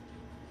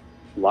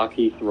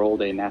 Lockheath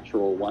rolled a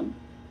natural 1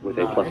 with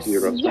a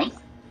 +0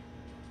 strength.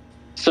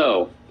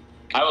 So,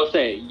 I will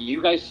say,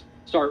 you guys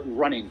start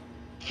running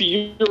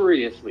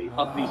furiously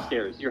up these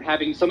stairs.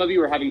 Some of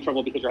you are having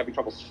trouble because you're having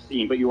trouble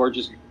seeing, but you are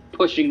just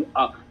pushing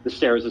up the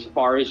stairs as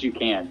far as you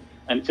can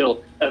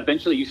until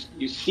eventually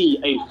you see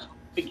a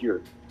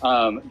figure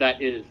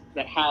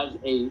that has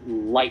a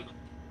light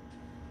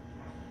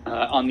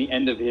on the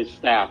end of his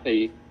staff,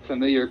 a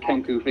familiar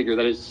Kenku figure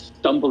that is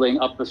stumbling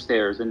up the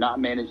stairs and not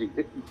managing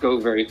to go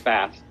very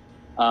fast.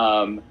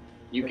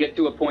 You get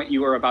to a point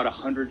you are about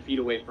 100 feet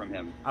away from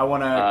him.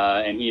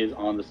 And he is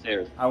on the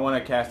stairs. I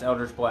want to cast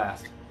Eldritch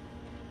Blast.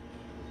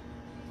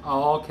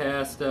 I'll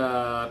cast...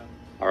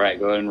 All right,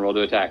 go ahead and roll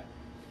to attack.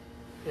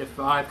 If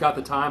I've got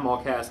the time,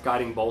 I'll cast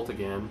Guiding Bolt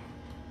again.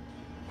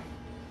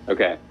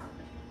 Okay.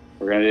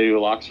 We're going to do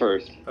Locks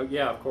first. Oh,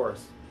 yeah, of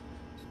course.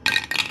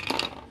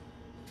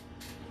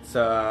 It's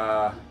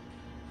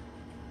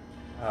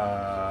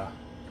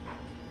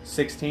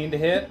 16 to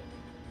hit.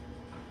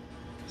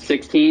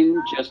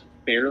 16 just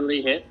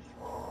barely hits.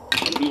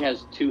 And he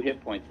has 2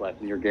 hit points left,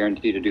 and you're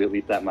guaranteed to do at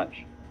least that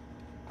much.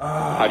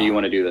 How do you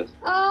want to do this?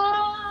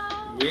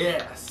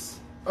 Yes.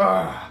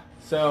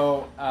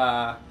 So,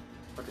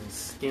 fucking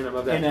skin him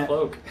of that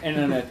cloak. In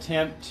an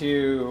attempt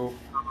to,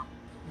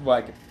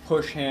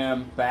 push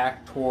him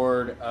back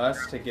toward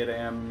us to get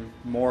him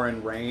more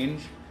in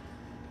range,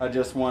 I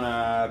just want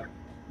to,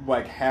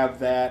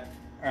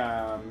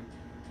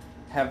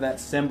 have that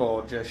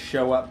symbol just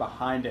show up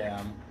behind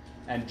him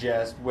and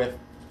just, with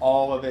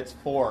all of its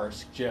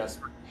force, just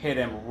hit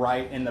him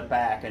right in the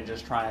back and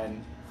just try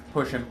and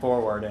push him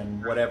forward,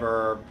 and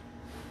whatever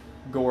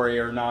gory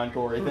or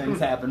non-gory things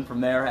happen from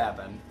there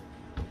happen.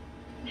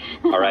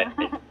 All right.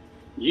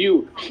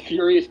 You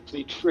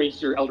furiously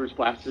trace your Eldritch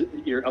Blast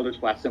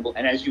symbol,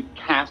 and as you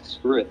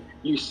cast through it,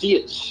 you see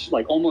it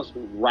almost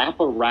wrap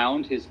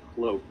around his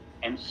cloak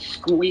and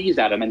squeeze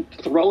at him and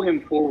throw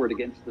him forward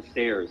against the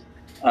stairs.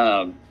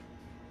 And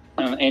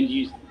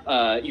you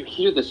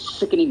hear the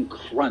sickening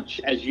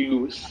crunch as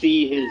you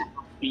see his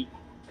feet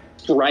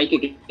strike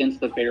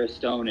against the bare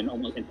stone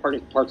and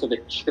parts of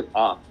it chip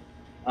off.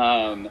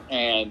 As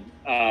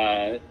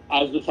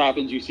this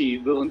happens, you see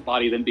Lilith's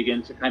body then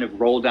begins to kind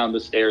of roll down the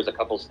stairs a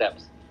couple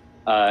steps,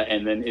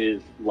 and then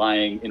is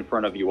lying in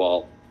front of you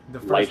all,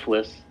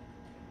 lifeless,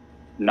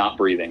 not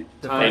breathing.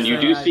 And you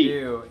do see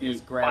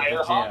is grab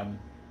the gem.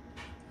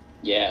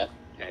 Yeah.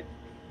 Okay.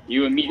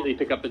 You immediately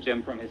pick up the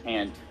gem from his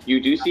hand.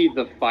 You do see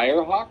the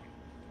Firehawk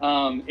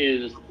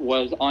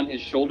was on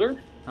his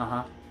shoulder,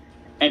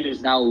 and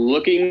is now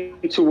looking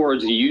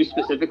towards you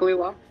specifically,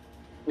 Locke.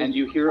 And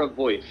you hear a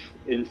voice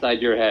inside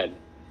your head.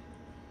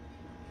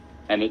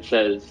 And it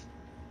says,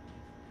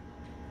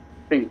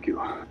 "Thank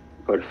you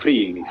for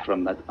freeing me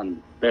from that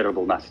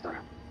unbearable master.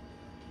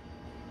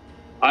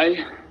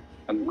 I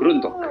am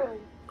Grundok,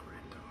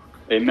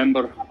 a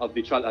member of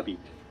the Chal Abid.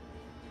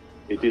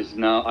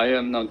 I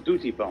am now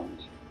duty-bound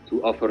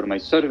to offer my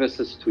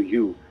services to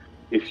you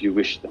if you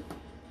wish them,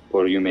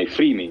 or you may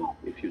free me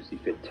if you see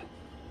fit."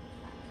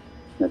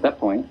 And at that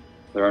point,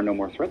 there are no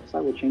more threats.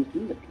 I will change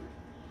music.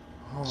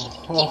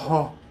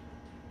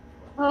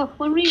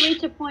 When we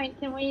reach a point,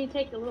 can we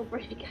take a little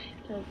break?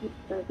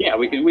 Yeah,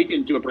 we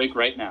can do a break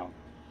right now.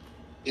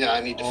 Yeah,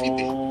 I need to feed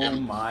the Oh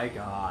my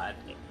god.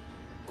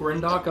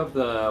 Grundok of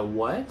the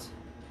what?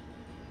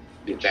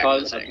 The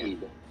Chal Abid.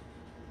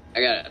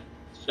 I gotta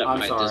shut I'm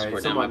my sorry,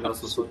 Discord someone down.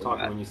 else was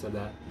talking when you said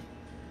that.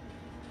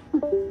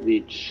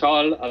 The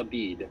Chal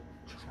Abid.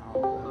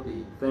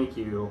 Thank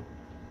you.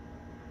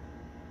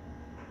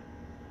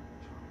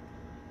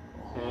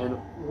 And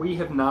we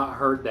have not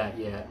heard that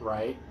yet,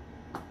 right?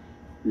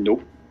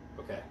 Nope.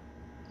 Okay.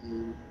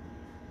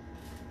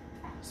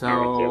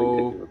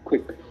 So, a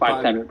quick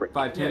 5-10 minute break.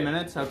 5-10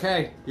 minutes?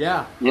 Okay.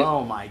 Yeah. Yep.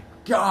 Oh my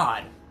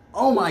god.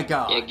 Oh my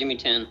god. Yeah, give me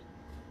 10.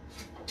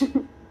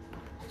 10?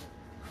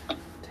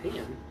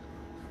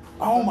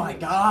 Oh my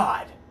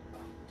god.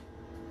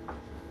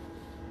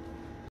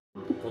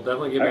 We'll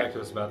definitely get back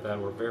to us about that.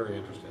 We're very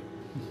interested.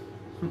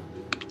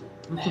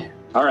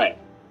 All right.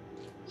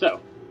 So,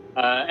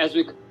 as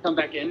we come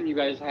back in, you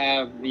guys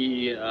have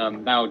the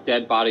now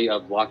dead body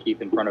of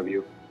Lockheath in front of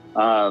you.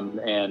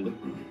 And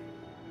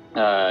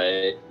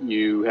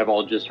you have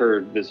all just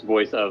heard this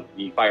voice of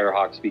the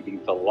Firehawk speaking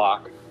to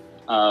Locke.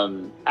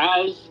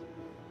 As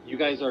you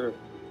guys are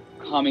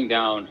calming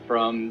down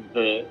from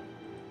the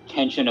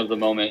tension of the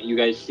moment, you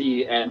guys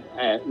see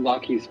at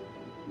Lockheath's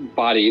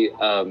body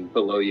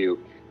below you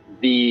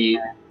the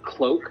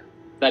cloak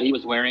that he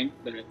was wearing.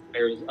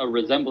 There's a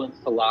resemblance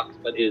to Locke's,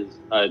 but is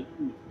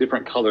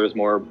different colors,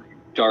 more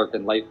dark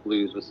and light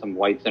blues with some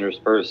whites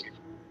interspersed.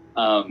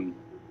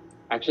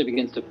 Actually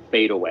begins to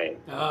fade away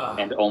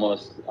and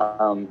almost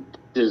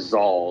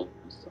dissolves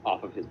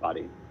off of his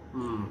body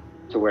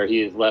to where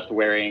he is left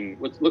wearing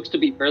what looks to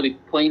be fairly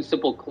plain,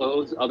 simple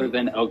clothes other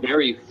than a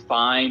very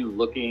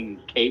fine-looking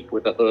cape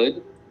with a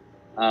hood.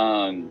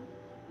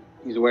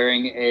 He's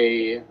wearing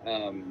a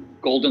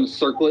golden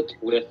circlet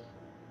with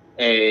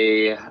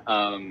a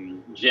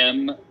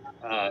gem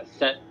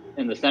set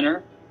in the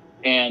center,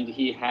 and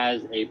he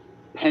has a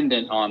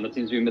pendant on that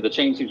the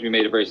chain seems to be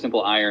made of very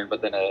simple iron,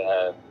 but then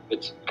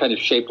it's kind of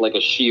shaped like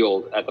a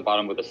shield at the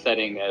bottom with a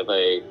setting of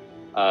a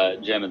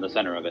gem in the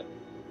center of it.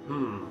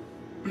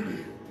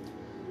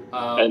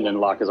 And then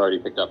Locke has already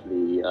picked up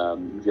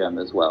the gem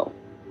as well.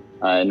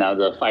 Now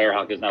the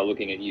Firehawk is now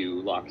looking at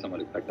you, Locke,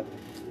 somewhat expectantly.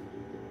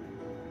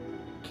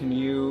 Can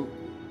you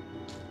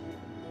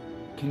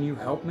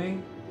help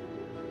me?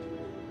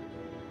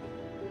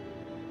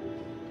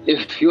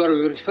 If you are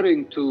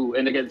referring to,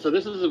 and again, so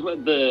this is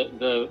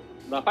the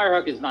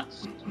Firehawk is not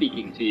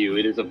speaking to you.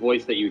 It is a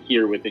voice that you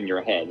hear within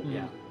your head.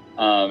 Yeah.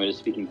 It is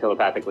speaking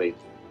telepathically.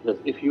 That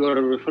if you are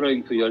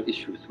referring to your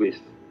issues with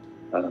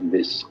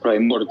this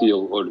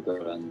primordial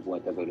order and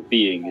whatever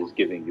being is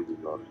giving you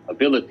your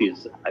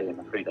abilities, I am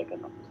afraid I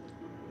cannot.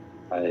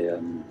 I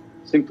am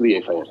simply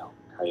a Firehawk.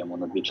 I am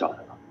one of the child.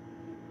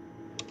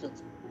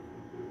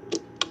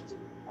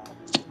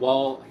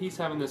 While he's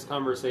having this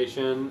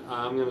conversation,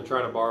 I'm going to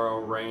try to borrow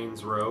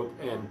Rain's rope,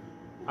 and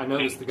I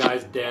notice the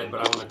guy's dead,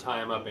 but I want to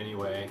tie him up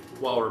anyway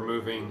while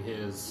removing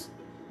his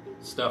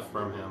stuff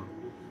from him.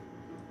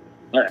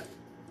 All right.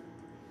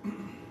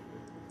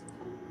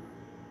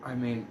 I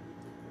mean,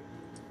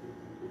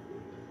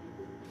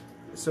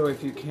 so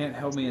if you can't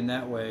help me in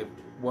that way,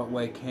 what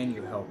way can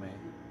you help me?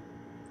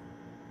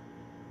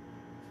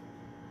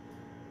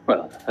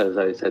 Well, as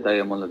I said, I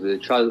am one of the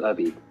Chal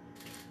Abid.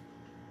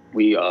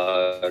 We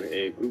are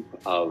a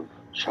group of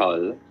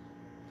Chal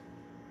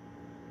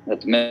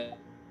that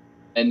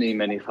many,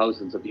 many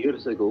thousands of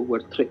years ago were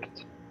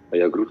tricked by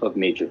a group of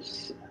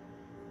mages.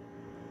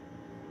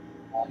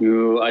 I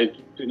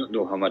do not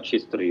know how much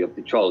history of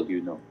the Chal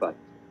you know, but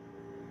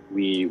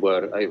we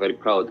were a very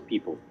proud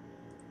people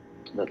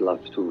that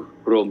loved to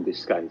roam the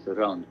skies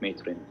around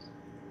Matrins.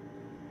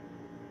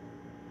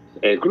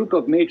 A group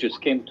of mages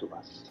came to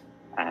us,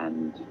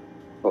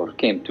 or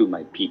came to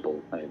my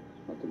people. I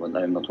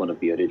am not one of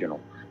the original.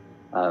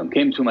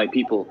 Came to my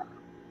people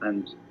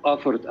and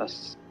offered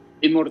us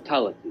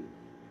immortality,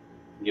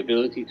 the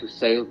ability to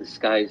sail the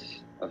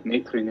skies of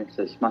Matrinis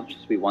as much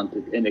as we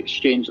wanted, in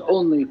exchange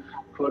only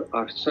for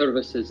our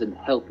services and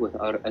help with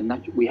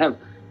we have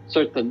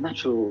certain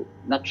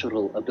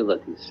natural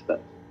abilities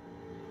that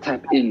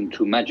tap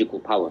into magical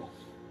powers.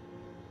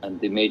 And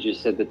the mages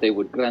said that they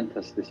would grant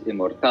us this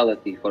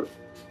immortality for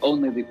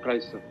only the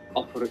price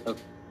of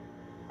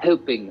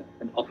helping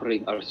and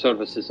offering our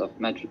services of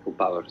magical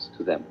powers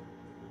to them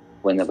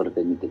whenever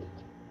they needed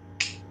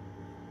it.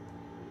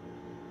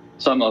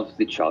 Some of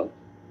the child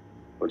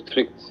were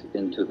tricked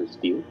into this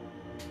deal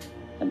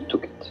and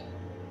took it.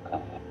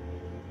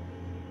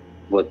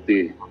 What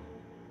the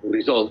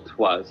result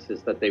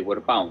is that they were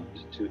bound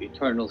to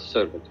eternal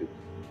servitude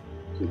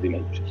to the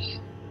mages.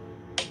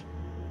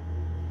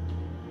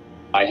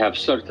 I have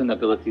certain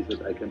abilities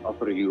that I can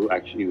offer you.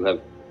 Actually, you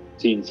have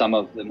seen some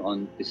of them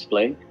on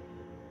display.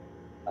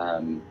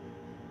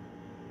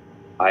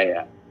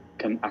 I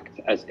can act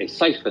as a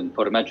siphon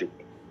for magic.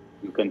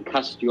 You can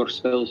cast your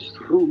spells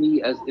through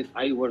me as if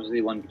I was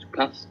the one to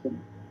cast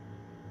them.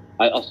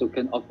 I also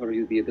can offer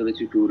you the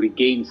ability to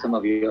regain some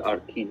of your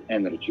arcane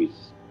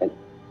energies at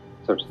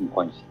certain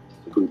points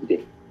through the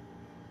day.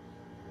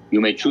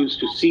 You may choose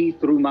to see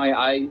through my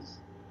eyes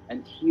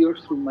and hear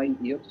through my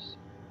ears,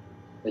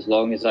 as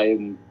long as I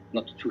am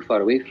not too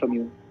far away from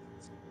you,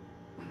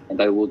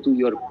 and I will do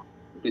your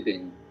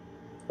bidding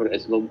for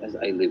as long as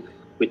I live,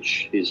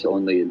 which is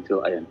only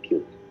until I am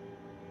killed.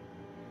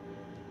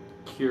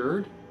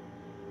 Cured?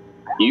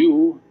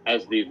 You,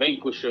 as the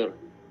vanquisher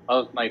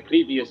of my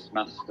previous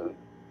master,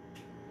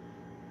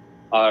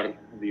 are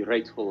the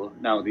rightful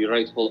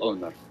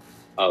owner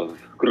of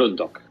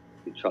Grundok,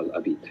 the Chal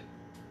Abid.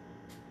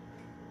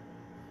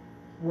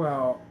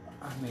 Well,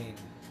 I mean,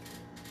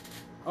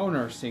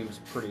 owner seems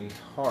pretty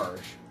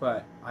harsh,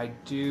 but I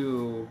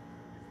do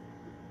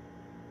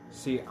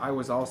see I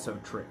was also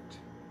tricked.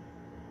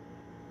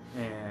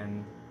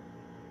 And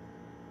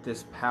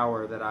this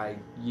power that I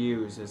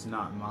use is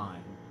not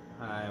mine.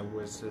 I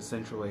was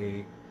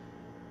essentially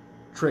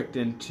tricked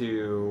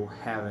into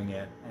having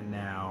it, and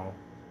now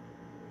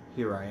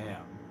here I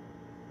am.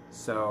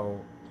 So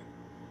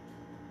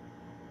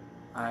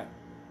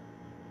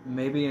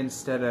maybe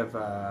instead of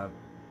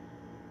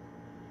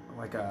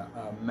like a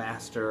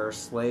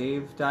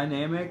master-slave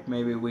dynamic,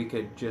 maybe we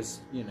could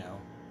just,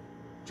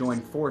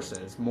 join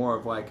forces, more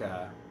of like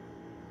a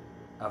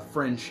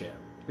friendship.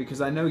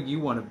 Because I know you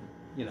want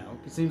to,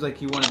 it seems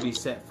like you want to be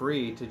set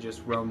free to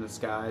just roam the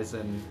skies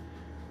and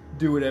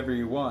do whatever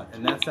you want.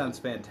 And that sounds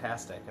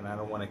fantastic, and I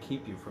don't want to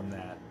keep you from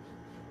that.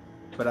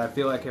 But I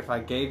feel like if I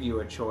gave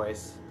you a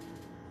choice,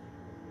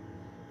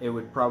 it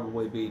would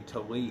probably be to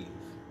leave.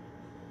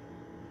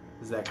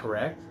 Is that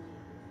correct?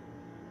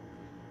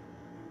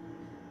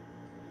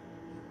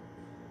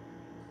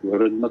 You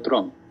are not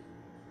wrong.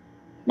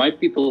 My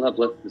people have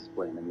left this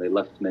plane, and they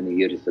left many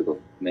years ago,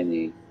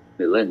 many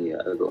millennia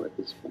ago at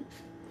this point.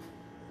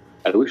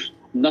 I wish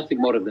nothing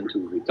more than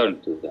to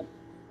return to them.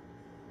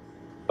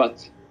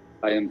 But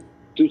I am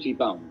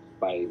duty-bound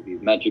by the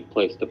magic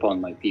placed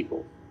upon my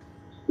people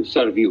to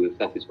serve you if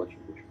that is what you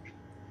wish.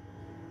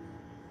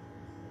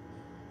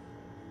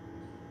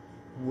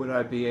 Would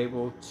I be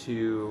able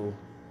to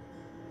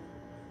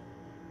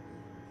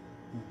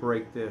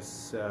break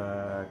this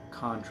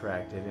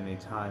contract at any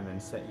time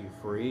and set you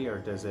free, or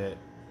does it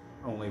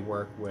only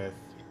work with,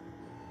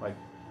 like,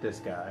 this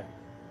guy?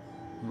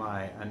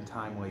 my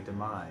untimely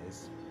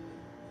demise.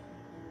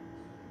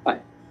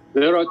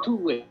 There are two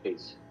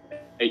ways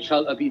a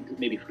child Abid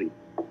may be freed.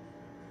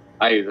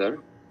 Either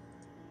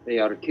they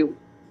are killed,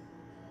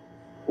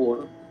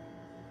 or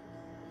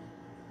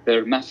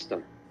their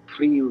master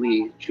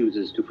freely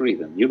chooses to free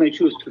them. You may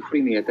choose to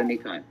free me at any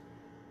time.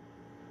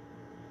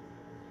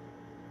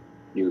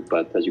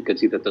 But as you can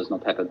see, that does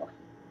not happen often.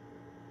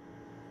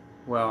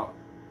 Well,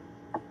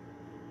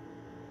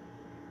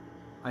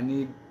 I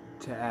need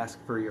to ask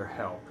for your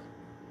help,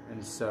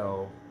 and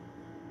so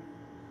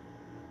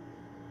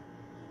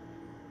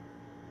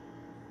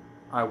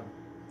I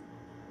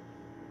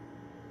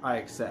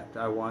accept.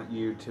 I want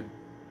you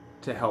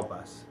to help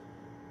us.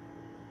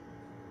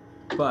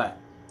 But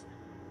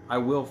I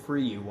will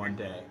free you one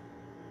day.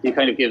 He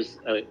kind of gives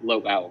a low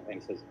bow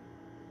and says,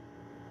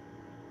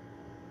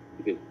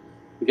 he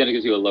kind of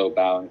gives you a low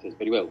bow and says,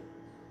 very well,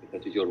 if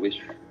that is your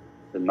wish,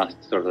 the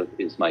master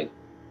is my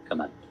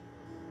command.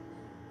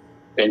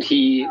 And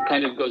he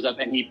kind of goes up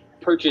and he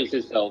perches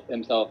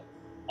himself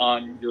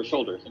on your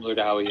shoulder, similar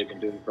to how he had been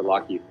doing for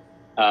Lockheath.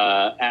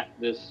 At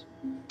this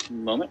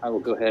moment, I will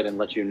go ahead and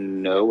let you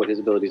know what his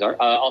abilities are.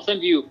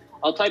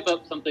 I'll type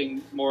up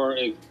something more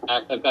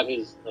exact. I've got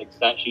his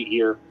stat sheet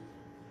here.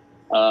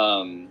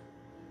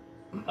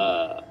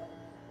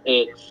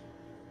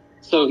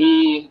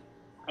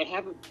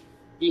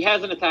 He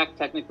has an attack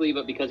technically,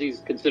 but because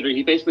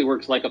he basically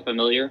works like a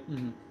familiar,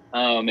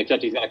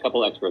 except he's got a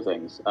couple extra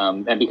things.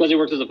 And because he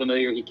works as a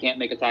familiar, he can't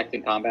make attacks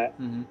in combat.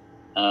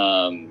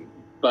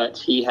 But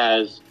he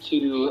has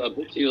two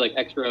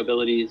extra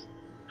abilities.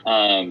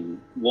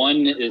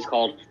 One is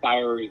called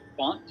Fiery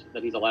Font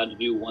that he's allowed to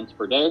do once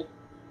per day,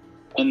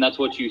 and that's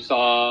what you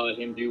saw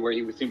him do, where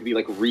he would seem to be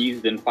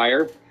wreathed in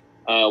fire.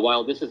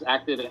 While this is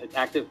active, it's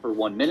active for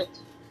 1 minute.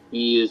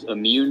 He is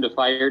immune to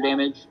fire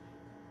damage,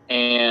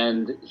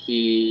 and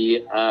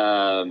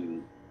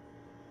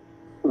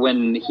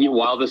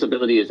while this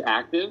ability is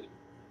active,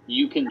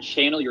 you can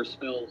channel your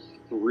spells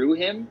through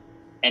him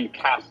and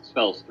cast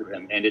spells through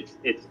him, and it's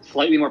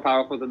slightly more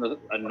powerful than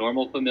a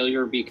normal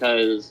familiar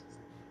because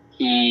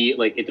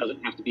it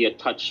doesn't have to be a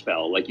touch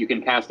spell. You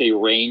can cast a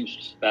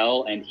ranged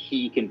spell, and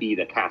he can be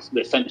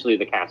essentially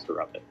the caster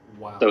of it.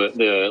 Wow. So if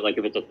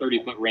it's a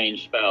 30-foot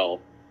range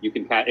spell, you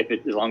can cast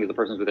as long as the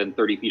person's within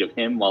 30 feet of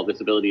him while this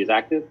ability is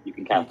active. You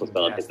can cast the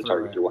spell and hit the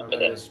target you want to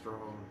hit.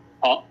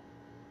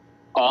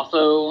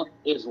 Also,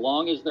 as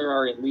long as there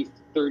are at least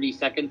 30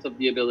 seconds of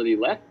the ability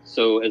left,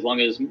 so as long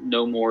as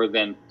no more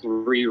than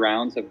 3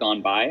 rounds have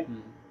gone by,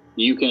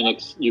 you can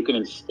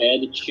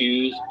instead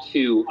choose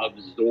to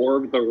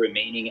absorb the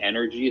remaining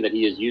energy that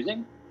he is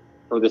using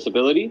for this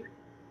ability,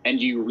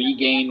 and you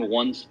regain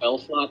 1 spell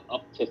slot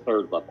up to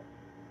 3rd level.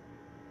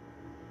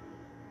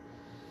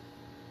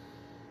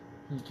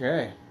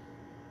 Okay.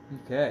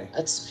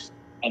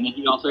 And then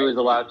he also is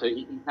allowed to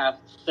he can cast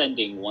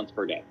Sending once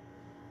per day.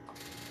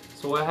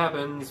 So what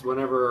happens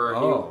whenever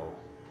Oh,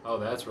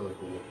 that's really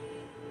cool.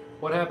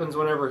 What happens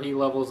whenever he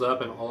levels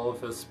up and all of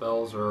his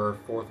spells are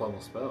 4th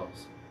level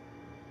spells?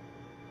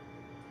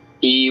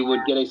 He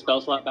would get a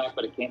spell slot back,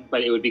 but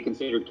it would be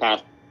considered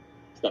cast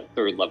at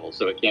 3rd level.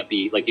 So it can't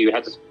be you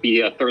have to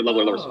be a 3rd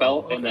level or lower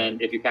spell, okay. And then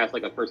if you cast a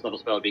 1st level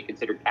spell, it would be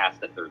considered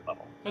cast at 3rd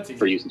level. That's easy.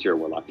 For you since you're a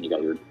warlock and you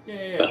got your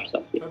special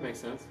stuff. Yeah. That makes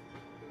sense.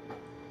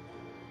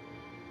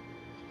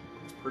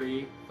 It's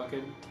pretty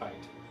fucking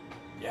tight.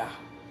 Yeah.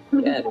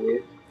 Yeah,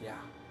 dude. Yeah.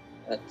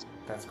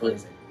 That's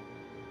crazy.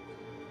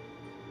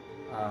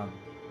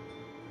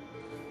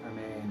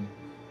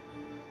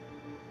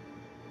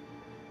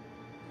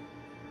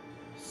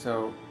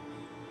 So,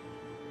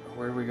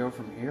 where do we go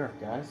from here,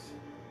 guys?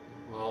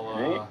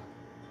 Well,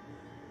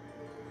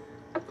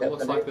 it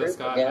looks like this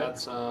guy had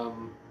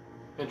some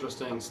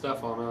interesting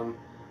stuff on him.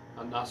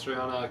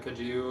 Nostriana, could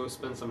you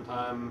spend some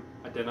time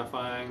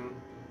identifying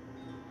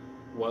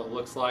what it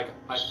looks like?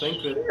 I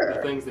think that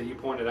the things that you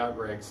pointed out,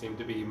 Greg, seem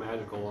to be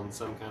magical in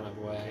some kind of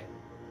way.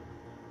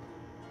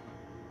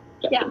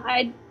 Yeah,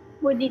 I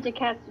would need to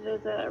cast it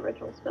as a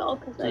ritual spell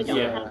because I don't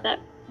have that.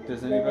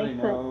 Does anybody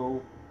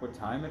know what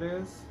time it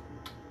is?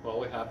 Well,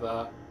 we have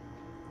that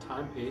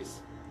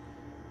timepiece.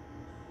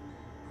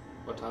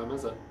 What time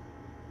is it?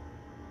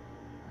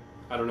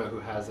 I don't know who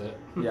has it.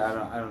 Yeah,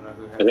 I don't know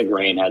who has it. I think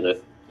Rain has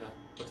it. Yeah.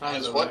 What time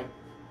is it, what? Rain?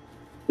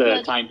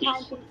 The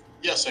timepiece.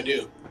 Yes, I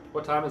do.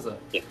 What time is it?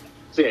 Yeah.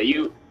 So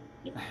you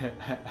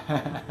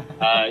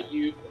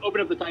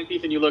open up the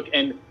timepiece and you look,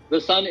 and the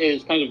sun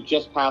is kind of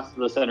just past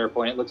the center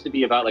point. It looks to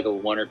be about a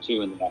 1 or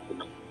 2 in the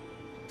afternoon.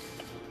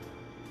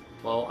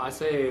 Well, I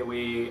say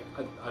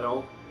I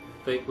don't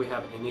think we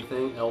have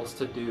anything else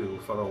to do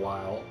for a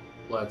while.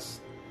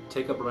 Let's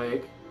take a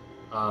break.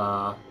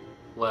 Let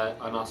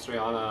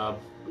Nostriana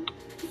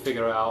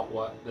figure out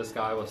what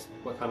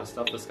kind of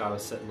stuff this guy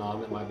was sitting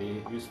on that might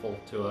be useful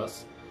to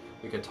us.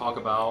 We could talk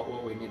about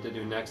what we need to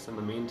do next in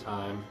the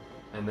meantime.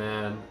 And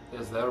then,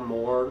 is there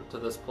more to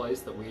this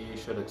place that we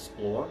should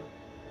explore?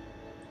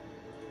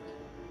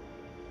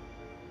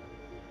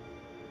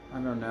 I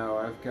don't know.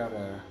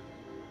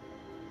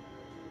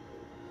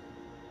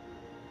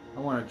 I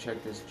want to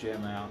check this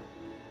gem out.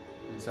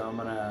 And so I'm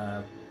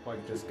gonna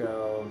just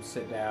go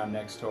sit down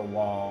next to a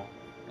wall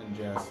and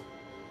just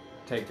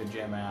take the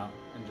gem out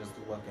and just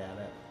look at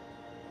it.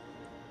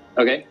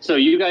 Okay, so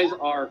you guys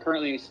are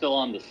currently still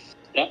on the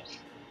steps.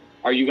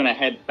 Are you going to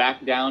head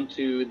back down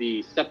to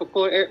the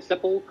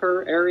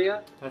sepulcher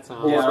area? That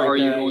sounds Or Yeah, are like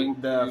you going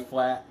the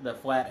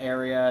flat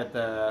area at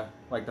the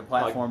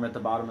platform at the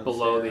bottom of the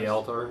below stairs. the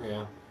altar?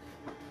 Yeah.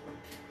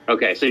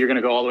 Okay, so you're going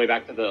to go all the way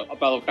back to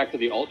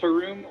the altar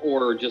room,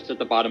 or just at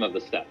the bottom of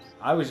the steps?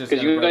 I was just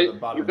going to go to the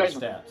bottom of the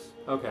steps.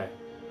 Okay,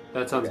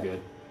 that sounds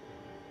good.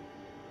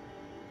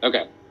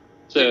 Okay,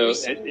 Did so we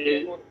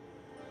see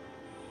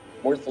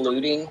worth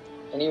looting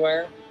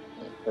anywhere?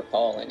 I don't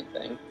recall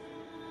anything.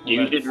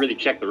 you didn't really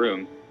check the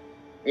room.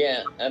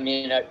 Yeah, I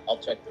mean, I'll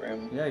check the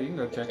room. Yeah, you can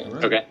go check the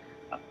room. Okay.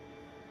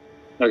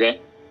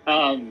 Okay.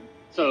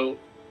 So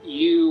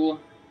you,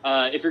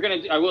 if you're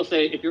gonna, I will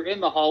say, if you're in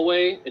the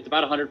hallway, it's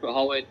about 100-foot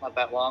hallway. It's not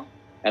that long,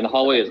 and the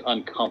hallway is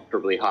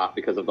uncomfortably hot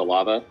because of the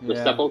lava. The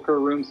sepulcher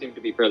room seemed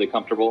to be fairly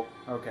comfortable.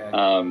 Okay.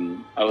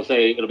 I will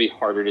say it'll be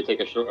harder to take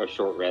a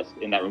short rest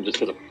in that room just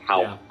because of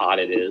how hot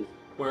it is.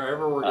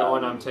 Wherever we're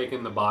going, I'm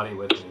taking the body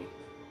with me.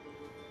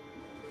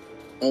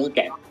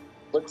 Okay.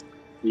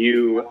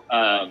 You,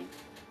 so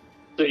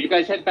you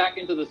guys head back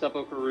into the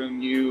sepulcher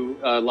room. You,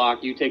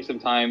 Locke, you take some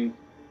time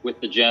with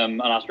the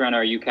gem. On Ostrana,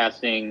 are you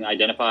casting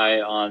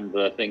Identify on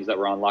the things that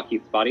were on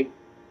Lockheath's body?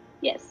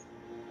 Yes.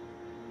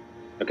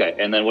 Okay,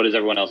 and then what is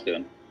everyone else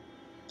doing?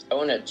 I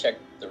want to check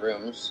the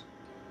rooms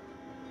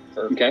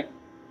for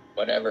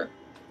whatever.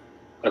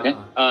 Okay.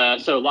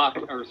 So not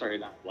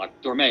Locke,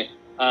 Dorme.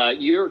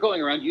 You're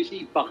going around. You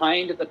see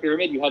behind the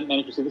pyramid. You hadn't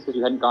managed to see this because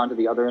you hadn't gone to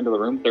the other end of the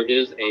room. There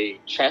is a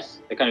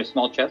chest, a kind of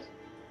small chest,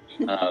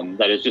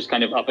 that is just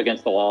kind of up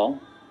against the wall.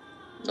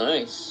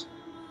 Nice.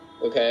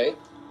 Okay.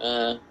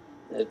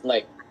 It's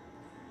like,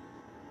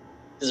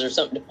 is there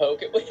something to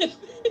poke it with?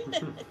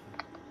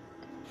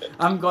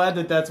 I'm glad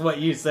that that's what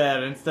you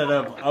said instead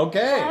of,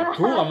 okay,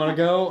 cool, I'm going to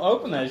go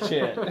open that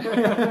shit.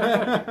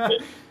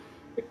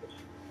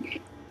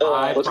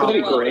 What's going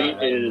to be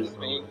great is...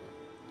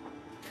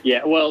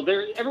 Yeah, well,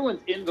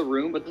 everyone's in the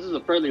room, but this is a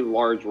fairly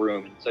large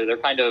room, and so they're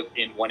kind of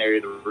in one area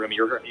of the room.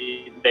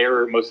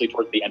 They're mostly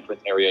towards the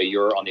entrance area.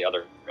 You're on the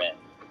other end.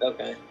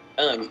 Okay.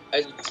 I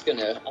was just going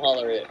to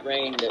holler at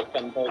Rain to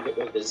come poke it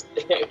with his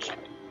stick.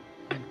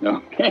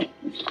 Okay.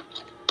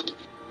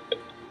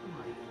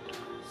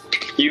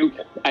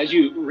 As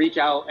you reach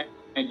out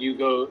and you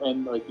go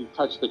and you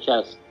touch the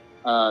chest,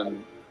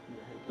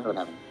 what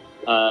happened?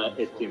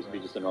 It seems to be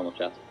just a normal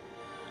chest.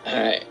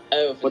 Alright.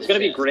 What's going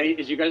to be great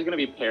is you guys are going to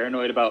be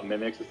paranoid about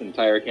mimics this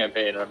entire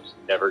campaign, and I'm just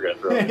never going to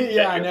throw it.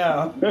 Yeah, I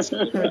know.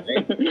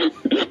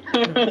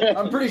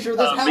 I'm pretty sure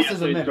this house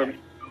is a mimic.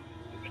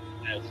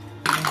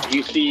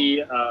 You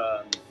see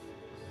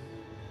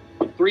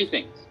three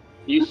things.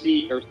 You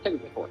see, or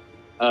technically four.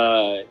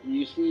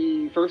 You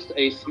see first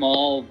a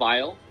small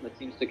vial that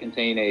seems to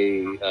contain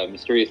a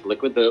mysterious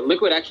liquid. The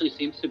liquid actually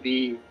seems to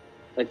be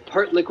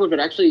part liquid, but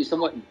actually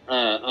somewhat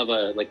of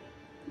a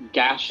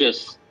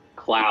gaseous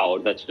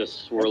cloud that's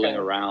just swirling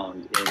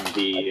around in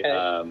the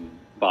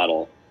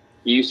bottle.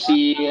 You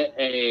see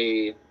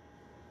a...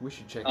 We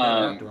should check that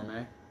out,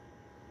 Dorme.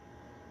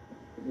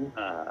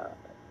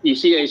 You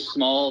see a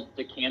small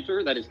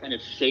decanter that is kind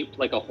of shaped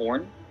like a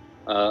horn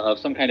of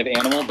some kind of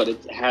animal, but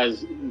it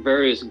has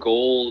various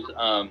gold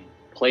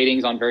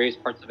platings on various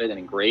parts of it and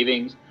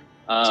engravings.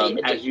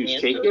 As you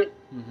shake it,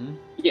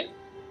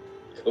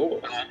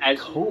 Cool.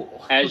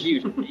 As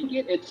you shake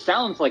it, it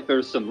sounds like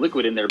there's some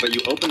liquid in there, but you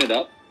open it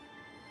up,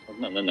 there's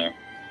nothing in there.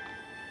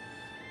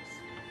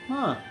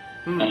 Huh.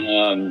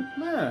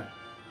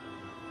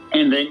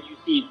 And then you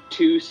see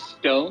two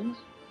stones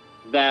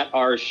that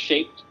are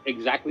shaped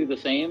exactly the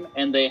same,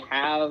 and they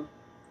have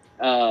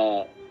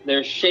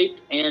they're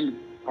shaped and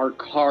are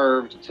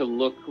carved to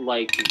look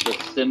like the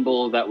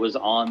symbol that was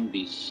on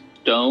the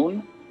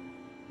stone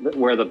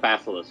where the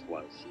basilisk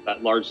was.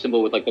 That large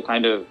symbol with the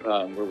kind of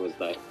where was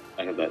that?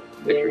 I have that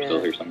picture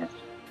still here somewhere.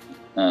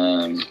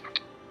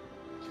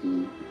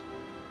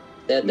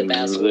 The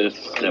basilisk.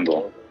 This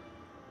symbol.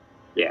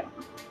 Yeah.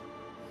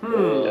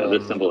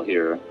 This symbol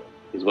here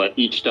is what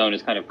each stone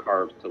is kind of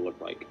carved to look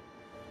like.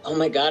 Oh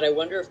my god, I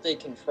wonder if they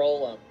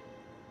control them.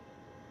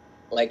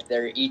 Like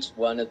they're each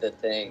one of the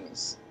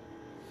things.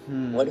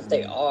 What if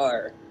they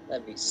are?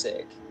 That'd be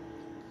sick.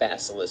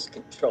 Basilisk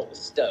control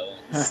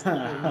stones.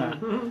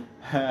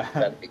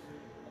 That'd be...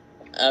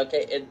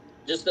 Okay,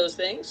 just those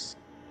things?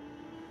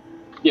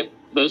 Yep,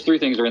 those three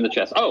things are in the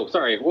chest. Oh,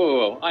 sorry,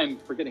 whoa, I'm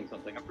forgetting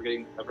something. I'm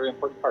forgetting a very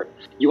important part.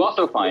 You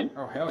also find...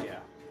 Oh, hell yeah.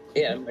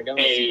 Yeah,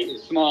 a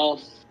small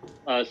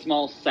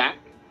sack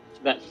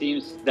that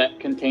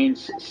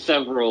contains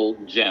several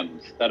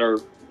gems that are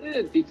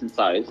decent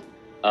size.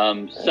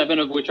 7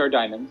 of which are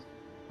diamonds.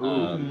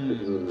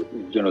 This is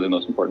generally the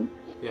most important.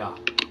 Yeah.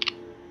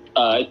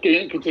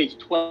 It contains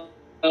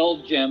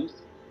 12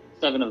 gems.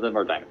 7 of them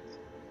are diamonds.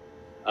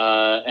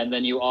 And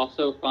then you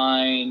also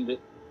find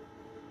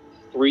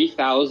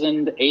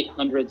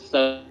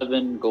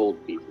 3,807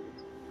 gold pieces.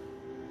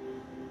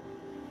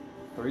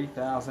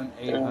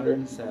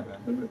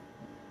 3,807.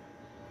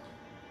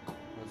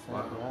 What's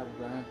that?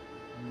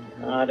 Wow.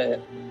 Got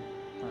it.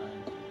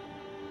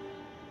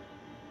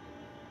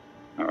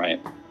 All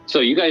right. So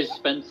you guys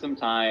spend some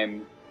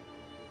time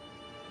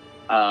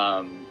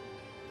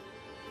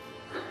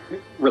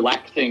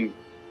relaxing,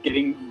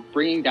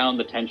 bringing down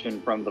the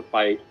tension from the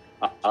fight,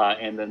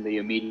 and then the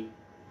immediate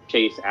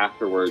chase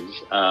afterwards.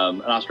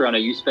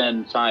 Nostrana, you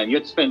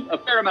had to spend a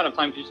fair amount of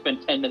time. You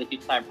spend 10 minutes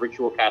each time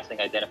ritual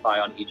casting Identify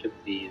on each of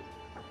these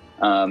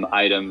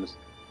items.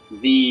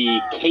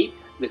 The cape,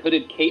 the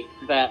hooded cape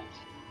that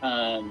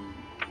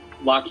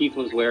Lockheath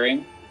was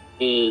wearing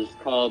is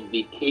called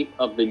the Cape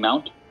of the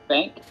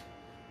Mountebank.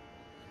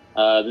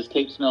 This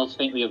cape smells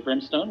faintly of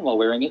brimstone. While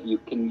wearing it, you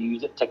can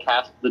use it to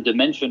cast the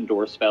Dimension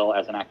Door spell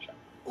as an action.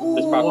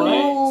 This property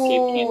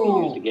cape can't be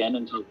used again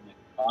until the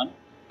next dawn.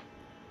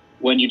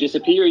 When you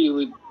disappear, you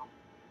would...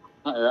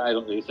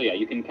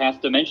 you can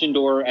cast Dimension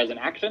Door as an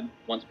action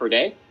once per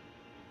day.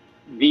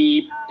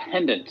 The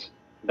pendant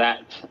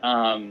that...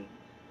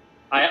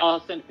 I'll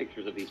send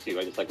pictures of these two.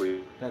 I just like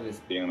reading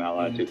them out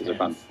loud too because they're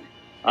fun.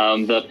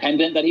 The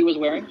pendant that he was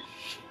wearing...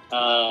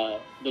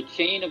 the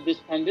chain of this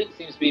pendant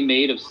seems to be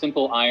made of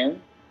simple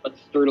iron, but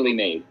sturdily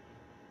made.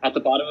 At the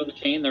bottom of the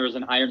chain, there is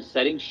an iron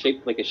setting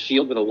shaped like a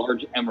shield with a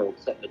large emerald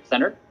set in its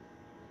center.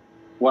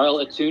 While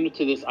attuned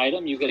to this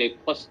item, you get a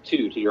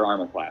 +2 to your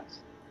armor class.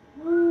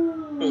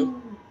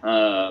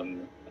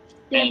 And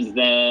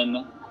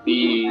then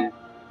the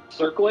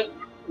circlet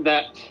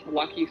that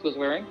Lockheath was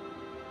wearing.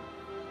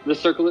 The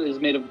circlet is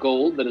made of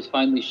gold that is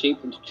finely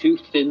shaped into 2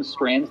 thin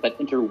strands that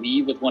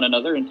interweave with one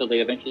another until they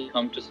eventually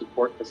come to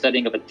support the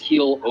setting of a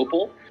teal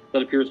opal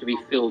that appears to be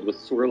filled with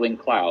swirling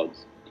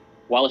clouds.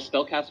 While a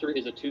spellcaster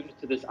is attuned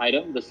to this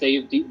item, the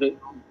save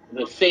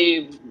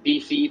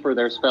DC for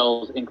their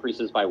spells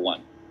increases by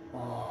 1.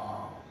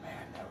 Oh,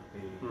 man, that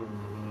would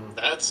be...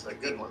 That's a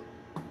good one.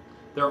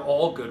 They're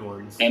all good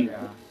ones. And,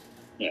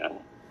 yeah.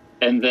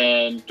 And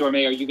then,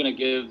 Dorme, are you going to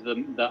give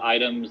the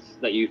items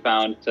that you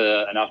found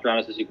to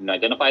Nostrana so you can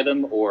identify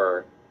them,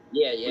 or?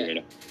 Yeah.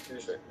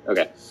 Sure.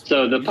 Okay.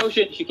 So the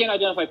potions, you can't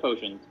identify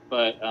potions,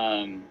 but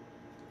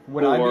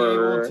would I be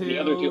able to the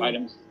other 2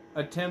 items,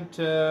 attempt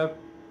to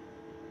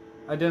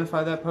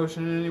identify that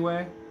potion in any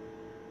way?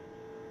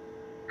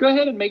 go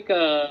ahead and make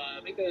an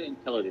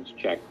intelligence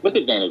check with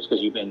advantage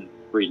because you've been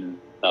reading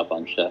up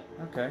on stuff.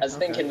 Okay. I was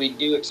thinking we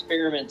do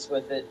experiments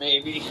with it,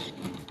 maybe.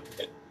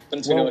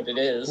 Once we know what it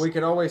is. We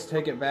could always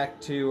take it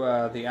back to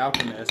the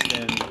alchemist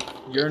and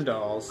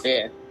Yerndal's.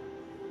 Yeah.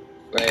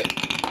 Right.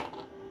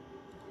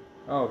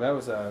 Oh, that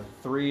was a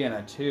 3 and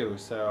a 2,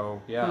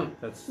 so yeah,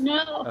 that's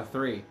a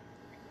 3.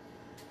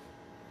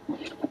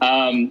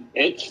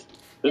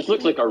 This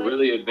looks like a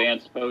really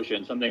advanced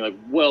potion, something like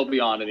well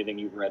beyond anything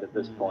you've read at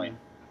this point.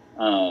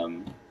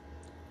 For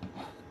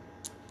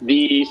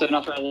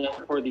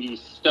the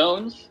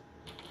stones,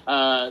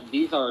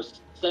 these are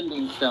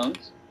sending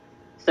stones.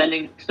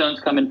 Sending stones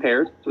come in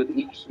pairs, with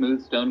each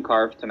smooth stone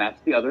carved to match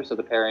the other, so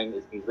the pairing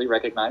is easily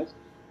recognized.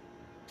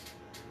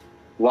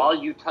 While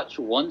you touch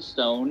one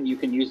stone, you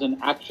can use an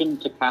action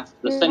to cast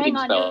the sending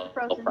spell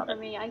from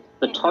it.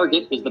 The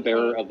target is the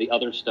bearer of the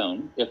other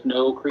stone. If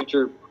no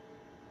creature...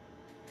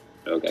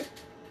 Okay.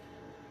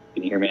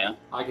 Can you hear me now?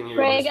 I can hear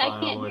Greg, you. I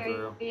can't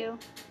hear you.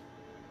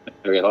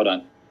 Okay, hold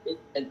on.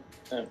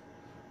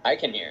 I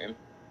can hear him.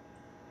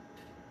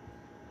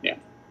 Yeah.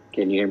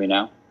 Can you hear me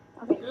now?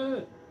 Okay.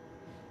 Good.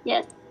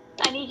 Yes.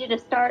 I need you to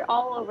start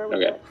all over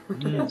with it.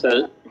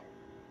 So,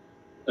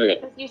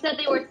 okay. Because you said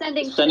they were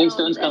sending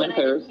stones come in I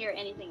pairs. didn't hear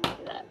anything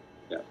after that.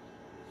 Yeah.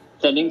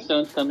 Sending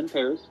stones come in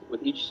pairs,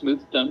 with each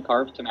smooth stone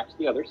carved to match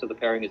the other, so the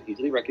pairing is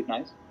easily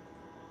recognized.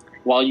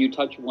 While you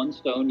touch one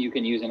stone, you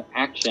can use an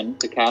action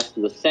to cast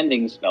the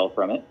sending spell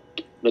from it.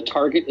 The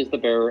target is the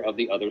bearer of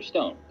the other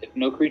stone. If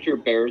no creature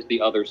bears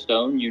the other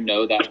stone, you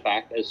know that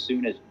fact as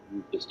soon as you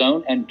move the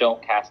stone and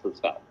don't cast the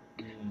spell.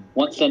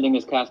 Once sending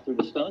is cast through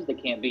the stones, they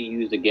can't be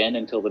used again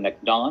until the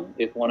next dawn.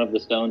 If one of the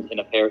stones in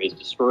a pair is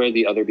destroyed,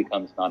 the other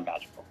becomes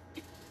non-magical.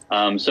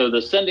 So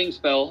the sending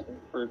spell,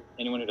 for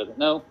anyone who doesn't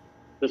know,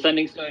 the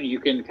sending stone, you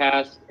can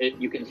cast it.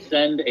 You can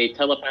send a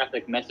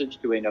telepathic message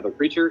to another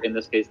creature. In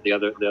this case, the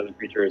other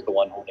creature is the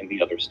one holding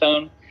the other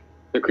stone.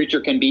 The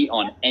creature can be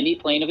on any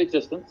plane of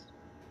existence,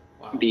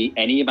 be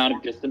any amount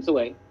of distance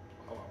away.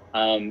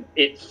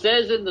 It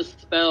says in the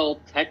spell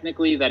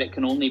technically that it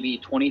can only be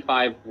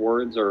 25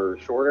 words or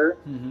shorter.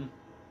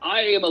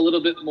 I am a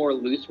little bit more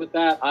loose with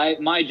that.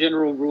 My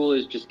general rule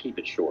is just keep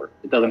it short.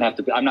 It doesn't have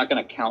to be. I'm not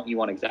going to count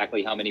you on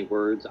exactly how many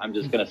words. I'm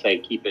just going to say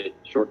keep it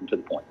short and to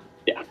the point.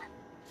 Yeah.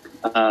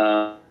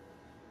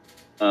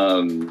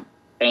 And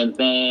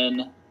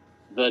then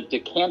the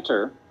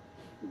decanter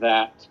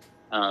that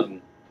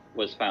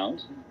was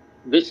found.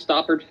 This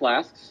stoppered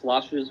flask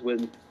sloshes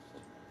when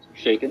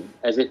shaken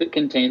as if it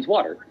contains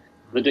water.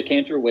 The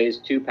decanter weighs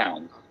 2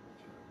 pounds.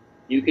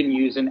 You can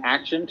use an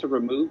action to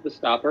remove the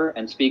stopper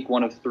and speak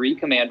one of 3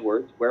 command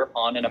words,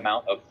 whereupon an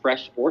amount of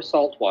fresh or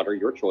salt water,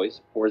 your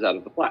choice, pours out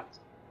of the flask.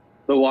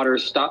 The water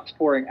stops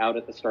pouring out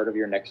at the start of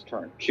your next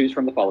turn. Choose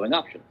from the following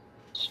options: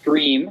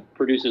 Stream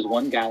produces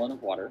 1 gallon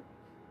of water.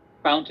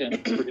 Fountain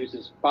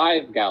produces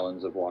 5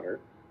 gallons of water.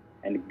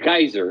 And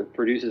Geyser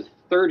produces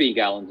 30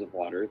 gallons of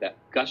water that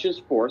gushes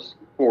forth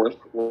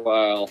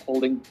while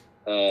holding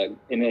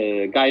in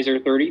a geyser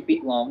 30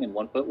 feet long and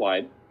 1 foot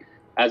wide.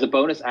 As a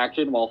bonus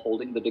action, while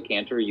holding the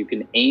decanter, you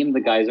can aim the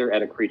geyser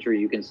at a creature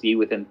you can see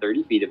within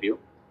 30 feet of you.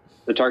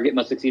 The target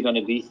must succeed on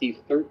a DC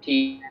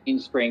 13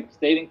 strength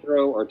saving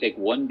throw or take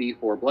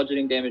 1d4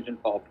 bludgeoning damage and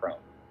fall prone.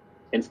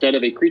 Instead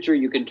of a creature,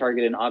 you can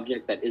target an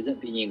object that isn't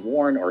being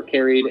worn or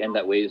carried and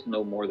that weighs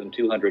no more than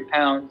 200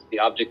 pounds. The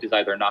object is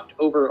either knocked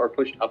over or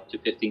pushed up to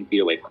 15 feet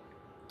away from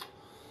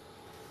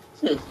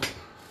you.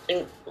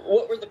 And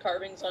what were the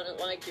carvings on it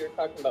like? You were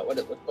talking about what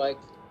it looked like.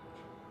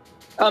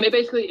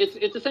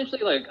 It's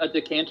essentially like a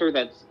decanter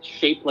that's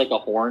shaped like a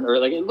horn, or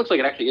like it looks like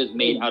it actually is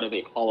made out of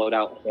a hollowed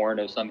out horn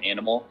of some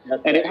animal,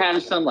 and it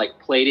has some like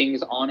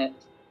platings on it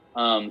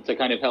to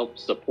kind of help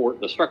support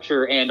the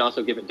structure and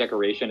also give it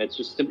decoration.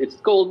 It's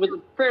gold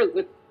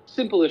with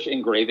simple-ish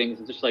engravings.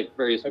 It's just like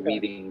various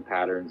weaving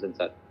patterns and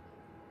such.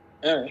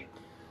 All right.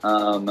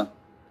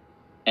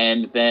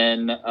 And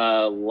then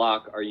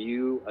Locke, are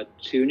you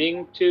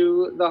attuning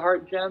to the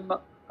heart gem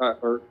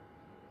or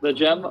the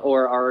gem,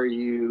 or are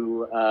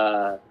you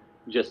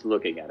just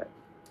looking at it?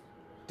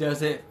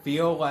 Does it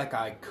feel like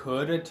I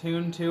could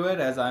attune to it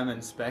as I'm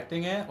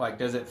inspecting it? Like,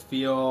 does it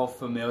feel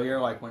familiar,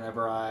 like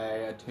whenever I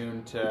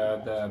attune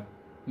to the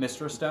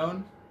Mistress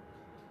Stone?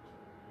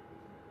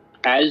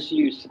 As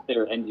you sit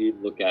there and you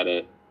look at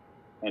it,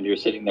 and you're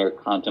sitting there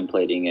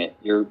contemplating it,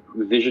 your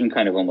vision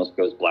kind of almost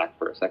goes black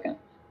for a second,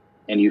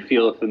 and you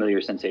feel a familiar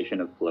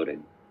sensation of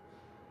floating.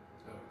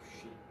 Oh,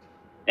 shit.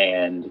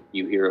 And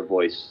you hear a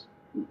voice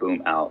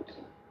boom out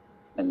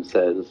and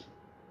says,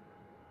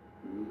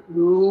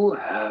 "You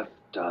have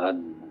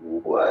done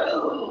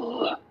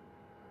well.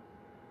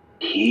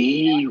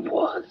 He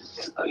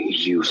was a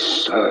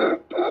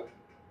usurper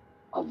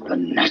of the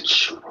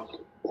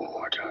natural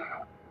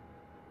order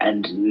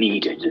and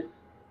needed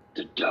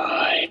to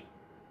die.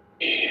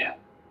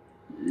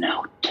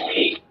 Now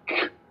take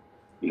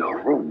your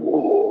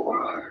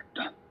reward."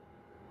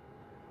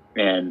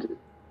 And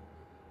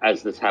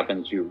as this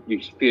happens, you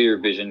feel your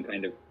vision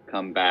kind of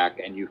come back,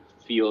 and you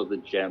feel the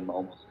gem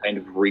almost kind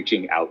of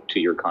reaching out to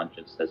your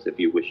conscience as if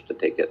you wish to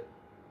take it.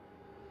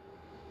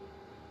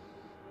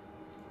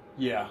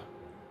 Yeah.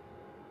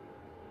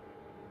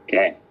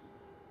 Okay.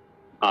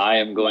 I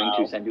am going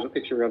to send you a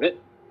picture of it,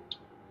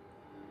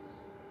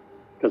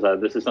 because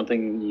this is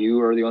something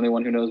you are the only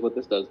one who knows what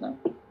this does now.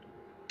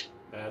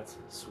 That's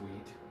sweet.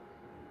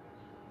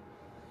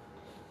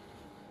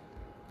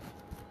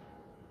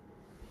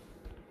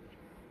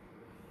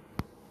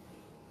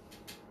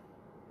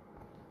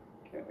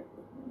 Okay.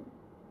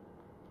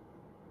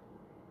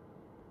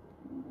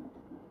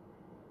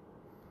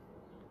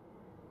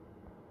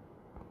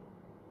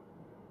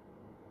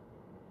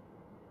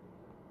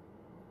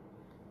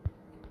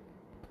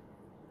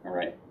 All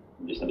right.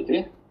 I'll just send it to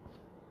you.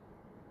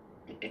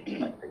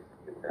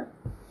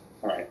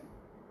 All right.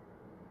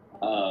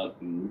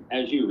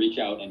 As you reach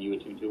out and you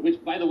attune to it,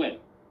 which, by the way,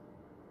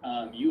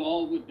 you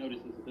all would notice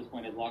this at this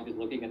point as Locke is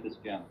looking at this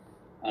gem,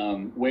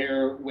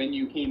 where when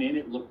you came in,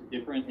 it looked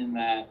different in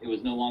that it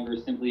was no longer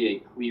simply a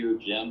clear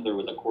gem. There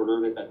was a quarter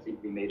of it that seemed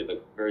to be made of a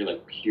very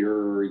like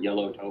pure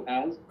yellow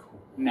topaz.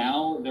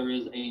 Now there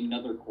is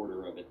another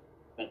quarter of it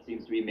that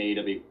seems to be made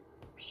of a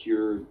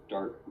pure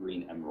dark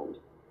green emerald.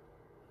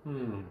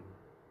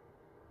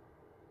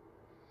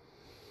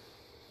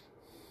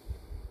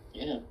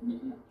 Yeah.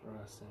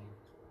 Interesting.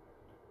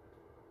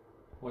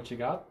 What you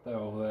got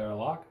over there,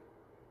 Locke?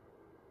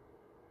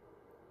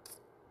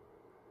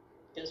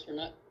 Guess we're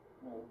not.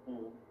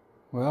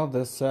 Well,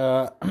 this,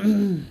 I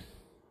don't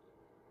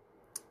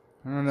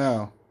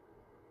know.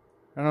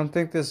 I don't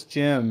think this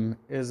gem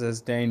is as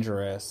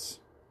dangerous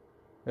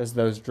as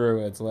those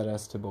druids led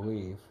us to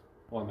believe.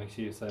 What makes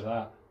you say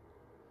that?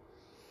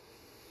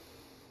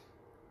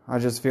 I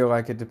just feel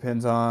like it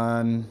depends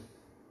on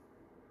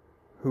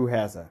who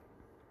has it.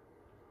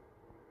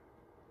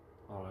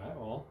 Alright,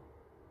 well,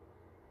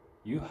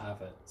 you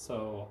have it,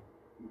 so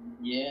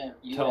Yeah.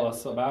 tell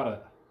us about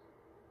it.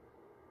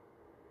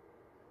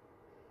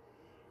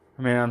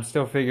 I mean, I'm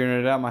still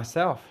figuring it out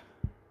myself.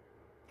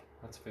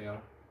 That's fair.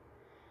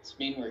 Does this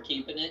mean we're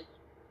keeping it?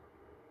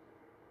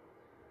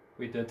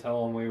 We did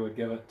tell him we would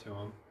give it to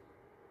him.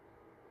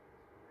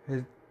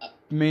 It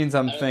means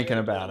I'm thinking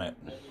about it.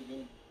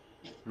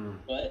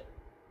 What?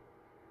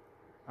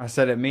 I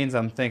said it means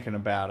I'm thinking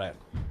about it.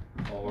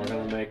 Well, we're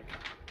gonna make...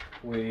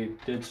 We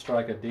did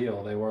strike a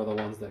deal. They were the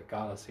ones that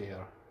got us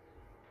here.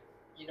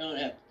 You don't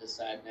have to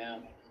decide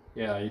now.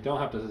 Yeah, you don't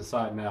have to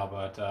decide now,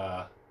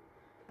 but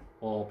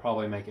we'll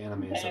probably make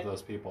enemies of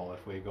those people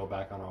if we go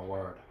back on our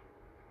word.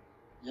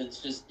 It's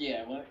just,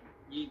 what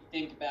you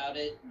think about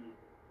it, and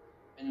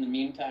in the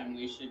meantime,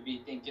 we should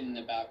be thinking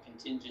about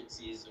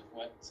contingencies of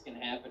what's going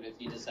to happen if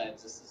he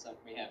decides this is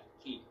something we have to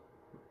keep.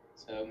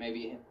 So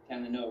maybe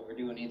kind of know what we're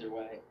doing either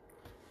way.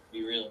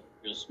 Be real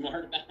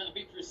smart about how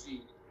we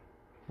proceed.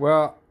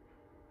 Well,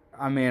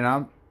 I mean,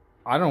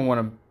 I don't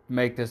want to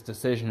make this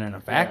decision in a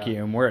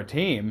vacuum. We're a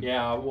team.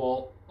 Yeah,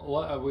 well,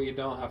 we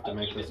don't have to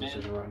make this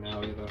decision right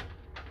now either.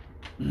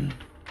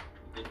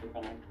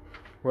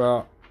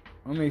 Well,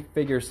 let me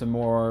figure some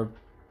more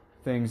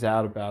things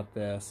out about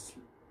this.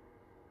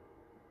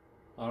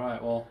 All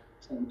right, well,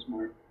 Sounds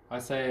smart. I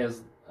say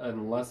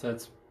unless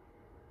it's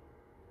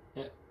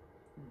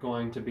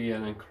going to be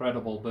an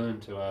incredible boon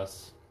to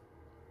us,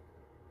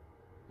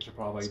 we should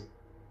probably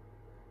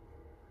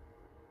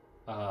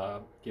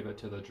give it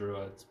to the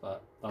druids,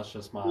 but that's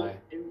just my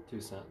 2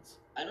 cents.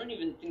 I don't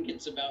even think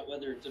it's about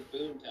whether it's a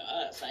boon to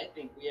us. I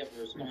think we have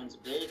a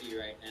responsibility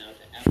right now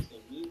to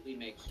absolutely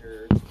make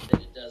sure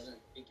that it doesn't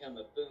become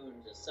a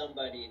boon to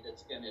somebody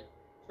that's going to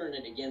turn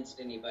it against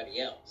anybody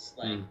else.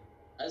 Like,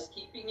 us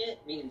keeping it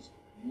means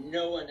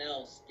no one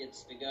else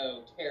gets to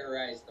go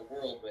terrorize the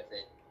world with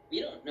it.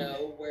 We don't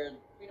know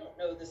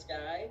this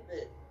guy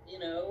that,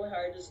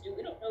 hired us to.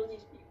 We don't know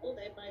these people.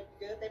 They might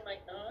be good, they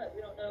might not.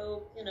 We don't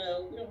know, we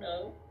don't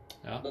know.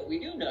 Yeah. But we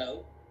do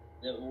know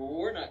that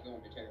we're not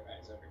going to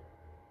terrorize everyone.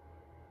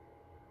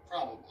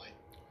 Probably.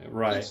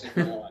 Right. That's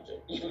the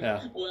logic.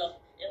 Yeah. Well,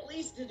 at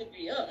least it'd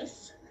be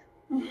us.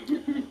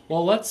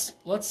 Well, let's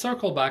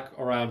circle back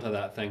around to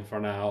that thing for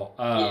now.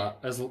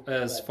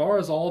 As far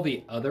as all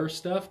the other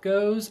stuff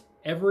goes,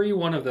 every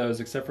one of those,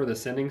 except for the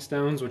sending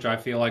stones, which I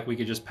feel like we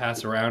could just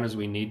pass around as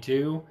we need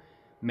to,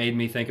 made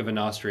me think of an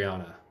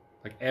Nostriana.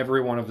 Like,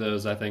 every one of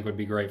those, I think, would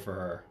be great for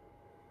her.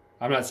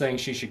 I'm not saying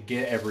she should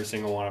get every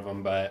single one of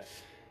them, but,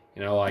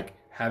 like,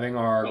 having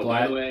our...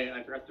 By the way,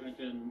 I forgot to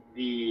mention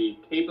the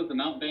Cape of the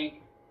Mountebank,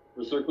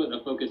 the Circlet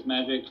of Focus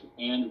Magic,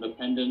 and the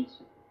Pendant.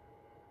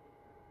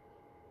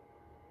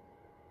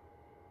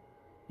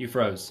 You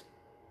froze.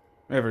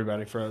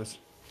 Everybody froze.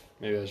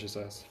 Maybe that's just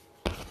us.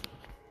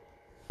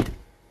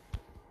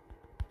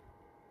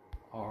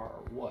 Are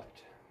what?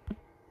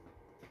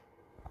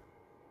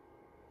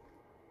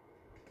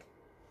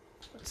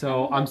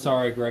 So, I'm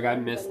sorry, Greg, I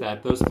missed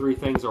that. Those 3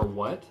 things are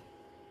what?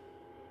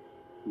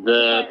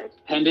 The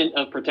Pendant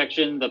of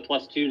Protection, the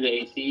 +2 to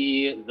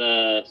AC,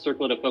 the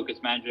Circlet of Focus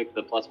Magic,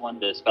 the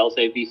 +1 to Spell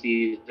Save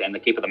DCs, and the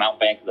Cape of the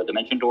Mountebank, the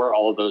Dimension Door,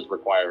 all of those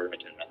require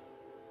attunement.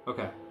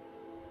 Okay.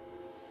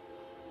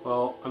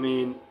 Well, I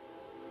mean,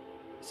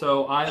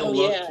 so I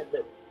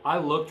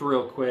looked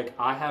real quick.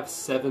 I have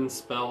 7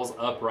 spells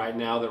up right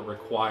now that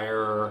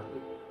require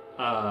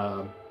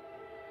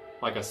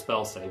like a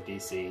spell save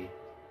DC,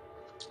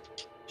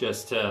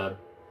 just to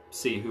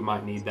see who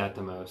might need that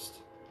the most.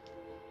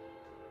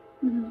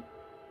 Mm-hmm.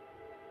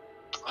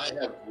 I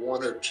have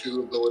 1 or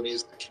 2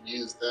 abilities that can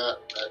use that,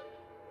 but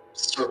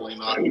certainly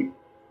not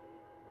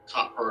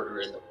top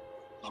priority in the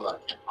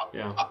top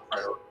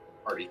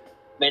priority.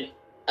 Man,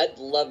 I'd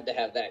love to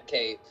have that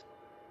cape.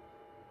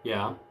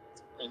 Yeah.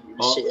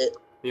 Well, Shit.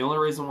 the only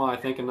reason why I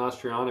think of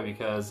Nostriana,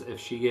 because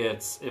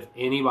if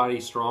anybody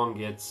strong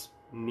gets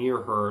near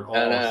her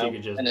at all, she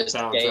could just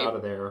bounce out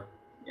of there.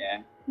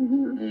 Yeah.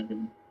 Mm-hmm.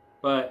 Mm-hmm.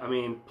 But, I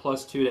mean,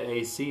 +2 to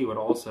AC would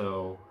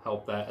also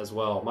help that as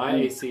well. My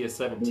AC is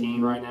 17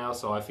 right now,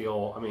 so I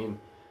feel,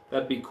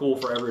 that'd be cool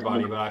for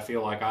everybody, but I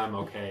feel like I'm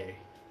okay.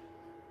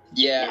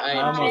 Yeah, I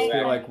almost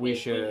feel like we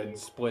should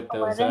split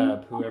those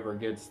up. Whoever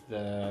gets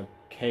the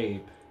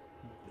cape,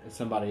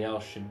 somebody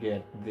else should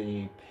get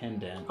the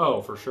pendant.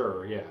 Oh, for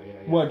sure. Yeah.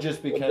 Well,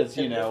 just because,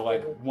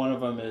 like, one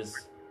of them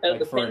is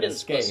like for an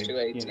escape,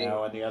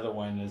 and the other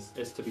one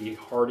is to be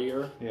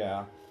hardier.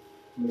 Yeah.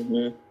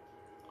 Mm-hmm.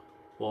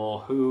 Well,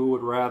 who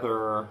would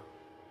rather...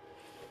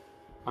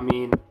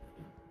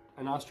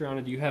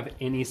 Nostriana, do you have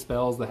any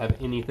spells that have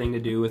anything to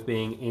do with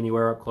being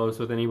anywhere up close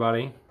with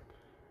anybody?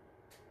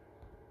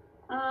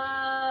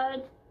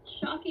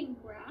 Shocking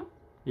Grasp.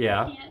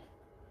 Yeah.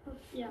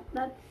 Yeah,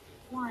 that's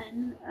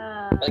one.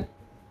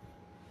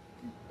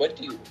 What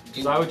do you...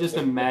 Because I would just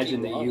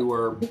imagine that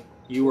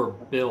you were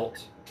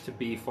built to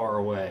be far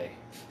away.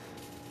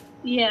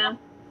 Yeah.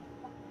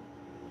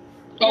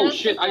 Oh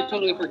shit, I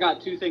totally forgot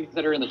 2 things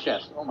that are in the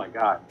chest. Oh my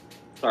god.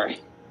 Sorry.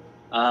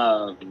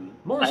 I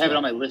have it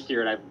on my list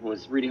here, and I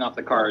was reading off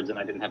the cards, and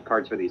I didn't have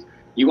cards for these.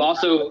 You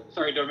also,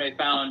 Dorme,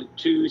 found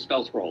 2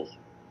 spell scrolls.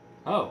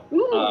 Oh.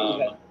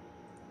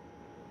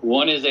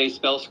 One is a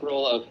spell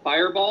scroll of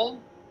Fireball.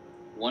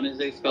 One is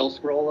a spell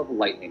scroll of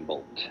Lightning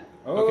Bolt.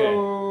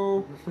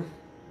 Oh. Okay.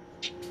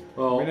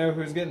 Well, we know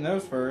who's getting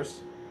those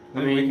first.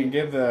 Then we can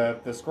give the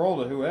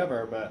scroll to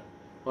whoever, but...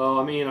 Well,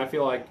 I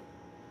feel like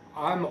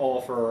I'm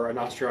all for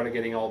Nostriana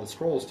getting all the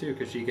scrolls, too,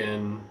 because she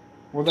can...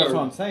 Well, that's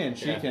what I'm saying.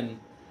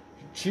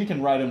 She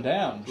can write them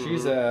down.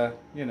 Mm-hmm.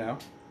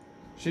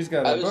 She's she's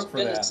got a book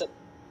for that.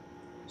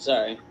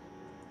 Sorry.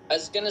 I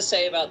was going to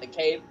say about the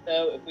cape,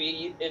 though,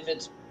 if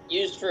it's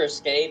used for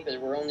escape,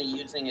 we're only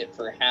using it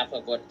for half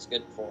of what it's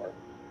good for.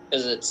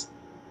 Because it's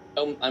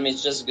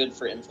just good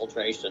for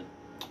infiltration.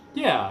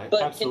 Yeah,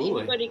 but absolutely. Can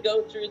anybody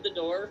go through the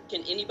door?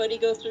 Can anybody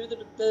go through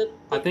the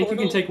I think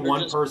portal, you can take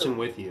one person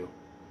with you.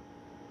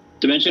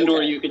 Dimension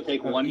Door, you could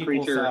take one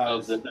creature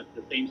of the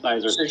same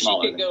size or smaller.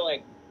 So she could go,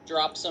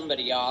 drop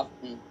somebody off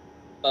and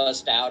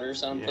bust out or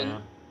something? Yeah.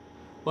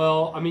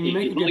 Well, I mean, you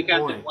make a only good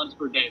cast point. it once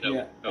per day, though.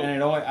 Yeah, So.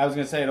 and I was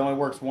gonna say it only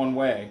works one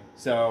way.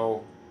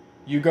 So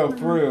you go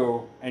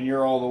through, and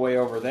you're all the way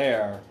over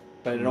there,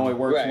 but it only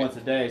works once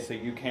a day, so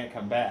you can't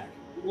come back.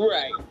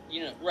 Right.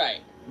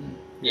 Right.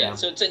 Yeah.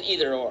 So it's an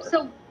either or.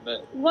 So,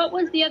 what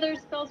was the other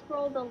spell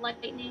scroll? The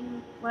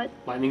lightning. What?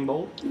 Lightning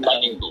bolt.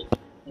 Lightning bolt.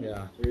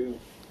 Yeah. True.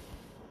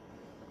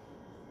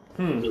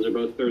 Those are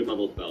both third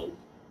level spells.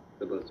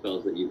 They're both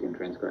spells that you can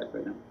transcribe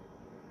right now.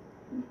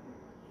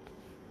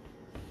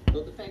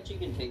 Well, the fact you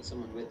can take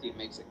someone with you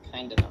makes it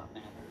kind of not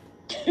matter.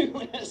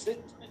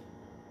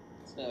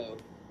 So.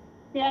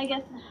 Yeah, I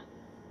guess.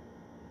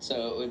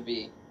 So it would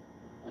be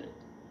a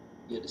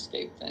good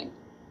escape thing.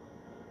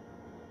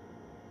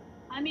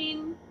 I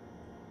mean,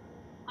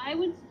 I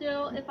would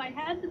still, if I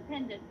had the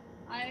pendant,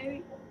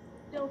 I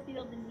still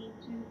feel the need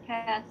to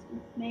cast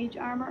mage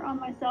armor on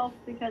myself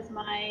because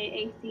my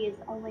AC is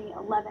only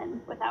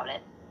 11 without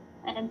it.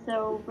 And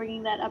so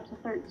bringing that up to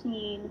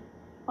 13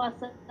 plus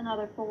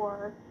another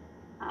 4,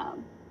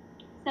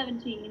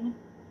 17.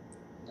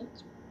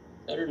 That's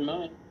better than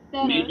mine.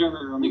 Mage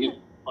armor only gets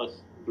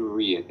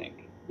 +3, I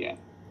think. Yeah.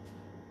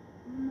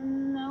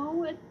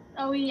 No,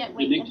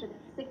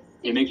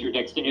 It makes your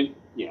dexterity.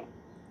 Yeah.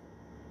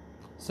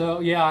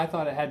 So yeah, I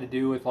thought it had to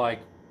do with like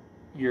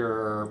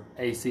your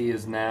AC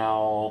is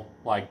now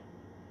like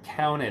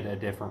counted a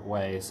different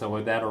way. So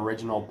would that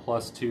original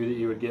 +2 that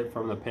you would get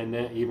from the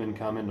pendant even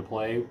come into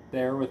play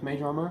there with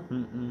mage armor?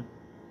 Mm-mm.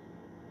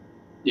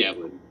 Yeah, it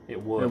would.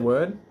 It would. It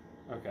would?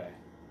 Okay.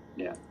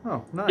 Yeah.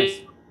 Oh,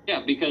 nice.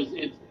 Yeah, because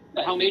it's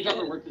how mage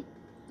armor works is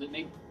it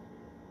makes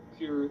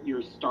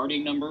your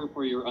starting number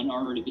for your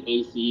unarmored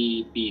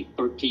AC be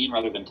 13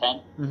 rather than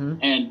 10. Mm-hmm.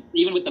 And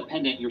even with the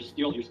pendant, you're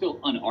still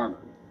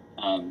unarmored.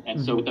 And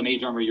so with the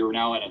mage armor, you're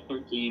now at a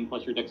 13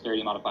 plus your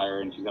dexterity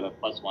modifier, and she's got a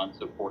 +1,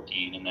 so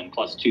 14, and then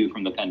 +2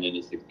 from the pendant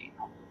is 16.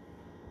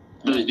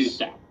 Those do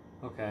stack.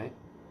 Okay.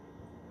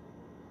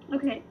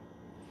 Okay.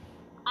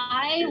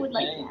 I would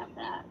like to have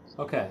that.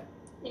 Okay.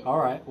 All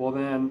right. Well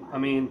then, I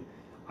mean,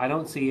 I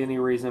don't see any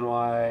reason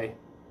why,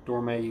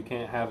 Dorme, you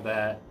can't have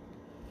that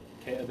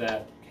cape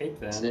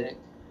then. Sick.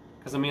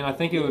 Because I mean, I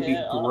think it would be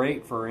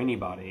great for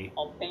anybody.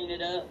 I'll paint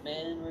it up,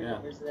 man.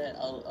 Where's that?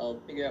 I'll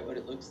figure out what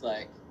it looks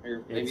like,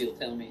 or maybe you'll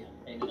tell me.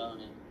 I'll paint it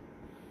on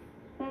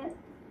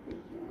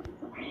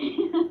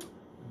it.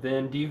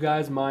 Then, do you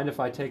guys mind if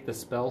I take the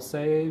spell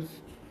save?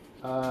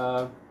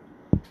 The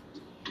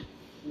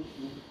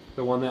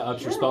one that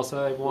ups your spell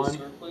save one?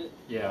 Circlet?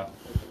 Yeah.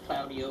 With the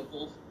cloudy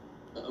opal.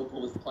 The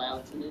opal with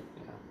clouds in it.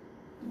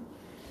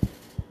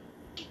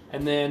 Yeah.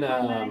 And then,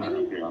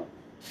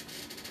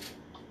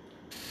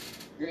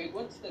 Greg,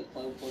 what's the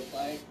cloak look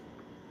like?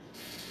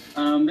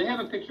 They have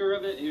a picture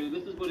of it here.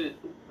 This is what it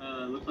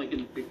looks like in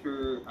the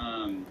picture.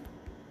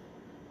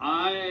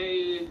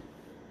 I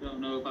don't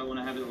know if I want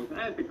to have it look.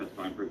 I think that's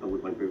fine for it to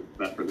look like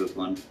that for this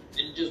one.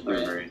 It's just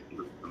red,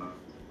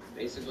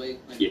 basically.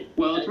 Like, yeah.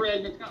 Well, it's red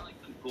and it's got like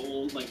some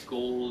gold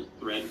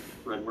thread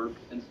work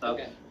and stuff.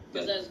 Okay.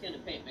 Because I was gonna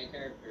paint my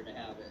character to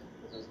have it.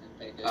 Because I was gonna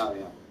take it. Oh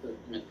yeah.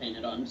 And paint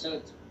it on. So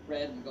it's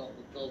red and gold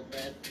with gold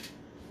thread.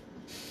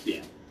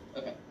 Yeah.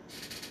 Okay.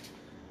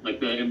 Like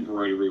the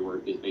embroidery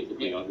work is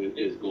basically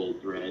is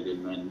gold thread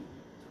and then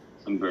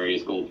some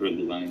various gold thread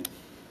designs.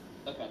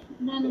 Okay.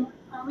 And then,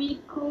 are we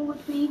cool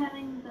with me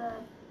having the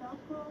spell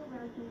scroll,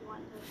 or do we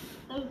want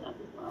those up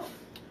as well?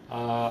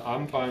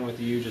 I'm fine with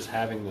you just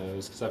having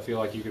those because I feel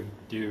like you could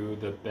do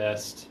the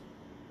best.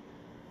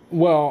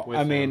 Well,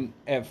 I mean,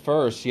 at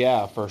first,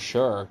 yeah, for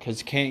sure.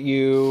 Because can't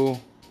you,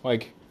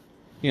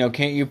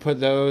 can't you put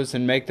those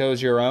and make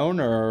those your own,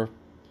 or?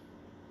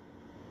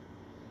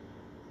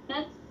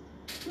 That's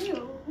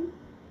true.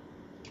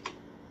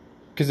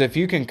 Because if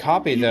you can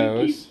copy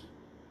those,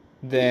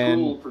 then...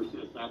 The scroll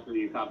persists after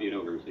you copy it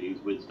over, so you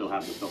would still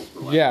have the spell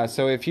scroll. Yeah,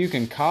 so if you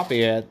can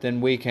copy it,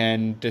 then we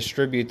can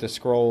distribute the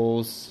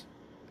scrolls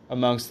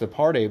amongst the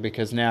party,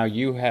 because now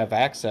you have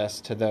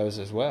access to those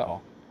as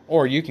well.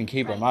 Or you can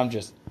keep them. I'm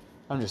just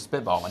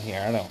spitballing here.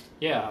 I don't...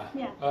 Yeah.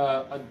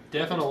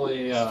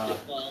 Definitely...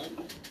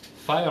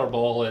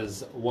 Fireball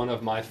is one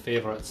of my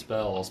favorite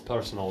spells,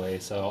 personally,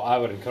 so I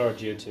would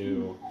encourage you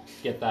to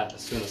get that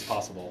as soon as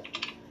possible.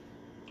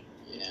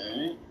 Yeah,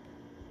 right?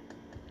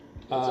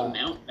 It's a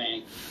mount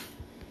bank.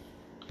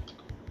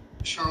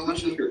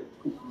 Charlotte is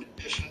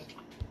magician.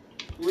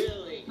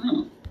 Really?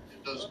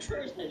 It does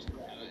first I should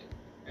have it.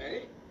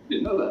 Right?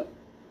 Didn't know that.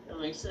 That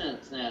makes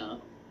sense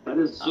now. That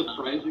is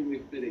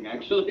surprisingly fitting,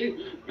 actually.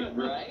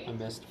 Right? I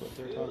missed what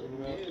they're talking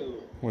about.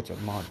 What's a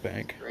mod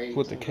bank? Great.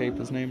 What the cape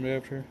is named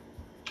after?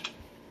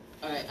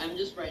 Alright, I'm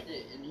just writing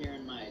it in here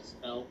in my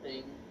spell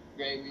thing.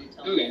 Greg, will you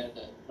tell me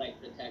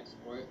the text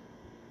for it?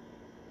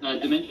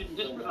 Dimension,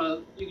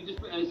 you can just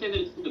say that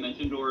it's the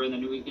dimension door, and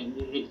then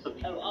it's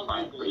something you can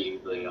find pretty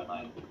easily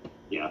online.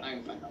 Yeah. I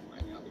can find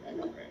online. I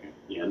got it right here.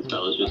 Yeah, the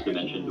spell is just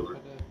dimension door.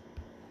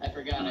 I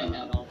forgot I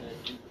had all the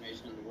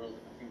information in the world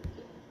at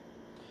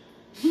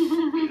my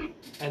fingertips.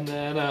 And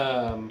then,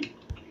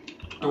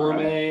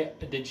 Dorme,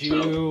 did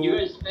you... So you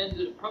guys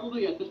spend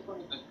probably at this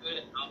point a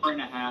good hour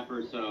and a half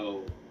or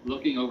so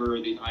looking over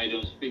these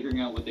items, figuring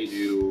out what they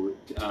do,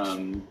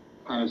 kind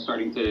of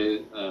starting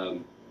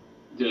to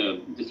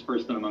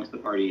disperse them amongst the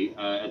party.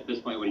 At this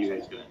point, what are you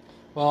guys doing?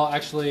 Well,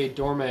 actually,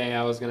 Dorme,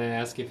 I was going to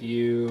ask if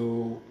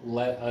you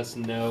let us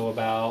know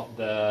about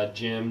the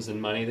gems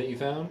and money that you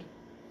found.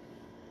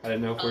 I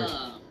didn't know if we're...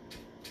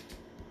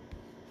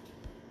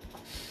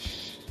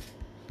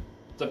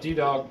 It's up to you,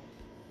 dog.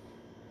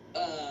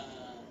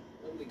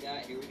 What do we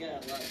got here? We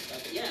got a lot of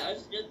stuff. Yeah, I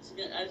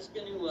was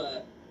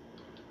gonna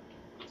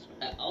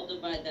I'll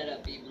divide that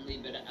up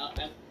evenly, but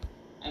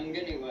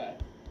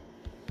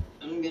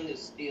I'm gonna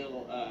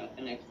steal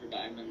an extra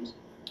diamond.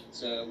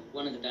 So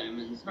one of the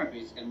diamonds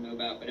nobody's gonna know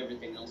about, but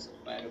everything else will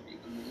divide up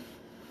evenly.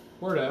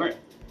 Word up. Right.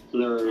 So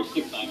there are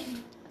 6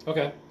 diamonds.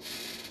 Okay.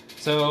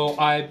 So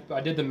I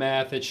did the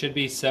math. It should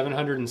be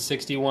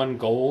 761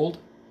 gold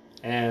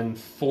and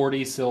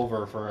 40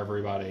 silver for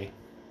everybody.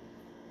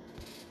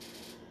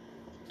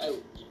 Oh,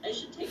 I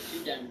should take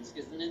 2 diamonds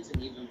because then it's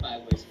an even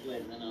 5-way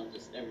split, and then I'll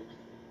just everything.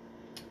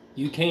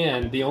 You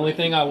can. The only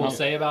thing I will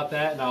say about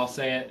that, and I'll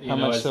say it, How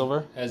much as,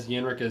 silver? As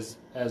Yenrik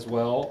as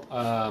well.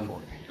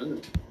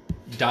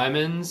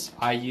 Diamonds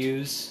I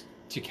use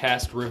to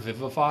cast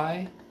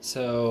Revivify.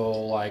 So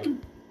like,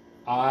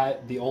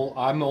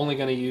 I'm only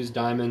going to use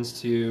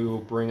diamonds to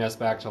bring us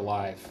back to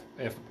life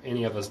if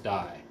any of us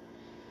die.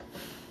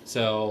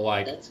 So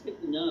like, that's good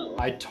to know.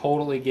 I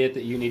totally get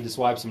that you need to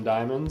swipe some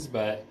diamonds,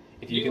 but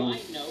if you can, I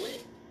know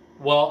it.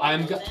 well,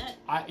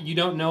 you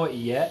don't know it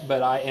yet,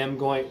 but I am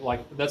going,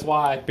 like, that's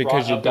why I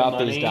Because you up got the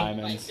money. these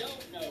diamonds. I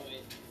don't know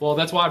it. Well,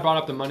 that's why I brought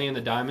up the money and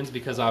the diamonds,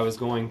 because I was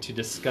going to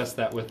discuss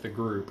that with the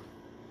group.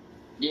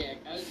 Yeah,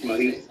 I was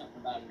going to say something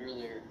about it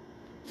earlier.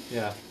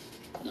 Yeah.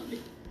 No.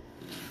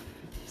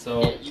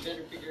 So. Yeah, you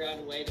better figure out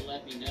a way to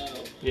let me know.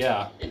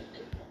 Yeah.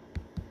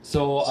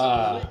 So, it's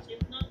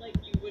not like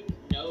you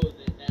wouldn't know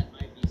that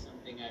might be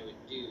something I would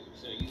do,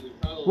 so you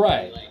would probably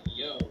right. be like,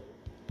 yo.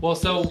 Well,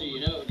 so you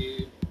know,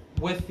 dude.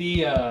 With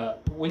the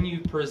when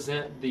you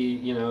present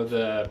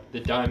the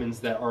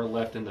diamonds that are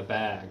left in the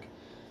bag,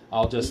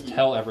 I'll just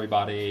tell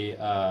everybody,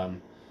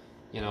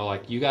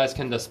 like, you guys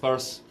can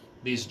disperse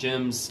these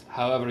gems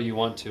however you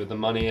want to. The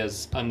money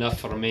is enough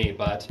for me,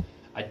 but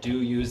I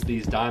do use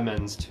these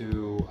diamonds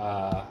to,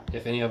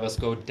 if any of us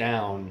go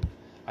down,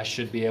 I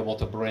should be able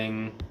to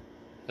bring,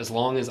 as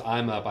long as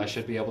I'm up, I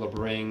should be able to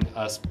bring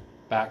us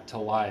back to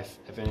life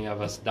if any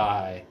of us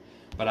die.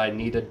 But I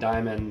need a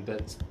diamond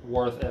that's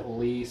worth at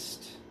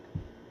least,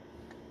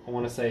 I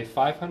want to say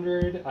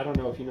 500. I don't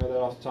know if you know that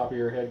off the top of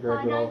your head,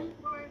 Greg.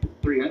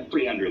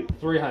 300.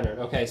 300.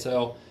 Okay,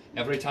 so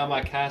every time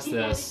I cast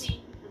this,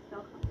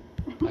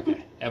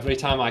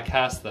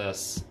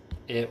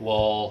 it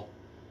will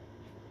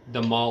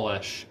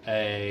demolish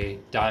a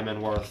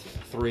diamond worth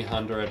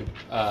 300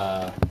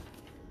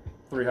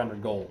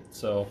 gold.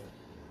 So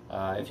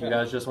if you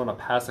guys just want to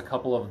pass a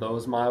couple of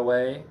those my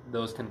way,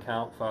 those can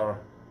count for,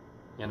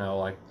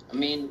 I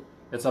mean,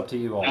 it's up to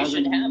you all. As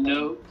a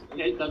note,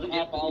 it doesn't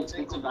have to be a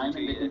single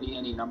diamond. It can be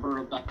any number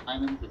of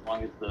diamonds as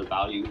long as the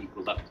value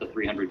equals up to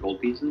 300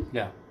 gold pieces.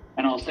 Yeah.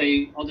 And I'll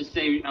just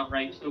say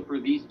outright, so for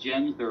these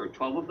gems, there are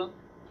 12 of them.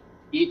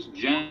 Each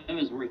gem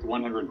is worth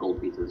 100 gold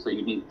pieces, so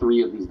you need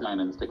 3 of these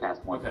diamonds to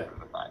cast one. Okay.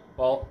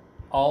 Well,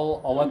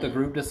 I'll let the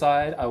group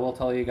decide. I will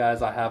tell you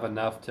guys I have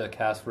enough to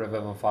cast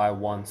Revivify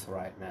once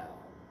right now.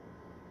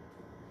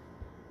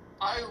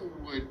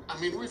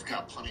 We've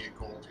got plenty of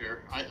gold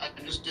here. I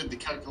just did the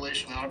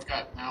calculation. I've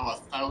got now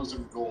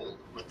 1,000 gold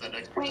with that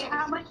extra. Wait,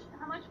 how much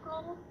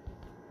gold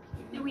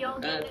do we all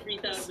get?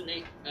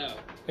 3,008. Oh.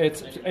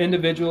 It's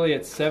individually,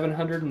 it's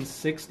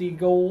 760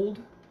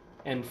 gold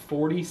and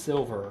 40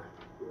 silver.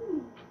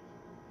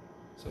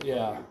 So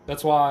yeah,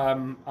 that's why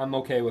I'm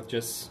okay with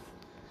just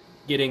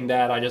getting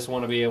that. I just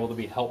want to be able to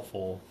be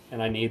helpful,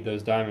 and I need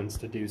those diamonds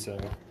to do so.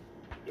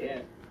 Yeah.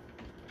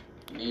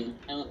 I mean,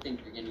 I don't think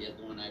you're going to get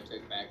the one I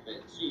took back, but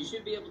you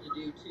should be able to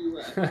do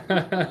 2.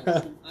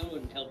 I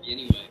wouldn't help you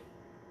anyway.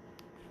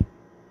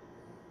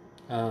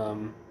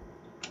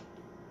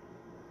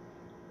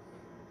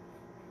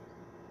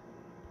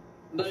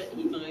 But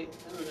he might.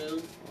 I don't know.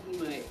 He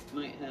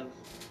might have.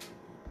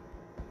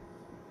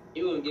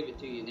 He won't give it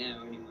to you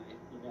now, anyway.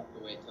 You'll have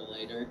to wait till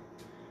later.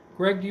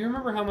 Greg, do you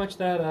remember how much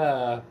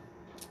that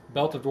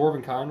Belt of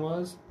Dwarven Kind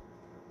was?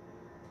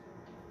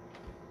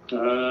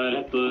 I'd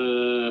have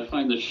to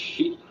find the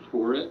sheet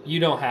for it.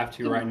 You don't have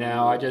to right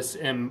now. I just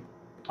am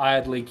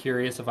idly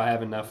curious if I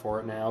have enough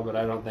for it now, but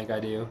I don't think I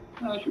do.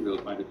 I should be able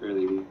to find it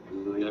fairly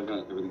easily. I've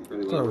got everything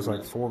fairly well. I thought it was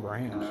like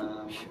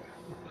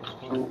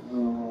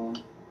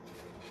 $4,000.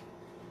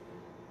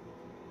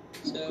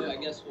 So I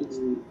guess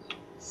we'll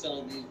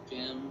sell these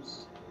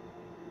gems,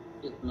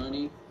 get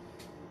money.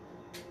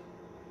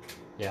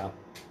 Yeah.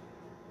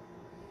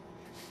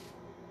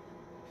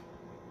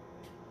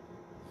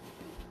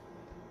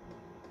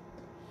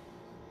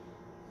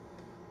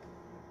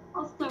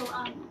 Also,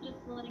 just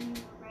letting you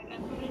know, Greg,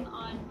 I'm putting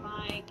on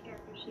my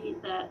character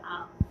sheet that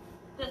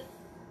this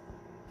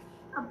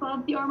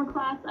above the armor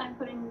class, I'm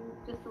putting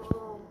just a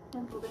little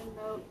penciled in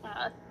note.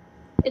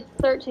 It's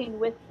 13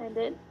 with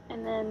pendant,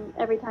 and then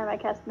every time I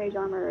cast mage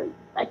armor,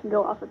 I can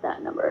go off of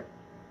that number.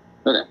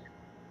 Okay.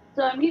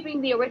 So I'm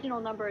keeping the original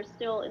number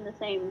still in the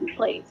same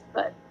place,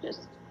 but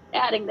just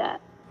adding that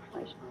to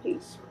my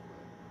sheet.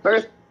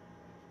 First.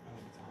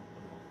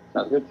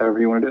 Sounds good. However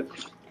you want to do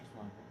it.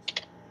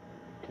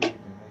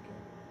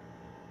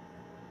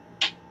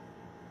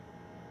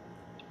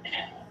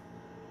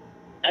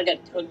 I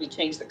got to totally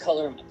change the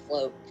color of my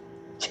cloak.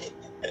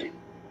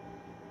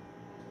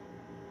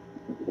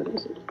 What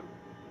is it?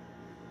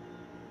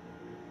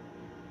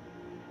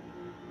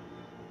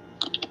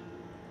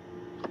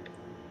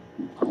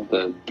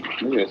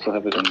 Maybe I still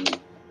have it in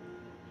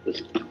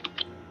this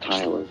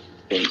pile of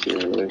things here.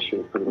 I should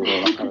have put it away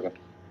a long time ago.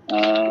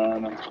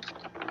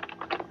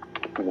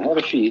 I have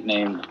a sheet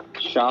named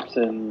Shops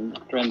and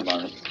Trend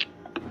Marks.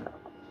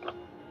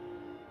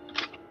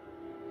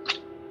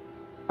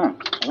 Huh.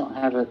 I don't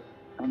have it.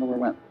 I don't know where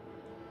it went.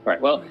 All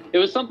right. Well, it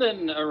was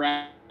something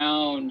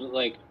around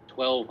like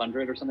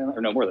 1,200 or something,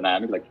 or no, more than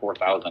that. Maybe like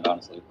 4,000,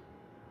 honestly.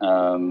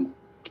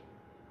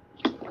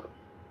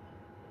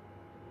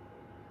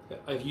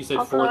 If you said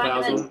Also,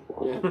 4,000,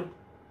 yeah.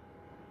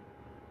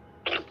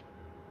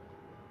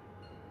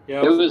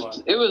 Yeah,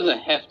 It was a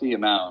hefty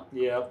amount.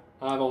 Yep,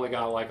 I've only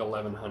got like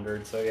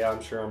 1,100, so yeah,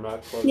 I'm sure I'm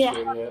not close to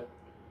it yet.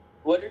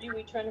 What are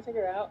we trying to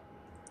figure out?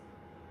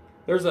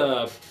 There was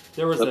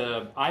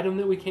a item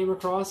that we came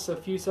across a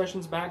few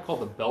sessions back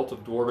called the Belt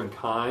of Dwarven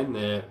Kine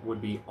that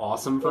would be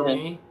awesome for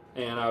me,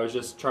 and I was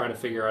just trying to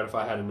figure out if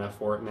I had enough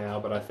for it now,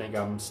 but I think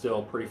I'm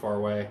still pretty far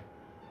away.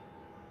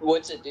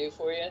 What's it do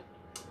for you?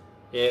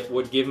 It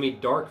would give me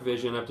dark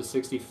vision up to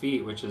 60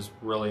 feet, which is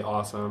really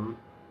awesome.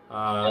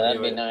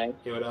 That'd be nice.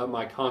 It would up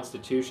my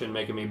constitution,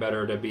 making me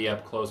better to be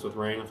up close with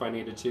rain if I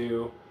needed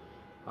to.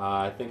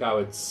 I think I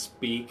would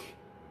speak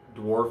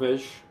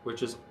Dwarvish,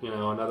 which is,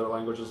 another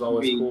language is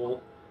always cool.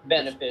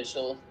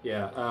 Beneficial.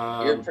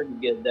 Yeah. You're pretty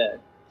good at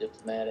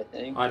diplomat, I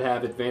think. I'd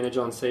have advantage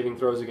on saving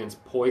throws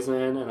against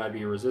poison, and I'd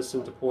be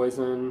resistant to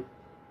poison.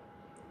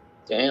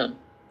 Damn.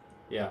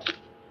 Yeah.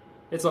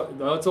 It's a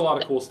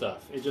lot of cool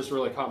stuff. It just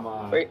really caught my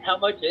eye. Wait, how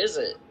much is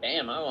it?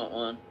 Damn, I want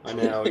one. I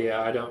know,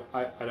 yeah,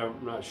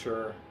 I'm not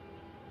sure.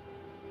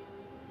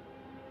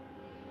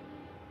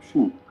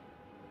 I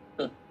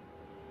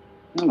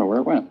don't know where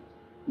it went.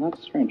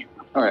 That's strange.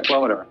 All right, well,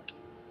 whatever.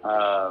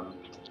 I'll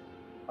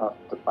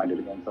have to find it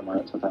again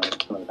somewhere some other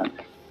time.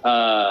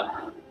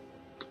 All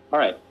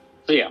right,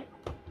 so yeah,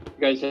 you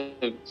guys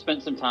have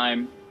spent some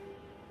time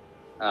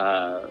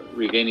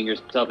regaining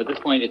yourself. At this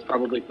point, it's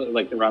probably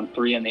like around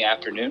 3 in the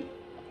afternoon.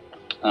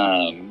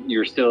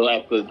 You're still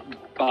at the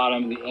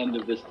bottom, the end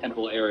of this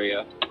temple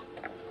area.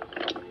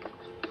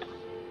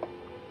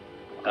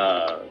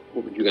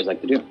 What would you guys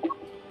like to do?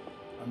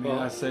 I mean,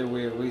 I say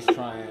we at least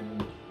try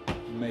and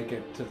make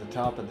it to the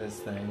top of this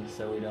thing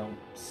so we don't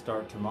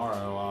start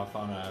tomorrow off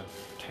on a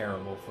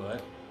terrible foot.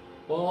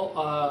 Well,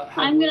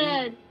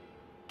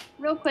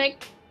 real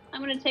quick, I'm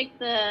gonna take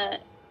the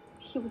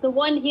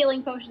one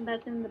healing potion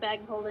that's in the bag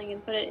I'm holding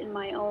and put it in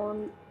my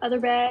own other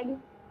bag.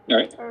 All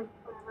right. Or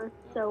whatever,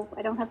 so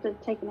I don't have to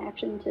take an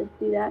action to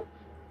do that.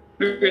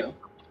 Okay.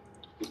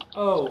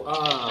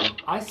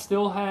 I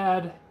still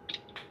had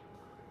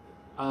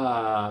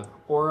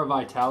Aura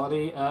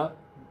Vitality up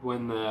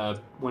when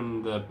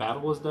the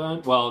battle was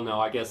done. Well,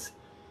 no, I guess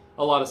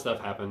a lot of stuff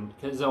happened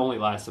because it only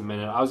lasts a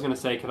minute. I was gonna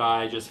say, could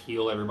I just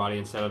heal everybody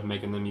instead of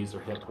making them use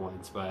their hit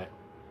points, but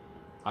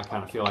I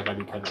kind of feel like I'd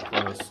be cutting it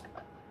close.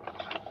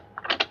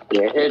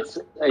 Yeah,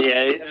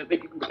 I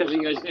think because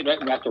you guys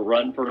have to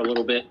run for a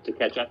little bit to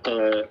catch up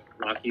to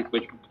Lockheath,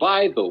 which,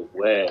 by the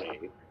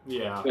way, you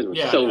guys were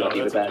so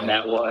lucky with that in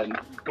that one.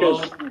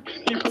 Well,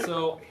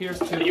 so here's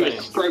two things. He was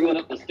struggling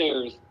up the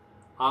stairs.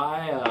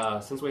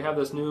 Since we have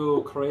this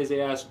new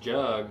crazy-ass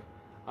jug,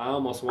 I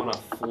almost want to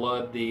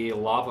flood the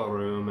lava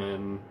room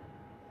and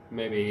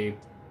maybe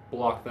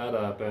block that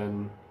up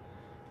and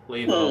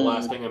leave a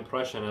lasting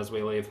impression as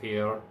we leave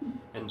here.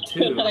 And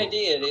two... Good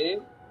idea,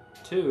 dude.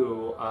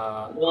 Two,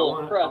 I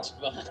want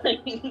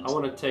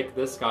to take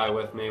this guy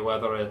with me,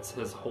 whether it's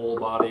his whole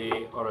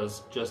body or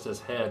just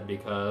his head,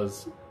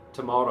 because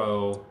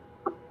tomorrow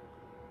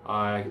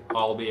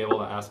I'll be able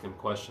to ask him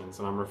questions,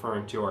 and I'm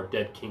referring to our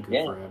dead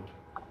Kenku friend.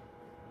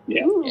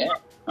 Yeah.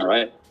 All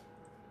right.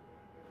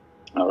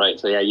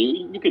 So yeah,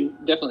 you can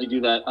definitely do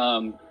that.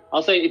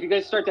 I'll say if you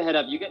guys start to head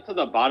up, you get to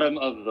the bottom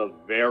of the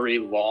very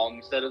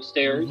long set of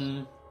stairs.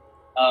 Mm-hmm.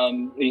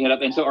 You head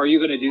up, and so are you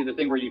going to do the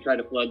thing where you try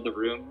to flood the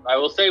room? I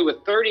will say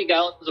with 30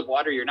 gallons of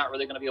water, you're not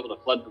really going to be able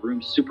to flood the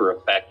room super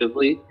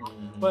effectively.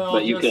 Well,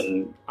 but you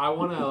can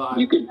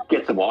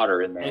get some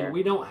water in there. And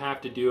we don't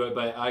have to do it,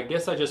 but I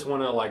guess I just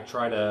want to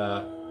try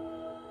to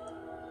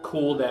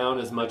cool down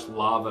as much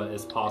lava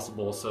as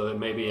possible so that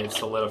maybe it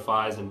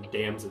solidifies and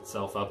dams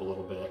itself up a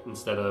little bit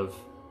instead of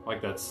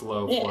that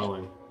slow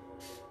flowing.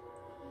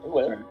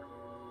 Well.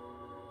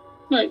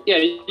 Right, yeah,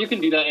 you can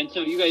do that, and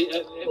so you guys,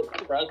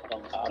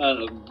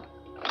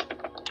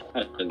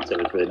 I didn't say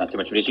it's really not too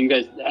much information. You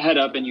guys head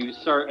up and you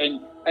start,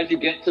 and as you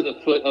get to the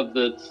foot of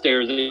the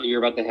stairs that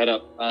you're about to head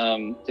up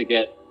to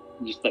get,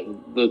 just like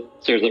the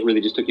stairs that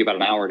really just took you about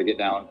an hour to get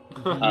down,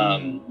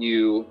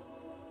 you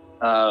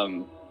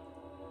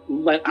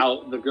let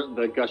out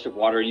the gush of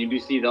water, and you do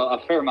see a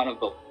fair amount of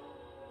the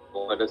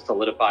water does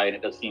solidify, and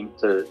it does seem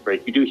to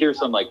break. You do hear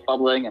some like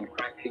bubbling and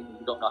cracking.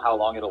 You don't know how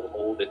long it'll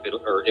hold, if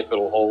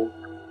it'll hold.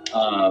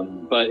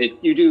 But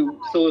you do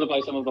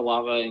solidify some of the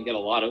lava and get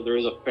there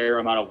is a fair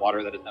amount of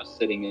water that is now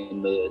sitting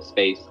in the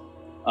space.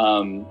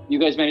 You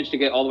guys managed to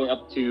get all the way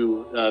up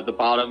to the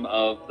bottom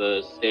of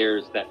the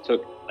stairs that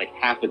took like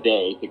half a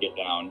day to get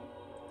down.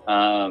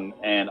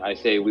 And I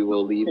say we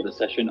will leave the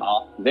session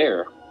off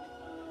there.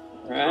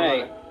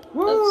 Right.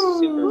 That's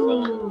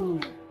super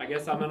fun. I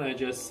guess I'm gonna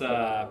just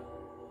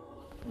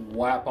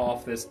whap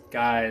off this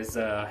guy's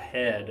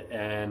head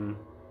and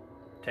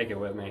take it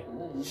with me.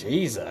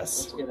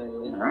 Jesus. That's a good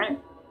idea. All right.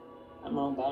 I'm all about